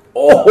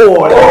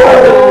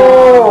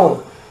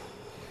 Oh!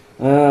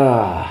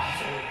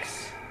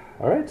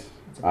 All right.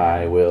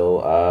 I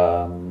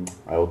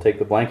will take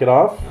the blanket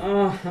off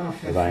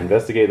as I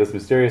investigate this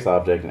mysterious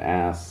object and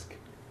ask,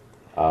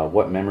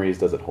 what memories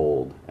does it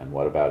hold, and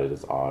what about it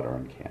is odd or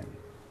uncanny?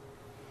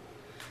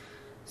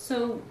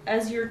 So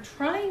as you're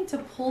trying to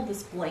pull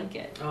this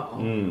blanket,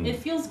 it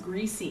feels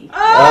greasy in your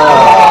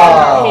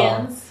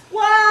hands.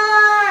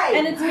 Why?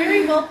 And it's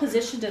very well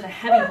positioned in a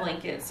heavy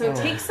blanket, so it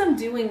takes some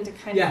doing to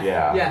kind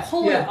of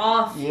pull it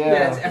off.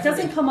 It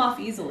doesn't come off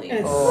easily.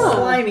 It's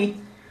slimy.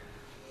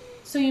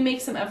 So you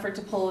make some effort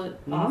to pull it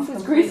off.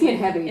 It's greasy and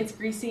heavy. It's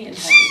greasy and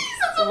heavy.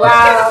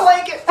 Wow.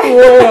 Blanket.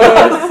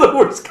 That's the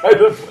worst kind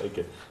of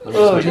blanket.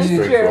 Let me just make a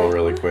Jesus. strength roll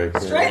really quick.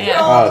 Strength Yeah.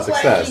 roll. Oh,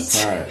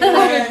 success. All right.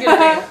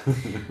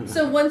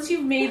 So once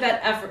you've made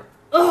that effort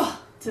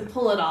to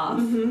pull it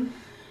off,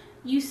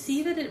 you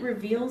see that it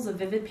reveals a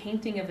vivid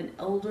painting of an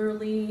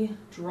elderly,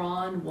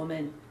 drawn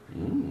woman,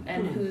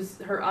 and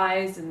her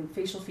eyes and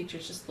facial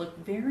features just look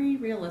very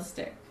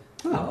realistic.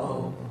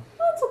 Oh.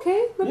 That's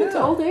okay. Living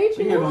to old age.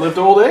 You can live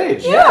to old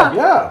age. Yeah.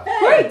 Yeah.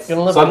 Great.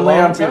 Gonna live Suddenly, a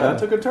long I'm feeling time. that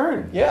took a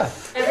turn. Yeah.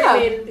 Every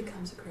maiden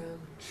becomes a crown.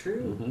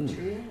 True.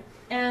 True.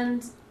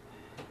 And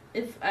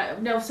if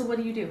so what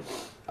do you do?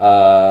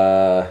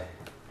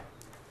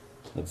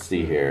 Let's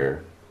see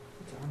here.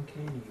 It's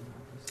uncanny.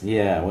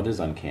 Yeah, what is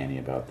uncanny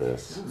about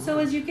this? So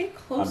as you get I'm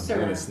closer,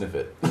 going to sniff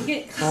it. you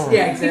get Yeah,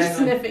 you're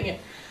exactly. sniffing it.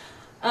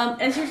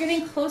 As you're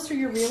getting closer,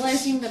 you're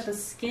realizing that the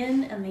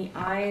skin and the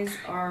eyes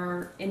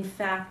are in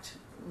fact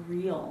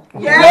real,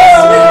 Yes!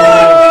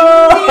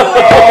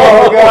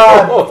 Oh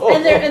god.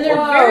 and they're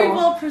Whoa. very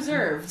well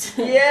preserved.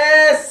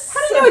 Yes! How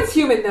do you know it's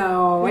human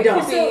though? We It don't.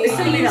 could So be- you So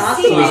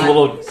see this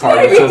little card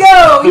There that you says,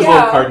 go, this yeah.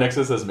 little card next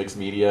to it says mixed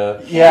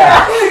media.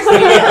 Yeah. So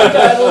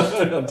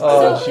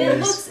Oh,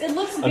 jeez. it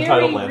looks Untitled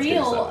very landscape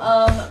real,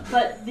 setting.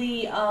 but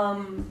the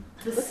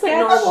Looks like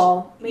sketch,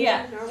 normal.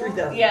 yeah,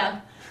 3,000.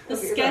 yeah, the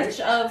Okay, sketch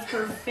of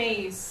her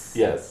face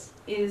Yes.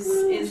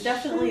 is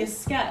definitely a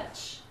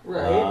sketch,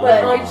 Right.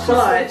 but Oh.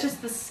 it's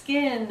just the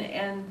skin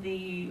and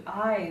the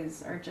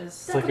eyes are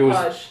just. It's like it was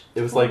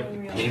like Totally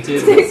real.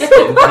 painted with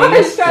skin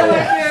paint.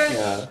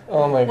 Yeah.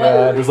 Oh my It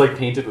god. was like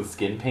painted with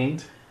skin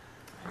paint.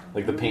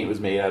 Like the paint was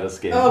made out of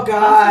skin. Oh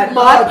god.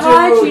 Mod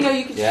Podge, dude. you know,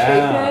 you can Yeah.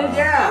 shape it.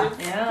 Yeah.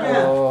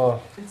 Yeah. Oh.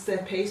 It's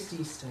that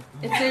pasty stuff.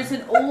 There's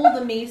an old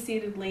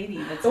emaciated lady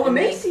that's. Oh, been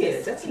like emaciated.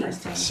 this That's a nice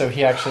painting. So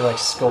he actually like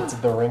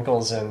sculpted the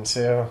wrinkles in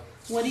too.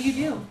 What do you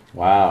do?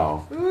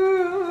 Wow.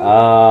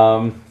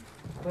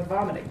 But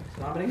vomiting.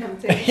 Vomiting on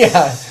the table.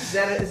 Yeah. Is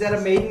that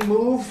a maiden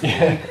move?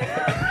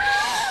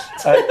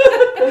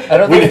 I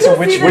don't think it's a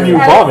witch. When you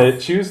vomit,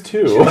 choose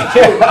two.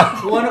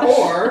 One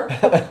or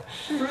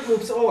Fruit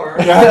Loops or.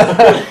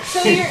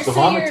 So you're The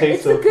vomit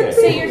tastes okay.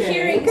 So you're Yeah.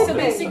 hearing. Yeah. So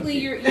basically,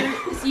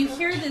 you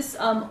hear this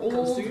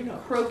old so you know.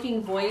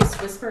 croaking voice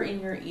whisper in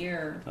your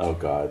ear Oh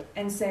God.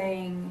 and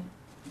saying,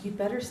 "You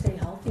better stay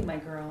healthy, my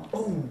girl.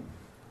 Oh,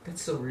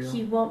 that's so real.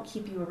 He won't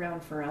keep you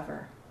around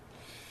forever."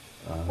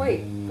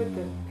 Wait, but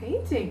the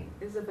painting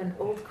is of an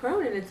old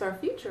crone and it's our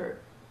future.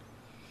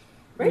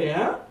 Right?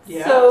 Yeah.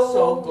 Yeah. So-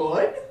 So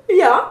good.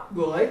 Yeah,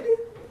 Good.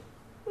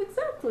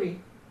 exactly.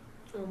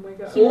 Oh my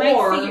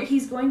god.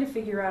 He's going to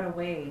figure out a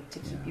way to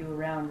keep you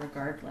around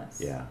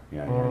regardless. Yeah.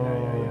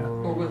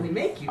 Or will he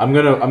make you? I'm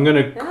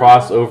gonna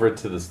cross over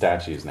to the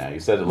statues now. You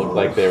said it looked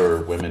like they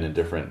were women in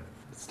different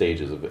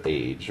stages of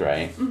age,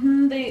 right?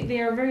 Mm-hmm.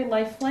 They are very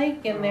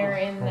lifelike and they're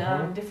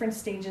in different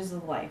stages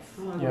of life.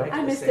 Yep.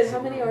 I missed it.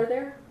 How many are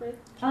there? Like,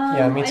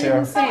 Yeah, me I too.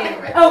 didn't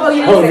say. oh,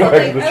 you Oh, didn't no,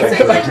 say. it's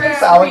the Okay. same. There's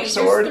Phallic three.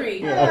 sword.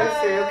 There's three.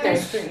 Okay.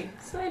 There's three.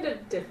 So I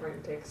did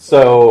different takes.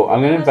 So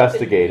I'm gonna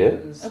investigate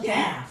it, Okay.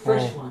 Yeah,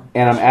 first one.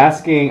 and I'm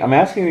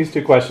asking these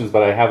two questions,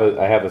 but I have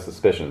a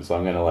suspicion, so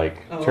I'm gonna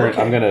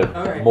okay. I'm gonna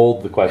All right.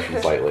 mold the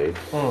question slightly.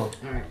 All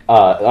right.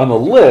 On the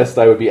list,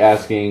 I would be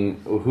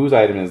asking whose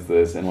item is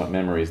this and what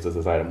memories does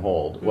this item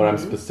hold. What I'm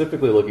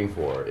specifically looking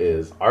for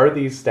is, are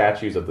these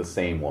statues of the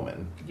same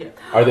woman? Yeah.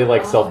 Are they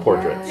like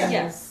self-portraits? yes.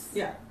 Yes.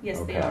 Yeah. Yes,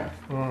 Okay. they are.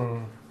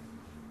 Mm.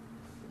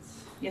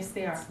 Yes,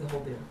 they are. That's the whole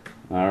deal.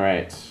 All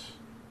right.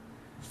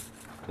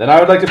 Then I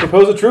would like to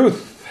propose a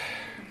truth.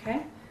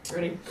 Okay.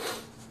 Ready?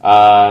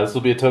 This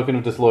will be a token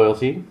of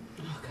disloyalty.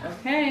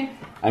 Okay.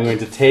 I'm going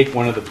to take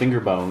one of the finger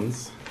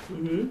bones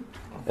Mm-hmm.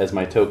 as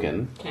my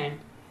token, Okay.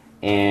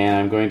 and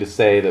I'm going to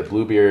say that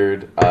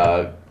Bluebeard,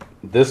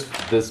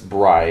 this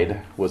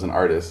bride was an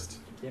artist,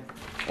 Yep.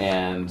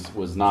 and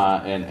was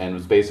not, and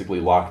was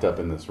basically locked up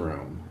in this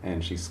room,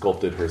 and she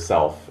sculpted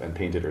herself and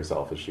painted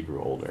herself as she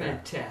grew older,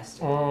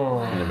 Fantastic.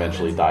 and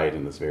eventually died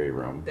in this very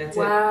room. That's it.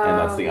 Wow. And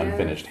that's the yes.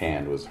 unfinished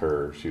hand was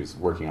her. She was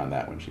working on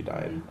that when she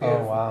died.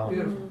 Oh, wow.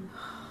 Beautiful.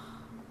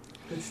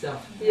 Good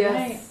stuff.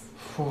 Yes.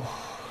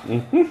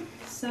 hmm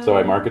So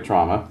I mark a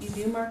trauma, You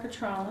do mark a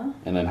trauma.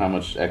 and then how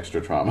much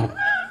extra trauma?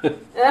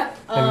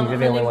 And you're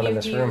the only one in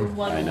this room.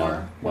 One I know.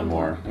 more. One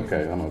more.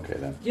 Okay, I'm okay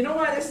then. You know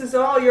why this is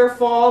all your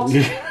fault?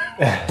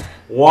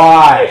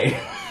 Why?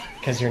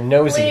 Because you're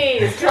nosy.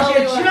 Please Because tell you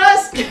me what.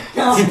 just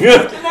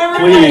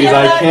Please,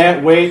 I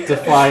can't wait to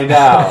find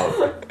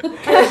out.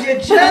 Because you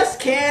just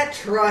can't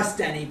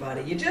trust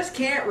anybody. You just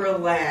can't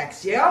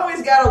relax. You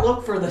always got to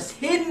look for this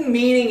hidden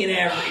meaning in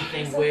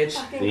everything, which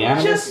The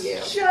animus,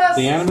 just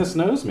the animus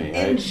knows me.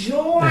 I,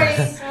 enjoy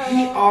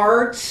the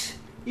art.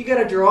 You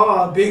got to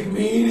draw a big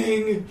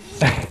meaning.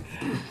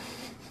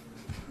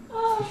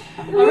 All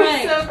I'm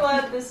right. so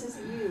glad this is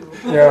you.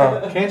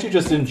 Yeah. can't you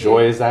just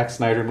enjoy a Zack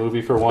Snyder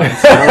movie for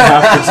once? You don't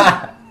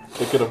have to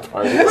pick it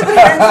apart. Put the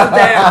pencil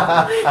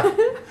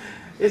down.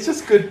 It's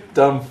just good,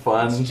 dumb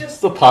fun. It's It's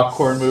just- just a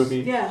popcorn movie.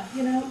 Yeah,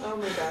 you know. Oh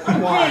my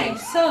god. Okay,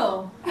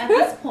 so at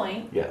this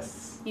point,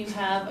 Yes.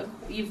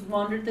 you've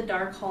wandered the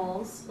dark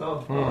halls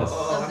Oh, of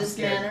I'm this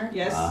scared. manor.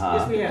 Yes, Uh-huh.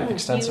 yes, we have. You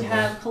Extensively.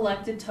 have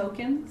collected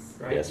tokens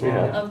Right. Yes, we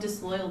have. of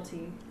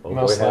disloyalty, Oh, boy,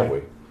 Mostly. have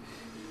we.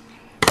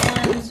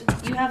 and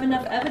you have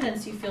enough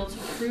evidence, you feel, to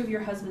prove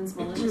your husband's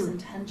malicious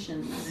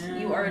intentions. Yeah,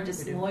 You are a we do.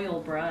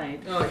 disloyal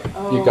bride. Oh,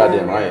 yeah. You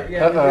goddamn right.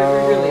 Yeah,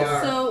 we really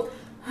are. So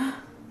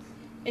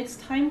it's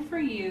time for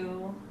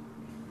you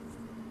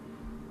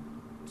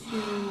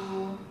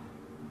to.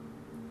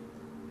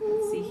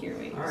 Let's see here.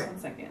 Wait, All just right. 1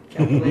 second.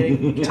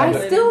 Calculating. Time I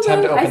to- still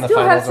time to don't. I open the still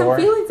final have some door.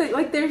 feelings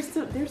like there's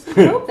some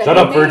hope. That Shut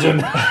I up, may-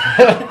 virgin.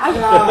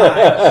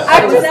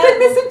 I've just been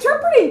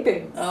misinterpreting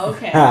things.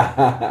 Okay.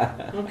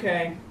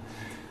 Okay.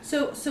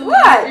 So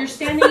What? you're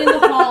standing in the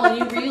hall and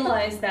you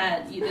realize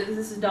that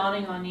this is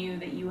dawning on you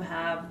that you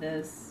have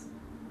this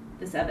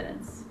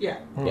evidence. Yeah.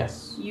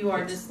 Yes. You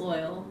are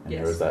disloyal. And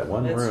there was that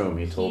one That's- room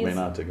he told me he's-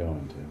 not to go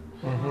into.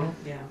 Mm-hmm.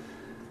 Yeah.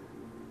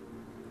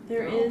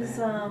 There Oh, is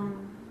man.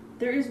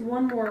 there is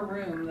one more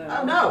room though.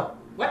 Oh no!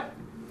 What?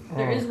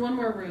 There is one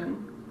more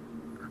room.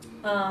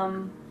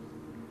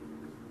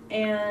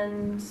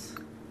 And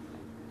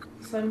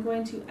so I'm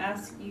going to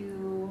ask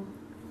you.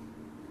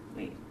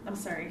 Wait, I'm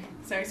sorry.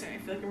 Sorry. I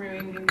feel like I'm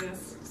reading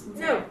this.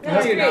 No, No,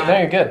 that's you're great. not. No,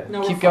 you're good.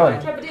 No, Keep we're going.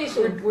 fine.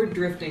 Trepidation. We're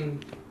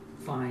drifting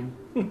fine.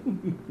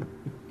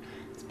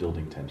 It's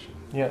building tension.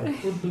 Yeah.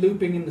 We're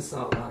blooping in the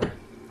salt water.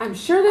 I'm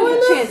sure there's Oh, I a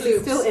love chance he's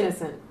loops. still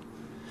innocent.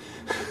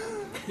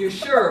 You're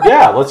sure?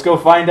 Yeah, let's go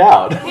find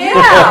out.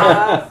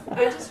 Yeah.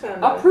 I just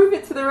found I'll out. prove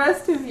it to the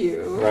rest of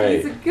you. Right.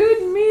 He's a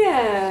good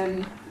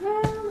man.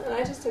 Well, and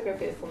I just took a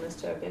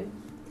faithfulness token.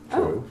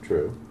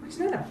 True. He's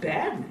not a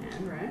bad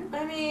man,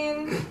 right? I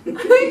mean,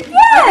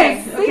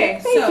 Yes. Okay,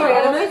 Thank so- you, for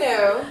all I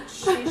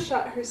Animus. know, she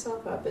shot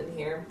herself up in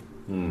here.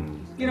 Hmm.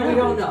 You know, we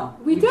don't know.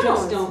 We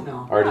just don't. don't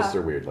know. Artists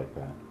are weird like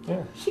that.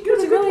 She could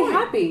That's be a good really point.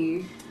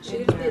 happy.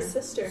 She could be a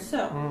sister.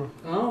 So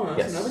Oh, that's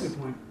Yes. another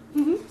good point.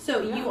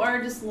 you are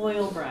a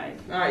disloyal bride.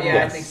 Yeah,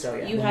 Yes. I think so.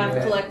 Yeah. You have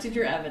Yeah. collected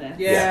your evidence.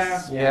 Yeah.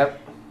 Yes. Yep.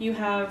 You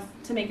have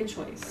to make a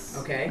choice.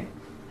 Okay.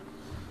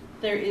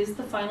 There is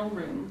the final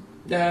room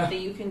that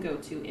you can go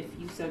to if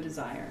you so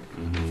desire.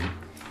 Mm-hmm.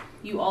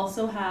 You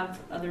also have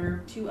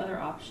two other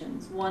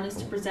options. One is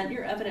to present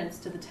your evidence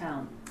to the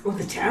town, Oh,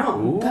 the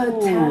town. Ooh.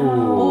 The town.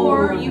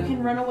 or you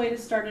can run away to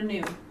start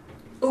anew.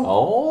 Oh.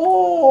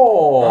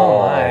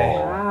 Oh,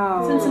 my.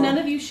 Wow. Since none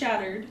of you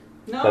shattered,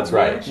 No, That's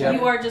right. Yeah.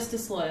 You are just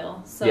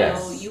disloyal, so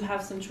Yes. you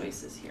have some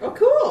choices here. Oh,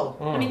 cool.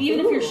 I mean,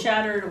 even if you're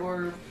shattered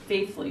or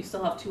faithful, you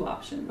still have two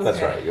options. That's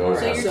Okay. right. You always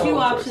So have your some two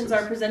choices. options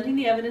are presenting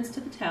the evidence to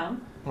the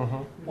town,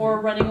 or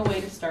running away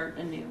to start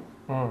anew.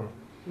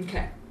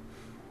 Okay.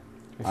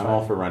 I'm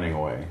all for running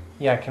away.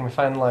 Yeah, can we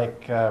find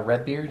like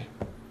Redbeard?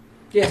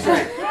 Yes,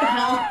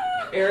 right.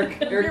 Eric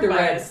the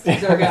Red.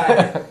 He's our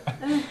guy.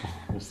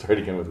 We'll start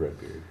again with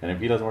Redbeard, and if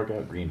he doesn't work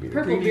out, Greenbeard.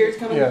 Purple Beard's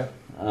coming. Yeah.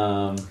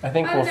 Um, I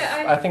think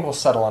we'll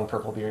settle on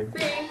Purplebeard.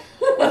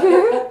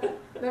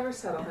 Never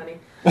settle, honey.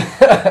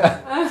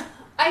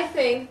 I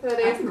think that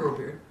I if can grow a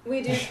beard.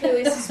 we do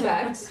truly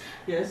suspect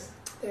Yes.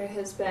 there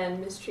has been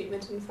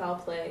mistreatment and foul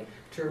play,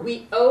 True.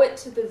 we owe it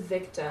to the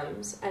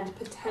victims and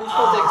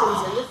potential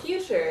victims in the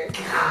future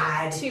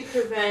to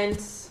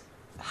prevent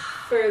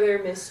further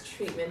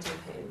mistreatment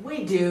and pain.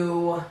 We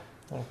do.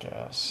 I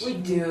guess. We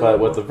do. but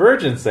what the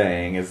Virgin's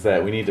saying is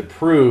that we need to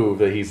prove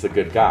that he's the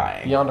good guy,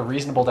 Beyond a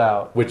reasonable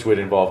doubt. which would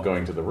involve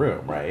going to the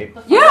room, right?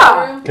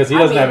 Yeah. Because he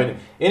doesn't have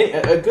any.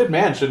 A good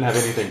man shouldn't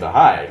have anything to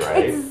hide,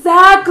 right?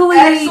 Exactly.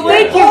 Excellent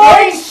Thank you,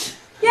 point. Rich.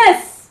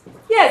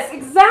 Yes,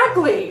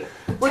 exactly.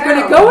 We're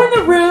going to go in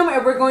the room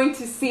and we're going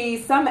to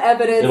see some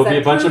evidence. It'll be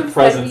that a bunch of proves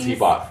presents that he he's-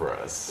 bought for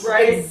us,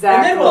 Right.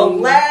 Exactly. And then we'll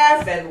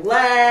laugh and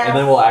laugh. and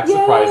then we'll act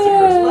surprised at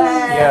Christmas.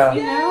 laugh. Yeah.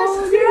 You know, Yes,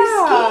 it's very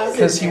yeah.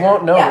 Because he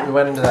won't know that we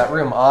went into that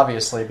room,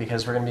 obviously,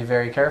 because we're going to be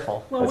very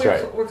careful. Well, That's we're,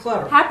 right. we're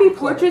clever. Happy We're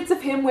clever. portraits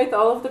of him with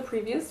all of the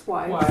previous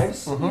wives.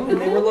 Wives. Mhm. And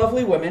they were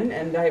lovely women,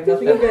 and I have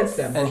nothing against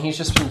them. And he's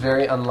just been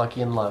very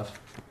unlucky in love.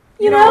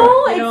 You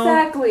know, You know-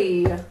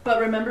 exactly. But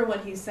remember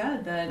what he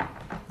said, that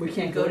We you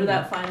can't go to in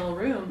that final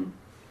room.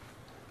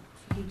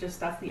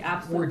 That's the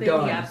absolute We're thing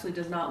done. he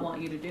absolutely does not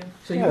want you to do.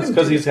 So you Yeah, it's wouldn't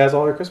because do he has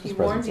all our Christmas He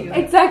warned presents in you. there.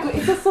 Exactly.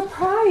 It's a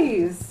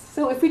surprise.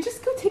 So if we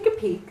just go take a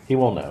peek, He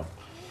will know.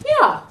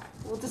 yeah,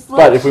 we'll just look.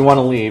 But if we want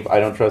to leave, I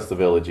don't trust the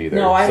village either.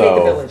 No, I so, hate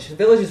the village. The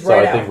village is So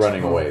right I think out.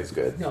 running away is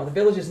good. No, the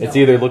village is no. It's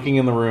either looking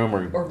in the room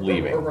or, or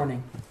leaving. Or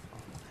running.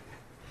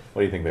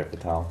 What do you think there,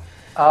 Patel?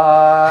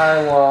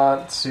 I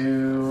want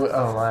to...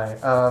 Oh, my.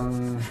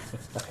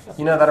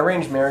 You know, that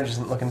arranged marriage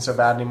isn't looking so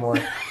bad anymore.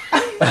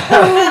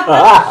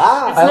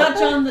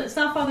 It's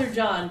not Father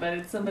John, but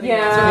it's somebody Yeah.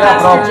 else. Yeah,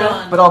 Pastor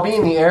John. but I'll be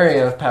in the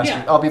area of Pastor...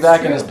 Yeah, I'll be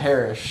back in true. his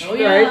parish. Oh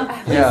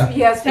yeah. Yeah.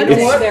 Yes, we It's-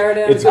 can stare at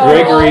him. It's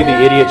Gregory, the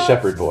Oh. idiot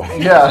shepherd boy.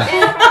 Yeah.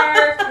 If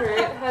our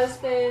current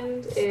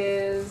husband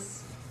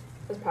is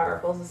as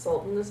powerful as the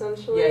Sultan,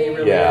 essentially, Yeah, he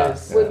really Yeah.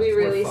 is. would we We're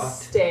really fucked.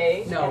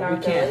 stay No, in our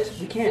we can't. village?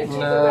 We can't. Would you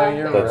No, go back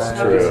you're there? That's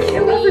right. true.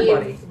 Kill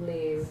everybody.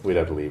 Leave. We'd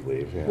have to leave.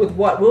 Yeah. With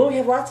what? Well, we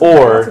have lots of...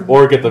 lots of-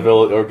 Or get the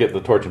village, or get the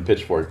torch and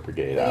pitchfork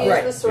brigade We out. use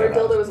Right. the sword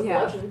You know. dildo as a Yeah.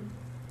 bludgeon.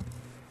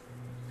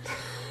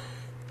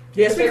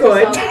 Yes, we Take could.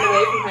 ourselves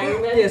away from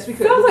hiring men. Yes, we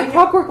could. Sounds like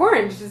Clockwork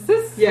Orange. Is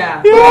this?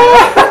 Yeah. We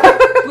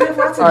have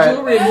lots of All right.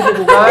 jewelry and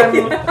movable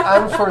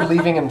I'm for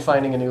leaving and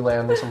finding a new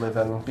land to live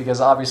in, because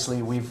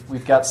obviously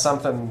we've got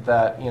something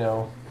that, you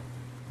know,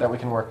 that we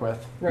can work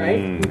with. Right?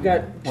 Mm. We've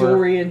got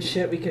jewelry and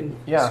shit we can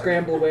Yeah.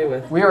 scramble away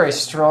with. We are a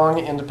strong,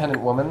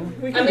 independent woman.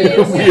 We I can mean,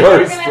 do we We are are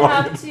going to strong.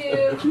 have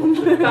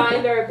to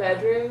find our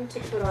bedroom to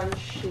put on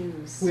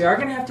shoes. We are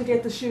going to have to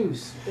get the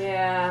shoes.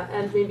 Yeah,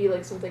 and maybe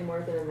like something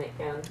more than a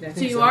nightgown. I So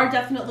think you are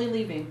definitely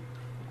leaving.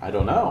 I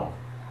don't know.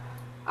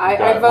 I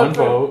Got vote one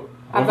for. vote.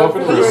 I One vote vote for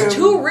for the the room. He's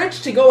too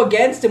rich to go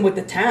against him with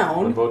the One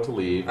town. vote to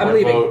leave. I'm one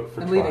leaving. vote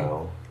for I'm trial. leaving.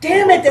 One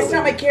Damn vote it, that's to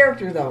not my leave.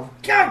 character, though.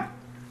 God!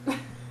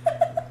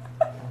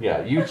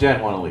 Yeah, you,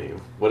 Jen, want to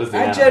leave. What is the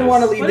I, animus? Jen,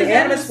 want to leave. What The is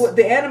animus, animus?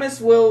 the animus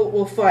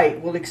will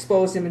fight. Will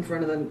expose him in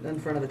front of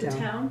the The town.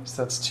 town.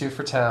 So that's 2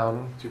 for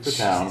town. 2 for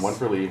town, 1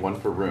 for leave, 1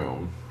 for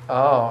room.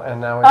 Oh,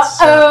 and now it's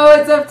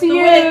It's up to The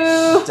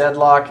you.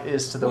 deadlock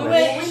is to the The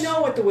witch. witch. We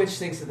know what the witch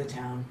thinks of the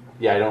town.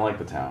 Yeah, I don't like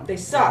the town. They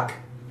suck.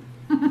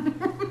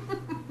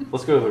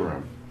 Let's go to the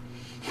room.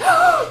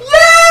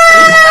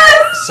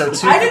 So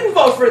 2 I didn't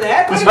vote for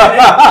that.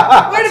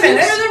 Wait a Two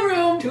minute. for the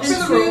room. Two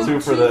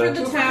and for the room.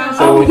 Two for the- town.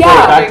 So we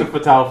yeah. go back to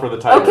Patel for the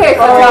title. Okay,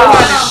 Oh,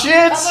 Patel.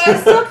 shit! Although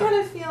I still kind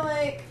of feel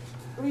like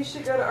we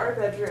should go to our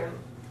bedroom.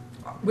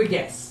 We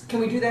guess. Can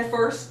we do that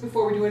first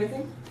before we do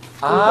anything? Can we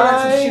put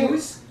on some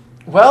shoes?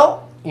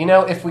 Well, you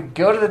know, if we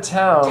go to the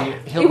town,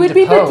 he'll It would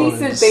be the deposed,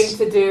 decent thing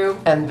to do.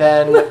 and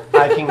then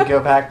I can go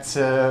back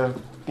to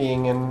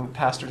being in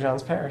Pastor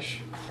John's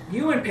parish.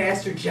 You and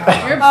Pastor John.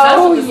 You're obsessed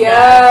Oh with this guy.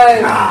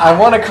 yes. I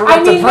want to corrupt I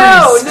mean, the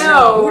priest. Who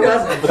no.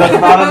 doesn't? But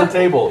that's not on the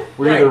table.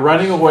 We're either Right.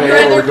 running away You're or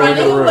either we're going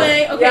to running the room.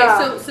 away. Okay,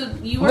 Yeah. so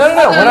you No, were. no,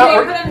 no, we're not.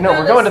 you're We're, gonna no, go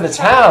we're going to to the the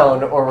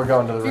town, or we're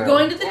going to the room. You're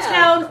going to the Yeah.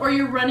 town, or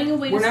you're running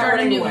away to We're not start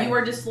running anew. away. You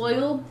are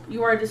disloyal.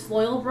 You are a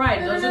disloyal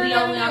bride. Those are the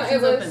only It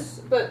options was,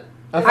 open. but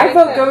Okay. I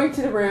vote going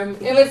to the room.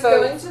 it He was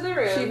going votes. to the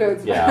room. She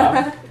votes.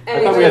 Yeah. And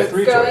I thought it we had was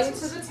 3 going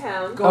choices. to the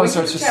town. Going Oh, so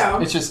to it's the just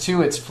town. it's just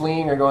 2. It's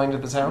fleeing or going to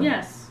the town.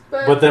 Yes.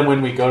 But then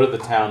when we go to the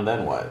town,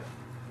 then what?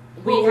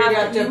 We Well, we have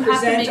got to, to you have to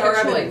present make our a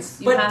evidence.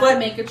 choice. You But- have but- to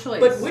make a choice.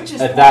 But which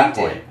is At that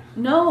pointed. point.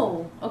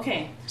 No.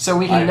 Okay. So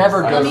we can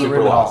never go to the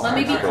room at all. Let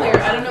me be clear.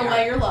 I don't know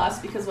why you're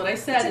lost because what I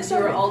said is you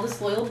are all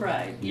disloyal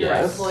bride. You're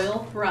a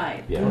disloyal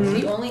bride. Yes.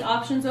 The only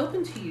options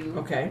open to you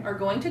are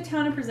going to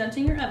town and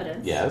presenting your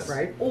evidence. Yes.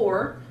 Right.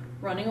 Or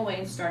running away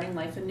and starting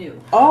life anew.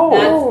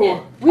 Oh.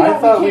 That's it. I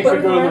thought we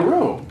could go to the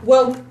room.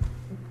 Well,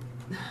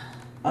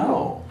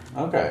 Oh.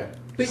 Okay.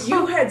 but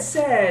you had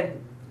said,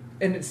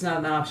 and it's not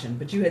an option,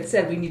 but you had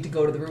said we need to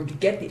go to the room to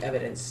get the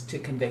evidence to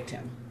convict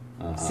him.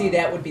 See,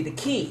 that would be the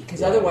key,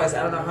 because otherwise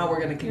I don't know how we're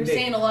going to You're convict.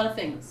 saying a lot of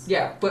things.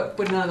 Yeah, but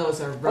none of those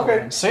are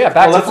relevant. So yeah,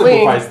 back to let's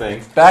fleeing. simplify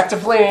things. Back to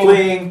fleeing.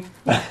 Fleeing.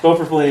 Go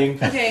for fleeing.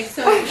 Okay,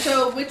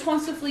 so which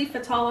wants to flee?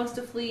 Fatal wants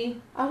to flee.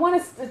 I want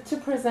us to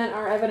present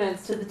our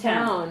evidence to the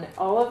town.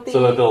 All of the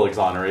So that they'll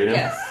exonerate him.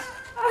 Yes.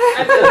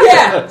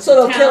 Yeah, so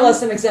they'll kill Town.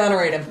 us and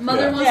exonerate him.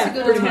 Mother wants to go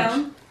to pretty much.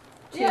 town.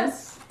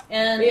 Yes.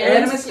 And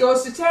Animus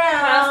goes to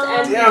Past town.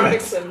 and Damn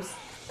it. victims.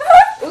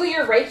 Ooh,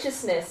 your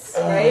righteousness,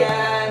 right?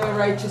 Yeah, I'm a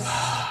righteous.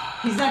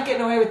 He's not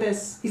getting away with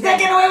this. He's not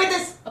getting away with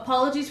this.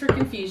 apologies for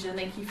confusion.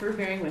 Thank you for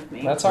bearing with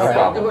me. That's No all right.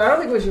 problem. I don't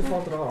think it was your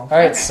fault at all. All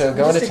right, Okay. so I'm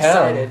going to just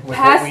town. excited. With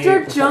Pastor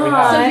what we John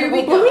have. So here we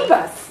will go. believe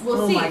us.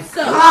 We'll Oh see. my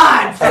So,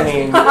 God! I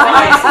mean,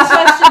 I have some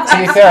questions. to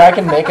be fair, I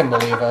can make him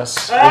believe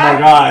us. Oh my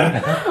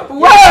god.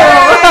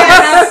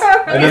 Yes!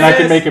 And then I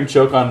can make him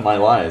choke on my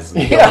lies.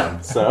 And kill Yeah.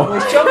 him, so. Well,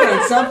 he's choking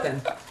on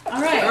something.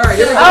 All right. All right,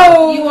 So here we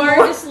go. you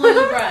are a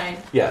disloyal bride.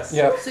 Yes.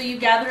 Yep. So you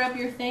gather up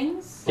your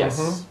things Yes.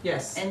 Mhm.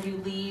 Yes. and you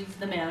leave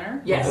the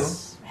manor.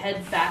 Yes.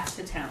 Head back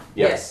to town.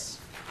 Yes.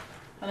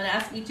 I'm going to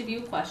ask each of you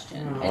a question,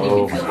 and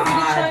Oh you can feel free to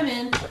God. chime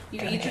in. You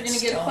each are going to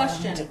get a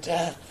question.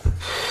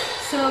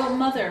 So,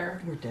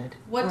 Mother, We're dead.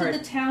 what All did right.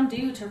 the town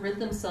do to rid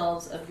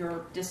themselves of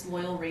your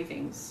disloyal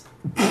ravings?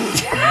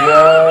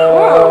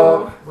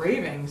 Whoa.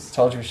 Ravings.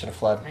 Told you we should have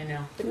fled. I know.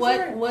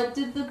 What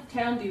did the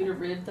town do to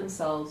rid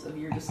themselves of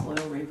your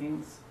disloyal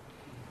ravings?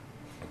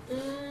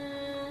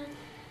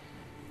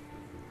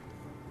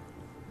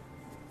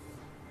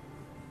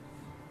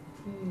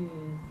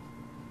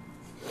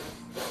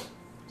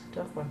 It's a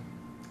tough one.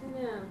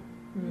 Yeah.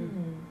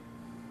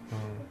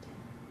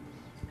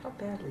 How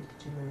badly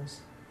did you lose?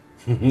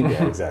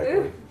 Yeah,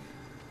 exactly.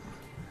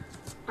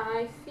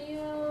 I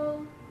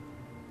feel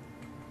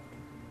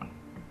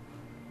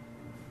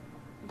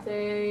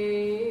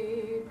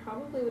they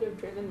probably would have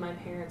driven my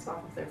parents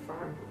off of their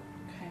farm.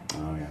 Okay.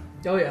 Oh, yeah.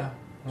 Oh yeah.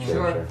 Sure,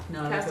 Sure. sure.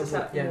 No, Cast that us goes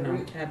out from yeah, the no,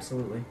 root.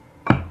 absolutely.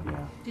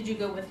 Yeah. Did you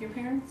go with your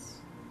parents?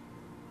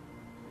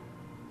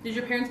 Did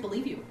your parents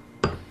believe you?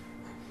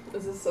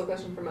 Is this still a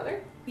question for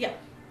Mother?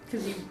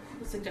 Because you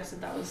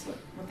suggested that was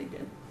what they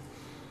did.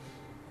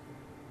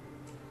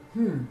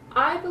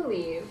 I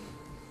believe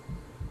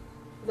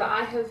that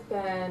I have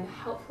been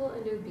helpful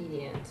and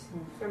obedient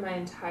for my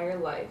entire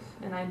life,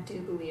 and I do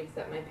believe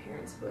that my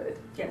parents would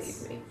Yes.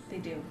 believe me. They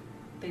do.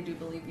 They do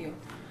believe you.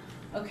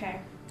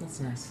 Okay.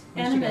 That's nice.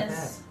 At least you got that.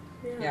 Animus.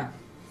 Yeah.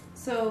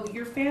 So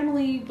your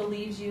family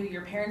believes you,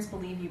 your parents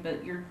believe you,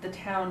 but the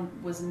town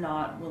was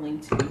not willing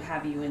to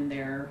have you in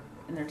their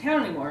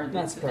town anymore. Not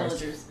the surprised.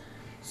 villagers.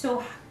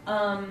 So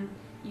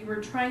you were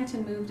trying to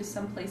move to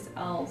someplace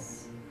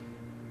else,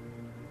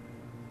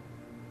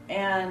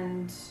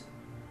 and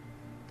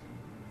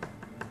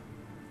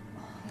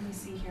let me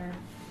see here.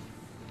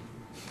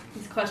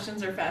 These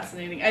questions are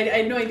fascinating. I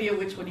had no idea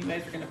which one you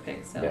guys were going to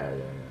pick. So. Yeah,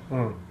 yeah,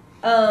 yeah.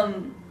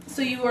 Mm.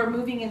 So you are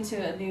moving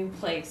into a new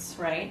place,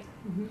 right?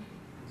 Mhm.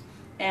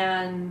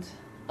 And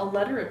a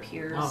letter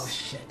appears Oh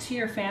shit. to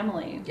your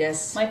family.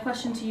 Yes. My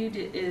question to you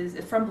is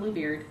from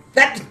Bluebeard.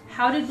 That.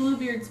 How did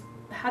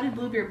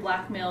Bluebeard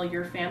blackmail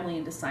your family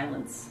into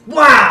silence?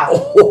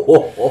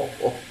 Wow.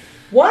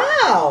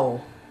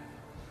 Wow.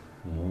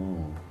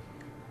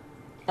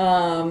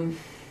 Oh.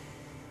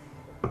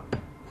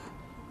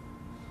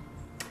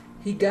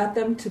 He got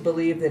them to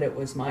believe that it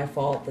was my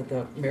fault that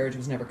the marriage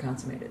was never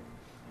consummated.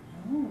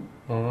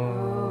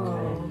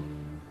 All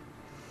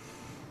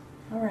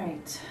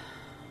right.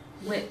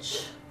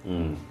 Which?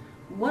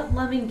 What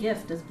loving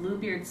gift does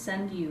Bluebeard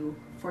send you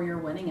for your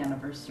wedding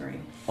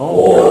anniversary?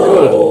 Oh,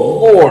 good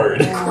lord.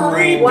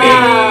 Creepy.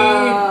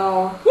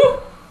 Wow.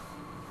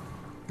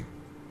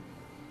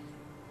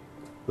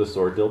 The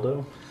sword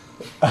dildo?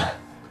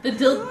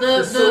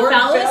 The sword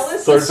phallus?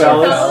 phallus? Sword The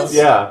sword phallus?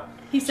 Yeah.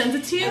 He sends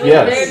it to you? The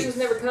Yes. marriage was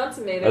never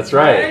consummated. That's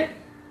right.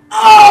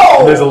 Oh!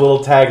 And there's a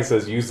little tag that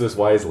says, use this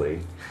wisely.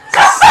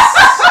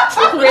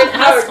 Great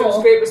power Asshole.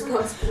 comes great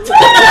responsibility.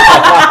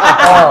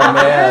 Oh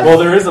man. Well,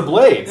 there is a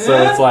blade,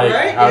 so it's like,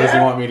 Right, how does he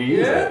yeah. want me to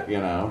use it, you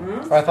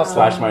know? Oh, I thought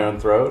Slash my own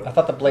throat? I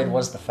thought the blade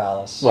was the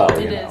phallus. Well,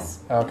 It you know. is.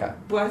 Okay.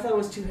 Well, I thought it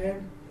was two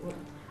hands.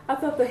 I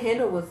thought the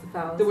handle was the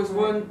phallus. There was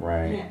one.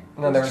 Right. hand.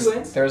 And then Two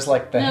ends? there's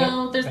like the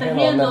No, there's the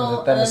handle, and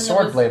handle, then the and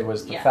sword there blade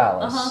was the Yeah.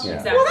 phallus. Uh-huh. Yeah.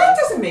 Exactly. Well, that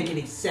doesn't make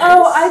any sense.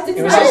 Oh, I did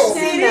It not was a-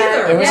 understand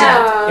that. It was a-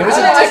 yeah. it was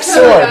a I dick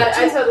totally sword. got it.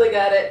 I totally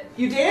got it.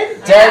 You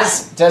did?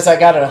 Des, I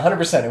got it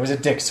 100%. It was a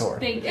dick sword.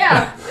 Thank you.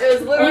 Yeah, it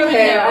was literally Okay,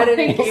 there. I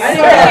didn't. Thank you. I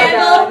Sword didn't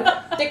handle,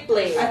 Dick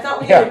Blade. I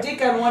thought we Yeah. had a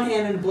dick on one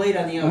hand and a blade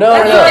on the other. No,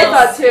 That's no. what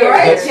I thought too.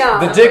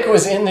 Right? The dick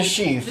was in the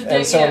sheath, The and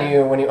dick, so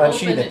yeah. when you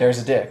unsheath Open it, it. there's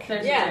a dick.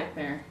 There's Yeah. a dick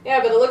there. Yeah,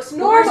 but it looks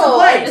where's the normal.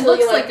 blade? It until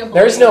looks you, like a blade.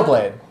 There's no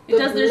blade. It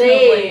does. There's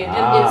blade. no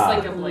blade. It looks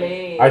like a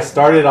blade. blade. I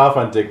started off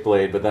on Dick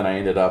Blade, but then I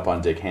ended up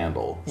on Dick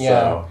Handle. Yeah.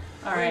 So.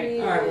 All right.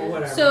 All right, well,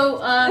 whatever. So,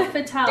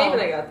 Fatal. Dave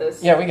and I got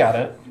this. Yeah, we got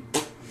it.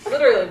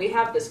 Literally, we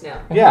have this now.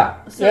 Yeah.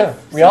 So, Yeah,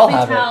 we all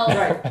have Fatal,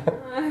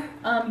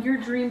 Right. your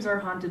dreams are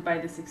haunted by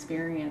this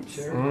experience.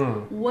 Sure.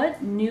 Mm.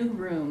 What new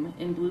room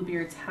in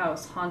Bluebeard's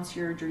house haunts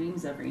your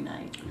dreams every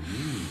night?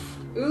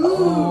 Ooh.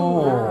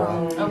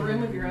 Oh. A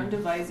room of your own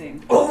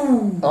devising.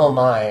 Oh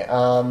my.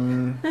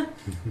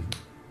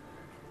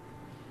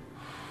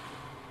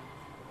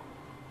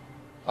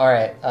 All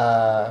right.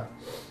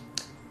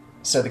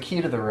 So the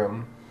key to the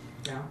room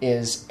Yeah.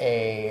 is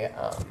a.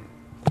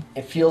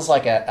 It feels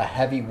like a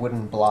heavy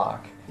wooden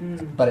block,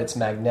 but it's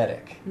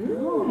magnetic.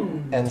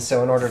 And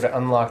so, in order to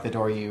unlock the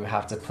door, you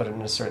have to put it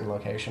in a certain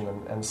location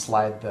and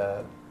slide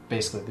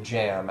basically the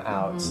jam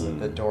out so that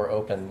the door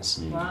opens.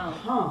 Wow.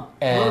 Huh.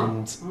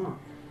 And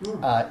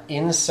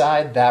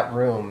inside that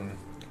room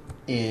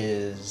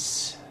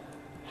is,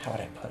 how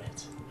would I put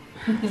it?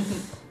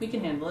 We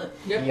can handle it.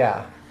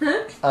 Yeah.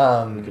 You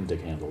can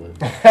Dick Handle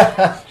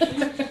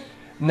it.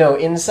 No,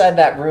 inside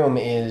that room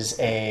is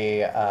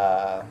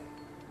a.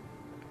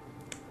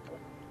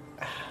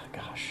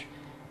 Gosh.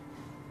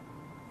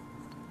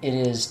 It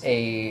is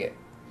a.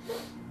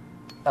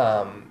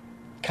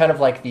 Kind of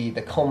like the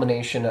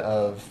culmination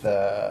of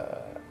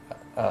the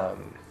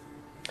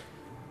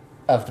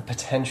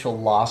potential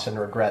loss and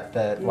regret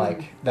that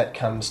that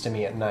comes to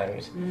me at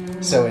night.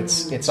 So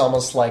it's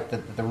almost like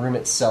the room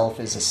itself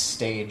is a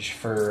stage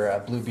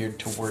for Bluebeard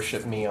to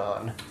worship me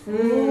on.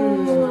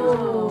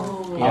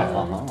 Oh. Yeah. I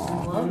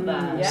love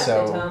that. Yeah,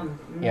 So- good time.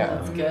 Yeah.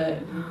 That's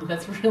good.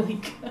 That's really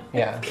good.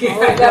 Yeah.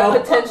 All of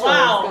that potential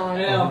Wow. is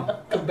going I on. know.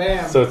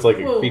 Kabam. So it's like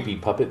a Whoa. creepy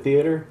puppet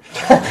theater?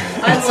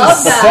 I It's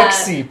love a that.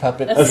 sexy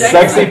puppet. A A sexy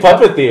sexy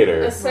puppet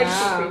theater. A sexy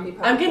Wow. creepy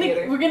puppet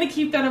theater. We're gonna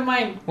keep that in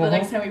mind the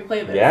next time we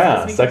play this. Yeah,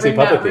 'cause we sexy can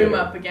bring puppet that room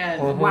theater. up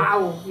again.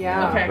 Wow.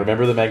 Yeah. Okay.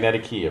 Remember the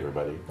magnetic key,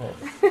 everybody.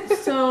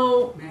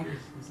 So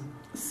Magnetism.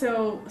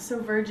 So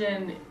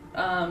Virgin,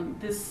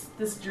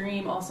 this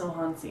dream also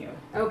haunts you.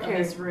 Okay. Of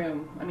this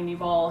room. I mean,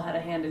 you've all had a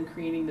hand in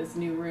creating this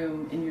new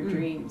room in your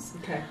dreams.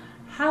 Okay.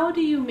 How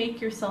do you make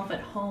yourself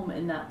at home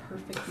in that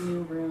perfect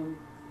new room?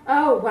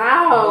 Oh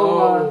wow.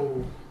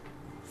 Oh.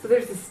 So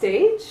there's a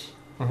stage,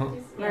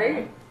 Mhm.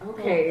 right?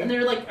 Okay. And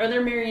are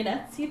there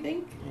marionettes? You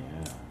think?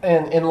 Yeah.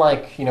 And in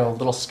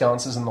little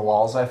sconces in the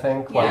walls, I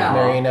think, like Yeah.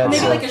 marionettes.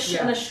 Maybe of- like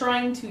a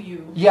shrine to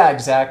you. Yeah,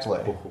 exactly.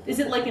 Is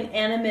it like an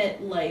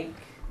animate like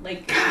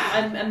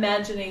I'm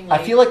imagining? I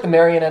feel like the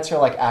marionettes are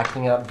like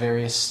acting out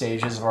various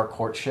stages of our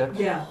courtship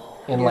Yeah.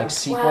 in Yeah. like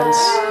sequence.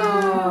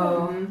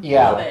 Wow.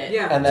 Yeah, Love it.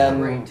 Yeah. and then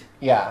Great.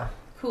 yeah,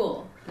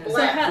 Cool. So,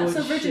 Black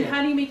so Virgin, shit.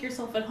 how do you make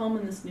yourself at home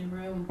in this new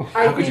room? I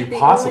How could think you the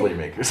possibly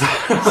only- make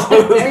yourself?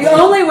 The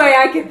only way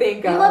I could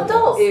think of love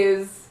dolls.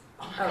 is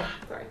Oh,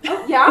 sorry.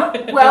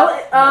 yeah. Well,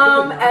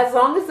 as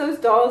long as those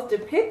dolls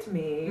depict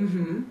me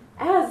Mm-hmm.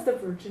 as the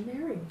Virgin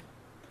Mary.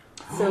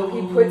 So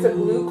he puts a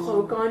blue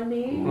cloak on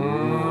me. You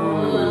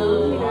know?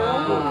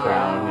 Little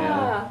crown,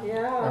 yeah.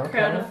 Yeah. Okay.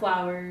 Crown of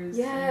flowers.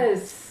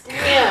 Yes.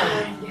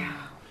 Damn. Yeah.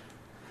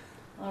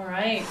 All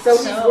right. So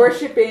he's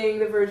worshiping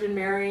the Virgin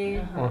Mary.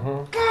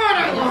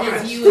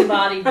 As you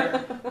embody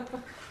her.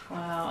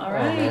 Wow. All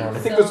right. man. I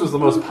think this was the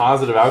most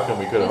positive outcome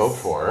we could have hoped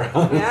for. Yeah.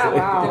 honestly. That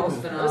Wow. was I was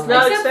phenomenal.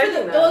 not except expecting for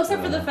the, that. well,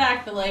 except for the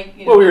fact that, like,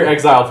 you know, Well, we were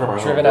exiled from our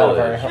home driven out of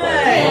our village. home.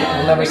 Yeah.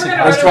 We'll never We see. were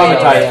I was gonna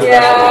traumatized with Yeah,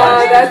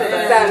 that. that's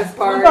the saddest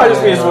part. No, I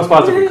just mean it's the most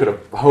positive we could have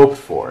hoped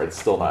for. It's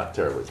still not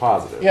terribly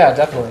positive. Yeah,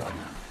 definitely.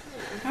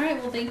 all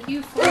right. Well, thank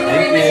you for.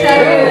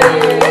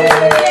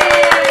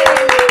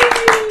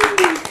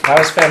 That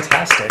was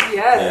fantastic.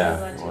 Yes.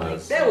 Yeah, it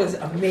was. That was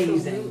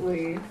amazing.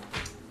 Absolutely.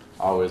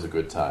 Always a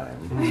good time.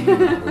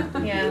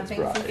 Yeah. It's Thanks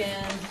bride.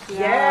 again.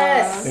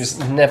 Yes. There's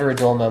never a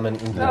dull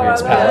moment in Oh,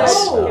 Bluebeard's I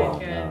Palace. love No,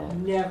 Good. no.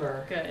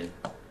 Never. Good.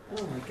 Oh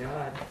my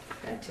god.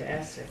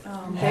 Fantastic.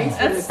 Thanks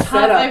for That's the tough.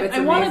 setup. I It's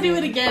want to do it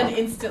amazing. again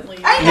instantly.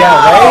 Yeah, right?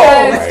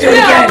 Yes. do it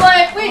Yeah, I'm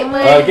like, wait,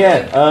 like,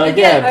 Again.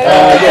 Again.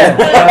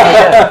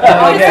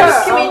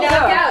 Yes. Can we knock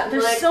out in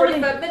There's like so many-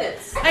 45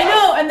 minutes? I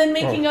know, and then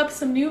making up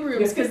some new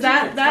rooms Yes, because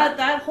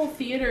that whole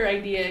theater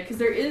idea, because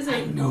there is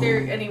a there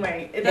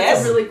anyway. That's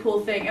Yes. a really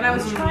cool thing. And I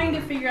was trying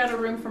to figure out a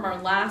room from our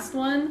last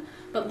one,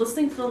 but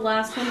listening to the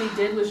last one we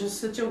did was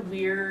just such a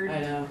weird I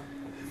know.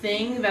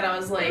 thing that I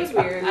was like, It was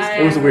weird.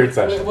 It was a weird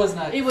session. It was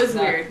not. It was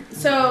not- weird.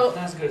 So Not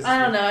as good as I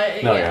don't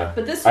this know. No, yeah.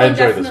 But this I one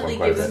enjoyed this definitely one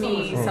quite a gives bit.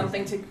 me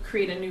something to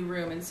create a new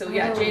room. And so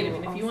yeah, Jade, I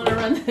mean, if you want to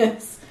run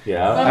this,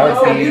 Yeah. I'm I would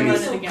always happy be- to one. run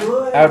So it again.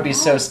 good. I would be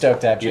so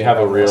stoked to have You Jade have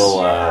a on this.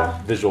 real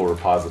visual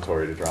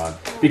repository to draw on.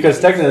 Because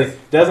technically,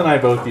 Des and I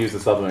both use a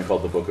supplement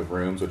called the Book of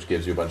Rooms, which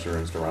gives you a bunch of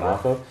rooms to run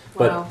off of.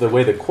 But Wow. the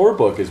way the core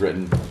book is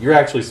written, you're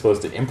actually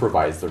supposed to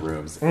improvise the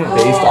rooms based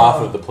Oh.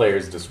 off of the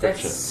player's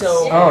descriptions. That's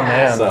so. Oh,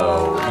 man.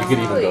 So you could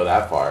even go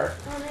that far.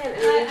 Oh man,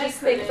 and then he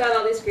think about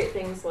all these great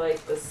things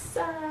like the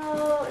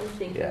cell and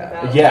thinking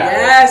about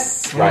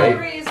Yes, right.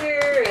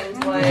 Hellraiser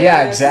and like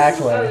Yeah,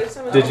 exactly. there's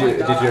so much- Did oh you my did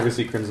you God. ever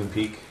see Crimson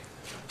Peak?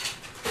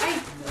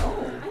 I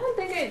don't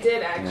think I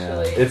did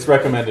actually. It's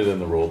recommended in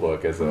the rule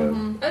book as a I was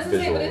gonna say,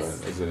 visual but and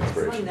it's as an on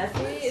inspiration.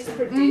 Netflix. It's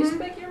produced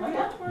by Guillermo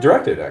del Toro.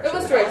 Directed, actually. It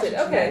was directed.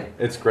 Okay.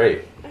 It's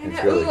great. I It's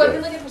know. really Ooh, I've been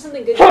good. looking for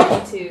something good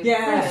to do too.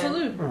 Yeah.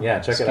 Absolutely. Yeah,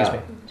 check it Excuse out.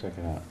 me. Check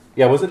it out.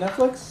 Yeah, was it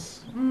Netflix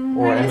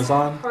or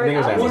Amazon? I think it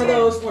was Amazon. One of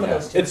those. Yeah.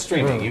 Two. It's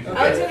streaming. You can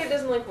get Alexander it.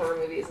 doesn't like horror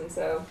movies, and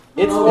so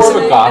It's Oh, more of a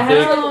really? I have to,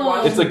 gothic. like,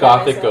 watch It's a them by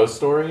gothic myself. ghost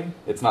story.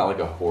 It's not like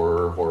a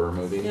horror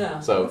movie. Yeah.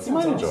 So That you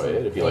might sounds enjoy awesome.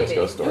 it if you like Maybe.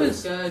 ghost It was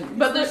stories. good,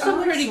 but there's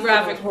some pretty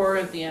graphic horror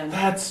at the end.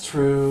 That's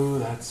true.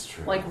 That's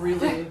true. Like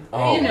really,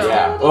 oh you know,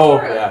 yeah.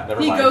 Oh yeah. Never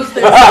he mind. goes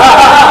there,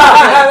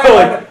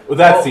 like, well,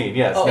 that scene,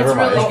 yes. Oh, never it's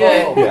mind. really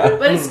good. Yeah.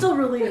 but it's still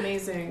really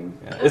amazing.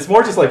 Yeah. It's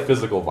more just like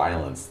physical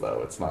violence, though.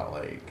 It's not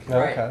like.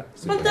 Okay.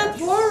 But that's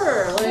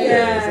horror. Like,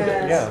 Yes.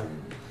 Yeah.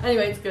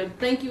 Anyway, it's good.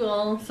 Thank you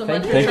all so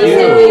much Thank for you.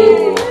 trusting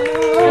me.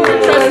 Oh,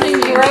 For trusting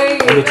me.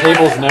 great. And the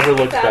tables never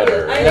looked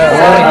better. I know.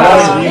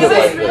 Yeah. It Leave was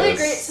like really this.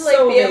 great to like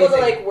So be able to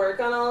amazing. like work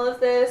on all of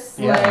this.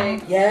 Yeah.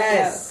 Like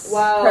Yes.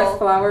 wow. Pressed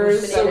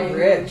flowers. So and-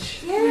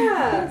 rich.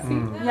 Yeah.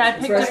 Yeah, I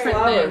picked Fresh different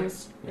flower.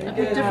 things. I Yeah.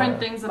 picked different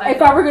things that I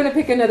If I were going to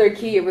pick another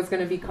key, it was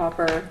going to be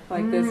copper,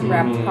 like this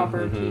wrapped Mhm,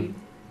 copper mhm. key.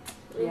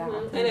 Yeah.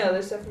 I know.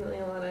 There's definitely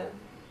a lot of.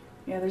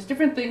 Yeah, there's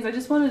different things. I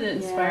just wanted to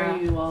inspire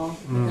Yeah. you all.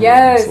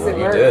 Yes, So it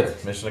you worked.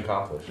 did. Mission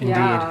accomplished. Indeed.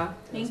 Yeah.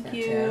 Thank That's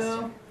you.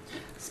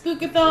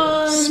 fantastic.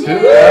 Spookathon!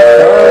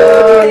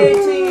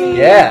 Spookathon!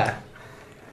 Yeah.